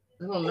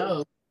don't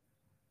know.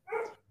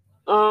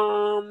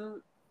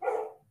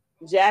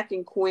 Jack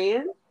and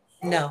Quinn.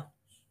 No.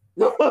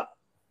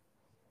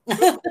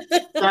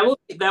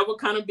 that would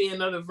kind of be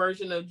another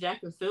version of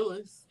Jack and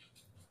Phyllis.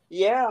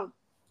 Yeah.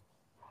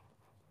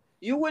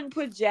 You wouldn't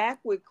put Jack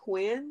with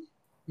Quinn?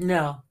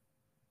 No.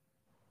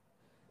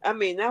 I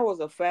mean, that was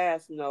a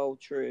fast no,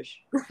 Trish.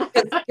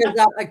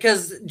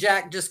 Because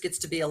Jack just gets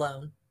to be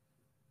alone.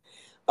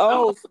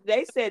 Oh,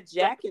 they said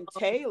Jack and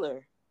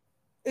Taylor.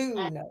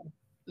 Ooh, no.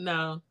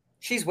 No.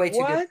 She's way too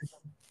What? good.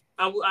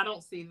 I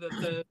don't see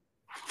the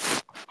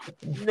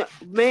No,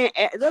 man,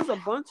 there's a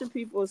bunch of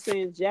people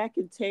saying Jack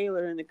and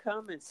Taylor in the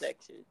comment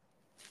section.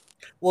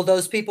 Well,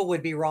 those people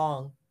would be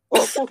wrong.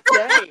 Oh,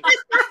 dang.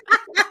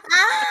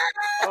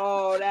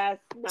 Oh,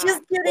 that's not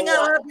Just kidding. cool.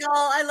 I love y'all.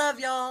 I love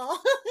y'all.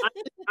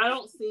 I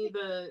don't see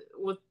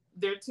with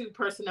their two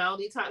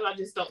personality types. I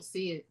just don't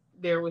see it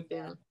there with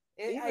them.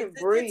 Even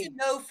It's Bree. a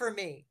no for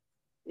me.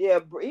 Yeah,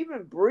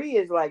 even Bree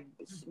is like,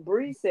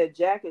 Bree said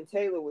Jack and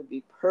Taylor would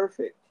be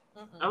perfect.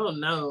 Oh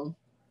no.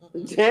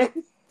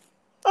 Mm-mm.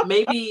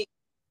 maybe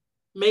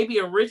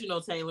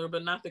original Taylor,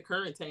 but not the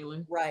current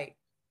Taylor. Right.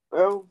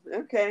 Oh,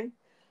 okay.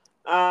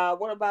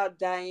 What about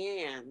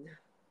Diane?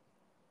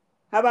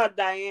 How about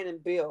Diane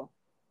and Bill?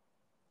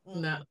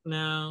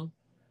 No.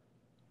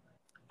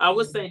 I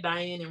would say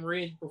Diane and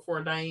Ridge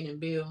before Diane and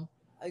Bill.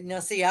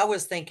 No, see, I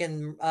was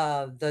thinking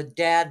the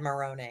dad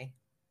Marone.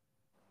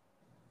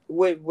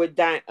 With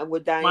Diane?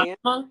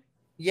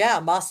 Yeah,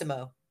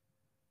 Massimo.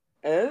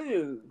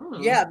 Oh.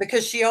 Yeah,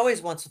 because she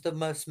always wants the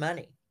most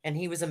money, and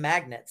he was a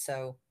magnet,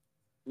 so.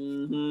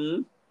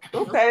 Mm-hmm.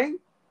 Okay.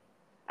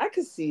 I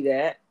could see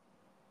that.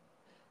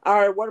 All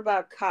right, what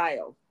about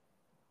Kyle?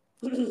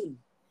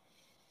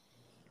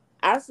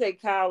 I say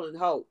Kyle and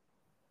Hope.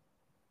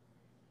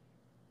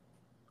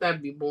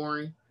 That'd be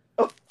boring.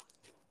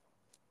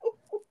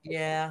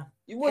 Yeah.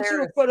 You would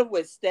put him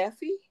with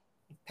Steffy?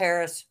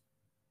 Paris.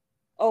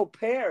 Oh,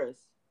 Paris.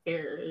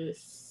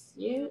 Paris.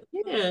 Yeah.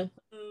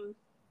 Mm-hmm.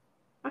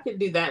 I could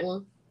do that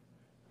one.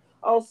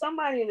 Oh,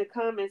 somebody in the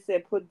comments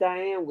said put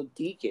Diane with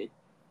Deacon.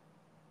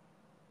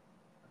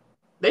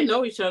 They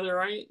know each other,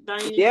 right,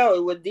 Diane? Yeah,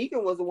 well,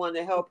 Deacon was the one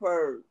that helped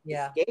her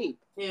escape.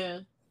 Yeah.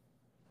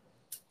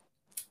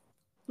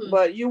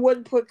 But you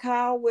wouldn't put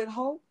Kyle with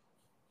Hope?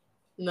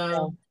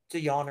 No. It's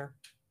a yawner.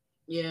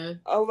 Yeah.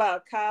 Oh,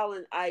 about Kyle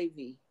and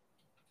Ivy.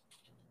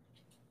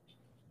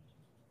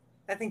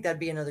 I think that'd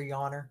be another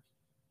yawner.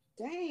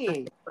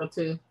 Dang. So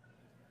too.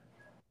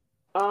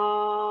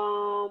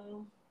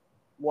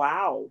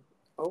 Wow.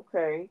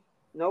 Okay.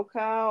 No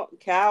Kyle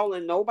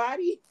and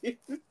nobody?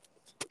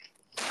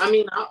 I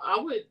mean,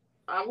 I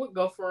would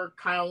go for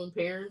Kyle and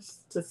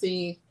Paris to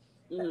see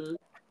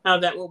how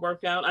that would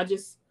work out. I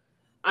just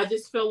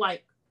feel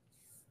like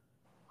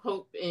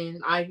Hope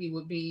and Ivy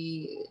would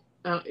be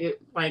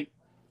like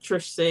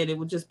Trish said, it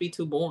would just be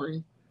too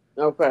boring.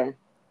 Okay.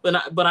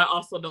 But I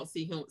also don't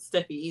see him with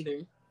Steffi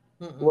either.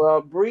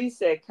 Well, Bree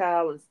said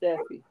Kyle and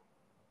Steffi.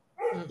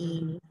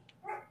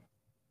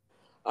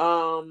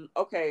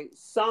 Okay,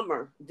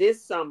 summer.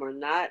 This summer,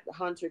 not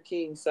Hunter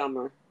King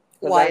summer.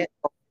 Wyatt.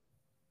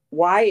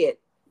 Wyatt.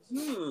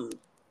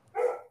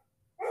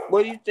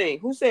 What do you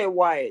think? Who said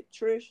Wyatt?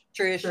 Trish?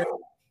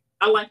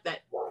 I like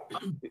that.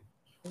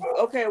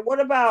 Okay, what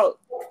about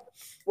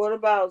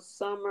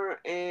Summer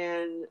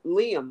and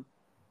Liam?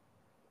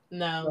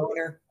 No.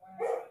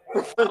 I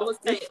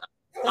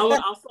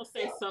would also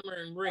say Summer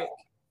and Rick.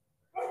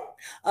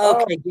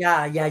 Okay,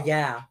 yeah.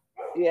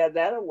 Yeah,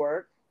 that'll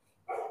work.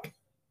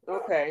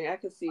 Okay, I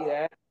can see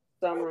that.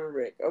 Summer and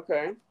Rick.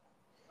 Okay.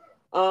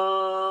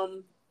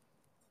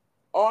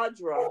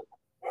 Audra.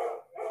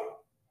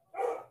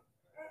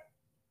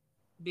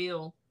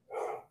 Bill.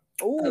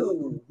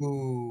 Oh,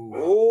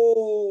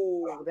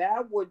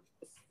 that would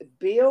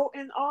Bill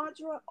and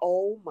Audra.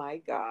 Oh my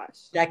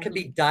gosh, that could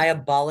be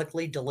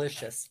diabolically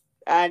delicious.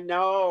 I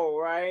know,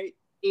 right?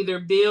 Either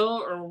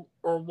Bill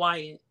or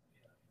Wyatt.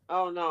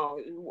 Oh no,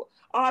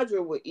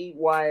 Audra would eat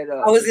Wyatt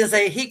up. I was gonna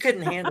say he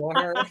couldn't handle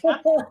her.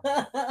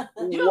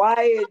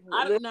 Wyatt,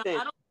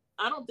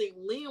 I don't think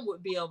Liam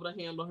would be able to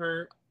handle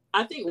her.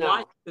 I think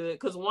Wyatt could,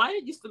 because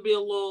Wyatt used to be a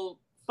little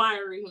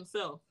fiery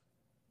himself.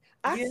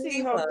 I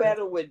see her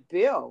better with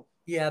Bill.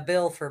 Yeah,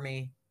 Bill for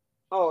me.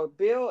 Oh,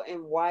 Bill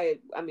and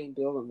Wyatt. I mean,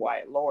 Bill and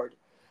Wyatt. Lord,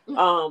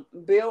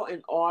 Bill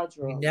and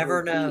Audra. You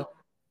never know.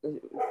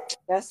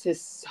 That's his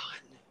son.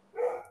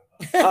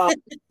 No,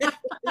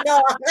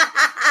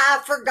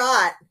 I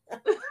forgot.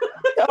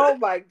 Oh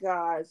my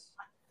gosh.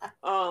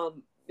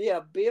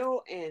 Yeah,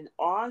 Bill and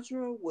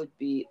Audra would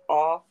be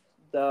off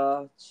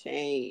the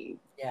chain.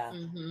 Yeah.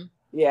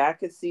 Yeah, I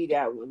could see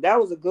that one. That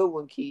was a good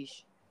one,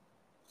 Keish.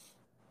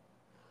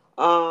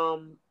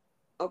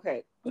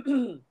 Okay.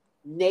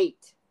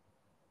 Nate.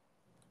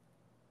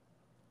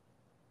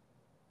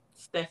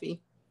 Steffi.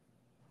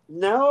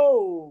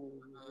 No.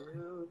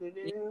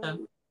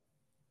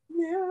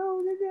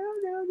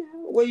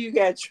 What you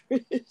got,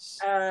 Trish?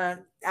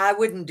 I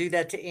wouldn't do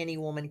that to any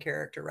woman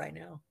character right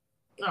now.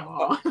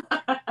 Trish.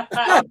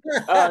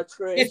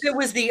 If it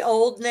was the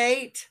old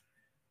Nate,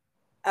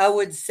 I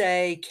would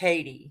say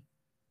Katie.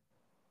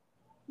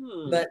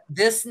 But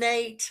this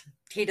Nate,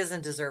 he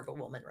doesn't deserve a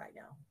woman right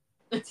now.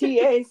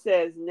 TA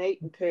says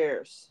Nate and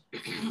Paris.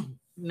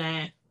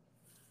 Nah.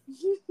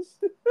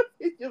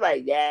 You're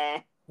like, nah.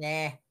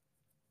 Nah.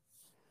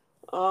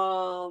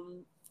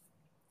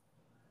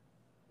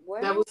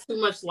 That was too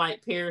much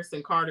like Paris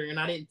and Carter, and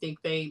I didn't think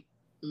they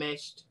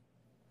meshed.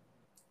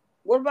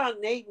 What about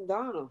Nate and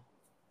Donna?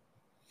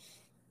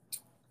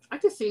 I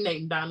could see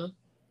Nate and Donna.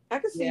 I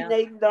could see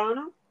Nate and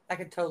Donna. I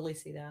could totally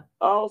see that.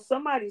 Oh,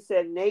 somebody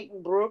said Nate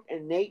and Brooke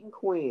and Nate and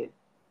Quinn.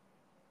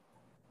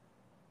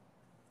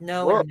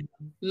 No, Brooke.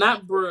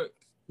 Not Brooke.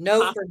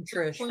 No from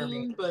Trish Queen, for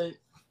me. But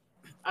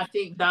I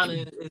think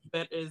Donna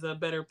is a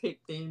better pick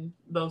than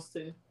those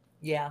two.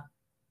 Yeah.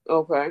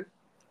 Okay.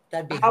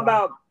 That'd be how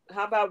about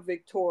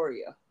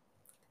Victoria?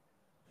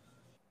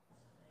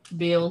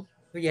 Bill.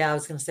 Yeah, I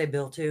was gonna say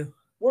Bill too.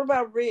 What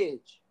about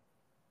Ridge?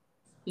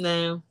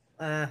 No.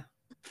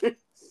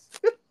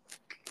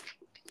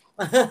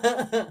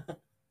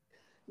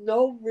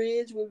 No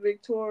Ridge with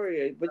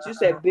Victoria, but you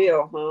said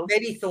Bill, huh?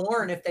 Maybe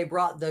Thorne if they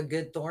brought the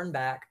good Thorne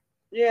back.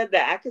 Yeah,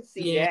 I could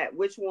see that.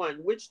 Which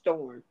one? Which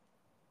Thorne?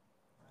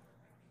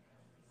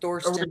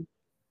 Thorsten.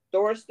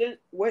 Thorsten?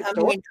 What?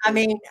 I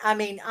mean,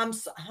 I'm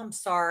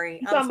sorry.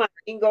 You talking about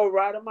Ingo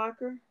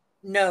Rademacher?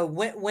 No,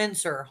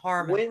 Windsor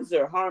Harmon.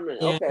 Windsor Harmon.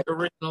 Yeah, Okay. the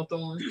original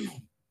Thorne.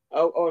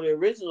 Oh, the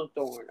original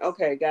Thorne.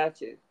 Okay,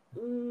 gotcha.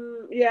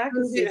 Yeah, I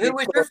can see. Who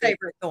was your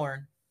favorite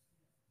Thorne?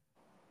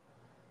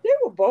 They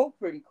were both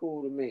pretty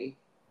cool to me.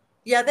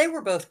 Yeah, they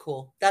were both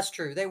cool. That's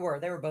true. They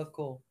were both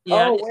cool.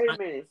 Yeah, oh, wait a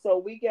minute. So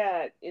we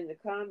got in the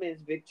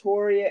comments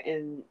Victoria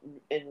and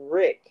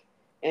Rick,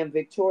 and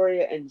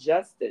Victoria and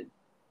Justin.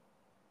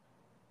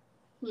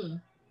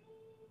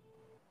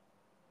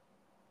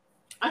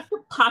 I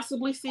could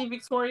possibly see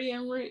Victoria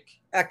and Rick.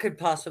 I could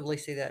possibly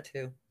see that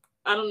too.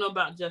 I don't know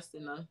about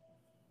Justin though.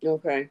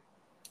 Okay.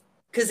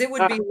 Because it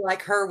would be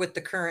like her with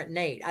the current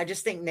Nate. I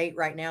just think Nate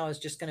right now is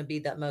just going to be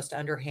that most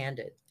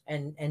underhanded,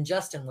 and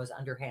Justin was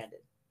underhanded.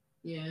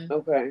 Yeah.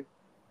 Okay.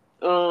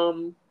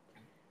 How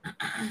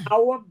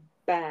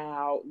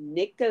about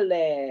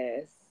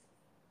Nicholas?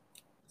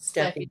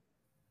 Steffy.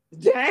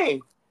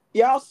 Dang.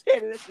 Y'all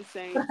said it at the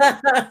same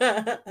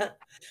time.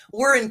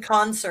 We're in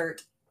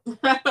concert.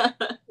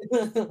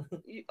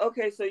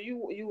 Okay, so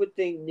you would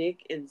think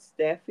Nick and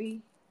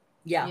Steffy?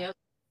 Yeah. Yep.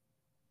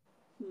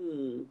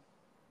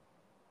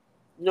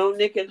 No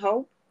Nick and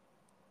Hope?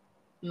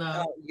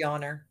 No. Oh,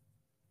 Yawner.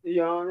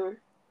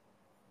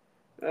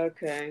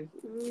 Okay.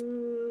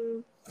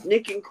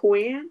 Nick and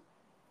Quinn?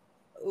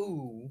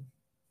 Ooh.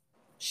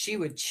 She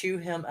would chew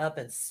him up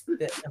and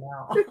spit him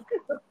out.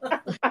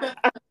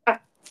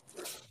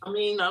 I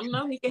mean, I don't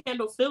know. He can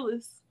handle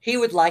Phyllis. He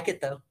would like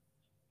it though.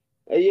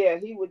 Yeah,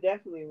 he would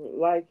definitely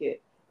like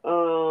it.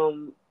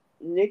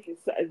 Nick,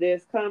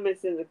 there's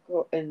comments in the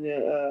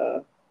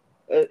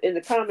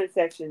comment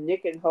section.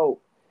 Nick and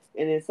Hope,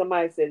 and then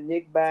somebody said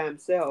Nick by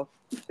himself.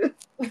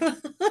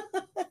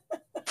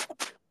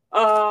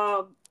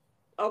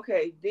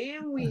 Okay,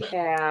 then we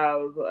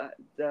have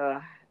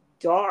the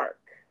dark,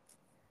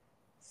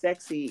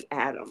 sexy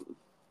Adam.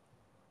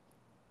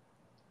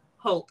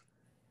 Hope.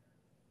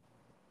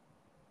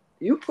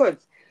 You would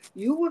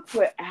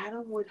put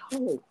Adam with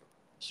Hope.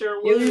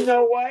 Sure would. You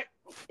know what?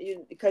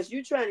 Because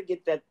you're trying to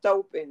get that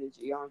dope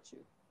energy, aren't you?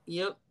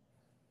 Yep.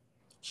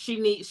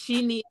 She needs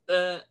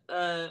a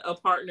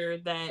partner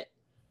that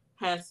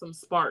has some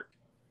spark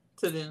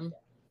to them.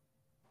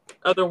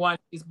 Otherwise,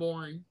 she's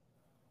boring.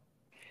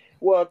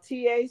 Well,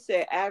 TA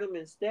said Adam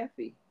and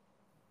Steffy.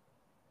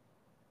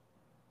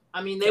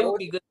 I mean, they would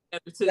be good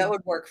together too. That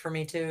would work for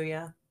me too.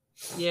 Yeah.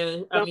 Yeah.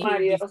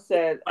 Somebody else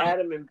said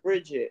Adam and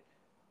Bridget.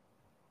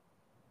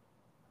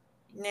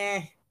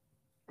 Nah.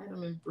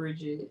 Adam and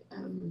Bridget.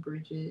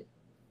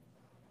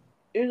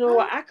 You know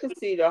what? I could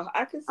see the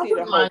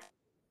whole.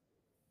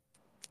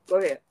 Go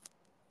ahead.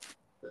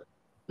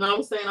 No, I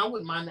was saying I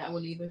wouldn't mind that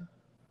one either.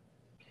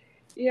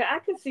 Yeah, I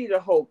could see the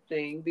Hope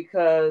thing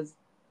because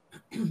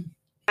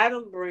I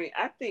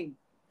think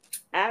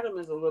Adam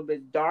is a little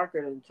bit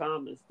darker than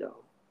Thomas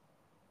though.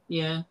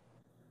 Yeah.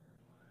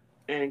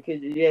 And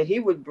he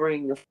would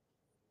bring the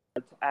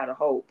out of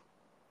Hope.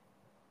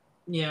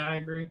 Yeah, I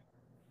agree.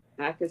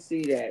 I could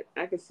see that.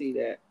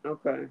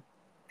 Okay.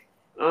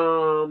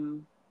 Got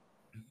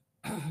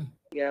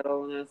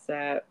on that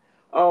side.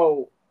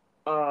 Oh,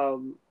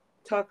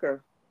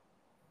 Tucker.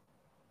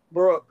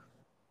 Brooke.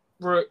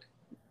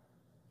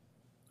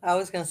 I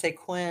was gonna say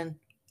Quinn.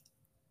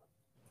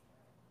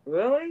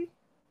 Really?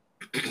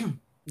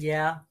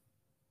 Yeah.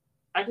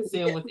 I can see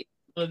him with each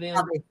of them.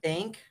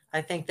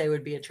 I think they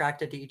would be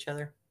attracted to each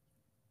other.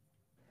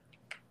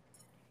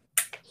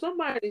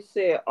 Somebody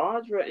said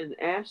Audra and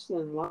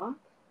Ashlyn Locke.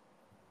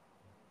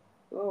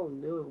 Oh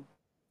no.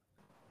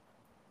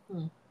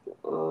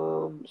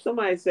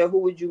 Somebody said, who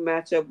would you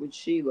match up with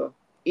Sheila?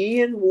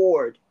 Ian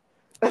Ward.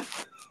 The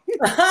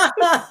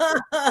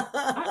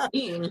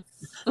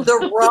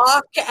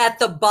rock at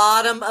the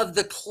bottom of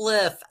the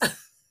cliff.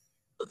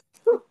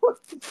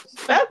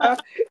 Shut up.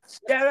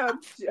 It's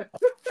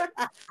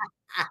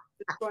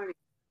funny.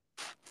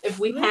 If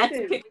we had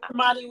to pick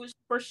somebody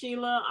for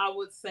Sheila, I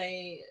would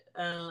say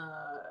I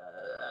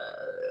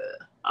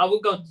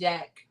would go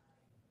Jack.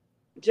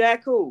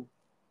 Jack who?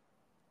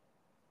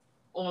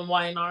 On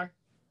YNR.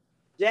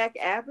 Jack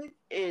Abbott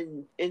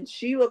and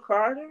Sheila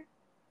Carter?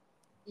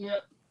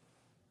 Yep.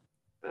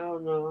 I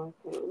don't know.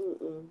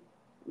 Mm-mm.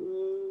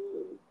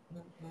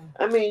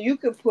 I mean, you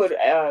could put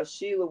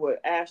Sheila with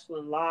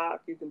Ashlyn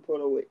Locke. You can put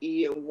her with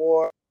Ian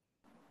Ward.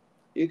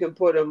 You can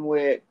put him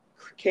with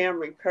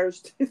Cameron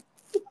Kirsten.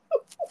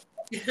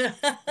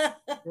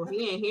 Well,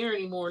 he ain't here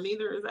anymore.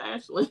 Neither is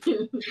Ashley.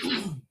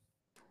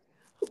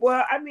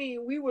 Well, I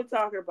mean, we were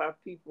talking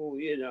about people,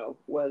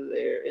 whether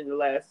they're in the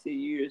last 2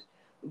 years.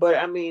 But,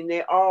 I mean,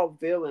 they're all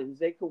villains.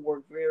 They could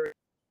work very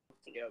well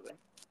together.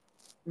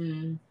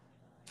 Mm.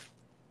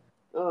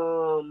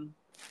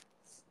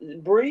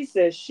 Bree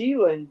says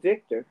Sheila and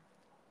Victor.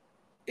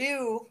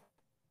 Ew.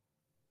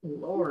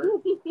 Lord.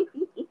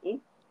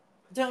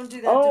 Don't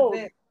do that to Oh,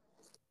 Vic.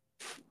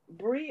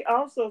 Bree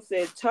also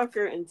said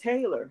Tucker and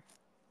Taylor.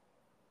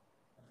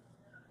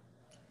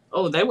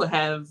 Oh, they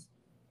have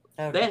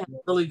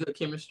Beautiful. really good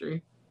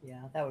chemistry.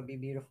 Yeah, that would be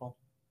beautiful.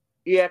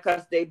 Yeah,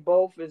 because they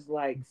both is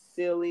like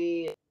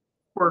silly.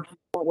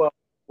 Well,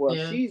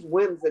 Yeah. she's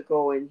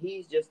whimsical and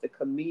he's just a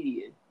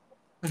comedian.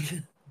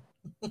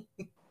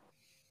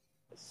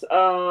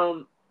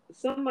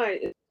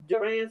 Somebody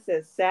Duran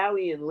says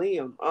Sally and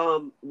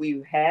Liam.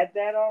 We've had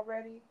that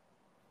already.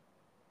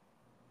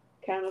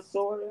 Kind of,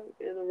 sort of,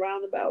 in a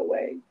roundabout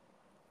way.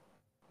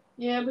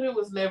 Yeah, but it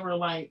was never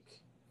like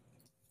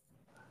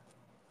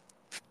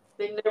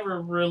they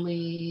never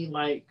really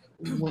like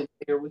went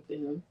there with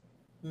them.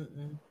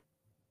 Mm-mm.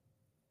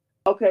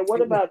 Okay,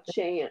 what about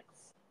Chance?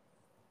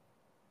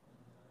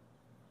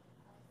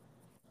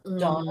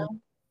 Donna?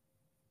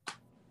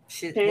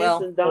 Chance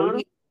Well, and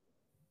Donna?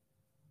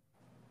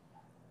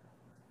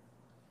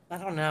 I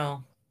don't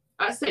know.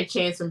 I say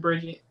Chance and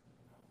Bridget.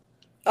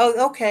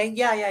 Oh, okay.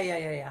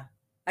 Yeah.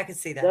 I can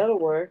see that. That'll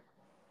work.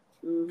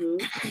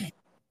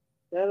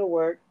 That'll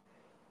work.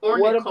 Or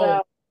What Nicole.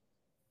 about,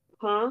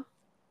 huh?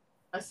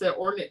 I said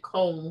or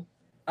Nicole.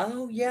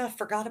 Oh, yeah.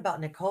 Forgot about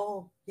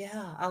Nicole.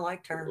 Yeah, I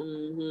liked her.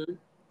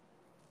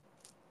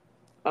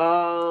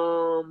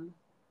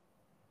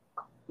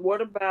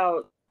 What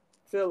about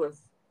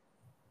Phyllis?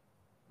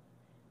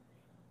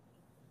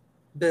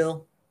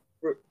 Bill.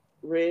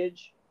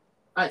 Ridge?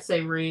 I'd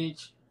say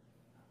Ridge.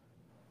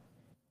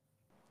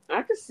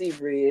 I could see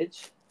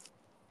Ridge.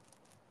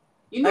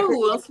 You know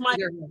who else might?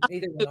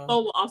 Either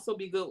Nicole will also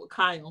be good with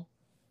Kyle.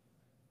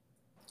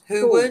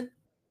 Who would?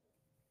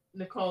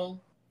 Nicole.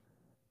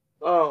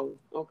 Oh,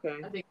 okay.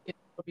 I think it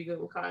would be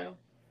good with Kyle.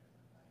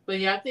 But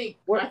yeah, I think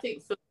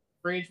Phyllis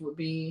Ridge would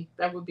be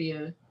that'd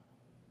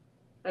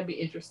be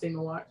interesting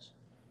to watch.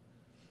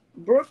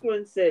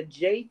 Brooklyn said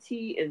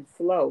JT and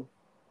Flo.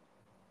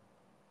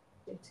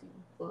 JT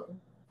and Flo.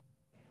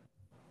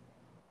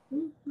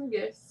 I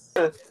guess.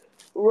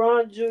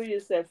 Ron Jr.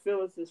 said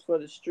Phyllis is for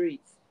the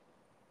streets.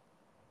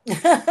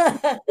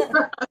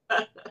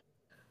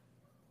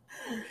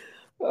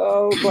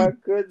 Oh my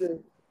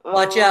goodness.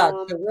 Watch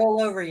out. She'll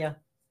roll over you.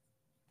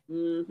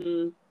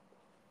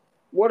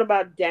 What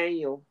about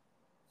Daniel?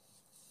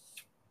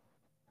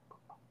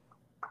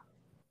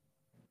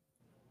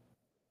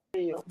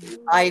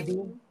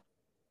 Ivy.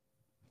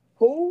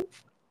 Who?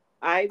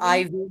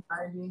 Ivy.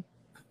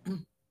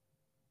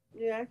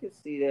 Yeah, I can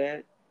see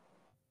that.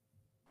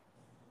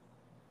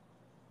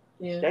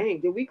 Yeah. Dang,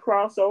 did we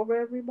cross over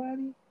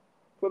everybody?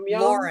 From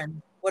Young?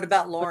 Lauren. What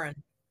about Lauren?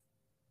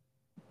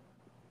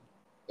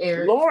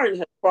 Eric. Lauren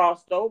has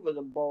crossed over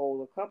the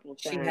bowl a couple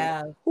of times. She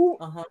has. Who?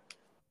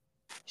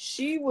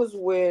 She was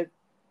with,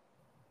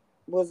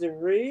 was it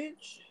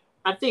Ridge?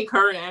 I think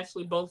her and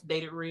Ashley both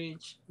dated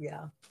Ridge.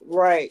 Yeah.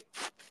 Right.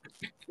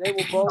 They were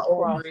both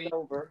crossed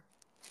over.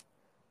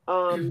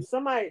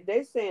 Somebody,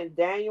 they saying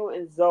Daniel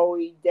and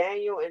Zoe,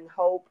 Daniel and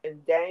Hope,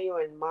 and Daniel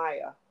and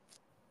Maya.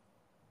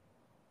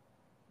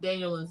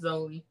 Daniel and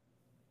Zoe.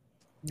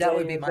 That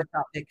would be my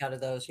top pick out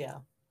of those, yeah.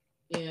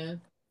 Yeah.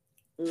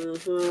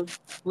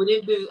 We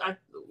didn't do.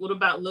 What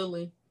about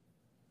Lily?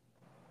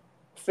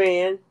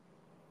 Finn.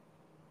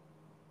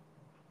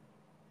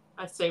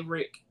 I'd say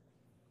Rick.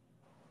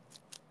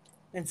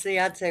 And see,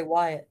 I'd say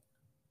Wyatt.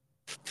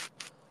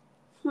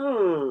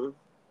 Lily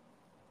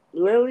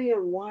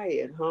and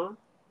Wyatt, huh?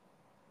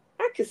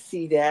 I could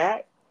see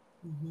that.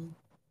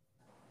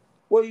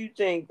 What do you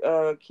think,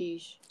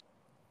 Keish?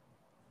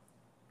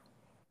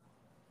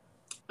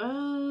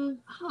 I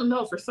don't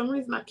know. For some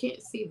reason, I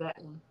can't see that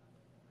one.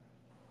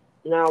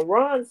 Now,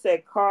 Ron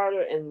said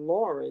Carter and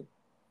Lauren.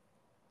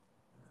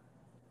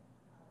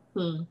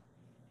 Not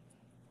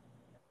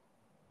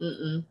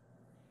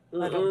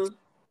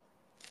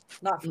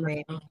for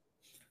me.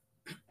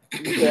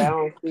 Yeah, I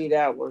don't see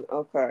that one.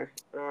 Okay.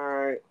 All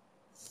right.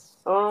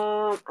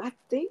 I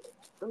think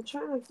I'm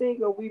trying to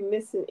think. Are we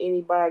missing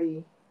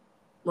anybody?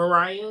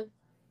 Mariah.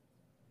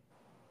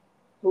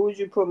 Who would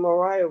you put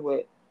Mariah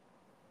with?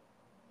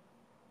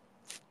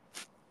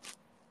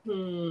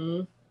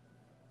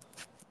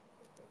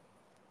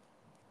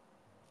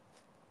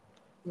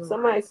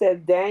 Somebody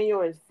said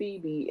Daniel and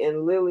Phoebe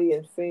and Lily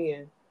and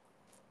Finn.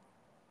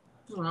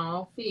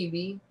 Oh,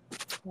 Phoebe.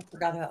 I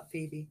forgot about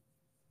Phoebe.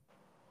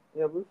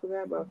 Yeah, we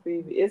forgot about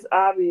Phoebe. It's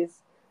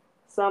obvious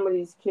some of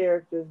these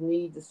characters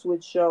need to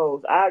switch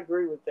shows. I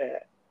agree with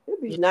that.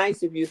 It'd be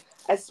nice if you,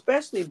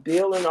 especially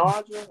Bill and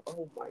Audra.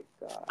 Oh my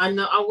God. I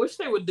know. I wish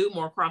they would do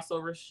more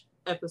crossover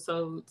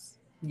episodes.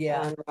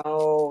 Yeah. I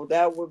know.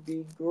 That would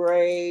be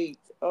great.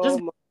 Oh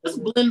my Just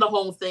goodness. blend the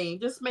whole thing.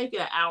 Just make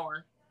it an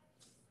hour.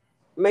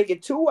 Make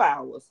it 2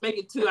 hours. Make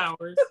it 2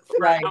 hours.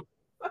 Right.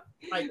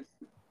 Like,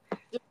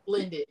 just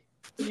blend it.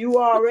 You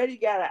already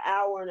got an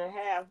hour and a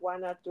half. Why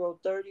not throw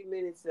 30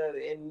 minutes of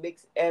it and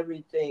mix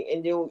everything?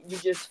 And then you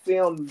just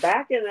film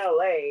back in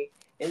LA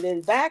and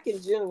then back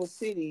in Genoa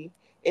City.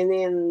 And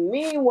then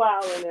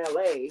meanwhile in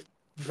LA.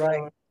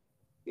 Right.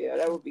 Yeah,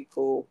 that would be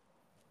cool.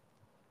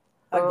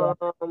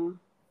 Okay.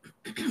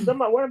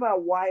 What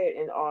about Wyatt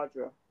and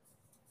Audra?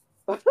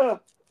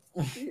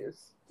 She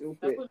is That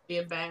stupid. would be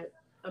a bad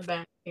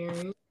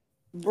pairing.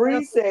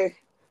 Bree said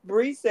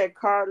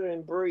Carter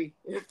and Bree.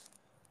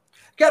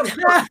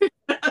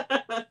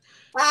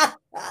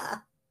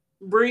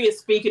 Bree is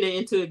speaking it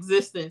into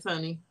existence,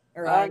 honey.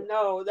 Right. I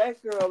know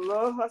that girl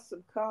love her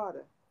some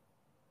Carter.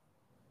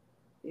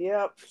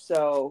 Yep.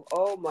 So,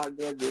 oh my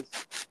goodness.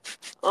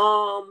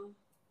 Now,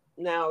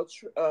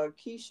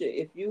 Keisha,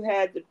 if you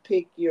had to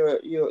pick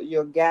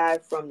your guy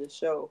from the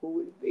show, who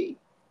would it be?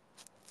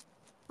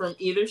 From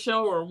either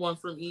show or one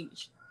from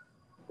each?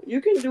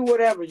 You can do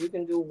whatever. You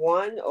can do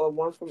one or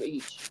one from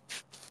each.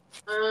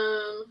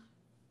 So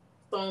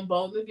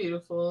Bold and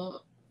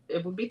Beautiful,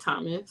 it would be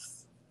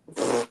Thomas.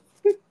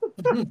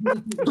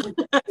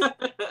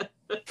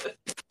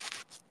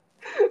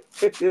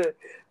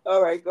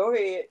 All right, go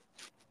ahead.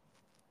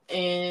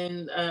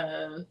 And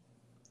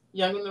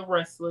Young and the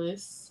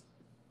Restless,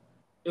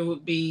 it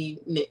would be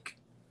Nick.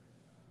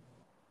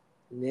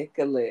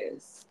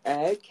 Nicholas.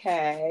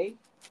 Okay.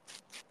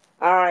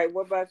 All right.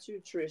 What about you,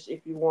 Trish,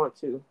 if you want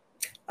to?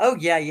 Oh,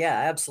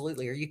 yeah,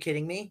 absolutely. Are you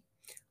kidding me?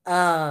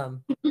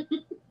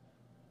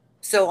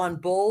 So on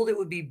Bold, it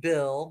would be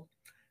Bill.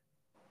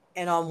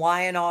 And on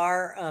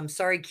Y&R,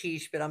 sorry,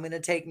 Keish, but I'm going to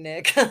take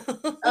Nick.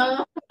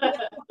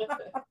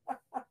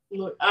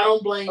 Look, I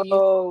don't blame you.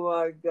 Oh,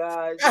 my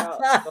gosh. So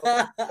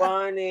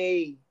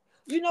funny.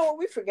 You know what?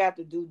 We forgot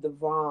to do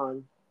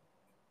Devon.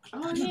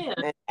 Oh, yeah.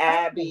 And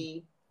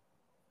Abby.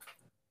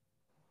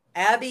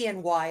 Abby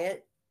and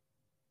Wyatt.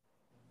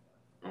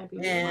 Abby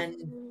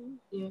and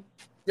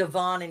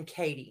Devon and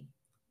Katie.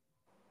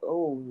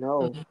 Oh,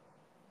 no.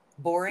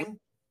 Boring?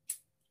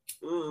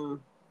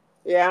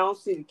 Yeah, I don't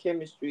see the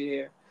chemistry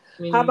there.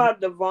 How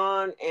about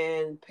Devon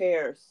and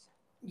Paris?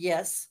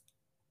 Yes.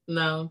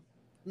 No.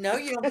 No,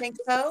 you don't think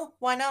so?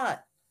 Why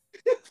not?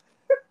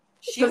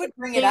 She would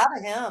bring it out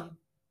of him.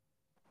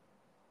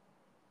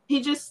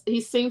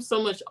 He seems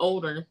so much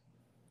older.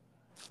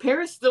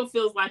 Paris still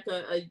feels like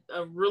a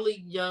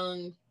really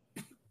young,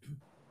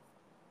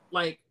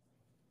 like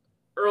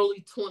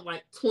early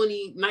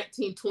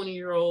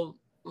 19-20-year-old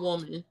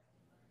woman.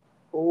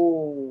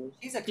 Oh,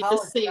 she's a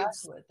college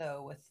graduate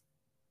though.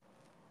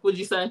 What'd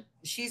you say?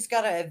 She's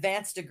got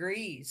advanced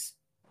degrees.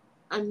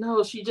 I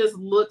know. She just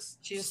looks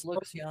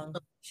young.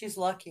 She's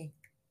lucky.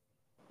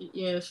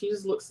 Yeah, she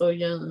just looks so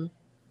young.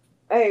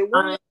 Hey,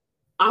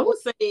 I would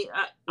say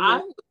I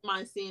wouldn't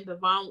mind seeing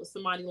Devon with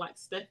somebody like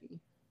Steffy,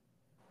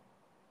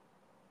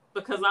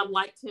 because I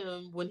liked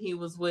him when he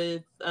was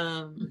with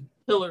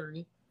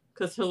Hillary,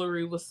 because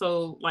Hillary was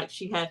so, like,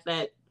 she had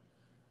that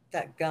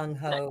gung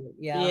ho,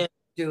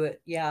 do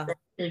it,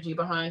 energy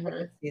behind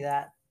her.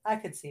 I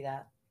could see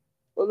that.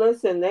 Well,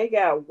 listen, they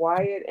got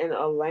Wyatt and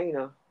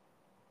Elena.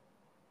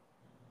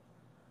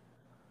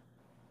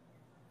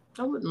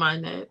 I wouldn't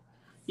mind that.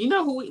 You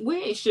know who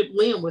we ain't shipped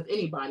Liam with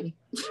anybody.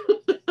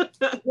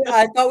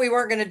 I thought we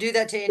weren't going to do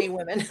that to any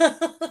women.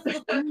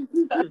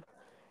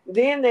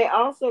 Then they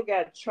also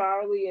got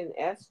Charlie and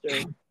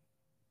Esther.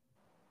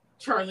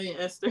 Charlie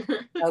and Esther.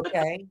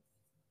 Okay.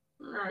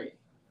 All right.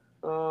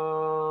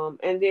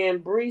 And then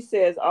Bree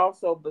says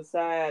also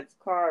besides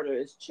Carter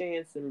is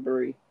Chance and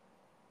Bree.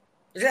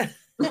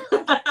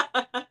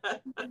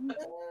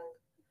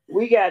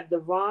 We got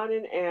Devon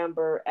and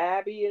Amber,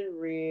 Abby and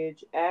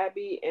Ridge,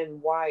 Abby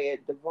and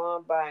Wyatt,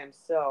 Devon by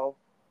himself.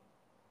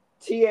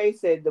 TA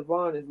said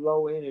Devon is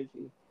low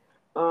energy.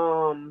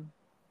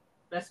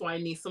 That's why I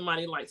need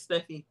somebody like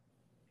Steffy.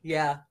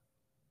 Yeah.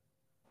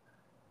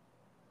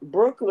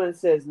 Brooklyn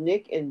says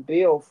Nick and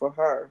Bill for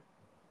her,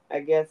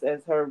 I guess,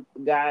 as her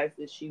guys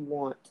that she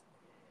wants.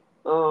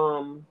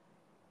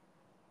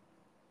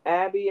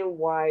 Abby and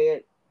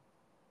Wyatt.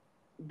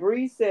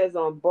 Bree says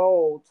on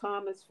Bold,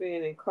 Thomas,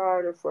 Finn, and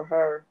Carter for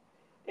her,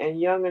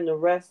 and Young and the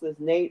Restless,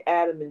 Nate,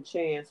 Adam, and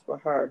Chance for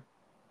her.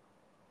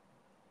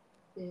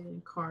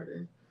 And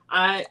Carter.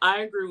 I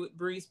agree with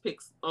Bree's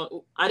picks.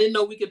 I didn't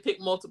know we could pick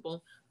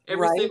multiple.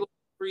 Every single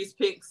Bree's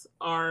picks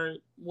are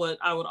what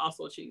I would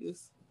also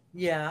choose.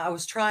 Yeah, I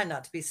was trying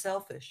not to be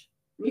selfish.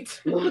 Me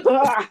too.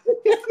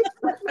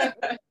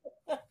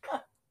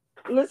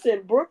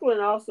 Listen, Brooklyn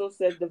also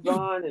said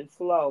Devon and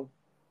Flo.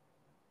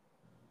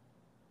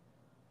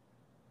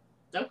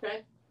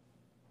 Okay.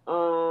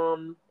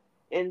 And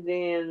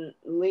then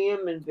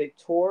Liam and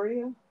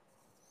Victoria.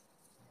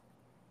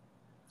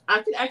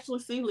 I could actually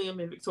see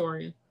Liam and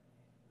Victoria.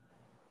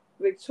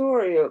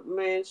 Victoria,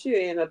 man,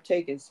 she end up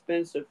taking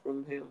Spencer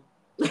from him.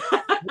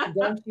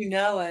 Don't you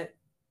know it?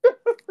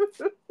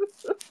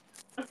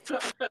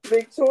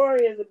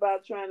 Victoria is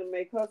about trying to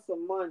make her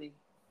some money.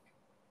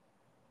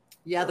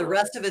 Yeah, the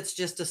rest of it's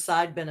just a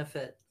side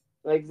benefit.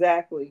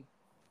 Exactly.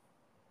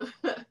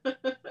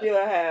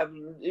 She'll have.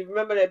 You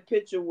remember that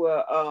picture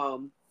where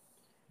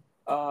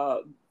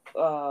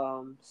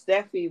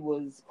Steffy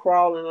was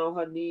crawling on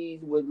her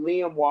knees with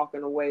Liam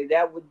walking away?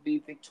 That would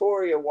be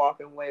Victoria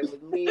walking away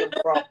with Liam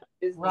crawling on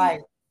his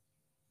Right.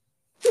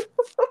 knees.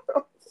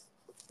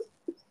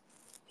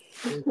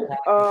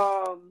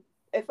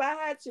 If I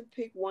had to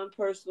pick one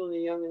person on The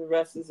Young and the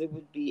Restless, it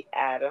would be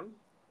Adam.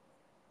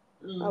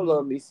 I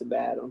love me some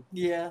Adam.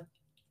 Yeah.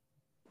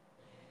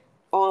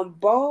 On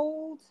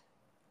Bold,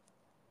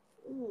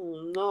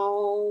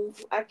 no,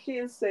 I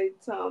can't say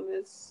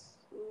Thomas.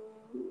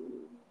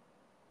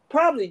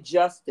 Probably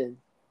Justin.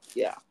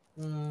 Yeah.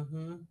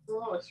 Mm-hmm. I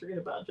always forget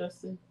about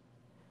Justin.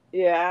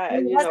 Yeah,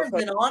 he hasn't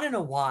been on in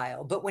a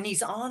while, but when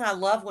he's on, I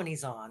love when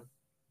he's on.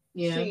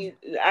 Yeah. See,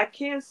 I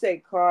can't say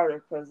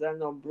Carter because I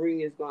know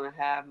Bree is going to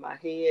have my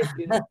head,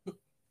 you know.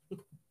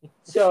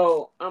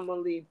 So I'm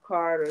gonna leave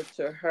Carter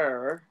to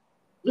her.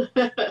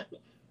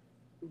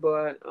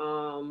 But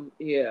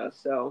yeah.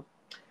 So,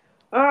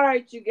 all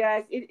right, you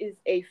guys. It is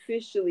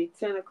officially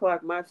 10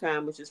 o'clock my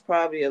time, which is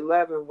probably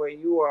 11 where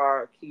you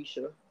are,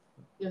 Keisha.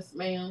 Yes,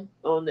 ma'am.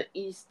 On the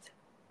East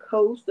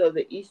Coast of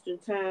the Eastern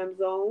Time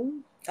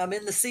Zone. I'm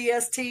in the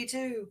CST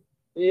too.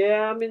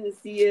 Yeah, I'm in the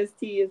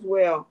CST as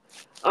well.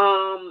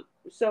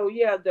 So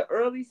yeah, the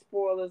early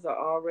spoilers are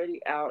already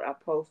out. I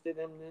posted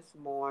them this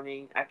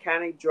morning. I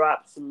kind of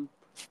dropped some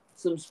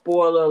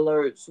spoiler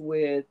alerts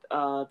with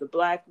the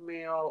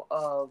blackmail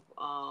of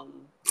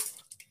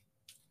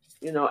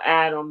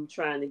Adam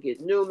trying to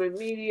get Newman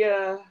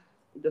Media,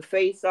 the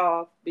face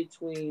off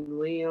between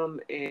Liam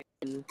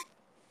and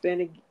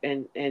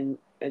Finnegan and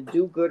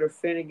Do-Gooder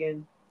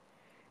Finnegan,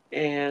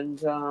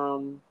 and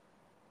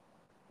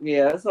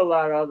yeah, there's a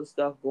lot of other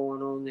stuff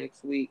going on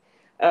next week.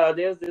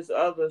 There's this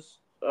other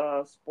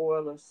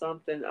spoiler,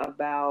 something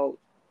about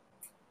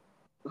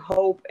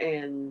Hope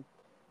and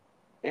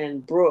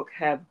Brooke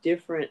have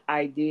different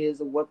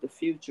ideas of what the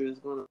future is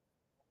going to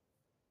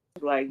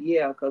be. Like,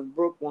 yeah, because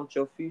Brooke wants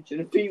your future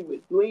to be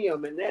with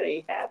Liam, and that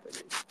ain't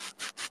happening.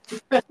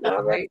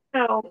 Not right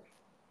now.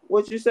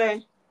 What you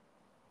say?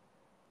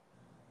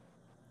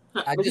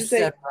 I just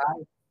said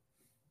right.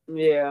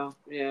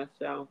 Yeah.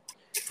 So,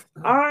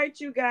 all right,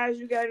 you guys.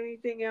 You got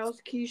anything else,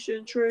 Keisha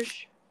and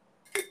Trish?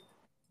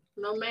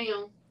 No,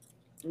 ma'am.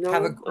 No.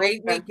 Have a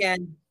great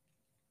weekend.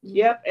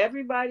 Yep.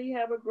 Everybody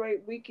have a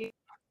great weekend.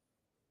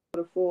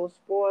 The full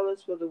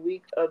spoilers for the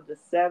week of the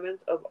 7th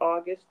of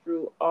August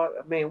through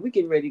man, we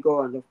getting ready to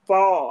go in the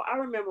fall. I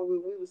remember we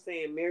were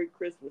saying Merry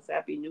Christmas,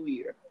 Happy New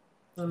Year.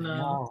 Oh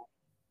no.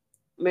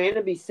 Man,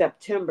 it'll be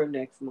September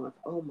next month.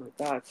 Oh my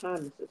God, time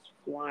is just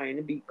flying.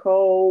 It'll be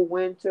cold,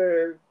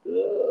 winter.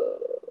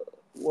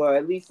 Well,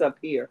 at least up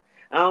here.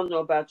 I don't know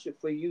about you,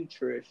 for you,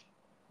 Trish.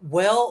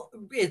 Well,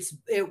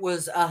 it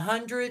was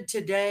 100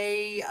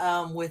 today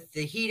with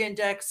the heat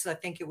index. I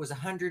think it was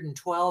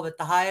 112 at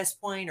the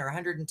highest point, or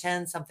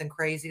 110, something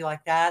crazy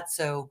like that.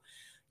 So,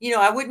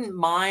 I wouldn't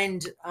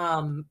mind,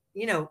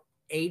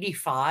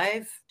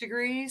 85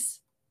 degrees,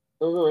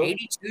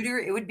 82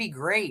 degrees. It would be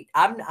great.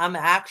 I'm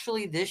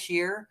actually this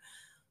year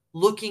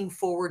looking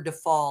forward to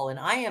fall, and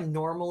I am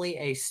normally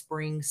a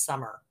spring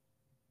summer,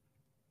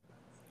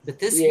 but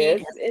this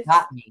heat has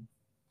got me.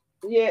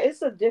 Yeah,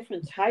 it's a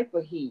different type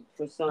of heat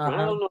for summer.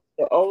 I don't know if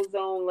the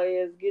ozone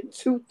layer is getting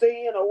too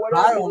thin or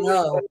whatever. I don't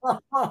know.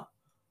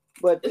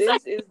 But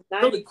this is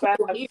 95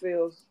 really cool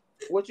feels.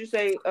 What you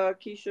say,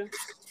 Keisha?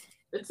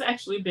 It's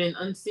actually been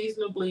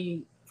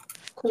unseasonably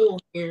cool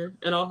here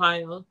in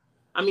Ohio.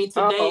 I mean,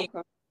 today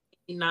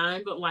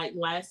 89, but like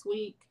last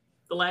week,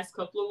 the last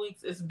couple of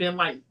weeks, it's been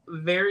like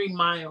very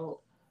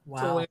mild.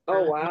 Wow.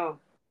 Oh, wow.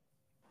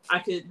 I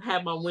could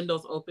have my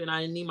windows open.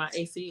 I didn't need my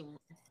AC on.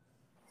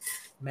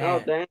 Man. Oh,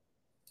 dang.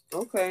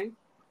 Okay.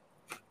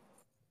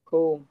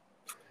 Cool.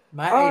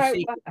 My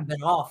AC has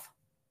been off.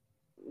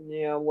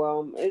 Yeah,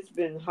 well, it's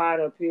been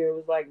hot up here. It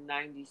was like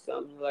 90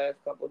 something the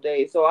last couple of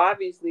days. So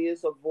obviously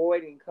it's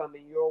avoiding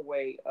coming your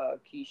way,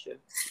 Keisha.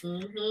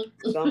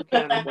 Mm-hmm. Some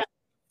kind of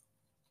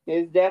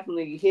it's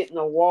definitely hitting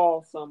a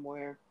wall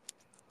somewhere.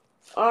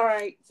 All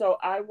right, so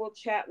I will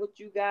chat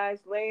with you guys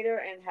later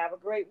and have a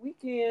great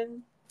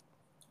weekend.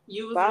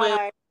 You as Bye.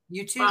 well.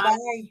 You too.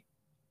 Bye.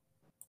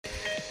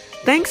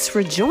 Thanks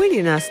for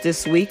joining us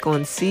this week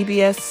on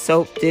CBS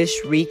Soap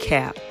Dish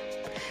Recap.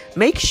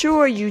 Make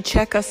sure you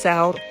check us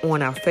out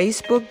on our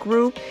Facebook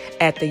group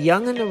at The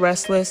Young and the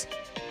Restless,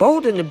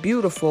 Bold and the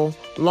Beautiful,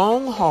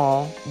 Long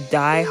Haul,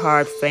 Die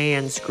Hard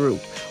Fans Group.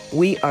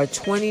 We are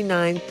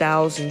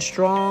 29,000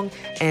 strong,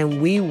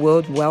 and we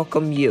would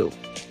welcome you.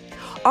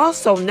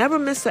 Also, never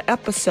miss an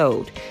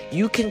episode.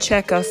 You can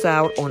check us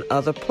out on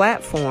other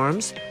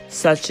platforms,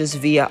 such as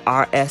via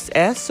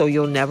RSS, so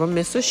you'll never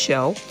miss a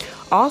show.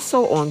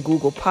 Also on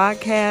Google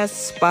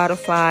Podcasts,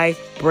 Spotify,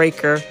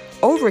 Breaker,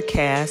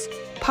 Overcast,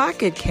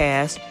 Pocket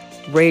Cast,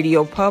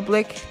 Radio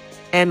Public,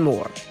 and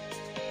more.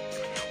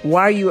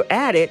 While you're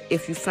at it,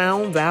 if you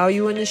found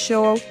value in the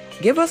show,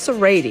 give us a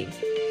rating.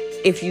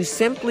 If you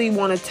simply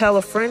want to tell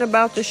a friend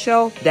about the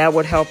show, that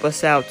would help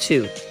us out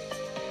too.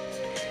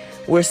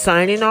 We're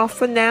signing off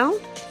for now.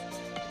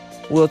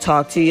 We'll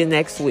talk to you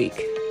next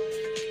week.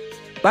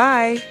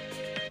 Bye.